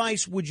what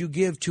advice would you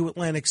give to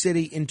Atlantic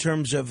City in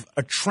terms of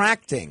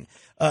attracting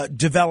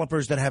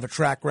developers that have a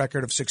track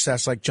record of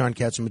success like John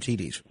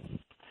Catsimatidis?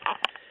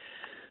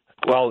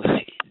 Well,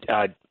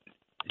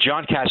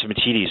 John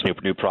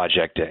Catsimatidis' new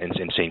project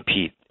in St.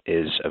 Pete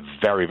is a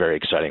very, very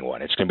exciting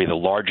one. It's going to be the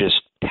largest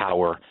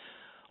tower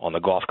on the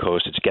Gulf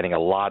Coast. It's getting a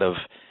lot of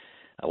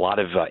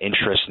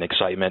interest and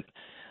excitement.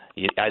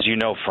 As you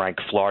know, Frank,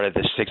 Florida,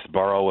 the sixth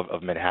borough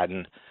of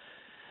Manhattan.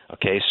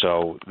 Okay,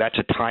 so that's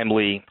a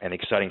timely and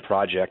exciting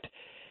project.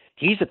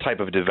 He's the type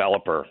of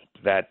developer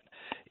that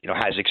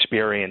has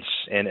experience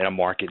in a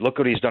market. Look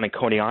what he's done in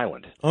Coney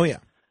Island. Oh yeah,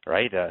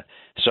 right.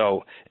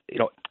 So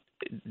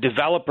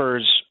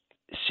developers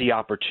see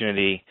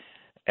opportunity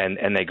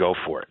and they go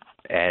for it,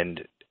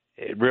 and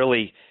it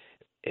really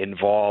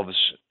involves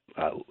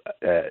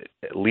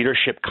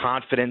leadership,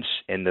 confidence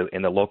in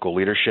the local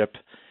leadership.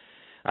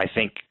 I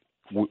think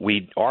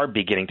we are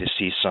beginning to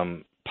see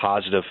some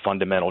positive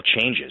fundamental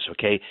changes.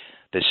 Okay,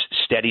 this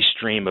steady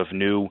stream of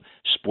new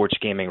sports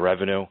gaming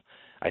revenue,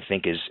 I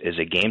think, is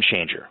a game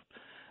changer.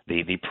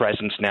 The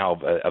presence now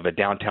of a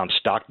downtown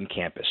Stockton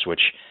campus,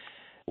 which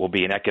will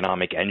be an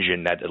economic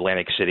engine that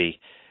Atlantic City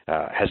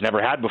has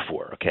never had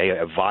before. Okay,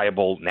 a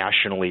viable,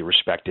 nationally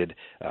respected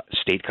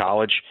state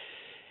college.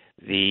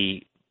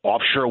 The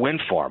offshore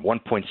wind farm,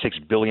 $1.6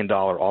 billion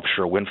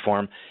offshore wind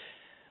farm,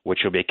 which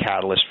will be a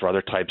catalyst for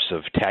other types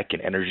of tech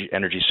and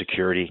energy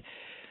security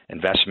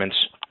investments.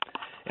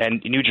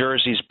 And New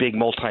Jersey's big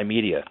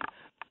multimedia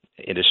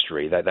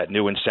industry, that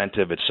new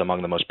incentive, it's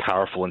among the most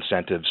powerful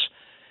incentives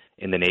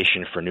in the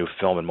nation for new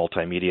film and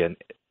multimedia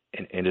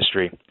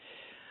industry.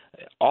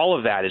 All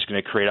of that is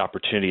going to create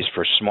opportunities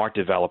for smart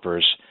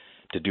developers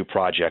to do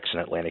projects in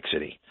Atlantic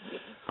City.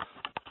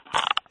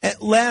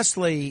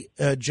 Lastly,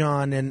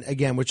 John, and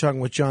again, we're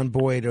talking with John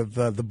Boyd of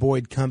the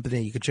Boyd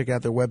Company. You can check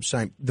out their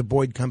website,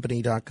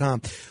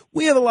 theboydcompany.com.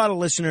 We have a lot of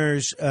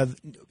listeners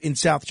in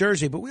South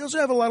Jersey, but we also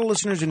have a lot of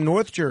listeners in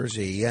North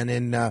Jersey and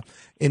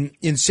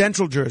in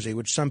Central Jersey,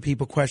 which some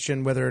people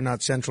question whether or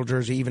not Central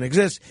Jersey even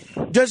exists.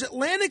 Does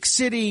Atlantic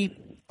City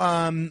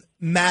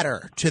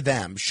matter to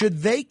them?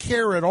 Should they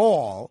care at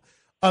all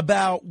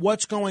about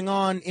what's going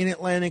on in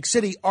Atlantic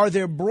City? Are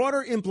there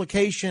broader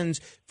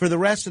implications for the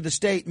rest of the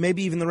state,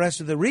 maybe even the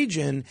rest of the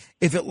region,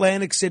 if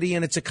Atlantic City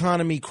and its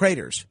economy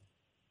craters?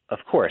 Of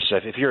course.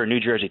 If you're a New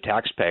Jersey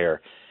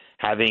taxpayer,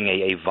 having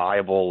a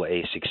viable,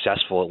 a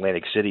successful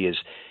Atlantic City is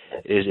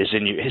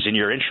in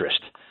your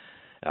interest.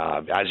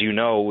 As you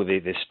know,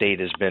 the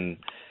state has been,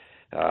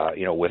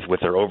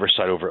 with their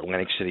oversight over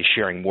Atlantic City,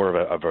 sharing more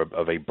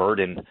of a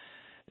burden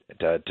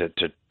to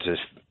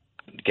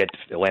get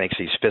Atlantic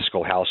City's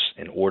fiscal house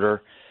in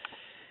order.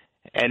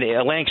 And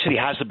Atlantic City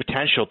has the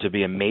potential to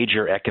be a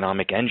major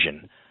economic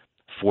engine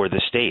for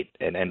the state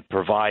and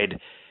provide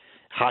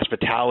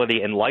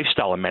hospitality and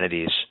lifestyle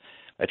amenities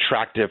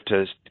attractive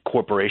to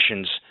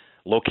corporations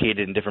located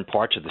in different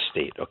parts of the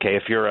state. Okay,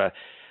 if you're a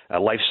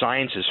life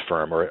sciences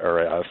firm or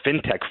a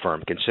fintech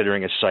firm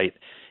considering a site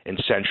in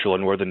central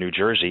and northern New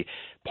Jersey,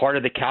 part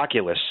of the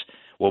calculus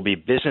will be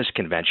business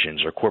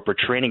conventions or corporate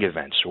training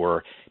events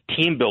or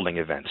team building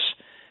events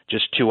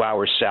just 2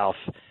 hours south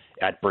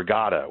at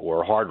Borgata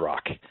or Hard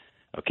Rock.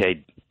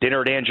 Okay,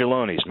 dinner at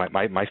Angeloni's,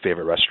 my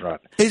favorite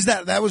restaurant. Is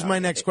that was my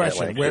next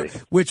question?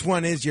 Which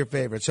one is your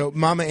favorite? So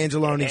Mama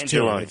Angeloni's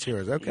too. It's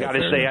yours. Okay. You got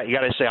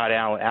to say hi to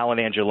Alan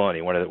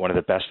Angeloni, one of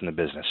the best in the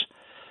business.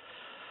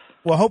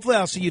 Well, hopefully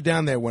I'll see you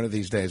down there one of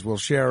these days. We'll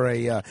share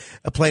a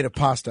plate of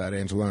pasta at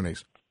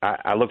Angeloni's.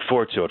 I look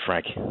forward to it,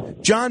 Frank.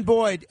 John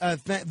Boyd,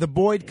 the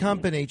Boyd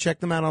Company. Check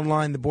them out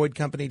online,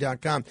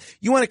 theboydcompany.com.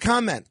 You want to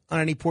comment on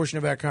any portion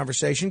of our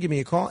conversation, give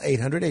me a call,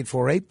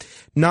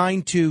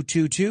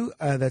 800-848-9222.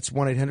 That's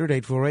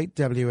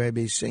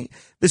 1-800-848-WABC.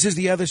 This is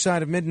The Other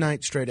Side of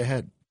Midnight, straight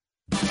ahead.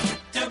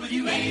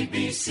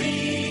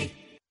 WABC.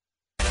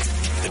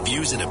 The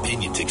views and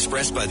opinions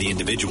expressed by the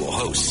individual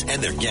hosts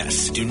and their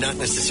guests do not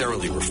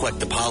necessarily reflect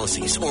the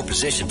policies or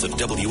positions of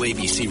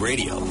WABC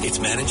Radio, its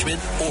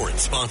management, or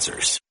its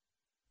sponsors.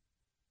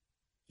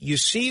 You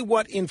see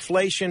what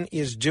inflation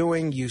is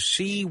doing. You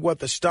see what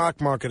the stock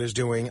market is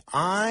doing.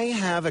 I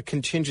have a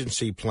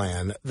contingency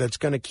plan that's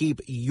going to keep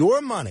your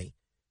money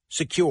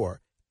secure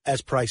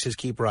as prices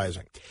keep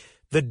rising.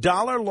 The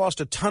dollar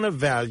lost a ton of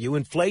value.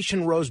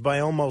 Inflation rose by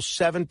almost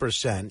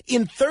 7%.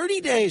 In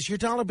 30 days, your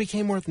dollar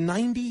became worth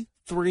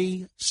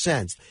 93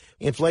 cents.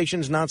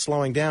 Inflation's not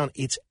slowing down.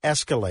 It's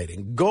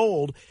escalating.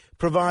 Gold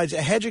provides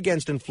a hedge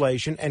against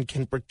inflation and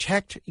can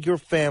protect your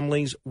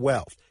family's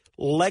wealth.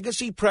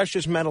 Legacy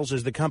Precious Metals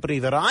is the company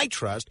that I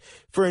trust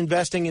for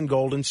investing in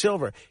gold and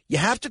silver. You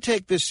have to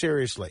take this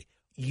seriously.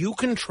 You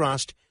can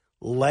trust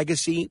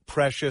Legacy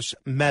Precious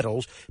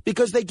Metals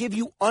because they give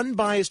you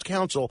unbiased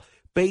counsel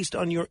based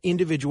on your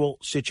individual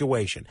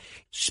situation.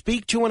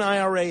 Speak to an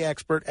IRA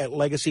expert at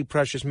Legacy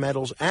Precious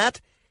Metals at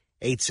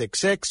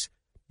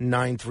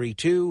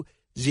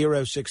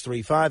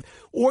 866-932-0635,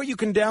 or you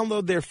can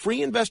download their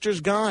free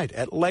investor's guide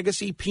at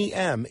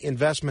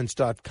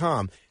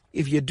legacypminvestments.com.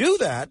 If you do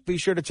that, be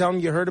sure to tell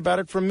them you heard about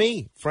it from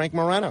me, Frank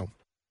Moreno.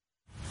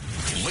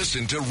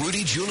 Listen to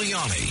Rudy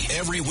Giuliani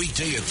every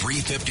weekday at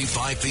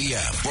 3:55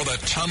 p.m. for the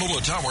Tunnel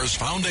to Towers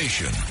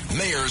Foundation.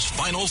 Mayor's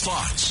Final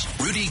Thoughts.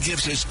 Rudy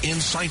gives his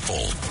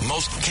insightful,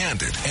 most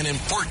candid, and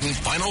important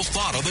final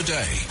thought of the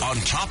day on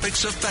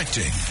topics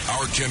affecting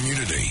our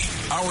community,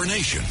 our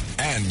nation,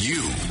 and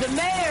you. The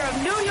mayor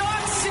of New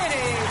York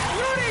City,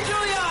 Rudy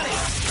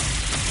Giuliani.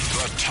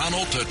 The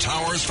Tunnel to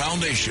Towers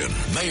Foundation.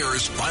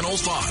 Mayor's Final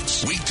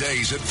Thoughts.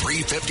 Weekdays at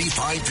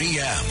 3:55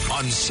 p.m.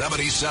 on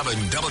 77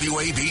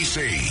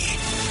 WABC.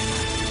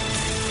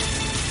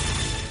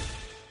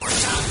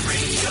 Talk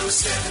Radio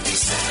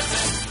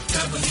 77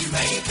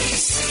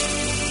 WABC.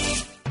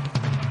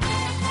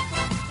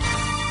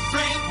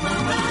 Frank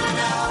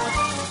Morano.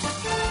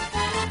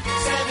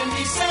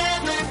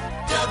 77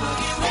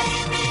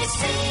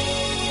 WABC.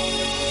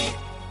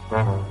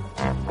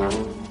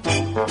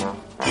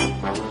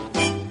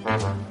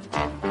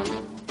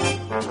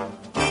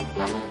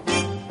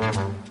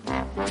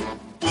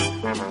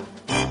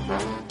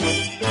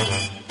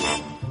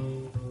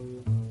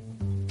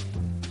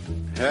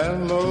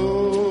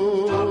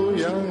 Hello,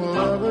 young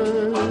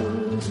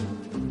lovers,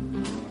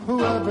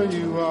 whoever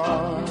you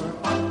are.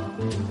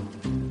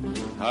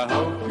 I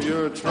hope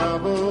your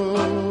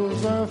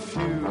troubles are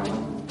few.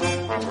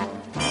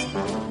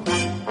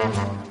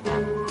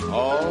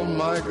 All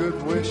my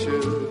good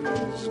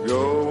wishes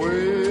go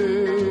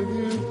with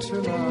you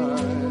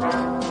tonight.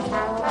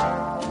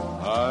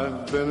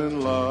 I've been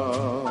in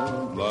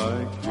love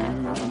like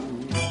you.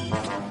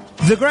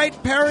 The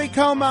great Perry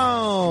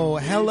Como.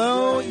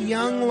 Hello,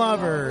 young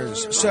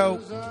lovers. So,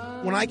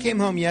 when I came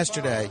home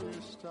yesterday,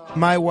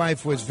 my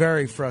wife was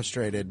very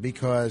frustrated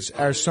because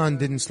our son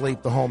didn't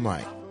sleep the whole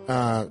night.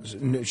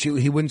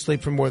 He wouldn't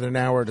sleep for more than an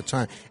hour at a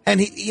time. And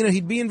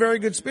he'd be in very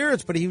good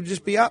spirits, but he would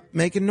just be up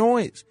making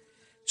noise.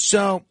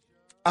 So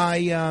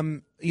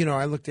I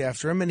looked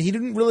after him, and he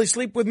didn't really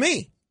sleep with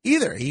me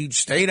either. He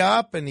stayed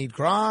up and he'd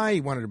cry.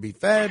 He wanted to be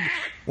fed,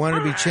 wanted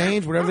to be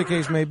changed, whatever the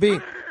case may be.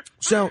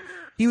 So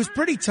he was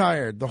pretty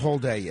tired the whole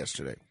day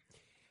yesterday.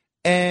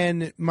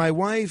 And my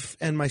wife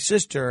and my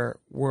sister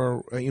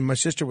my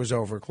sister was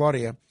over,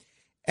 Claudia,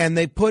 and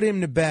they put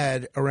him to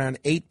bed around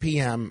 8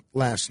 p.m.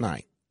 last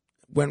night.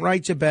 Went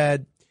right to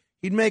bed.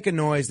 He'd make a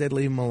noise. They'd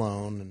leave him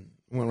alone and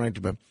went right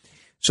to bed.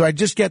 So I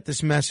just get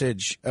this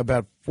message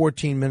about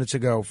 14 minutes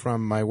ago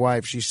from my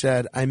wife. She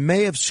said, I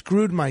may have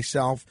screwed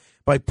myself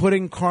by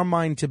putting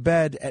Carmine to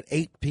bed at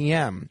 8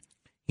 p.m.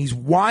 He's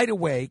wide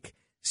awake,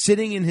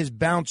 sitting in his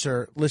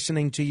bouncer,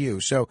 listening to you.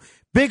 So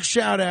big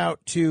shout out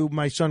to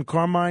my son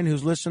Carmine,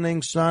 who's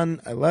listening. Son,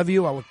 I love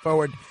you. I look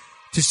forward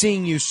to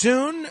seeing you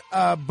soon.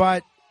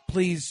 But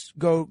please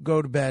go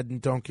to bed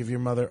and don't give your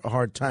mother a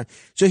hard time.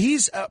 So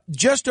he's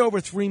just over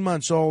 3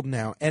 months old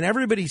now, and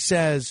everybody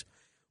says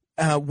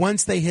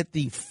once they hit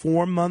the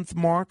 4-month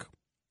mark,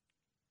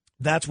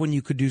 that's when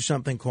you could do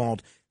something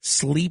called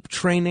sleep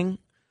training,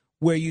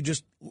 where you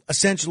just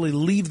essentially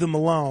leave them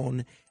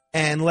alone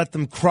and let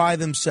them cry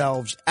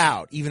themselves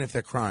out, even if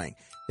they're crying.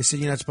 They said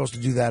you're not supposed to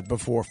do that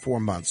before 4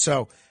 months.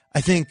 So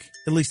I think,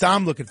 at least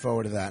I'm looking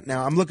forward to that.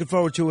 Now, I'm looking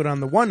forward to it on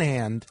the one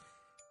hand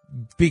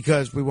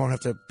because we won't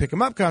have to pick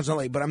him up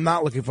constantly, but I'm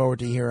not looking forward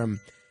to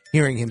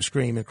hearing him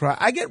scream and cry.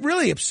 I get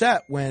really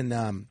upset when,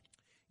 I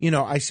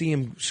see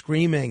him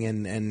screaming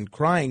and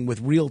crying with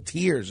real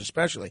tears,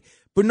 especially.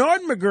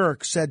 Bernard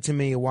McGurk said to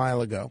me a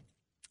while ago,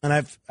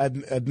 and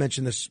I've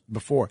mentioned this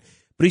before,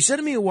 but he said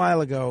to me a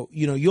while ago,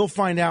 you'll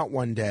find out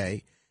one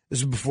day, this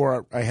is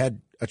before I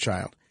had a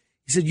child,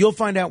 he said, you'll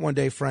find out one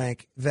day,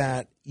 Frank,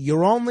 that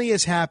you're only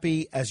as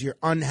happy as your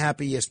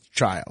unhappiest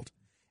child.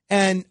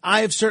 And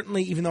I have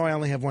certainly, even though I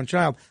only have one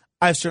child,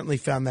 I've certainly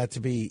found that to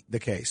be the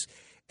case.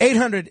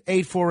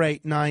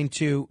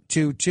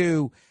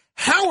 800-848-9222.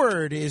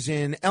 Howard is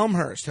in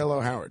Elmhurst. Hello,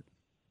 Howard.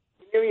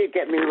 You knew you'd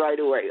get me right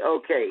away.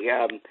 Okay.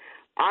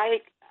 I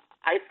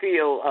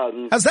feel...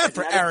 How's that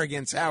for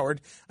arrogance,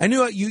 Howard? I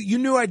knew you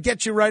knew I'd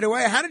get you right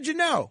away. How did you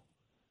know?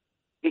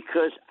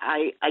 Because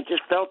I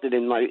just felt it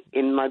in my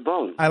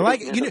bones. I like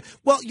it. You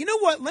know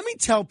what? Let me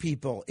tell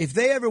people, if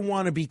they ever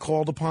want to be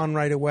called upon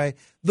right away,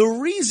 the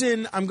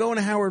reason I'm going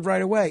to Howard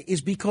right away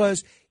is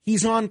because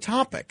he's on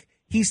topic.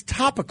 He's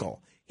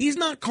topical. He's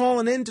not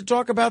calling in to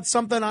talk about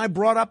something I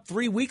brought up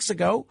 3 weeks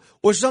ago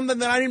or something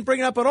that I didn't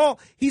bring up at all.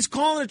 He's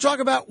calling to talk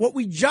about what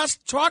we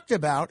just talked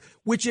about,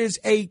 which is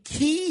a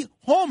key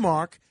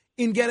hallmark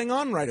in getting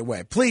on right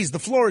away. Please, the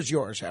floor is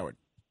yours, Howard.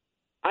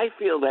 I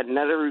feel that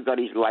not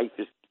everybody's life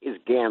is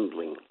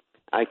gambling.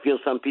 I feel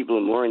some people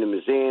are more into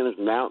museums,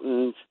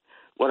 mountains.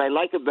 What I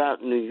like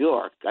about New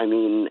York, I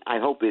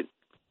hope it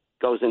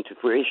goes into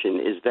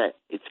fruition, is that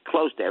it's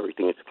close to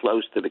everything. It's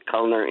close to the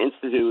Culinary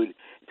Institute.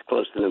 It's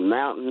close to the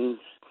mountains.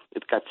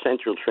 It's got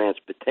central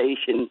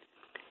transportation.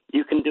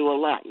 You can do a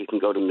lot. You can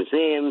go to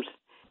museums,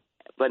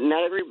 but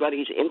not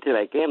everybody's into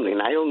that gambling.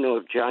 And I don't know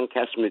if John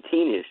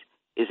Catsimatidis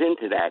is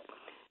into that.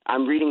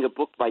 I'm reading a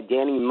book by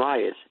Danny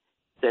Myers.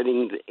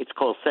 It's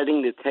called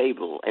Setting the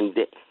Table, and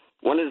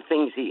one of the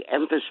things he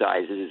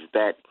emphasizes is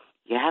that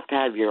you have to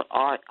have your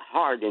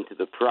heart into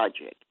the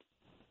project.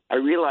 I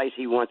realize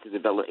he wanted to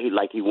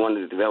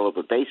develop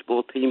a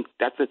baseball team.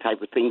 That's the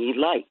type of thing he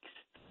likes.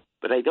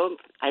 But I don't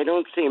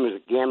see him as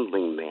a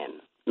gambling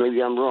man.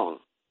 Maybe I'm wrong.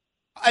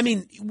 I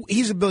mean,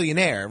 he's a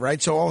billionaire,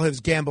 right? So all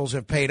his gambles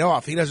have paid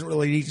off. He doesn't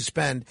really need to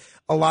spend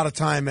a lot of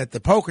time at the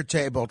poker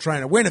table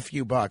trying to win a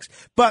few bucks.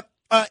 But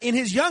in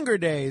his younger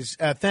days,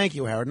 thank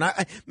you, Howard.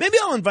 And maybe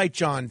I'll invite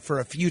John for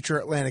a future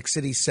Atlantic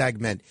City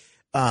segment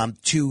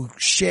to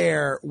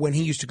share when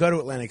he used to go to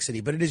Atlantic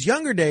City. But in his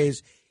younger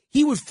days,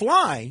 he would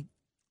fly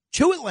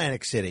to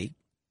Atlantic City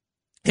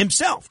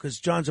himself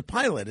because John's a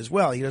pilot as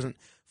well. He doesn't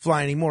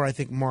fly anymore. I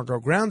think Margot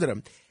grounded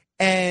him.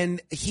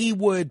 And he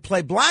would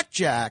play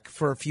blackjack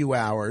for a few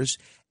hours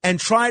and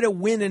try to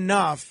win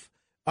enough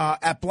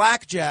at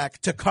blackjack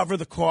to cover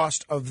the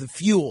cost of the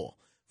fuel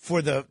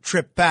for the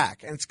trip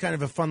back. And it's kind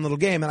of a fun little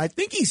game. And I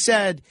think he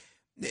said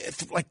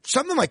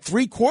something like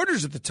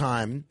 3/4 of the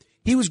time,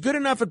 he was good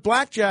enough at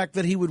blackjack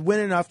that he would win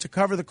enough to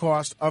cover the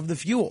cost of the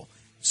fuel.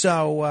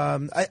 So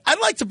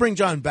I'd like to bring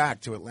John back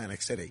to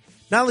Atlantic City,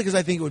 not only because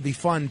I think it would be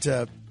fun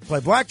to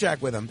play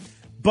blackjack with him,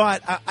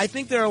 but I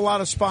think there are a lot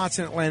of spots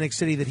in Atlantic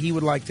City that he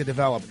would like to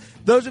develop.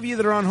 Those of you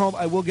that are on hold,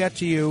 I will get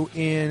to you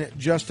in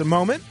just a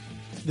moment.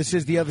 This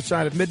is The Other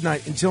Side of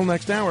Midnight. Until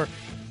next hour,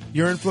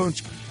 your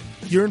influence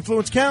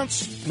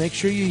counts. Make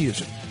sure you use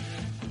it.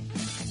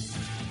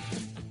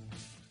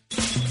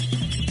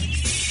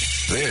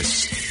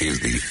 This is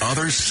The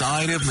Other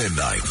Side of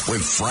Midnight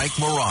with Frank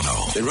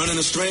Morano. They're running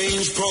a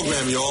strange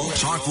program, y'all.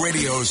 Talk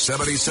Radio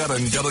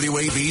 77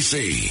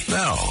 WABC.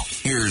 Now,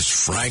 here's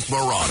Frank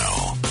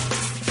Morano.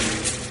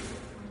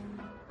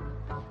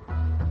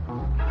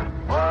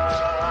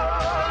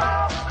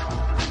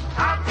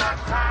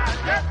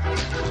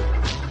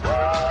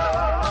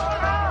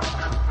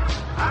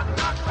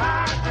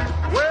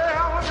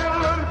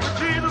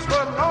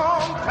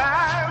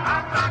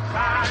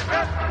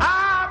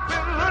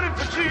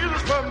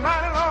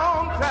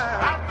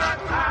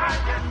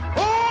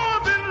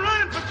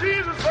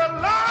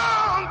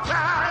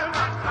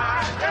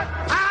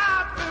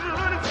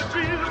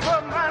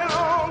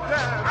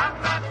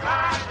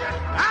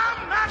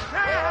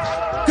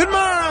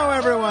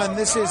 everyone.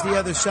 This is The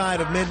Other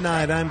Side of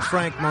Midnight. I'm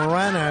Frank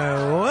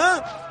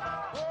Morano.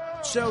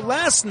 So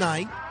last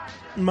night,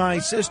 my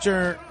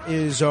sister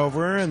is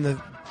over, and the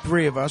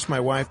three of us, my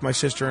wife, my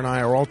sister, and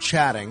I, are all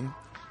chatting.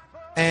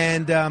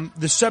 And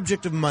the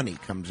subject of money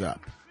comes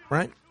up,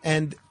 right?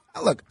 And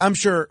look, I'm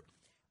sure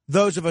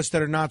those of us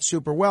that are not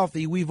super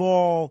wealthy, we've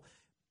all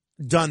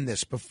done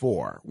this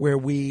before, where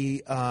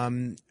we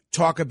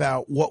talk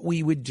about what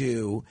we would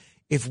do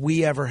if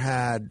we ever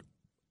had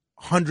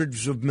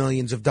hundreds of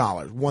millions of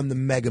dollars, won the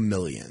Mega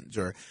Millions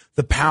or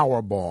the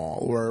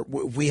Powerball, or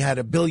we had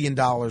 $1 billion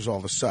all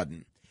of a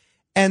sudden.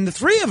 And the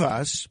three of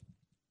us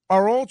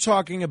are all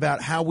talking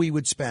about how we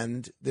would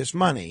spend this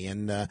money.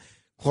 And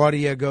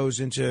Claudia goes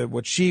into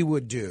what she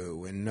would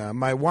do. And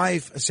my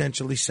wife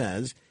essentially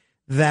says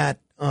that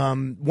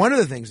one of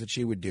the things that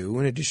she would do,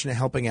 in addition to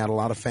helping out a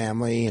lot of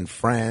family and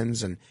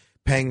friends and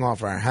paying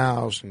off our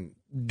house and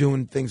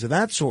doing things of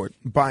that sort,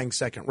 buying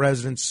second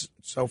residence,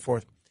 so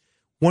forth,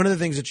 one of the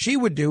things that she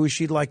would do is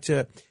she'd like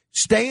to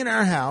stay in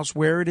our house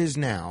where it is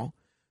now,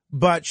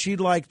 but she'd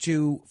like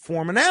to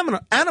form an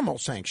animal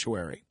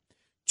sanctuary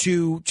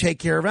to take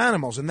care of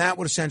animals. And that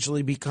would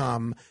essentially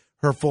become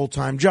her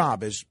full-time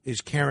job, is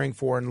caring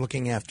for and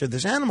looking after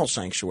this animal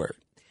sanctuary.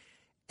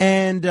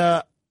 And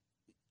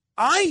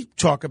I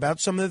talk about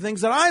some of the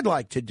things that I'd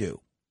like to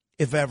do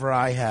if ever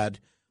I had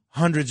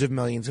hundreds of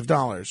millions of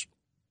dollars.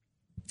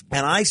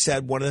 And I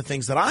said one of the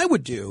things that I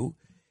would do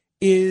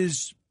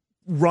is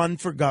run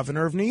for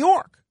governor of New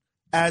York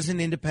as an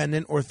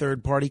independent or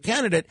third-party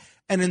candidate.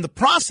 And in the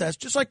process,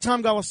 just like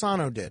Tom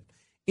Golisano did,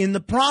 in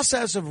the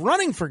process of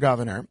running for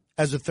governor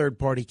as a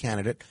third-party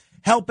candidate,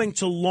 helping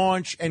to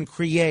launch and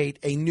create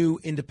a new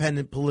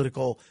independent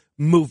political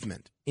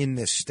movement in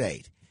this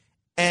state.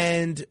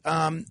 And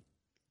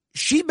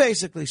she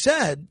basically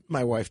said,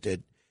 my wife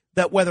did,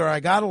 that whether I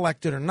got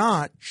elected or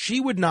not,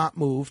 she would not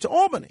move to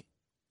Albany.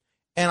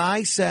 And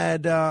I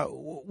said,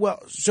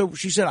 well, so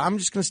she said, I'm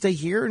just going to stay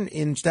here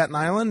in Staten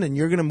Island and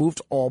you're going to move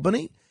to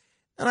Albany.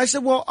 And I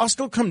said, well, I'll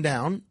still come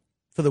down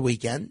for the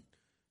weekend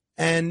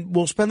and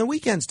we'll spend the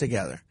weekends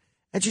together.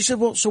 And she said,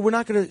 well, so we're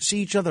not going to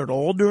see each other at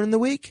all during the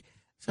week?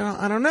 I said,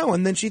 I don't know.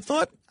 And then she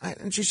thought,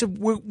 and she said,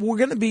 we're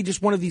going to be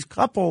just one of these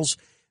couples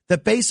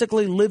that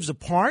basically lives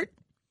apart.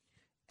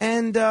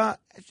 And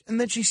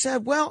then she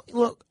said, well,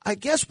 look, I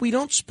guess we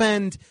don't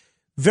spend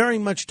very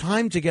much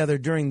time together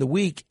during the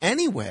week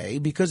anyway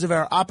because of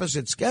our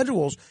opposite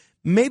schedules.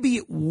 Maybe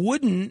it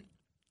wouldn't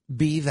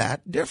be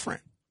that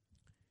different.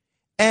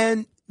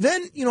 And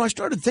then, I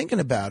started thinking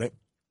about it.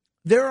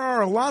 There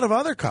are a lot of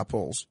other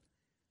couples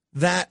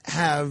that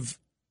have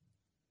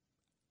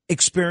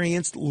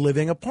experienced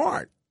living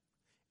apart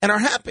and are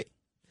happy.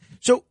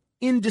 So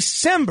in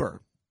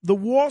December, the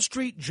Wall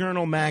Street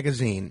Journal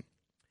magazine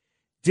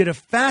did a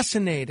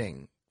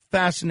fascinating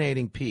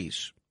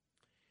piece.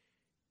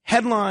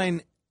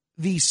 Headline,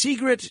 "The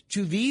Secret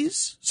to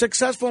These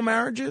Successful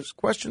Marriages?" ?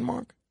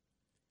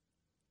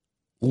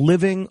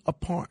 Living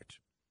apart.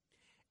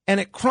 And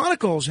it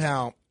chronicles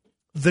how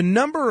the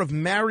number of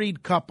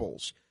married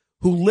couples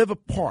who live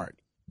apart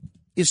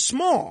is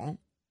small,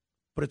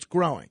 but it's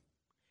growing.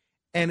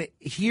 And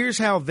here's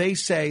how they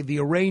say the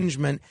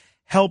arrangement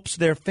helps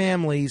their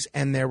families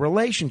and their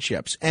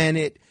relationships. And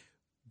it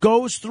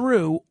goes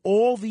through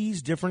all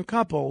these different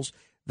couples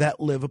that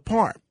live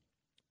apart.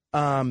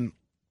 One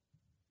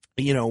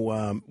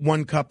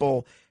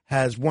couple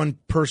has one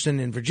person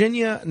in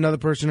Virginia, another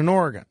person in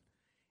Oregon.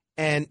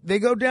 And they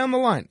go down the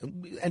line.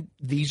 And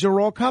these are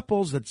all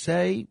couples that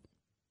say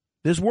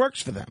this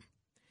works for them.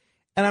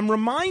 And I'm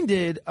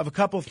reminded of a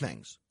couple of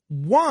things.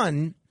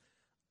 One,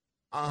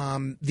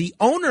 the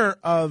owner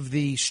of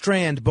the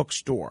Strand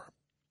bookstore,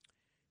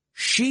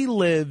 she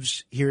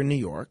lives here in New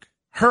York.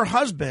 Her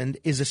husband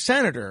is a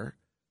senator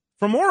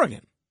from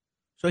Oregon.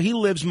 So he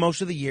lives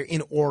most of the year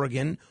in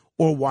Oregon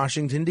or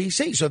Washington,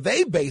 D.C. So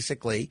they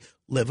basically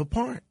live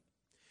apart.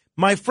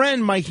 My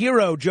friend, my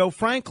hero, Joe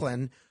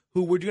Franklin,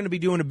 who we're going to be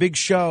doing a big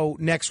show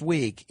next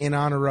week in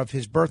honor of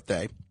his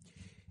birthday.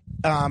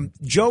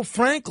 Joe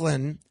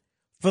Franklin,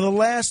 for the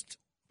last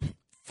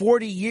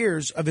 40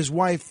 years of his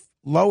wife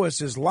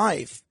Lois's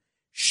life,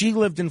 she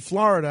lived in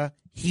Florida,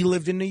 he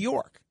lived in New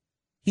York.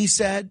 He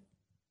said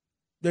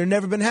they've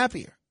never been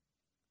happier.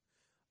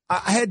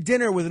 I had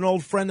dinner with an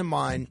old friend of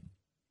mine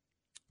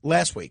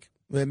last week,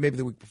 maybe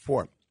the week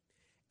before.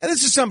 And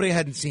this is somebody I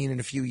hadn't seen in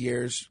a few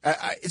years.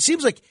 It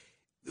seems like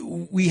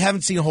we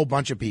haven't seen a whole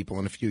bunch of people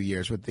in a few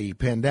years with the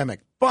pandemic,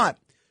 but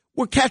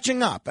we're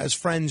catching up as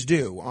friends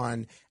do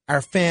on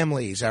our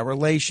families, our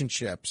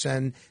relationships.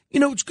 And,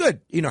 it's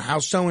good.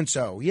 How's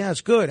so-and-so? Yeah,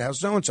 it's good. How's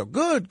so-and-so?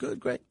 Good,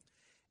 great.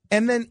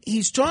 And then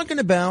he's talking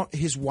about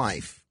his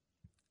wife.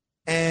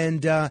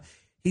 And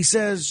he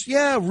says,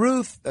 yeah,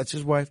 Ruth, that's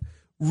his wife,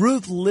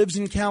 Ruth lives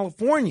in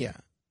California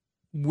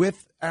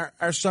with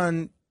our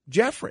son,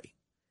 Jeffrey.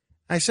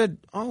 I said,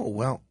 oh,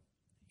 well,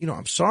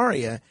 I'm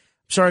sorry. I'm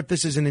sorry if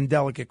this is an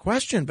indelicate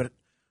question, but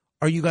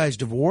are you guys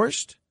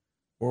divorced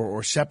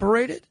or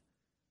separated?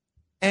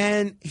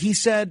 And he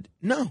said,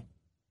 no,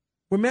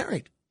 we're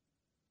married.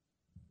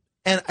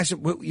 And I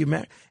said, well, you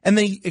married? And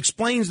then he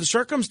explains the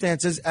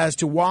circumstances as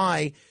to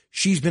why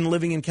she's been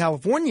living in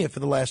California for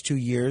the last 2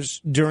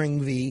 years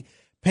during the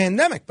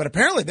pandemic. But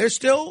apparently they're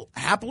still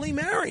happily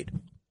married.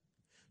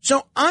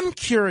 So I'm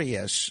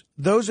curious,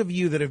 those of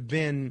you that have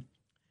been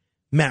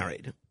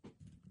married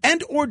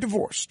and or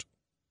divorced,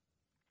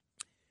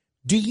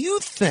 do you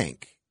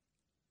think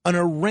an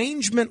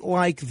arrangement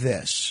like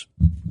this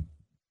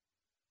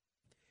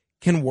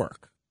can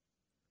work,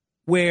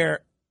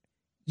 where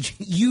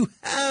you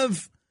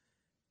have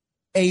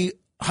a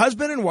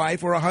husband and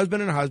wife, or a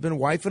husband and a husband,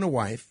 wife and a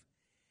wife,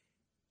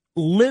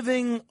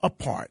 living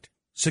apart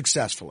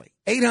successfully?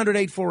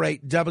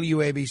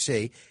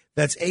 800-848-WABC.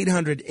 That's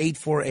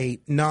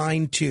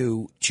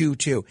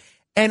 800-848-9222.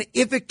 And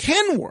if it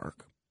can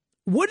work,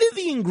 what are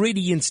the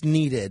ingredients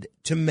needed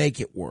to make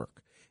it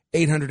work?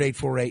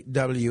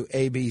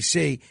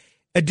 800-848-WABC.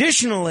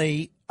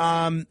 Additionally,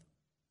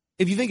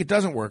 if you think it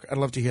doesn't work, I'd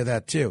love to hear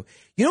that too.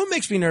 You know what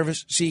makes me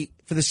nervous? See,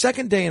 for the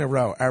second day in a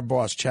row, our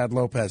boss, Chad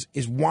Lopez,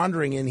 is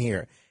wandering in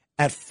here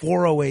at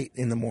 4:08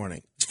 in the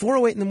morning. It's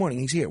 4:08 in the morning.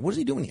 He's here. What is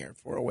he doing here at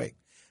 4:08?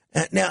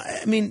 Now,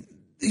 I mean,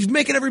 he's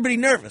making everybody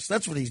nervous.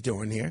 That's what he's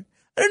doing here.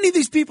 I don't need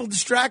these people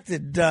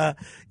distracted,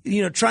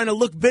 trying to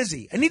look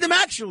busy. I need them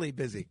actually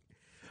busy.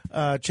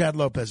 Chad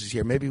Lopez is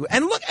here. Maybe,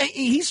 and look,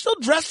 he's still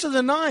dressed to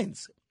the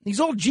nines. He's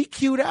all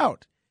GQ'd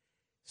out.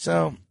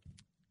 So,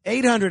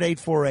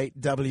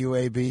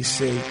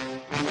 800-848-WABC.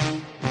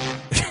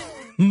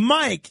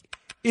 Mike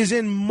is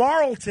in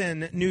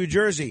Marlton, New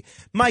Jersey.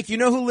 Mike, you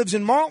know who lives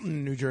in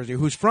Marlton, New Jersey?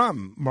 Who's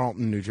from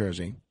Marlton, New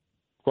Jersey?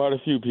 Quite a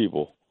few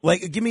people.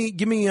 Like, give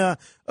me a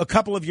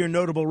couple of your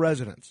notable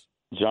residents.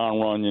 John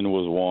Runyon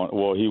was one.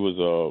 Well, he was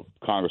a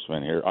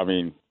congressman here. I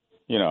mean,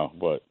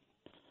 but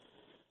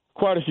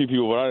quite a few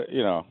people. But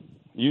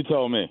you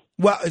tell me.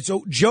 Well,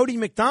 so Jody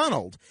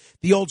McDonald,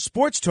 the old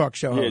sports talk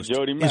show host,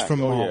 Jody Mack. is from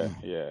Marlton.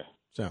 Yeah.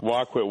 So. Well,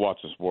 I quit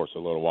watching sports a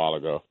little while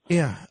ago.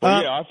 Yeah.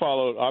 But I've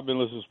been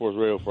listening to sports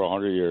radio for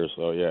 100 years,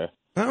 so yeah.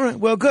 All right.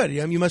 Well, good.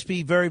 You must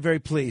be very, very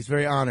pleased,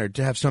 very honored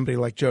to have somebody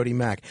like Jody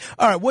Mack.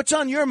 All right. What's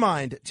on your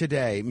mind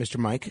today, Mr.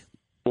 Mike?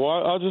 Well,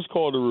 I just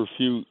called to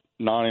refute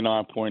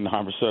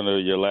 99.9%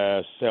 of your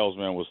last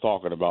salesman was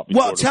talking about.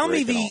 Well, tell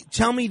me the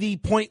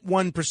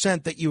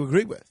 0.1% that you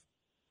agree with.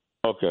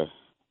 Okay.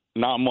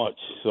 Not much.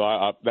 So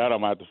that I'm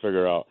going to have to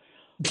figure out.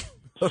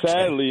 Okay.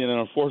 Sadly, and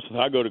unfortunately,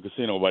 I go to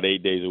casino about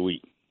 8 days a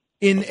week.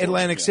 In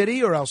Atlantic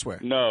City or elsewhere?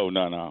 No.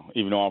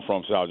 Even though I'm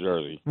from South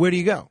Jersey. Where do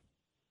you go?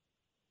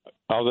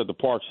 I was at the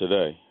Parks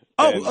today.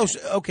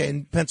 Okay,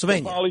 in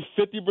Pennsylvania. Probably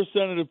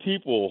 50% of the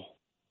people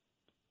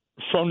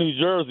from New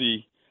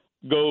Jersey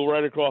go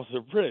right across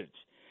the bridge.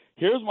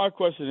 Here's my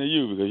question to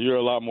you, because you're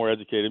a lot more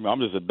educated than me. I'm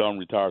just a dumb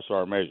retired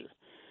sergeant major.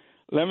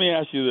 Let me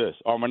ask you this.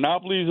 Are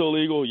monopolies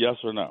illegal, yes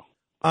or no?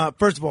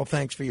 First of all,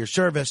 thanks for your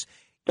service.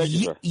 Thank you,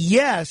 sir.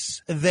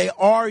 Yes, they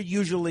are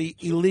usually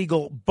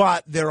illegal,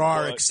 but there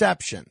are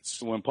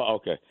exceptions.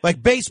 Okay.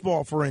 Like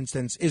baseball, for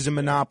instance, is a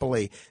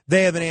monopoly.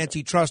 They have an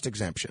antitrust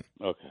exemption.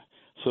 Okay.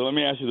 So let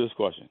me ask you this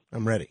question.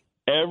 I'm ready.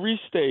 Every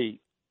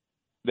state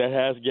that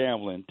has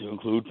gambling, to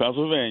include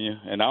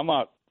Pennsylvania, and I'm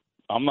not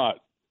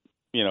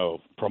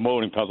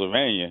promoting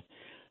Pennsylvania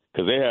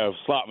because they have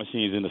slot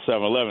machines in the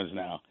 7-Elevens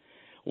now.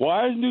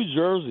 Why is New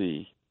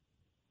Jersey?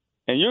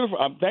 And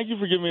thank you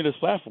for giving me this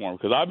platform,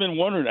 because I've been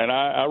wondering, and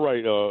I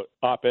write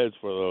op-eds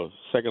for the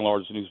second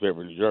largest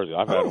newspaper in New Jersey.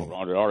 I've had over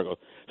 100 articles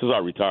since I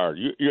retired.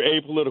 You're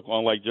apolitical,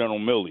 unlike General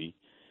Milley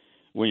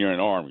when you're in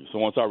the Army. So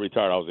once I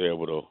retired, I was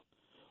able to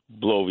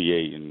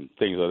bloviate and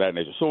things of that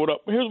nature. So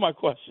here's my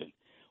question.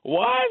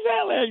 Why is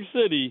Atlantic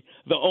City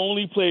the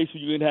only place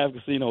where you can have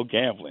casino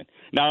gambling?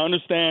 Now, I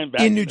understand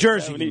back in New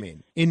Jersey, 70s, you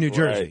mean? In New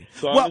Jersey. Right.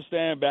 So I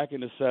understand back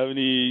in the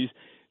 70s,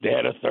 they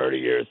had a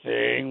 30-year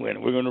thing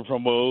when we're going to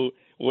promote.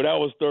 Well, that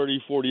was 30,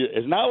 40 years.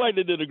 It's not like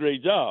they did a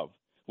great job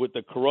with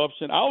the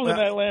corruption. I was in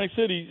Atlantic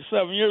City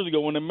 7 years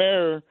ago when the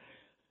mayor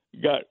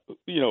got,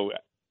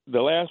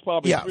 the last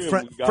probably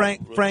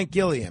Frank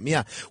Gilliam.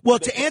 Yeah. Well,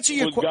 to answer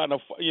your question, So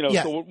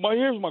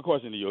here's my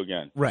question to you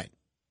again. Right.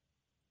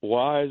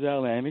 Why is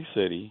Atlantic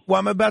City? Well,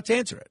 I'm about to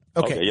answer it.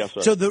 Okay. Yes,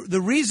 sir. So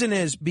the reason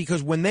is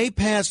because when they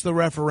passed the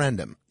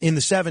referendum in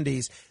the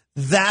 70s,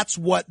 that's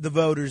what the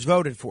voters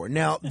voted for.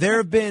 Now, there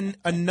have been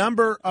a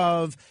number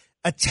of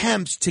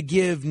attempts to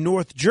give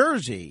North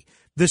Jersey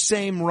the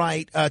same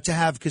right to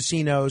have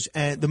casinos.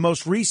 And the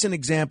most recent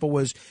example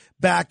was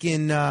back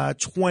in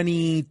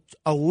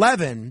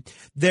 2011.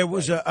 There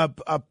was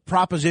a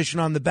proposition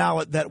on the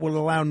ballot that would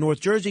allow North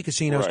Jersey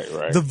casinos.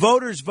 Right. The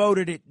voters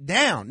voted it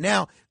down.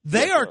 Now,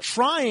 they are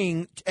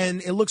trying,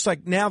 and it looks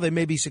like now they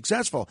may be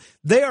successful,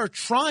 they are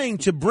trying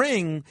to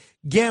bring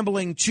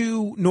gambling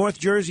to North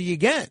Jersey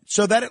again.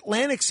 So that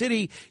Atlantic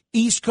City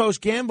East Coast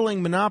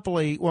gambling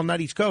monopoly, well, not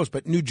East Coast,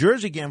 but New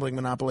Jersey gambling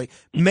monopoly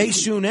may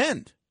soon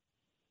end.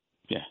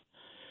 Yeah.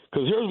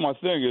 Because here's my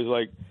thing is,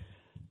 like,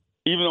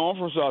 even though I'm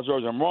from South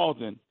Jersey and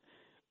Marlton,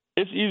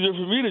 it's easier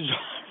for me to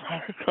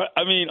drive.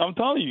 I mean, I'm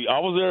telling you, I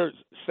was there,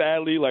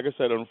 sadly, like I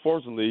said,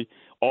 unfortunately,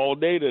 all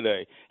day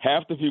today.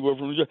 Half the people are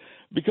from New Jersey.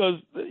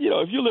 Because,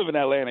 if you live in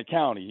Atlantic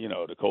County,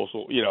 the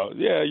coastal,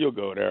 yeah, you'll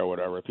go there or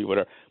whatever, people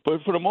there.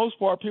 But for the most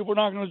part, people are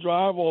not going to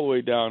drive all the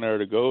way down there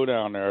to go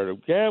down there to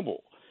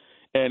gamble.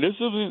 And this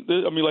isn't,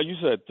 like you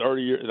said,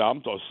 30 years.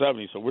 I'm talking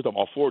 70, so we're talking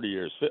about 40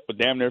 years,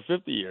 damn near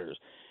 50 years.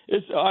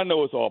 I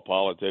know it's all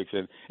politics,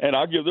 and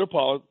I give their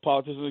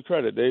politicians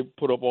credit. They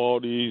put up all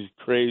these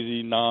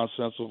crazy,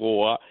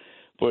 nonsensical,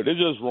 but it's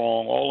just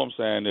wrong. All I'm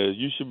saying is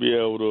you should be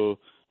able to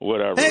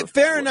whatever. Hey,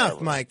 fair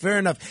enough, Mike. Fair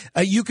enough.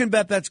 You can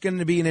bet that's going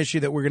to be an issue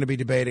that we're going to be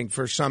debating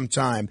for some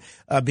time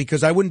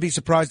because I wouldn't be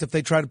surprised if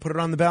they try to put it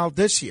on the ballot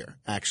this year,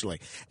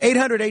 actually.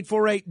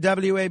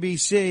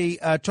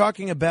 800-848-WABC,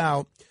 talking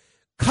about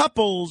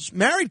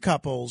married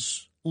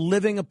couples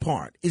living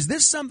apart. Is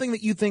this something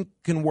that you think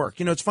can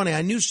work? It's funny.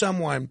 I knew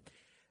someone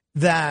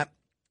that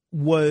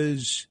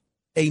was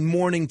a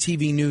morning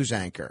TV news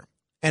anchor.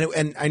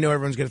 And I know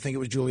everyone's going to think it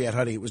was Juliette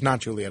Huddy. It was not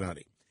Juliette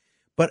Huddy.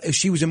 But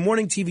she was a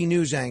morning TV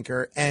news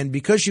anchor. And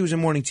because she was a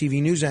morning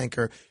TV news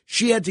anchor,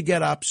 she had to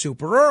get up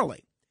super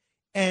early.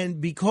 And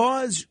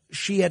because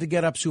she had to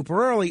get up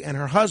super early and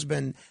her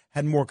husband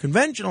had more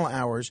conventional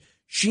hours,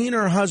 she and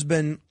her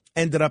husband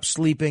ended up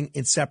sleeping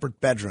in separate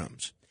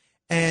bedrooms.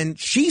 And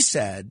she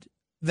said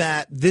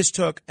that this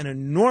took an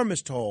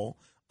enormous toll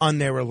on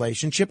their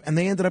relationship, and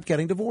they ended up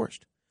getting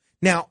divorced.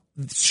 Now,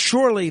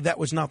 surely that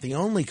was not the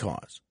only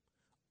cause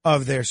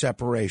of their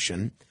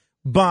separation,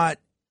 but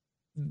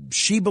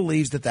she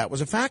believes that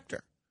was a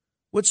factor.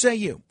 What say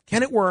you?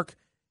 Can it work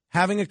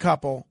being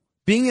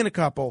in a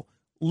couple,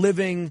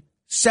 living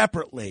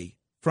separately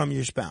from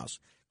your spouse?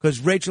 Because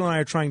Rachel and I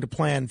are trying to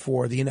plan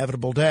for the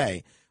inevitable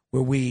day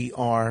where we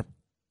are,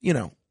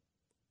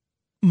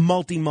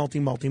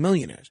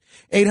 multi-millionaires.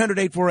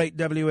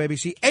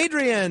 800-848-WABC.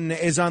 Adrian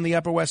is on the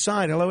Upper West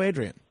Side. Hello,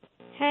 Adrian.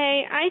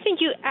 Hey, I think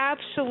you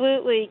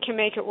absolutely can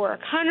make it work,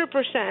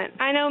 100%.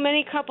 I know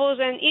many couples,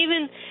 and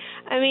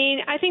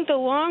I think the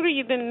longer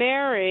you've been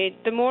married,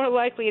 the more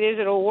likely it is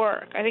it'll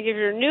work. I think if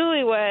you're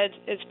newlyweds,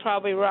 it's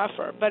probably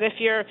rougher. But if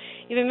you've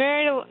been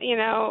married,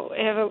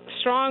 have a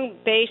strong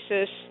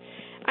basis.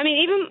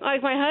 Even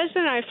like my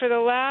husband and I, for the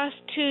last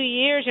 2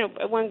 years,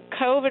 when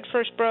COVID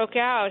first broke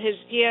out,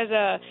 he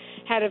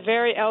had a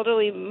very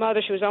elderly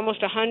mother. She was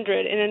almost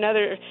 100 in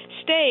another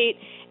state.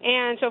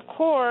 And so, of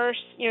course,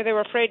 they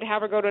were afraid to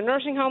have her go to a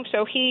nursing home.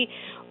 So he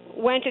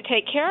went to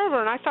take care of her.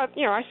 And I thought,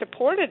 I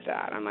supported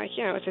that. I'm like,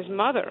 it's his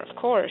mother. Of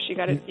course, you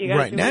got to do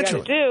what you got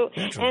to do.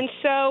 And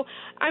so,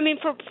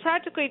 for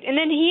practically, and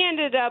then he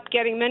ended up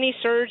getting many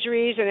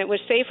surgeries, and it was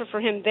safer for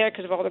him there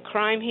because of all the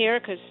crime here,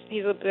 because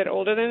he's a bit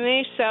older than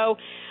me. So.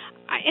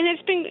 And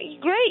it's been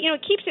great,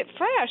 it keeps it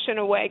fresh in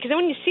a way, because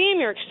when you see him,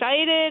 you're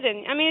excited,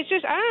 and it's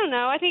just, I don't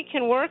know, I think it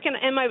can work. And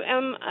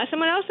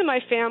someone else in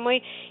my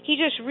family, he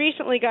just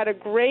recently got a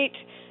great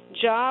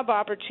job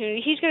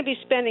opportunity. He's going to be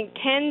spending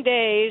 10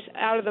 days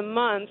out of the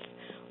month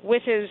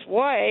with his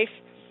wife,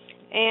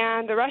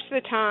 and the rest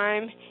of the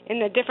time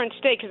in a different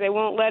state because they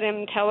won't let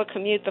him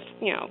telecommute 100%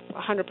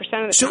 of the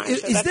time. So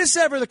is this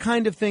ever the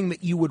kind of thing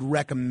that you would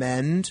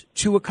recommend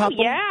to a couple?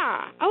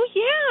 Oh,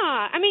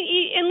 yeah.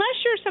 Unless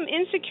you're some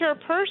insecure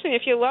person,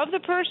 if you love the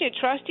person, you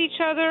trust each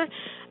other,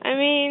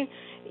 you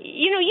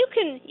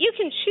can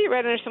cheat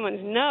right under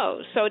someone's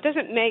nose, so it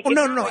doesn't make it.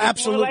 No,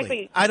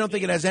 absolutely. I don't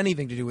think it has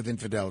anything to do with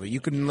infidelity. You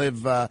can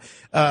live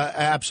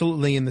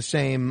absolutely in the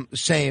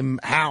same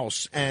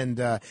house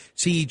and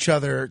see each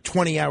other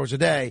 20 hours a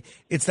day.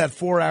 It's that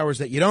 4 hours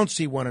that you don't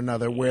see one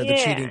another where the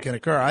cheating can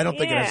occur. I don't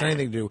think it has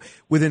anything to do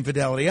with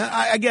infidelity.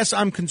 I guess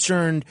I'm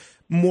concerned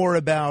more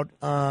about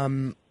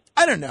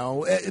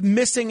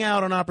missing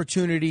out on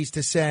opportunities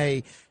to,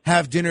 say,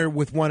 have dinner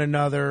with one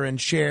another and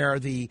share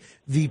the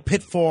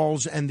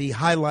pitfalls and the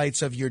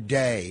highlights of your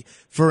day,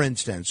 for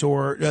instance,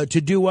 or to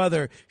do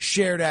other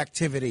shared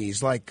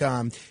activities like,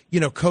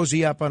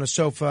 cozy up on a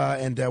sofa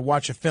and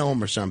watch a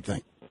film or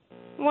something.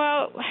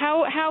 Well,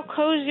 how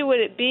cozy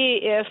would it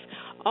be if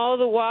all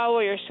the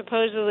while you're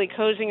supposedly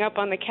cozying up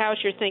on the couch,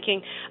 you're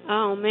thinking,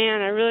 oh,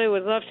 man, I really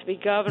would love to be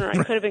governor. I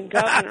could have been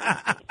governor.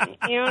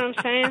 You know what I'm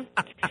saying?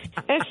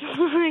 It's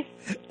like...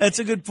 That's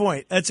a good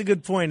point.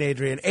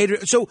 Adrian.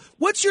 So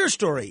what's your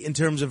story in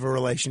terms of a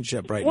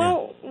relationship right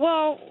now?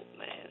 Well,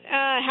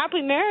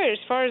 happily married, as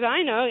far as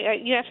I know.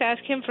 You have to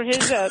ask him for his,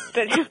 but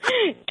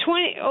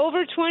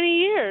over 20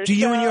 years. Do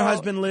you and your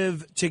husband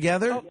live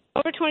together?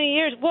 Over 20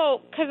 years.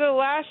 Well, because of the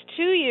last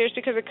 2 years,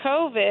 because of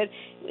COVID,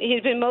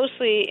 he's been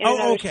mostly in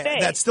another state.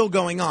 That's still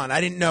going on. I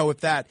didn't know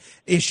if that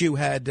issue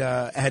had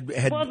well, then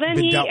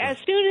been dealt with. As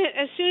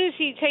soon as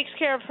he takes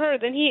care of her,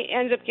 then he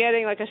ends up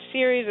getting like a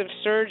series of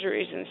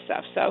surgeries and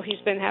stuff. So he's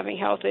been having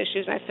health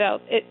issues, and I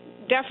felt it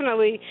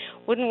definitely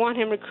wouldn't want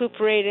him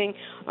recuperating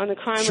on the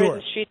crime rate in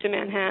the streets of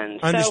Manhattan.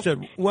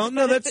 Understood.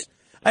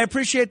 I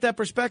appreciate that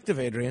perspective,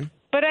 Adrian.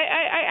 But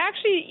I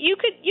actually, you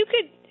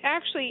could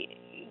actually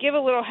give a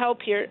little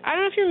help here. I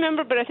don't know if you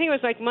remember, but I think it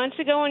was like months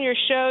ago on your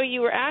show, you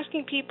were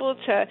asking people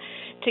to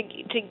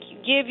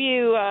give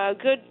you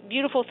good,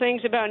 beautiful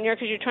things about New York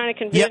because you're trying to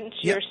convince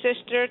your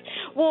sister.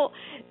 Well,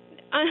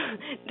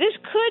 this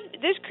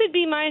could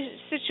be my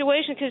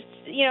situation because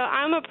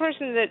I'm a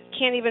person that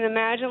can't even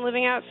imagine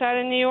living outside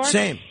of New York.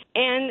 Same.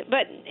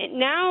 But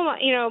now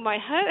my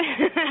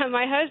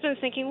my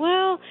husband's thinking,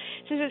 well,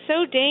 since it's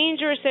so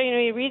dangerous, so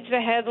he reads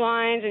the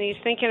headlines and he's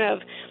thinking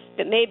of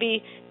that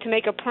maybe to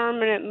make a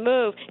permanent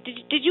move.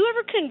 Did you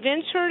ever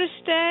convince her to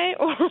stay,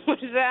 or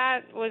was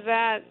that?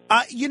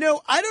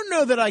 I don't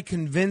know that I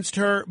convinced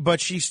her,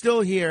 but she's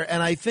still here,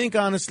 and I think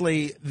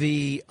honestly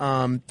the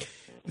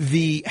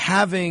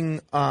having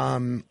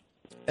a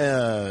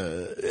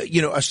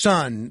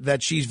son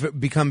that she's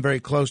become very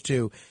close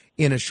to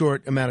in a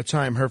short amount of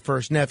time, her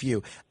first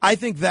nephew, I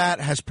think that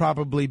has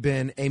probably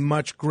been a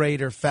much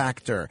greater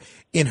factor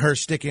in her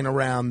sticking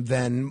around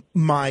than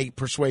my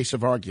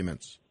persuasive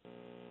arguments.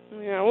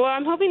 Yeah, well,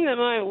 I'm hoping that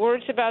my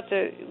words about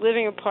the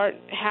living apart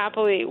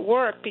happily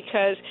work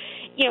because,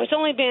 it's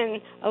only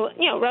been a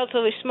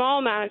relatively small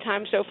amount of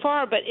time so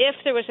far. But if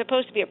there was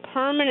supposed to be a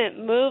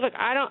permanent move,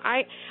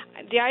 I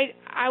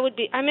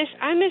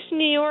miss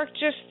New York.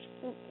 Just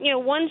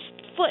one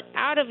foot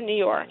out of New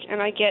York,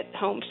 and I get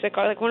homesick.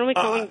 Like, when are we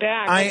going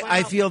back?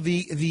 I feel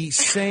the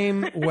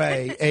same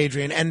way,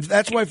 Adrian, and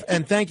that's why.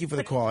 And thank you for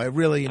the call. I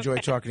really enjoy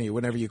talking to you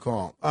whenever you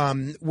call.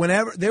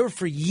 Whenever there were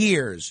for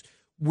years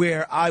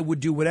where I would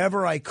do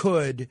whatever I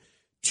could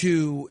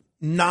to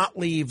not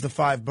leave the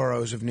 5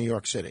 boroughs of New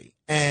York City.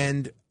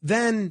 And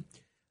then,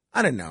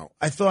 I don't know,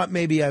 I thought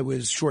maybe I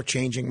was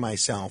shortchanging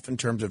myself in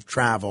terms of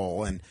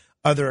travel and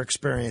other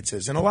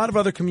experiences. And a lot of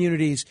other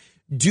communities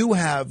do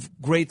have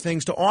great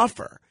things to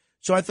offer.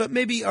 So I thought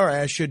maybe, all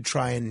right, I should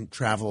try and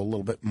travel a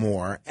little bit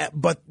more.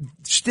 But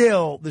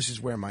still, this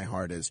is where my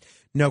heart is.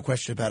 No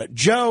question about it.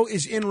 Joe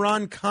is in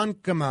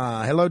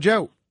Ronkonkoma. Hello,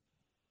 Joe.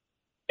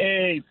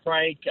 Hey,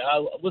 Frank,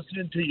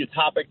 listening to your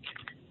topic,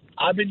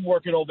 I've been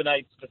working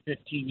overnights for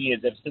 15 years,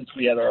 ever since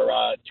we had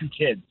our 2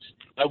 kids.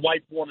 My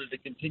wife wanted to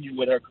continue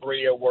with her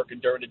career working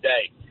during the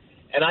day.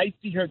 And I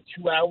see her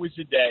 2 hours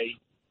a day.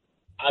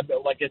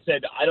 Like I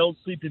said, I don't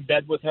sleep in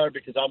bed with her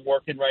because I'm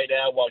working right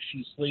now while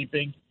she's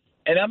sleeping.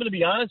 And I'm going to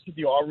be honest with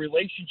you, our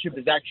relationship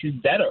is actually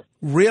better.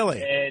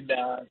 Really? And,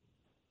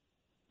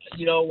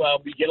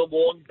 we get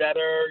along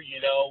better.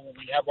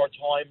 We have our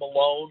time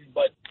alone.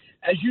 But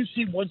as you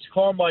see, once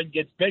Carmine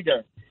gets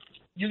bigger,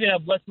 you're going to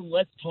have less and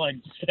less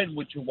time to spend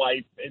with your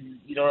wife.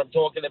 And you know what I'm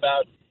talking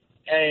about?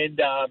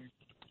 And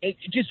it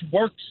just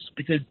works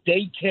because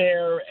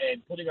daycare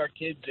and putting our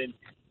kids in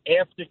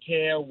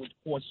aftercare would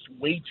cost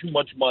way too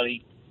much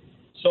money.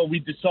 So we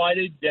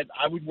decided that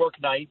I would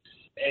work nights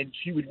and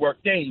she would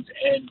work days.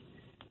 And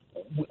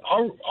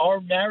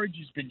our marriage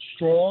has been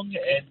strong,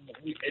 and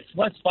it's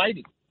less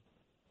fighting.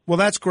 Well,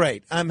 that's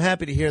great. I'm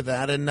happy to hear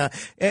that. And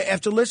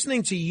after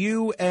listening to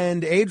you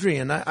and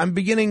Adrian, I'm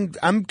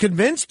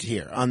convinced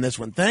here on this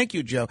one. Thank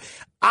you, Joe.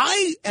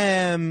 I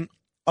am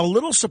a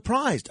little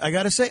surprised. I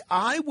got to say,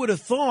 I would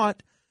have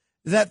thought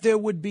that there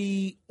would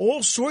be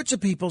all sorts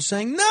of people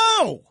saying,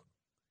 no,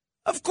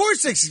 of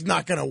course this is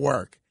not going to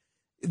work,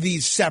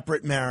 these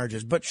separate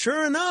marriages. But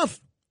sure enough,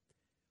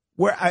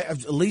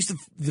 at least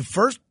the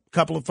first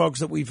couple of folks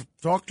that we've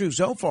talked to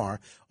so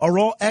far are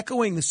all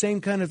echoing the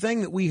same kind of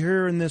thing that we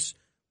hear in this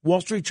Wall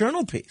Street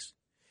Journal piece.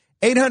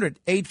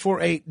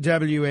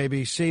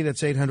 800-848-WABC.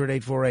 That's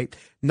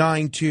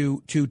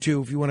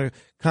 800-848-9222. If you want to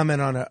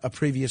comment on a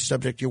previous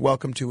subject, you're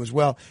welcome to as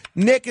well.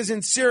 Nick is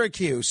in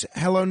Syracuse.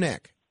 Hello,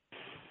 Nick.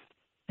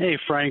 Hey,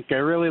 Frank. I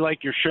really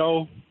like your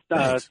show.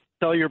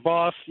 Tell your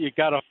boss you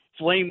got a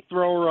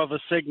flamethrower of a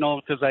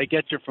signal because I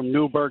get you from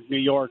Newburgh, New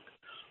York,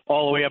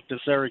 all the way up to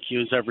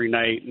Syracuse every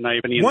night. And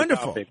I've been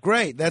wonderful.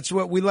 Great. That's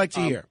what we like to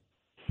hear.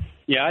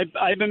 Yeah,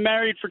 I've been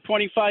married for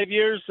 25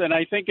 years, and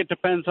I think it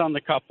depends on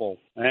the couple.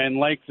 And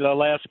like the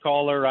last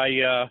caller,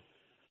 I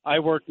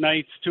work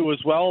nights too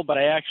as well, but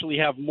I actually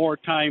have more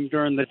time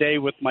during the day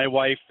with my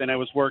wife than I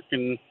was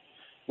working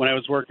when I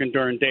was working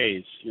during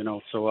days.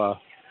 So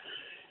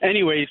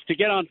anyways, to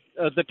get on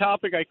the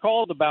topic I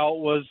called about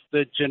was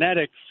the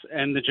genetics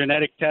and the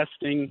genetic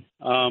testing.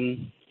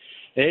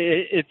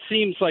 It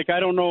seems like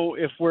I don't know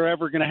if we're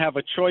ever going to have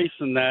a choice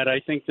in that. I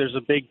think there's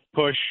a big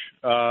push,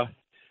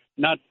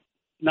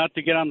 not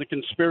to get on the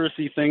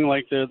conspiracy thing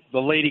like the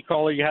lady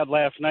caller you had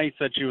last night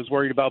said she was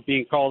worried about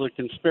being called a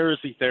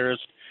conspiracy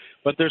theorist,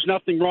 but there's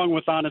nothing wrong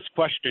with honest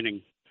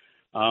questioning.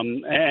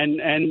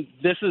 And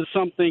this is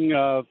something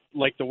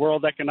like the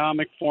World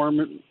Economic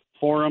Forum,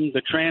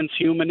 the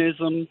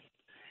transhumanism,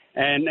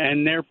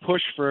 and their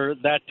push for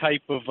that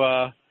type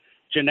of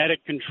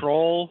genetic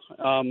control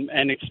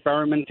and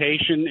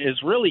experimentation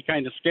is really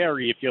kind of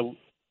scary if you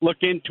look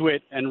into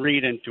it and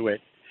read into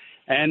it.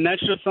 And that's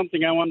just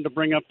something I wanted to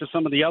bring up to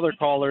some of the other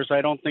callers.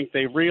 I don't think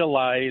they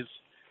realize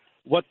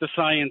what the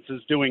science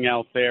is doing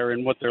out there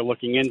and what they're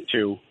looking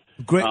into.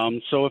 Great.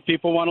 So if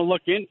people want to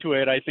look into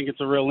it, I think it's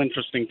a real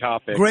interesting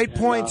topic. Great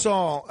points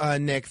all,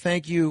 Nick.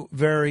 Thank you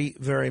very,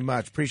 very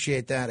much.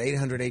 Appreciate that.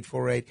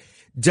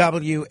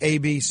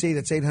 800-848-WABC.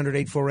 That's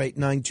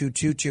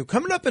 800-848-9222.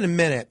 Coming up in a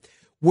minute,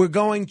 we're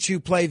going to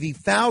play the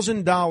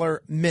 $1,000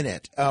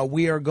 minute.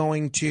 We are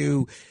going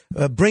to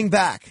bring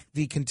back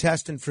the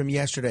contestant from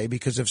yesterday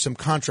because of some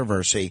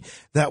controversy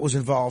that was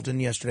involved in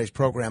yesterday's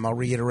program. I'll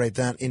reiterate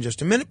that in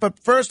just a minute. But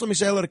first, let me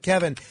say hello to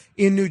Kevin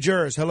in New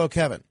Jersey. Hello,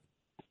 Kevin.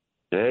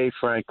 Hey,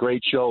 Frank.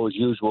 Great show as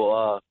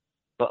usual.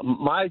 But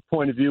my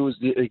point of view is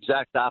the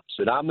exact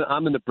opposite.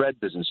 I'm in the bread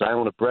business. I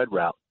own a bread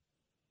route.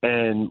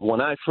 And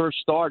when I first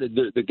started,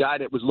 the guy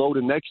that was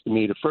loading next to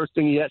me, the first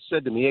thing he had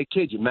said to me, "Hey,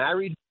 kid, you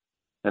married?"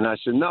 And I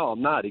said, "No,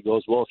 I'm not." He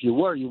goes, "Well, if you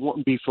were, you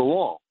wouldn't be for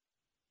long."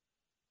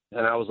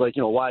 And I was like,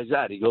 why is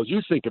that? He goes,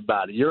 "You think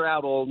about it. You're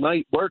out all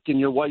night working.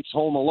 Your wife's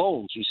home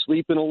alone. She's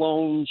sleeping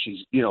alone.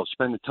 She's,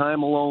 spending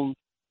time alone."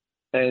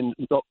 And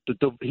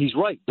he's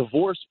right.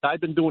 Divorce,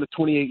 I've been doing it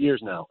 28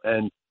 years now.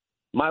 And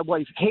my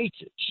wife hates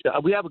it.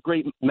 We have a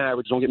great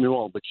marriage, don't get me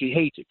wrong, but she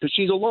hates it because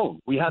she's alone.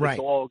 We have a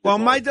dog. Well,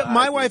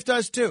 my wife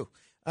does too.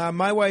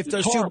 My wife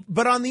does too.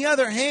 But on the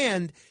other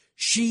hand,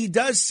 she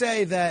does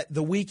say that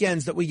the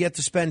weekends that we get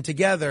to spend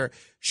together,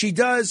 she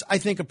does, I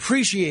think,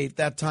 appreciate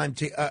that time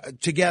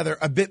together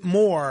a bit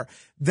more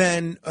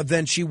than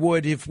she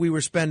would if we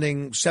were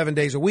spending 7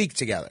 days a week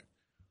together.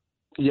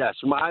 Yes.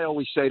 I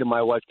always say to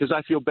my wife, because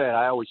I feel bad,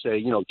 I always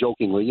say,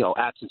 jokingly,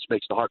 absence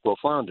makes the heart grow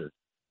fonder.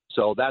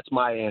 So that's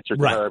my answer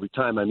to her every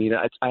time. I mean,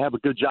 I have a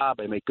good job.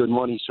 I make good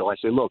money. So I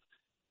say, look,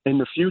 in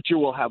the future,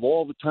 we'll have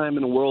all the time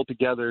in the world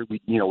together. We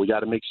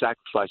got to make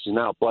sacrifices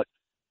now. But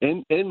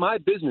in my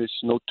business,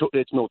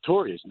 it's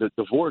notorious. The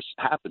divorce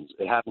happens.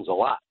 It happens a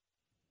lot.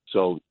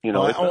 So,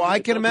 I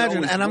can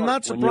imagine. And I'm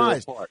not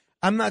surprised.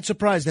 I'm not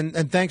surprised.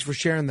 And thanks for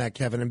sharing that,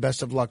 Kevin. And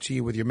best of luck to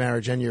you with your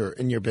marriage and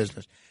your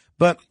business.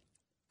 But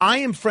I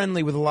am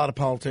friendly with a lot of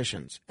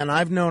politicians. And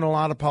I've known a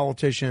lot of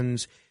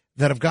politicians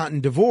that have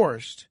gotten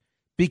divorced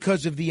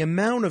because of the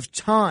amount of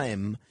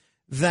time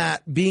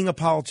that being a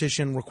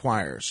politician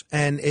requires.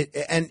 And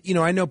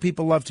I know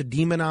people love to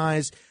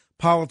demonize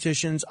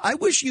politicians. I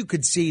wish you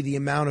could see the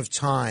amount of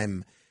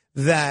time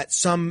that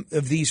some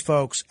of these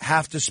folks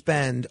have to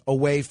spend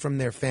away from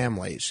their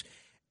families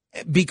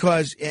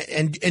because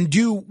and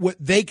do what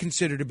they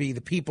consider to be the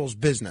people's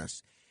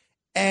business.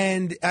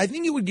 And I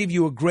think it would give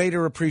you a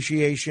greater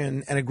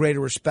appreciation and a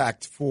greater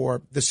respect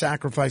for the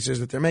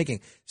sacrifices that they're making.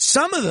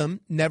 Some of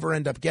them never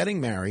end up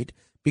getting married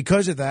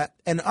because of that,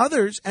 and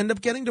others end up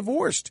getting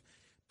divorced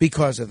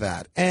because of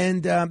that.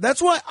 And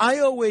that's why I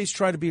always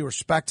try to be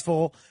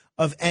respectful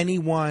of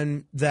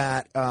anyone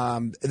that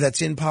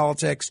that's in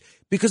politics,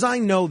 because I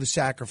know the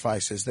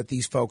sacrifices that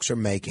these folks are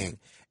making.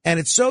 And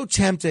it's so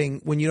tempting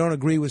when you don't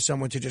agree with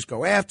someone to just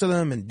go after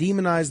them and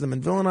demonize them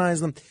and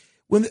villainize them,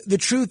 when the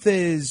truth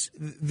is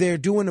they're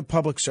doing a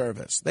public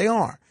service. They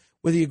are.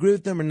 Whether you agree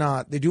with them or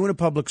not, they're doing a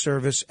public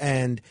service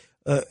and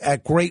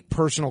at great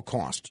personal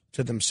cost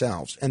to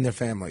themselves and their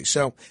families.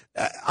 So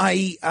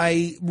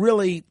I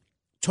really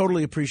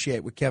totally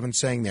appreciate what Kevin's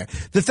saying there.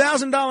 The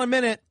 $1,000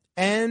 minute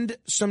and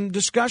some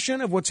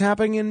discussion of what's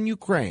happening in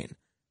Ukraine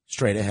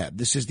straight ahead.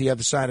 This is The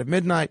Other Side of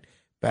Midnight.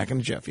 Back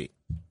into Jeffy.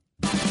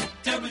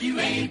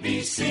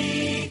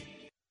 WABC.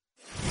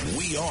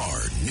 We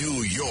are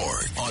New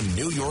York on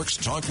New York's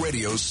Talk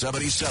Radio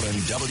 77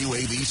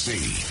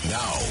 WABC.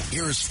 Now,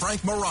 here's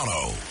Frank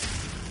Morano.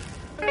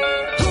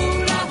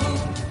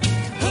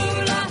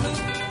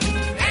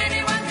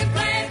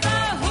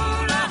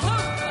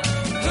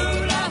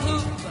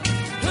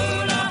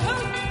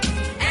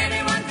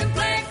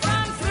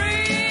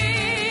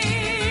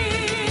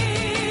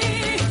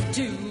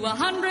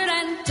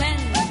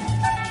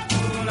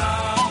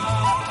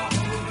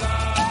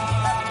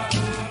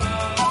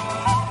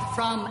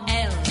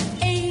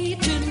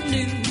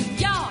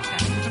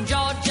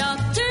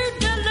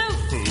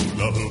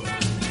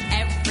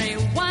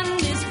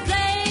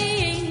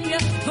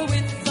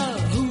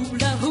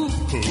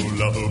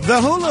 The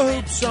Hula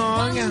Hoop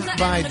song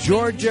by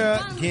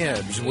Georgia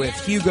Gibbs with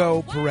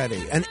Hugo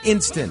Peretti, an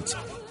instant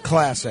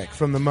classic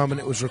from the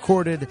moment it was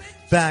recorded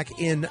back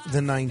in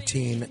the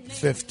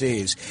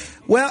 1950s.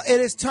 Well, it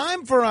is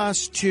time for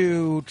us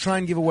to try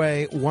and give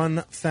away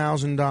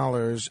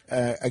 $1,000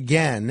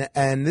 again,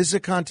 and this is a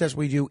contest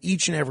we do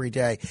each and every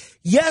day.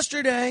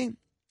 Yesterday,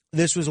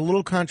 this was a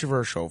little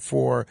controversial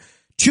for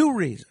two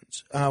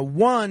reasons.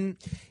 One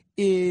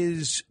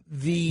is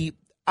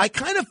I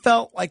kind of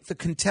felt like the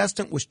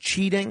contestant was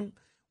cheating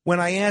when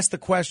I asked the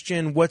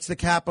question, what's the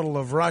capital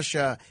of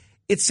Russia?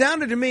 It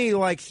sounded to me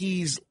like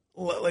he's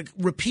like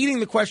repeating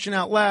the question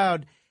out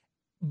loud,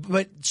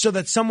 but so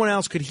that someone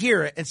else could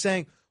hear it and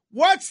saying,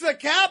 what's the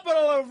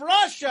capital of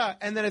Russia?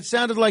 And then it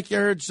sounded like you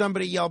heard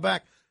somebody yell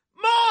back,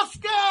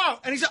 Moscow!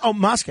 And he said, oh,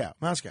 Moscow.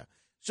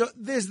 So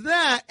there's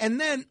that. And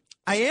then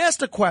I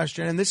asked a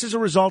question, and this is a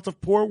result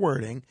of poor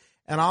wording,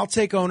 and I'll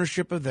take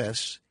ownership of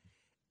this.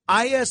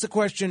 I asked the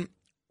question,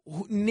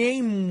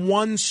 name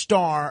one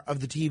star of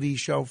the TV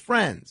show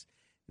Friends.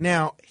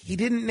 Now, he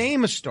didn't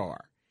name a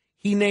star.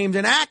 He named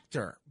an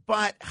actor.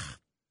 But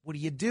what do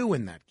you do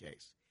in that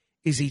case?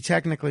 Is he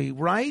technically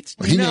right?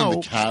 Well, he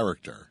named the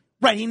character.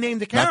 Right, he named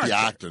the character. Not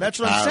the actor. That's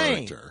the what character.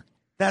 I'm saying.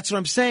 That's what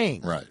I'm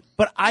saying. Right.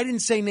 But I didn't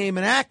say name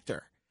an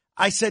actor.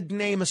 I said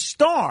name a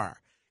star.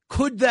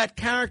 could that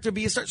character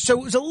be a star?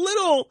 So it was a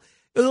little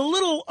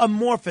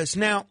amorphous.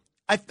 Now,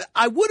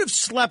 I would have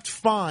slept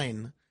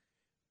fine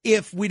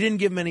if we didn't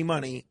give him any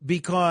money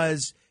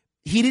because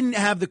he didn't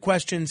have the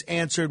questions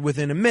answered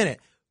within a minute.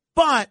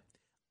 But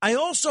I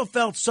also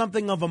felt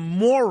something of a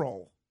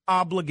moral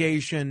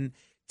obligation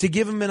to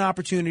give him an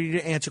opportunity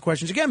to answer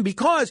questions again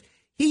because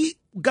he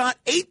got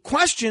 8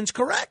 questions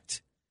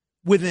correct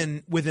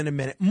within a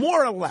minute,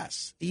 more or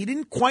less. He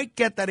didn't quite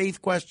get that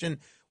 8th question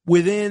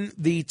within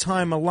the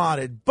time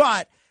allotted,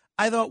 but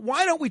I thought,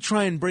 why don't we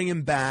try and bring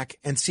him back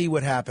and see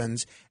what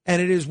happens?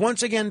 And it is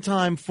once again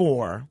time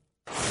for...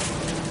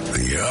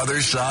 The Other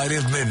Side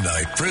of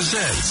Midnight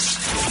presents...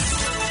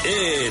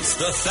 It's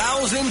the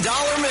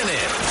 $1,000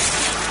 Minute.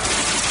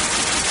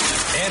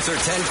 Answer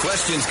 10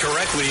 questions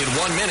correctly in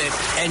 1 minute,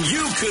 and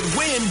you could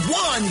win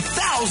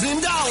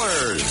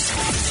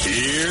 $1,000.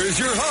 Here's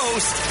your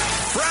host,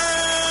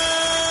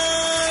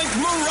 Frank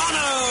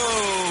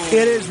Morano.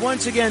 It is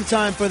once again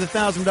time for the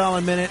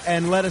 $1,000 Minute,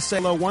 and let us say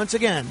hello once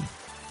again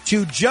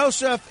to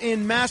Joseph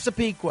in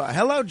Massapequa.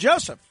 Hello,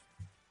 Joseph.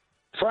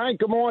 Frank,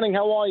 good morning.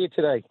 How are you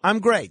today? I'm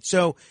great.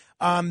 So,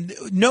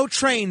 no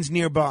trains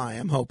nearby,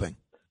 I'm hoping.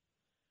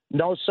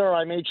 No, sir.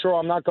 I made sure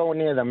I'm not going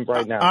near them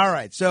right now. All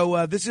right.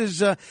 So this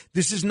is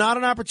not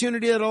an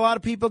opportunity that a lot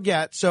of people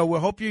get. So we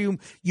hope you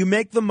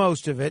make the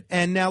most of it.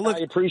 And now look,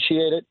 I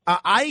appreciate it.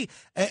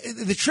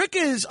 The trick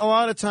is a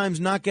lot of times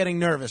not getting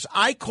nervous.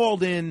 I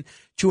called in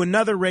to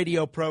another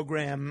radio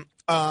program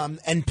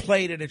and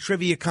played at a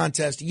trivia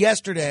contest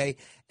yesterday.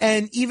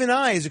 And even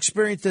I, as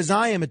experienced as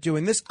I am at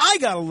doing this, I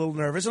got a little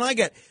nervous and I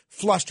get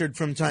flustered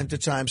from time to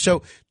time.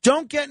 So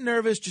don't get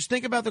nervous. Just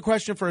think about the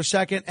question for a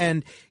second.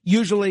 And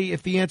usually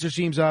if the answer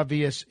seems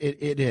obvious,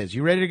 it is.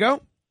 You ready to go?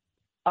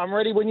 I'm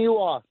ready when you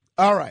are.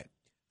 All right.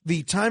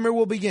 The timer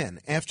will begin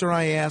after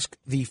I ask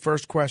the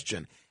first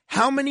question.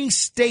 How many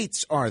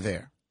states are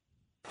there?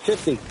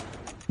 50.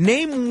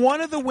 Name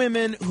one of the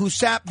women who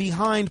sat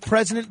behind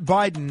President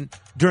Biden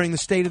during the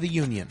State of the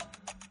Union.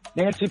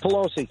 Nancy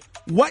Pelosi.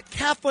 What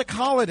Catholic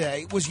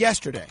holiday was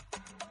yesterday?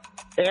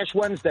 Ash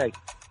Wednesday.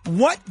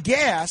 What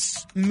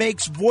gas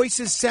makes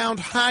voices sound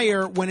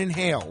higher when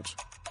inhaled?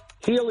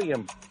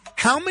 Helium.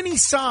 How many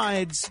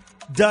sides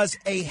does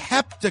a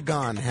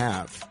heptagon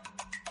have?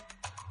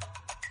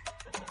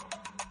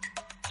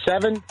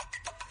 7.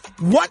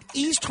 What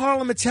East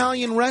Harlem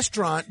Italian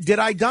restaurant did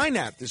I dine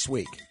at this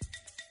week?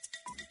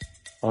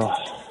 Oh.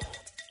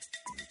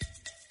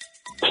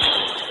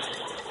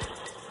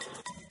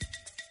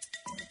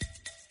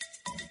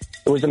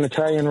 It was an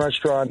Italian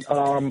restaurant.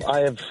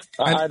 I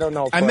don't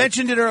know. I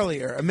mentioned it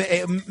earlier.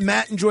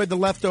 Matt enjoyed the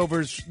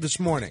leftovers this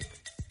morning.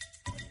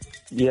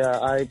 Yeah,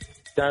 I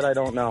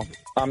don't know.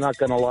 I'm not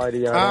going to lie to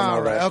you. I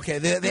don't know that. Okay.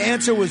 The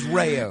answer was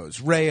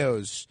Rayo's.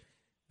 Rayo's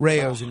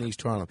in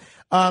East Harlem.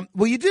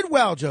 Well, you did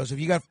well, Joseph.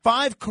 You got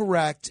 5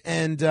 correct,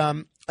 and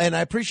I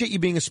appreciate you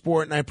being a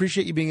sport, and I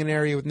appreciate you being in an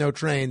area with no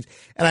trains,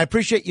 and I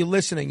appreciate you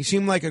listening. You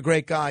seem like a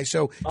great guy.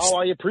 So,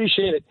 I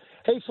appreciate it.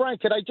 Hey, Frank,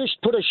 could I just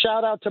put a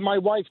shout-out to my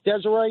wife,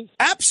 Desiree?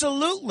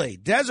 Absolutely.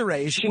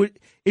 Desiree.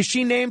 Is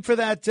she named for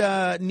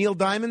that Neil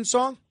Diamond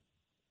song?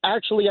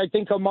 Actually, I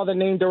think her mother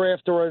named her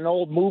after an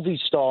old movie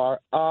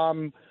star.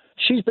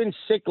 She's been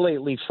sick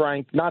lately,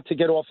 Frank, not to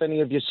get off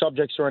any of your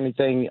subjects or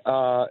anything.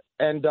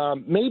 And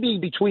maybe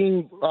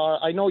between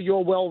I know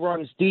your well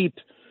runs deep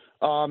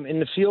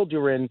in the field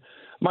you're in.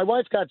 My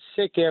wife got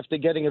sick after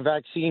getting a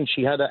vaccine.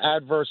 She had an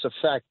adverse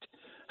effect,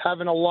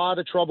 having a lot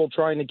of trouble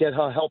trying to get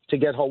her help to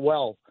get her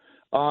well.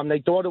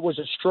 They thought it was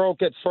a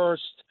stroke at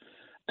first,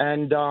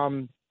 and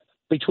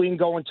between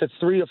going to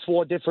 3 or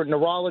 4 different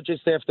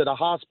neurologists after the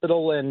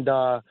hospital and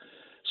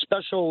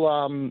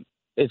special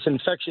it's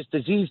infectious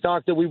disease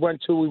doctor we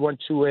went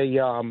to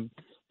a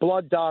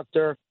blood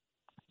doctor,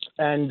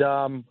 and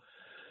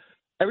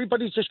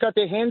everybody's just got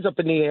their hands up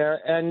in the air,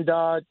 and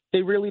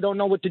they really don't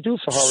know what to do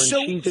for her,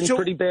 and she's in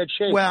pretty bad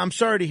shape. Well, I'm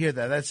sorry to hear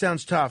that. That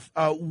sounds tough.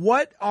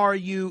 What are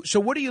you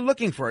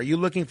looking for? Are you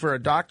looking for a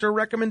doctor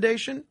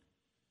recommendation?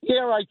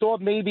 Yeah, I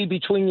thought maybe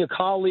between your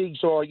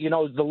colleagues or,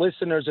 the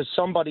listeners or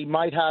somebody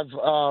might have,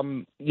 a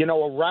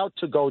route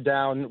to go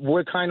down.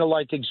 We're kind of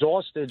like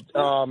exhausted,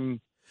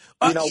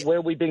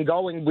 where we've been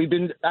going. We've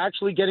been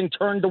actually getting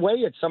turned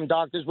away at some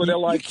doctors where they're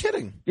like, you're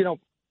kidding.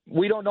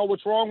 We don't know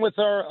what's wrong with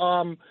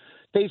her.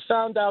 They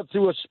found out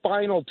through a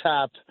spinal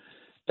tap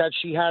that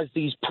she has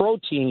these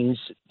proteins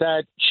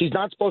that she's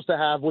not supposed to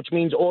have, which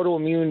means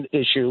autoimmune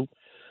issue.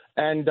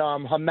 And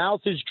her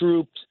mouth is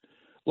drooped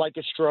like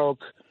a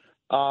stroke.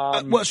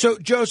 So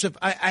Joseph,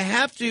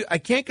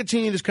 I can't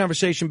continue this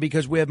conversation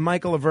because we have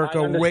Michael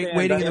Averko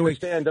waiting in the wings.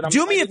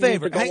 Do me a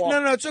favor. Hey,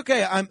 no, it's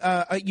okay.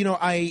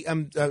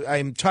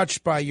 I'm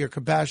touched by your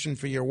compassion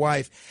for your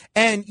wife,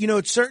 and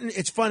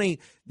it's funny.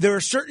 There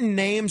are certain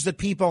names that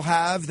people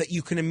have that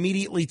you can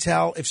immediately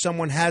tell if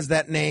someone has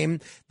that name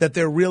that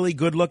they're really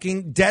good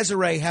looking.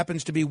 Desiree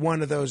happens to be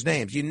one of those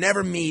names. You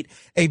never meet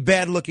a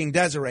bad looking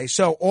Desiree,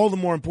 so all the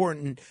more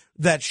important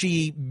that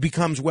she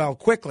becomes well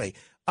quickly.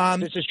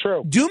 This is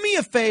true. Do me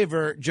a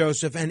favor,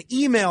 Joseph, and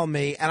email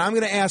me, and I'm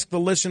going to ask the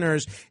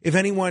listeners if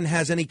anyone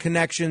has any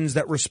connections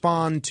that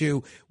respond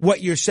to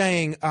what you're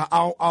saying.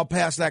 I'll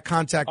pass that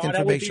contact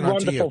information on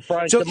to you.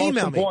 Frank. So the most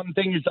email me. important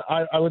thing is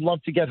I would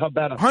love to get her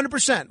better.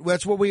 100%.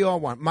 That's what we all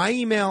want. My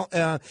email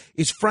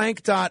is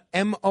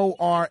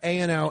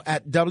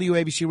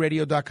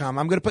frank.morano@wabcradio.com.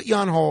 I'm going to put you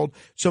on hold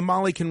so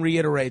Molly can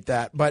reiterate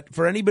that. But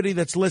for anybody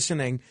that's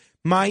listening,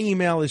 my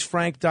email is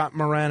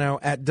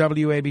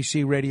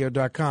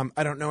frank.morano@wabcradio.com.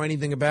 I don't know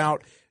anything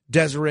about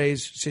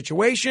Desiree's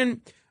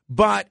situation,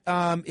 but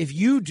if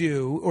you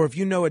do, or if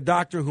you know a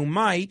doctor who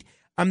might,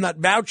 I'm not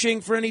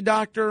vouching for any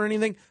doctor or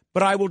anything,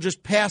 but I will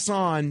just pass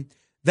on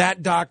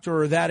that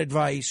doctor or that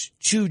advice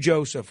to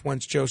Joseph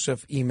once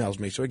Joseph emails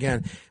me. So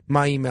again,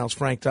 my email is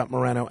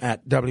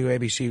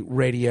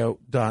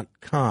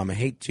frank.morano@wabcradio.com. I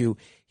hate to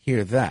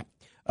hear that.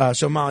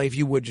 So, Molly, if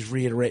you would just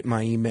reiterate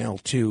my email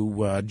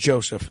to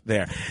Joseph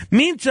there.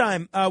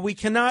 Meantime, we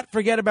cannot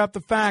forget about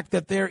the fact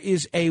that there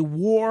is a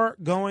war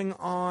going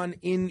on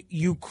in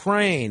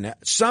Ukraine.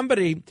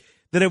 Somebody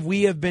that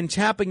we have been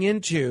tapping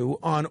into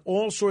on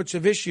all sorts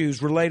of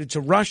issues related to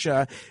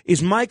Russia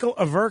is Michael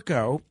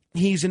Averko.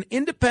 He's an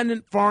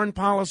independent foreign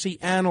policy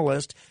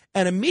analyst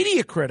and a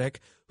media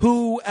critic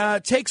who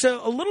takes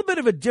a little bit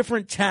of a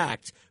different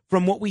tact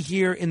from what we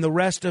hear in the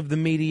rest of the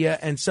media,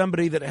 and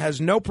somebody that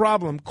has no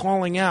problem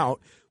calling out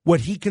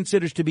what he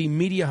considers to be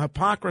media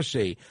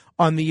hypocrisy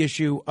on the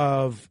issue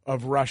of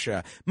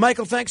Russia.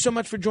 Michael, thanks so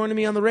much for joining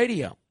me on the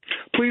radio.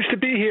 Pleased to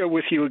be here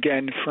with you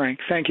again, Frank.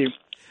 Thank you.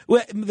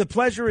 Well, the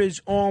pleasure is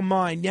all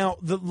mine. Now,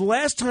 the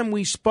last time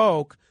we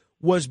spoke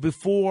was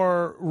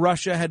before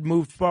Russia had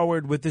moved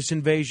forward with this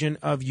invasion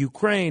of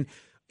Ukraine.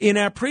 In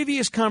our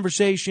previous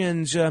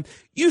conversations,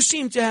 you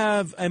seem to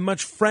have a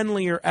much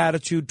friendlier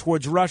attitude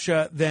towards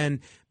Russia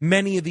than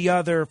many of the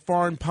other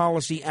foreign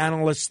policy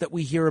analysts that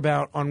we hear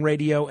about on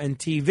radio and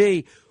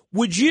TV.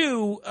 Would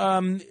you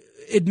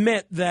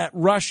admit that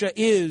Russia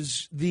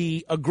is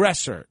the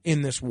aggressor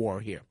in this war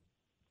here?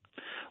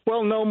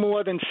 Well, no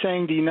more than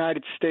saying the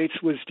United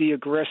States was the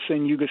aggressor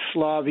in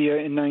Yugoslavia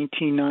in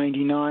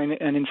 1999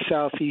 and in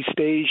Southeast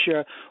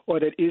Asia, or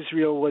that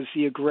Israel was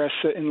the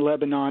aggressor in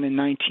Lebanon in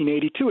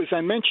 1982. As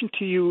I mentioned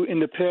to you in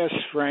the past,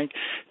 Frank,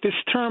 this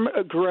term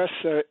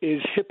aggressor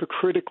is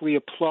hypocritically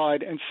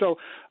applied, and so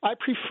I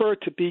prefer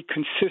to be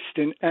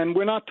consistent, and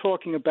we're not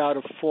talking about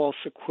a false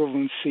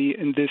equivalency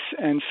in this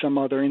and some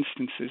other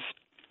instances.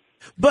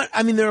 But,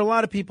 I mean, there are a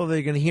lot of people that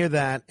are going to hear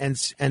that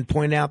and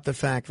point out the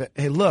fact that,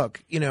 hey,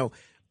 look,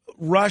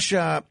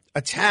 Russia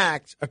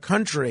attacked a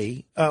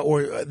country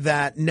or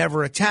that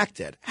never attacked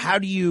it. How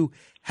do you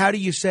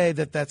say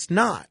that that's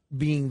not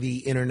being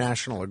the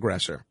international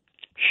aggressor?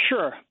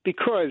 Sure,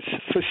 because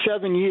for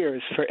 7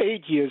 years, for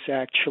 8 years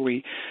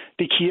actually,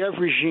 the Kiev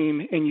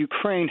regime in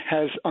Ukraine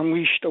has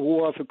unleashed a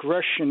war of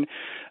aggression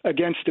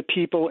against the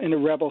people in the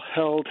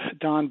rebel-held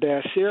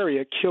Donbass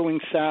area, killing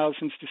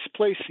thousands,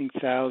 displacing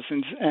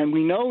thousands. And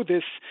we know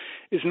this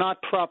is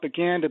not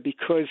propaganda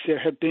because there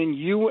have been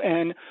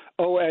UN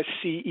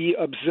OSCE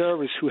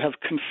observers who have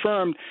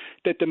confirmed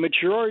that the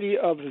majority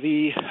of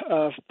the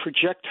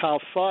projectile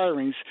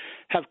firings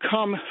have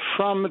come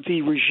from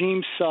the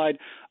regime side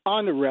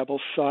on the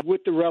rebel side,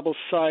 with the rebel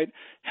side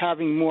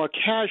having more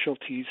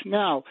casualties.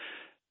 Now,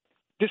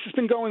 this has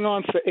been going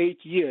on for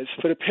 8 years.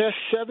 For the past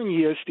 7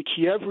 years, the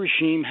Kiev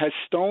regime has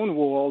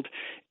stonewalled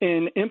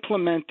in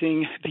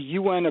implementing the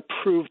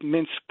UN-approved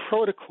Minsk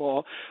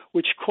Protocol,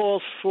 which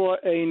calls for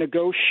a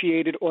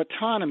negotiated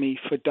autonomy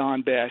for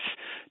Donbass.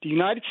 The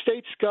United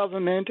States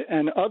government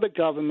and other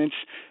governments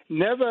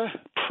never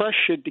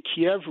pressured the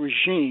Kiev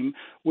regime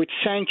with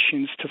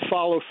sanctions to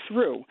follow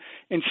through.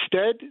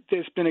 Instead,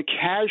 there's been a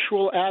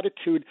casual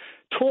attitude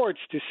towards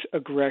this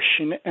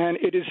aggression, and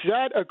it is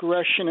that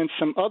aggression and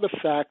some other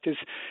factors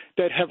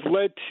that have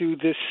led to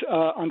this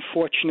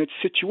unfortunate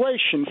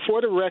situation.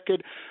 For the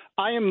record,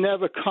 I am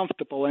never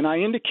comfortable, and I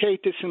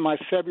indicate this in my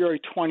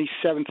February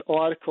 27th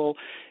article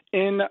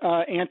in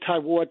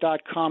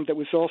antiwar.com that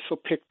was also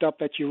picked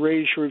up at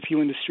Eurasia Review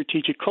and the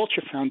Strategic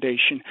Culture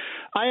Foundation.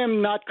 I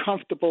am not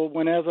comfortable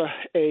whenever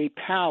a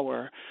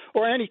power,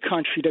 or any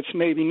country that's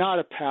maybe not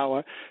a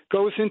power,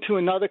 goes into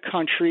another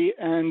country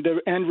and the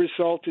end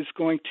result is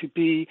going to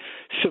be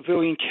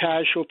civilian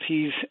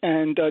casualties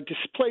and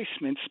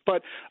displacements.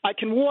 But I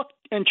can walk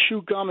and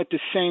chew gum at the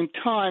same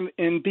time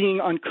in being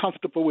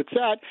uncomfortable with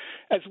that,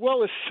 as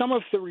well as some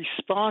of the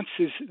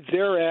responses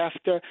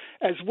thereafter,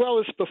 as well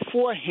as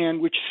beforehand,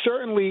 which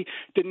certainly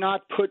did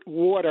not put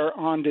water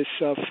on this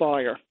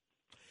fire.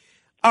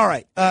 All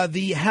right.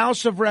 The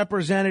House of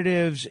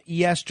Representatives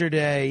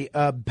yesterday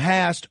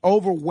passed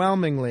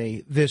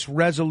overwhelmingly this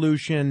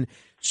resolution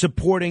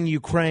supporting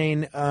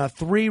Ukraine.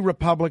 3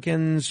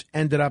 Republicans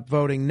ended up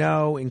voting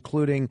no,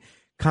 including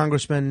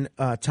Congressman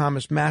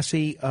Thomas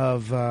Massie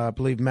of, I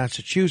believe,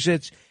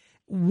 Massachusetts.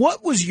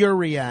 What was your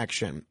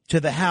reaction to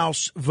the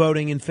House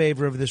voting in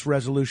favor of this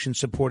resolution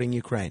supporting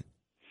Ukraine?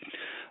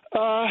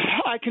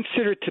 I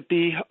consider it to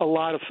be a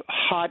lot of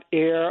hot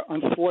air.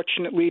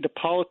 Unfortunately, the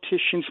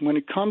politicians, when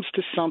it comes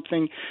to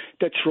something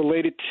that's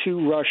related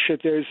to Russia,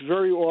 there's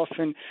very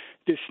often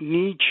this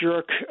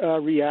knee-jerk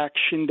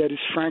reaction that is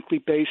frankly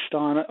based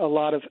on a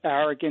lot of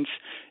arrogance,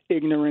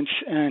 ignorance,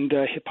 and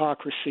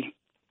hypocrisy.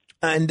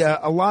 And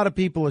a lot of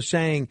people are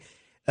saying,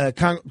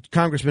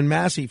 Congressman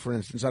Massey, for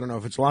instance, I don't know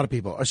if it's a lot of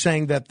people, are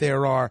saying that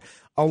there are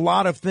a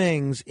lot of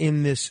things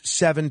in this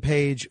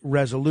 7-page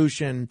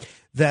resolution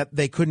that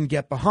they couldn't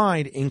get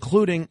behind,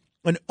 including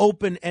an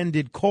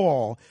open-ended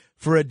call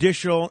for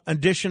additional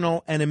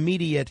and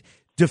immediate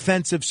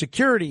defensive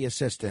security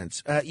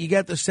assistance. You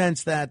get the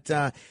sense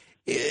that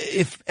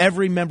if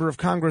every member of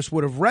Congress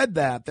would have read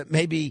that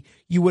maybe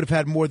you would have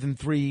had more than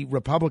 3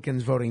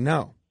 Republicans voting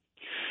no.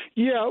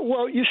 Yeah,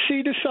 well, you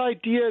see, this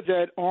idea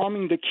that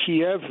arming the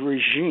Kiev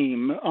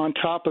regime on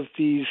top of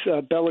these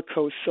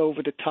bellicose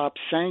over-the-top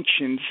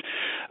sanctions,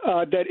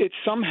 that it's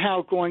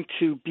somehow going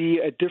to be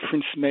a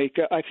difference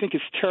maker, I think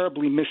is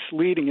terribly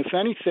misleading. If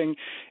anything,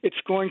 it's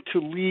going to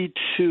lead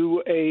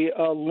to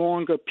a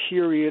longer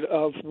period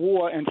of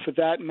war and, for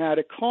that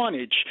matter,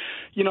 carnage.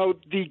 You know,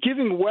 the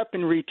giving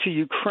weaponry to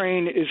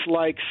Ukraine is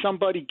like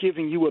somebody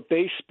giving you a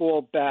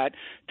baseball bat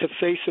to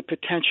face a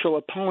potential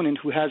opponent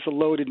who has a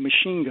loaded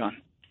machine gun.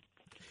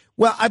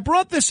 Well, I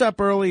brought this up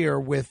earlier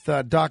with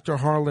Dr.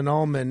 Harlan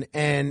Ullman,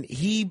 and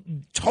he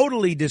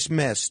totally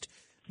dismissed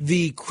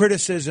the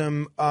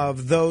criticism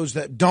of those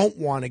that don't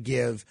want to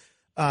give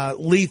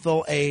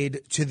lethal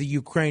aid to the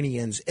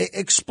Ukrainians.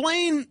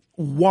 Explain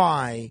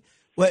why.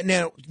 Well,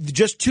 now,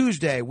 just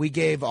Tuesday, we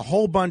gave a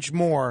whole bunch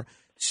more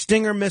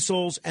Stinger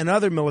missiles and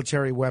other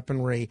military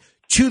weaponry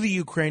to the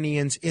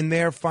Ukrainians in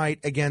their fight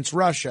against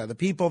Russia. The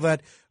people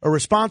that are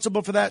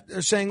responsible for that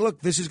are saying,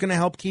 look, this is going to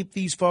help keep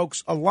these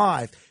folks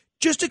alive.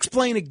 Just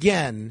explain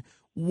again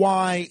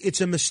why it's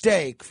a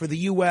mistake for the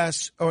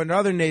U.S. or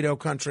other NATO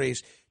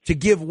countries to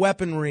give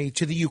weaponry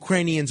to the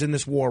Ukrainians in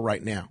this war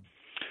right now.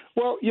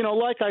 Well, you know,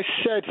 like I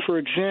said, for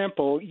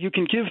example, you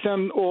can give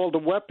them all the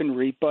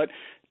weaponry, but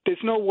there's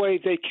no way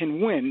they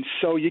can win.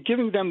 So you're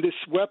giving them this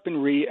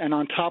weaponry, and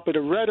on top of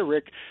the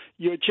rhetoric,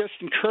 you're just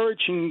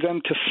encouraging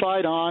them to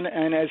fight on,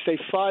 and as they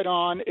fight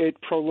on,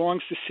 it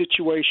prolongs the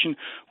situation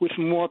with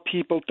more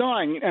people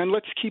dying. And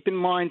let's keep in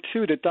mind,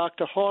 too, that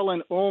Dr.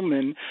 Harlan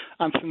Ullman,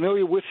 I'm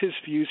familiar with his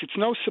views. It's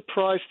no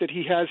surprise that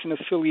he has an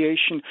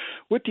affiliation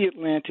with the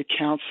Atlantic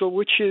Council,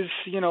 which is,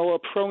 you know, a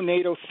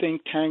pro-NATO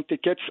think tank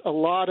that gets a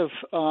lot of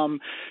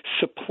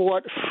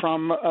support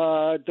from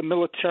the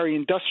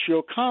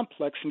military-industrial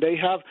complex, and they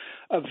have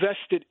a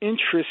vested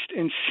interest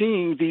in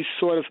seeing these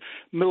sort of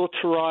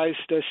militarized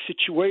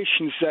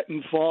situations that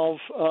involve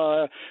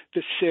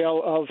the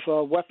sale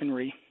of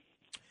weaponry.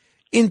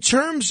 In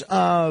terms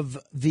of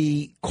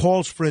the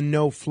calls for a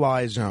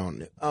no-fly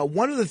zone,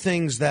 one of the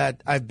things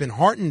that I've been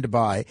heartened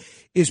by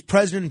is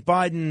President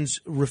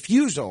Biden's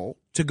refusal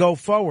to go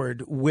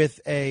forward with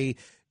a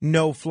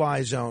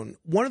no-fly zone.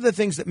 One of the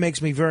things that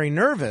makes me very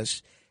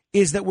nervous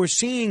is that we're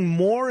seeing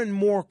more and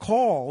more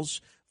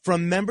calls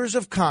from members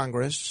of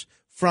Congress,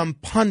 from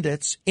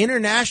pundits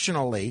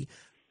internationally,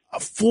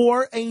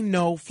 for a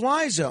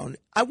no-fly zone.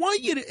 I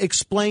want you to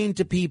explain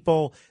to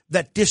people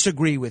that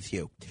disagree with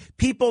you,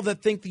 people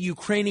that think the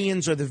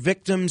Ukrainians are the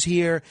victims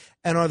here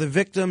and are the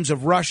victims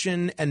of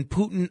Russian and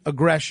Putin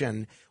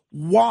aggression,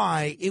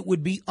 why it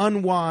would be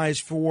unwise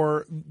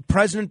for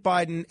President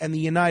Biden and the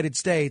United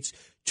States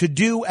to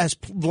do as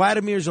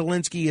Vladimir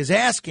Zelensky is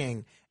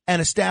asking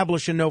and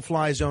establish a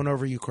no-fly zone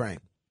over Ukraine.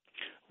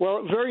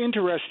 Well, very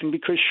interesting,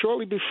 because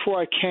shortly before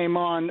I came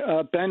on,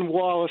 Ben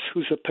Wallace,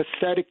 who's a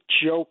pathetic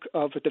joke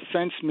of a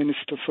defense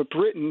minister for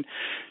Britain,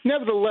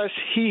 nevertheless,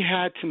 he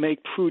had to make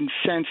prudent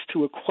sense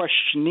to a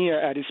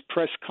questionnaire at his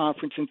press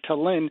conference in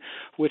Tallinn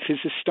with his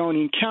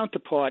Estonian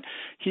counterpart.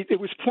 It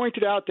was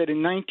pointed out that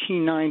in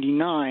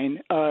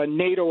 1999,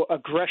 NATO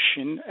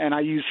aggression, and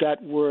I use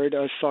that word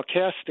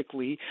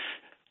sarcastically,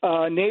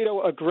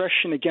 NATO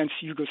aggression against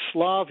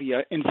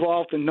Yugoslavia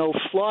involved a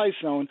no-fly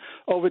zone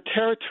over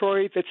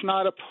territory that's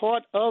not a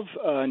part of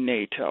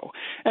NATO.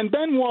 And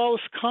Ben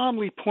Wallace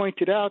calmly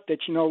pointed out that,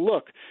 you know,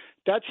 look,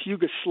 that's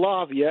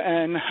Yugoslavia,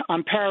 and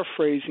I'm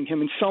paraphrasing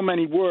him in so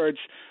many words,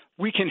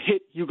 we can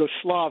hit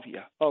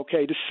Yugoslavia,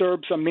 okay? The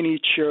Serbs are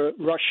miniature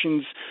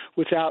Russians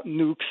without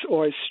nukes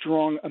or as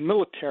strong a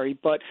military,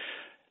 but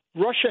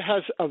Russia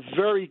has a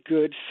very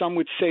good, some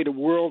would say the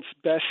world's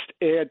best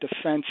air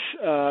defense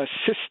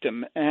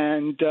system,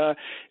 and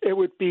it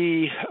would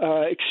be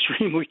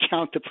extremely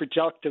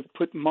counterproductive,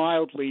 put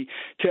mildly,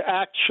 to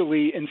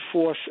actually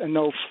enforce a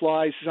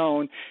no-fly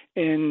zone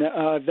in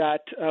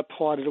that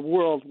part of the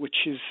world, which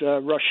is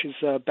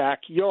Russia's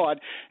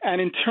backyard.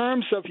 And in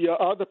terms of your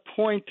other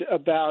point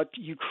about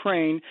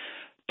Ukraine,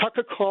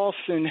 Tucker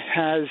Carlson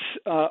has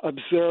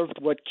observed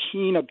what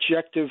keen,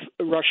 objective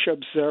Russia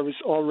observers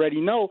already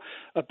know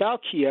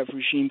about Kiev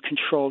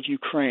regime-controlled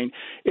Ukraine.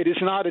 It is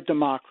not a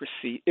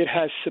democracy. It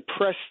has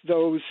suppressed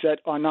those that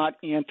are not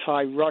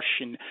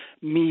anti-Russian,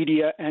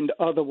 media and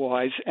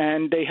otherwise,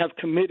 and they have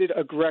committed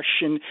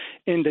aggression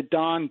in the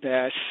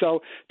Donbass.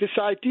 So this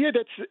idea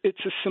that it's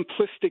a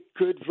simplistic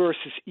good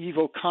versus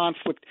evil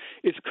conflict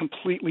is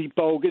completely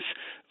bogus.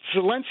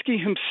 Zelensky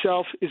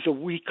himself is a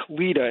weak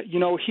leader. You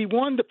know, he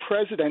won the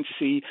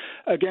presidency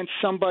against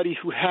somebody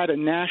who had a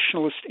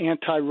nationalist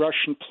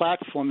anti-Russian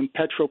platform in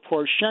Petro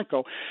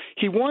Poroshenko.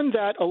 He won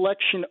that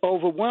election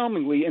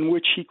overwhelmingly, in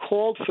which he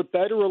called for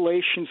better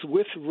relations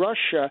with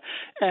Russia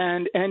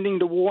and ending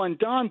the war in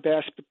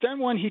Donbass. But then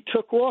when he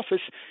took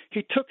office,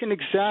 he took an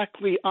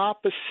exactly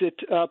opposite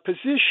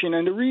position.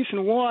 And the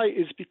reason why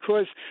is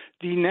because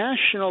the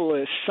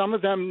nationalists, some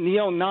of them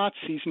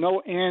neo-Nazis, no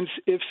ands,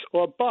 ifs,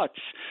 or buts,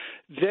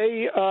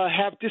 they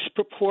have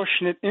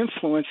disproportionate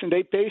influence, and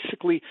they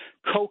basically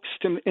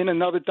coaxed him in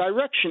another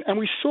direction. And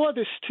we saw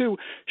this, too,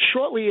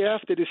 shortly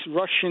after this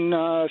Russian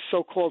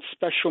so-called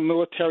special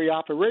military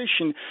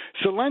operation.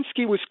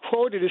 Zelensky was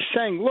quoted as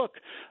saying, look,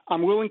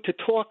 I'm willing to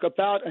talk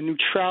about a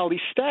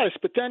neutrality status.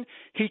 But then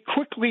he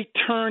quickly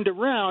turned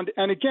around,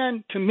 and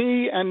again, to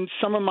me and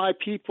some of my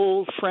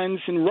people, friends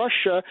in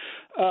Russia,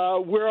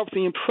 we're of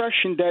the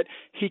impression that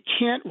he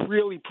can't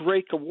really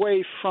break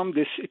away from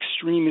this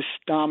extremist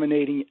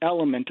dominating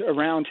element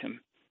around him.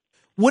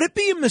 Would it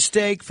be a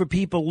mistake for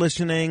people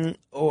listening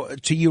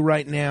to you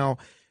right now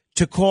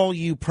to call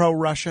you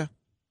pro-Russia?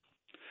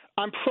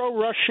 I'm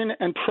pro-Russian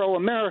and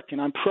pro-American.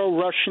 I'm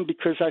pro-Russian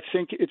because I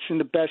think it's in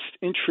the best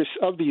interest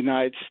of the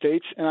United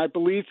States, and I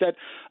believe that,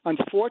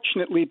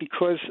 unfortunately,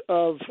 because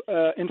of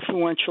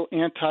influential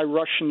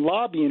anti-Russian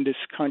lobby in this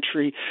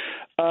country,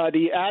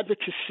 the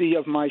advocacy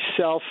of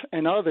myself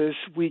and others,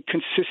 we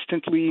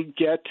consistently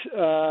get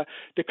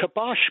the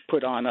kibosh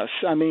put on us.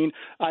 I mean,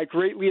 I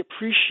greatly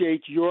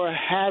appreciate your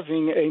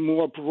having a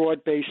more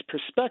broad-based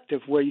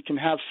perspective where you can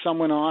have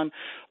someone on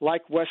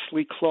like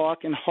Wesley Clark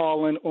and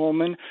Harlan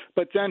Ullman,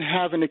 but then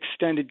have an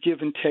extended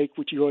give and take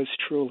with yours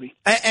truly.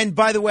 And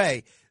by the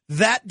way,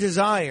 that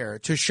desire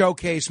to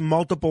showcase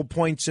multiple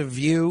points of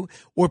view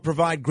or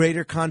provide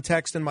greater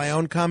context in my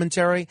own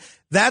commentary,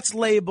 that's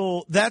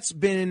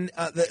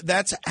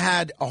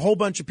had a whole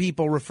bunch of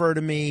people refer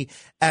to me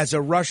as a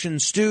Russian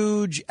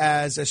stooge,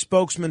 as a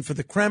spokesman for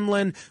the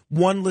Kremlin.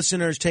 One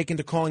listener has taken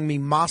to calling me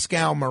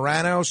Moscow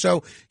Morano.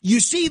 So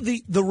you see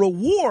the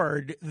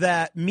reward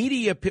that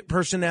media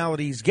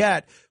personalities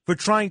get for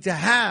trying to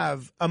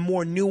have a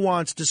more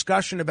nuanced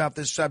discussion about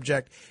this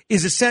subject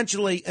is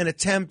essentially an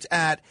attempt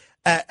at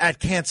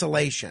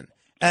cancellation.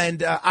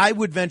 And I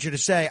would venture to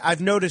say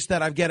I've noticed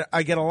that I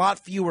get a lot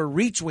fewer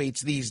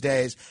retweets these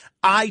days.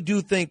 I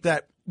do think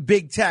that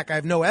big tech, I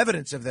have no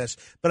evidence of this,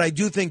 but I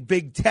do think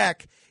big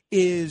tech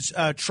is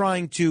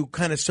trying to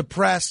kind of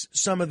suppress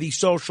some of the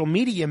social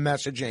media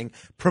messaging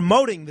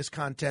promoting this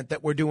content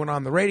that we're doing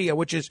on the radio,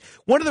 which is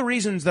one of the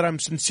reasons that I'm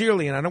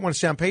sincerely, and I don't want to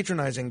sound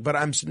patronizing, but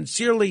I'm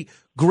sincerely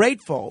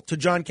grateful to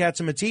John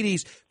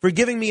Catsimatidis for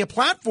giving me a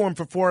platform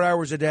for 4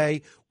 hours a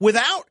day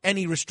without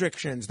any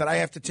restrictions that I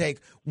have to take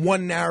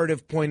one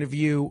narrative point of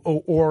view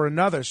or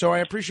another. So I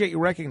appreciate you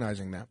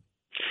recognizing that.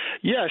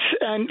 Yes,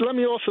 and let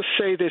me also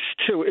say this,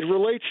 too. It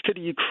relates to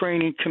the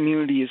Ukrainian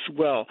community as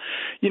well.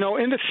 You know,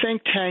 in the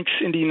think tanks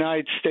in the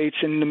United States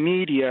and the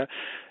media,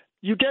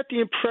 you get the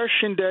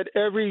impression that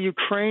every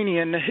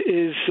Ukrainian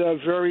is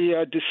very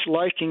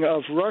disliking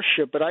of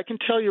Russia. But I can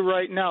tell you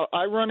right now,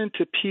 I run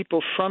into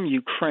people from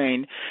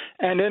Ukraine,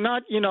 and they're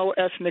not, you know,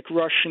 ethnic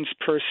Russians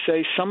per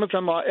se. Some of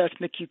them are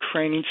ethnic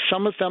Ukrainians.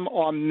 Some of them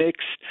are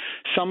mixed.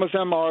 Some of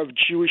them are of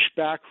Jewish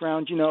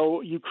background. You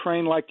know,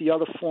 Ukraine, like the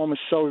other former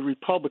Soviet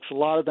republics, a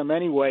lot of them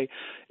anyway,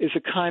 is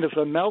a kind of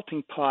a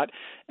melting pot.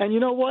 And you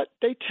know what?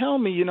 They tell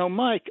me, you know,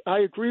 Mike, I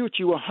agree with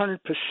you 100%,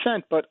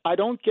 but I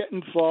don't get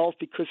involved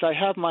because I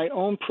have my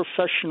own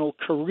professional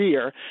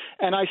career,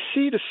 and I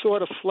see the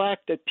sort of flack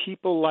that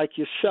people like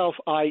yourself,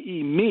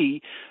 i.e.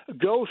 me,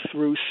 go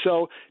through,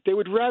 so they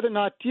would rather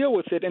not deal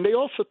with it. And they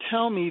also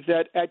tell me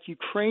that at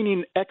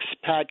Ukrainian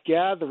expat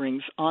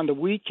gatherings on the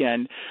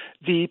weekend,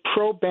 the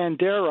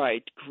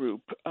pro-Banderite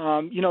group,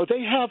 you know,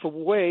 they have a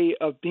way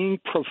of being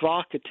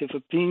provocative,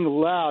 of being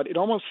loud. It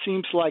almost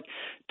seems like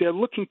they're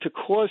looking to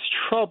cause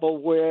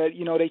trouble where,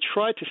 you know, they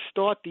try to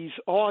start these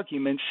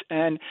arguments,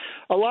 and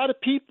a lot of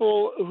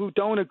people who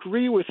don't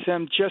agree with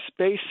them just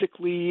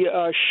basically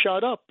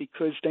shut up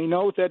because they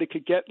know that it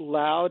could get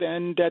loud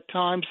and at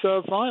times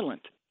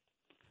violent.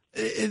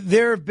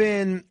 There have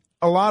been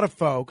a lot of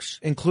folks,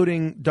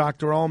 including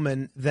Dr.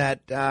 Ullman,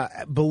 that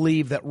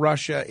believe that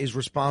Russia is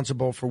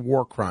responsible for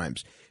war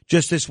crimes.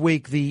 Just this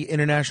week, the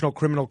International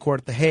Criminal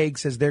Court at The Hague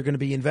says they're going to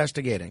be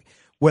investigating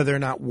whether or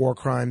not war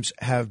crimes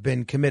have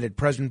been committed.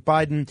 President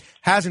Biden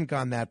hasn't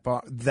gone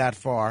that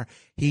far.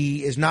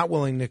 He is not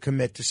willing to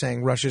commit to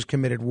saying Russia's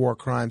committed war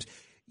crimes.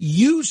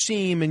 You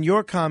seem, in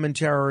your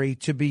commentary,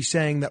 to be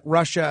saying that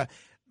Russia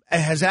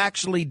has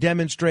actually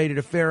demonstrated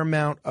a fair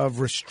amount of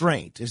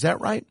restraint. Is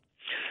that right?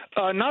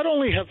 Not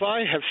only have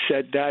I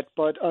said that,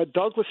 but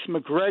Douglas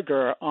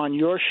McGregor on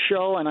your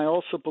show, and I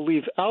also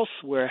believe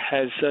elsewhere,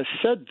 has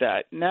said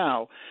that.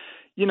 Now,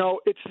 you know,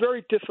 it's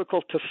very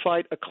difficult to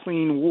fight a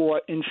clean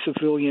war in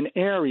civilian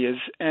areas,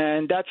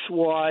 and that's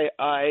why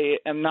I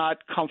am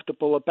not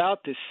comfortable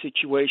about this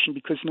situation,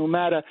 because no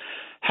matter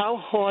how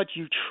hard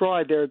you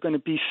try, there are going to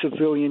be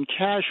civilian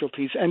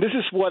casualties. And this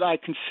is what I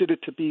consider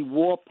to be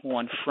war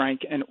porn,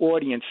 Frank, and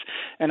audience.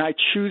 And I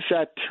choose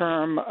that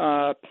term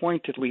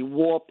pointedly,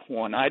 war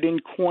porn. I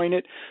didn't coin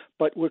it,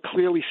 but we're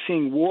clearly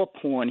seeing war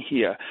porn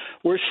here.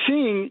 We're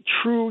seeing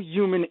true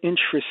human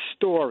interest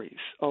stories,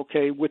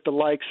 okay, with the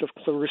likes of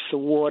Clarissa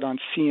Ward on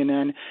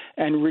CNN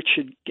and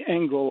Richard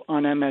Engel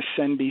on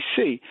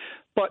MSNBC.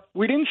 But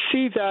we didn't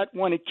see that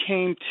when it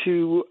came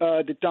to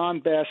the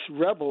Donbass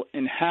rebel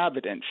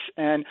inhabitants.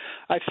 And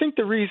I think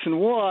the reason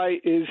why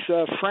is,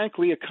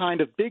 frankly, a kind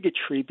of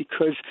bigotry,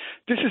 because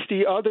this is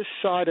the other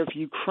side of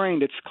Ukraine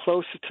that's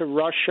closer to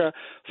Russia,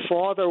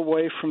 farther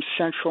away from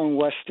Central and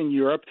Western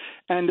Europe.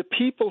 And the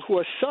people who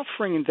are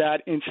suffering in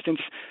that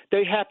instance,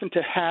 they happen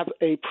to have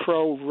a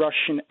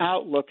pro-Russian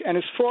outlook. And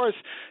as far as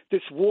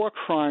this war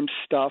crime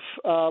stuff,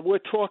 we're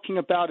talking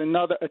about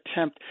another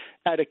attempt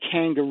at a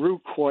kangaroo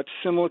court,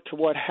 similar to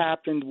what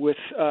happened with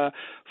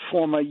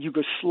former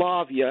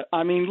Yugoslavia.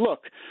 I mean,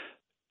 look,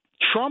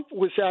 Trump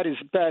was at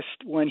his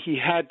best when he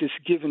had this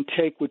give and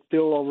take with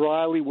Bill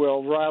O'Reilly, where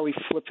O'Reilly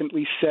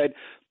flippantly said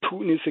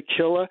Putin is a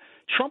killer.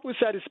 Trump was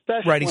at his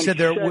best. Right. He said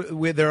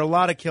there are a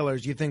lot of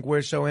killers. You think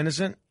we're so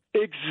innocent?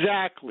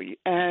 Exactly.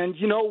 And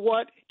you know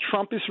what?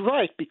 Trump is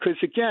right, because,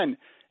 again,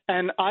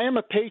 and I am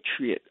a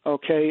patriot,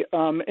 okay?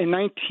 In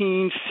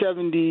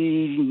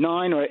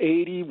 1979 or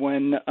 80,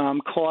 when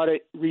Carter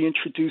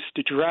reintroduced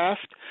the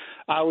draft,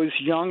 I was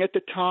young at the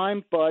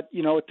time, but,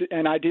 you know,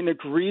 and I didn't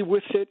agree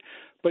with it.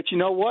 But you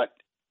know what?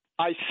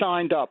 I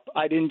signed up.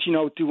 I didn't,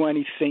 do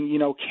anything,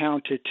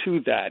 counter to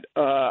that.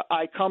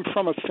 I come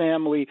from a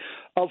family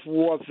of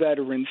war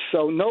veterans,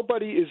 so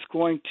nobody is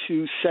going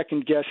to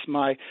second guess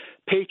my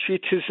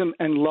patriotism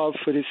and love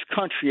for this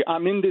country.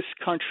 I'm in this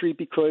country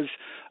because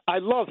I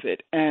love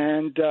it,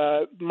 and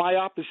my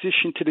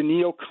opposition to the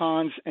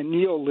neocons and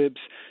neolibs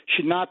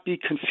should not be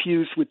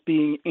confused with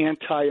being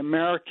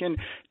anti-American.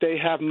 They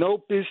have no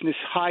business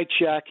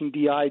hijacking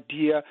the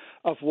idea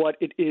of what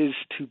it is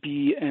to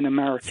be an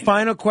American.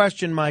 Final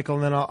question, Michael,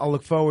 and then I'll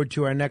look forward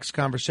to our next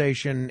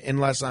conversation,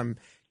 unless I'm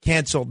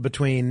canceled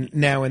between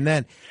now and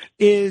then.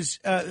 Is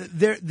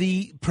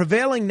the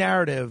prevailing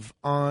narrative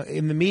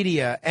in the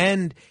media,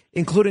 and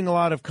including a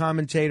lot of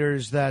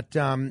commentators that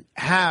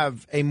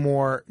have a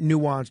more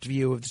nuanced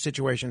view of the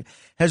situation,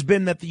 has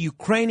been that the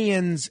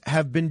Ukrainians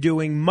have been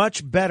doing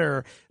much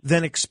better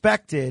than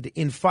expected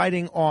in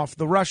fighting off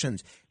the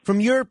Russians. From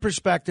your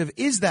perspective,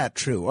 is that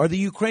true? Are the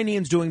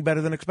Ukrainians doing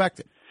better than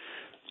expected?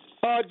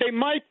 They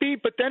might be,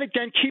 but then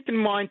again, keep in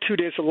mind, too,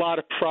 there's a lot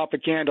of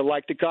propaganda,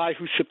 like the guy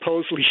who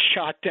supposedly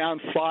shot down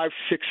 5-6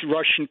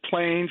 Russian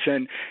planes,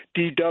 and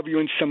DW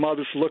and some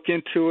others look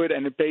into it,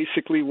 and it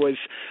basically was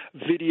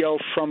video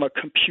from a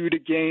computer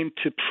game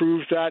to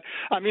prove that.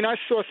 I mean, I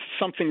saw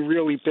something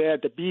really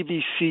bad. The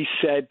BBC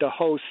said, the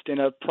host, in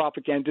a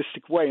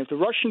propagandistic way, if the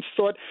Russians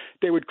thought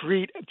they would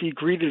be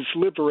greeted as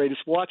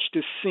liberators, watch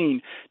this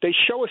scene. They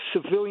show a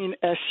civilian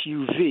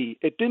SUV.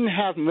 It didn't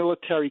have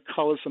military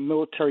colors or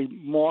military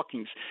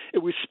markings. It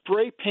was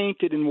spray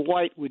painted in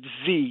white with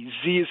Z.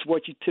 Z is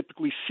what you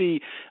typically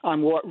see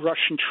on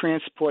Russian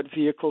transport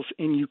vehicles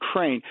in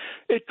Ukraine.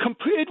 It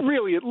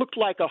looked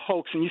like a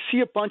hoax, and you see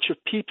a bunch of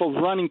people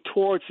running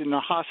towards it in a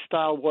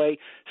hostile way,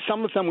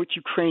 some of them with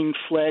Ukrainian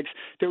flags.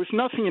 There was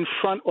nothing in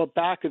front or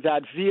back of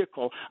that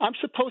vehicle. I'm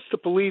supposed to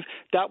believe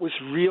that was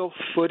real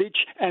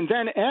footage, and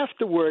then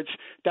afterwards,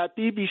 that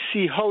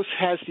BBC host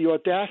has the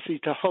audacity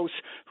to host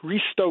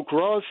Risto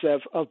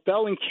Grozev of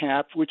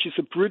Bellingcat, which is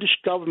a British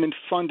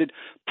government-funded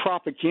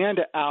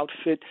propaganda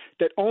outfit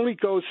that only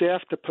goes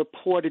after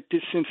purported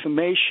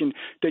disinformation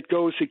that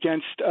goes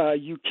against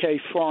UK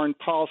foreign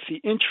policy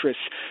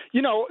interests.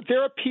 You know,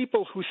 there are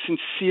people who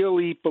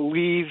sincerely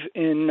believe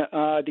in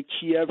the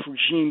Kiev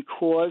regime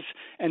cause,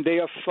 and they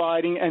are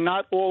fighting, and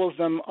not all of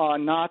them are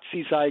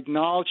Nazis. I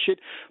acknowledge it.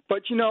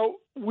 But,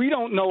 we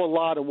don't know a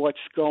lot of what's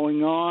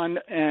going on,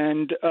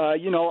 and,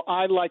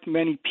 I, like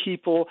many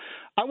people,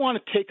 I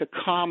want to take a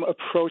calm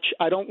approach.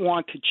 I don't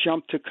want to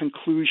jump to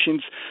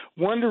conclusions.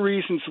 One of the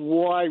reasons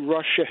why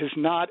Russia has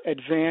not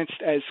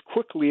advanced as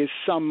quickly as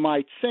some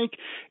might think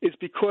is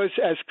because,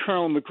 as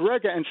Colonel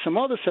McGregor and some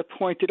others have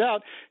pointed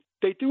out,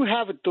 they do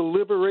have a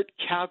deliberate,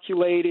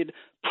 calculated,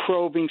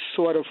 probing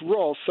sort of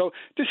role. So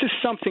this is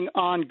something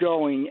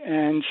ongoing,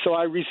 and so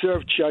I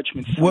reserve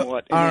judgment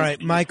somewhat. All right,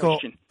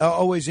 Michael,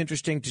 always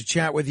interesting to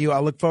chat with you.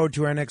 I look forward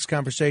to our next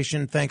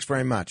conversation. Thanks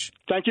very much.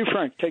 Thank you,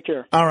 Frank. Take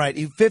care. All right,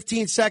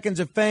 15 seconds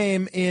of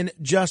fame in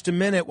just a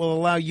minute will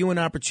allow you an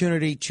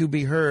opportunity to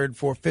be heard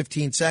for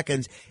 15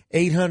 seconds.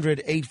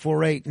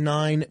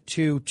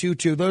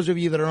 800-848-9222. Those of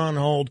you that are on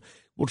hold,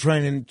 we'll try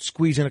and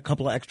squeeze in a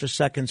couple of extra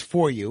seconds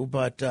for you.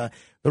 But the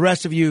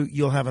rest of you,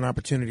 you'll have an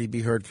opportunity to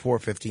be heard for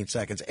 15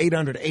 seconds.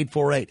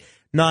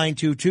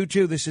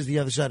 800-848-9222. This is The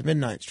Other Side of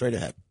Midnight. Straight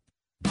ahead.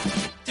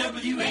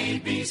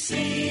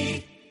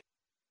 WABC.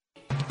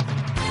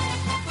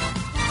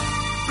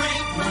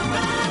 Frank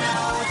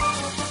Morano.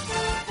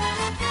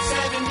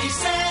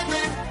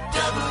 77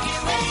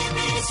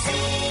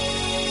 WABC.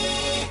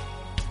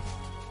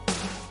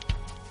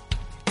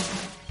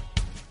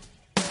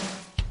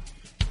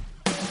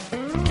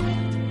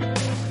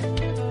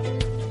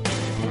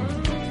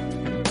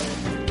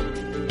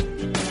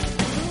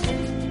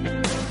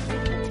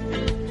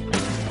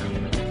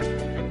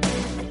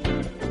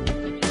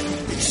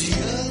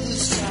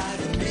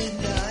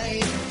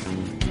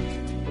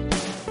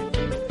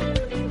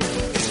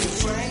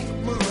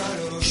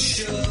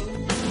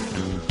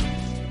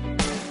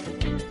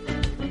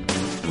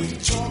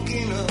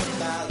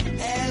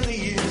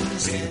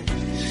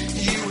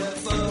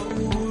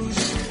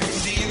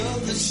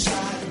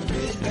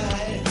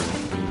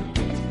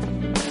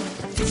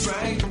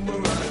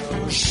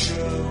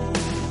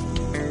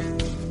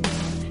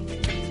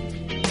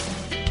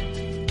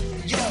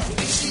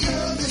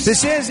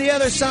 This is The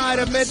Other Side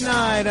of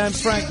Midnight. I'm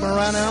Frank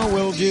Morano.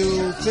 We'll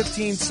do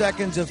 15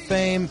 seconds of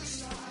fame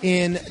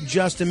in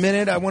just a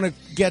minute. I want to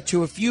get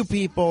to a few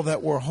people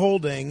that we're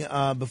holding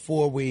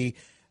before we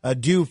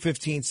do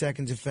 15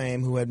 seconds of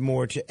fame who had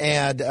more to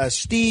add.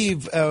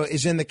 Steve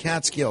is in the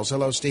Catskills.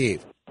 Hello,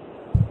 Steve.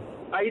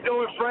 How you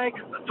doing, Frank?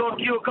 I've talked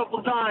to you a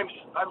couple times.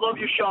 I love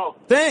your show.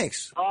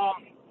 Thanks.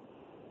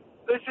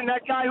 Listen,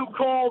 that guy who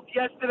called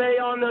yesterday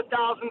on the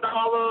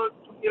 $1,000,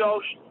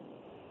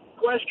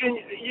 question,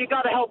 you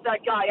got to help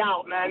that guy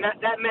out, man.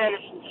 That man is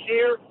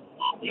sincere.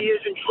 He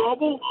is in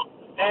trouble,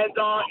 and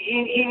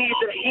he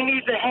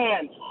needs a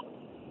hand.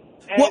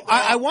 And, well,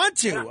 I want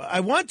to.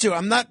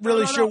 I'm not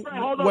really sure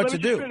what to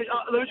do. Let me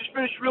just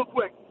finish real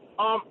quick.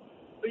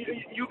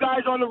 You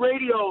guys on the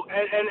radio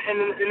and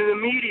in the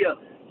media,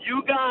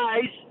 you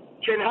guys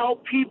can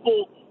help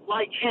people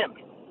like him,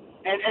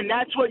 and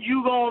that's what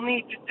you all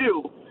need to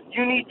do.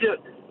 You need to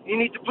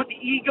put the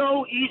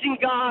ego, easing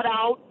God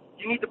out.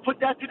 You need to put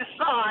that to the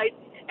side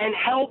and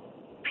help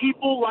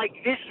people like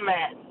this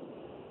man.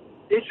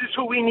 This is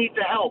who we need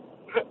to help.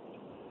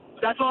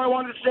 That's all I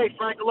wanted to say,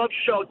 Frank. I love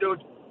your show,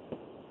 dude.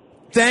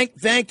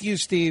 Thank you,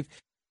 Steve.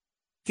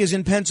 Is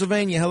in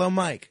Pennsylvania. Hello,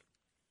 Mike.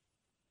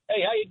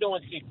 Hey, how you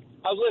doing, Steve?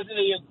 I was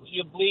listening to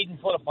you bleeding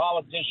for the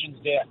politicians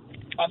there.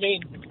 I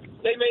mean,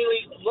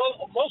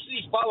 most of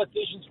these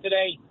politicians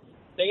today,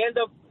 they end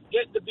up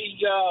getting to be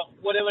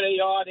whatever they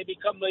are. They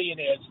become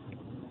millionaires.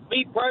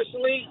 Me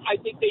personally, I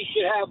think they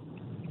should have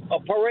a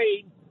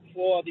parade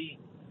for the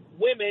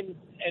women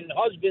and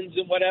husbands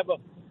and whatever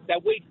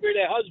that wait for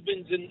their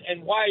husbands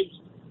and wives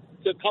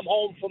to come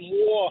home from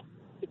war,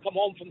 to come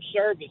home from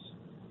service.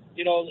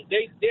 You know,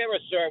 they're a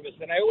service.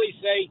 And I always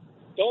say,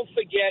 don't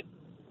forget,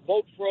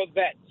 vote for a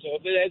vet. So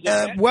if there's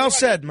a vet, well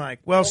said,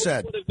 Mike. Well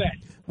said. For the vet.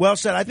 Well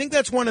said. I think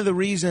that's one of the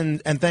reasons,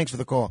 and thanks for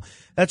the call,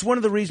 that's one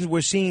of the reasons we're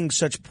seeing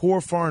such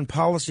poor foreign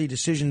policy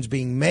decisions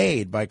being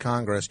made by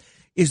Congress,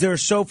 is there are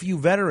so few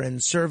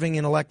veterans serving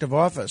in elective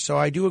office. So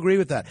I do agree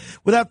with that.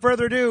 Without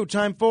further ado,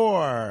 time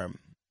for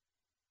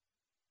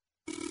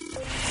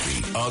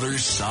The Other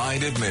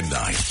Side of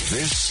Midnight.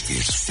 This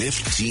is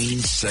 15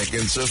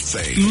 Seconds of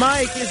Fame.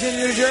 Mike is in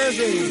New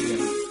Jersey.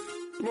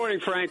 Good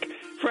morning, Frank.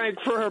 Frank,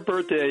 for her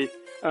birthday,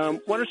 why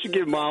don't you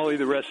give Molly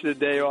the rest of the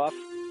day off?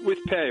 With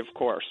pay, of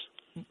course.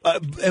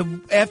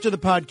 After the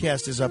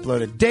podcast is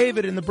uploaded.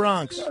 David in the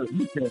Bronx.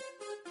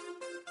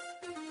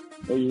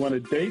 Oh, you want a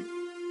date?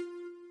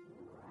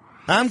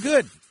 I'm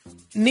good.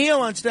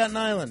 Neil on Staten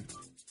Island.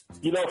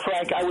 You know,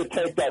 Frank, I would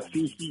take that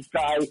feces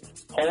guy,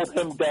 hold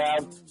him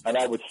down, and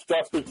I would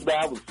stuff his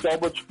mouth with so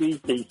much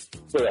feces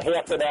for a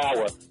half an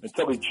hour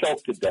until he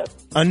choked to death.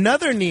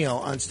 Another Neil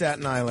on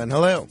Staten Island.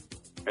 Hello.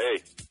 Hey,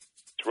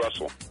 it's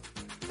Russell.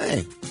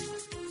 Hey.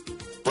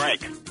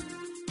 Frank.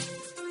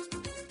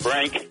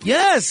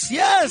 Yes,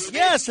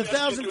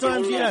 1,000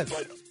 times yes.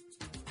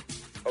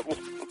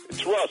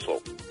 It's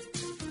Russell.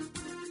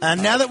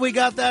 And now that we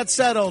got that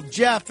settled,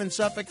 Jeff in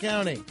Suffolk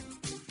County.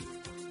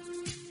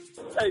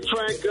 Hey,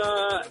 Frank,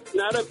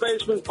 now that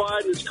Basement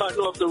Biden is cutting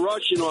off the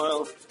Russian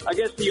oil, I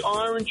guess the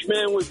orange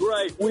man was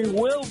right. We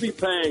will be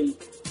paying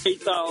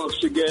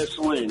 $8 for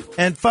gasoline.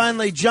 And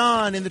finally,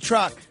 John in the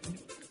truck.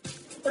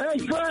 Hey,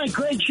 Frank,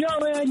 great show,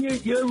 man.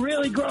 You're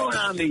really growing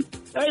on me.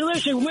 Hey,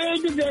 listen, where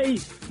did they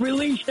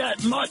release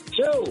that mutt,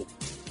 too?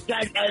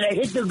 That they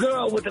hit the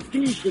girl with the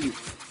feces.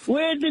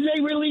 Where did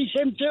they release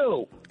him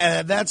to?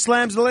 That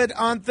slams the lid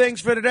on things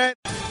for today.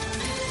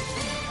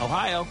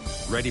 Ohio,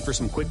 ready for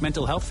some quick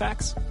mental health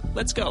facts?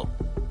 Let's go.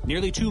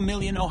 Nearly 2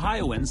 million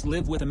Ohioans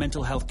live with a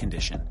mental health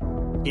condition.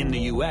 In the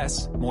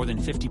U.S., more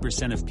than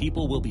 50% of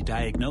people will be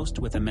diagnosed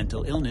with a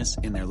mental illness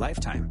in their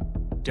lifetime.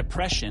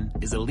 Depression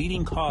is a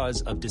leading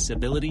cause of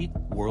disability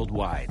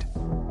worldwide.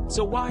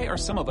 So why are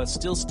some of us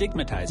still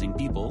stigmatizing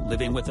people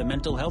living with a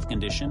mental health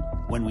condition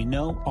when we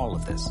know all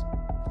of this?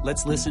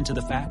 Let's listen to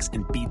the facts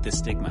and beat the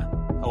stigma.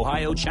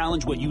 Ohio,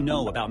 challenge what you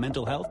know about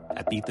mental health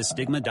at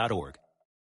beatthestigma.org.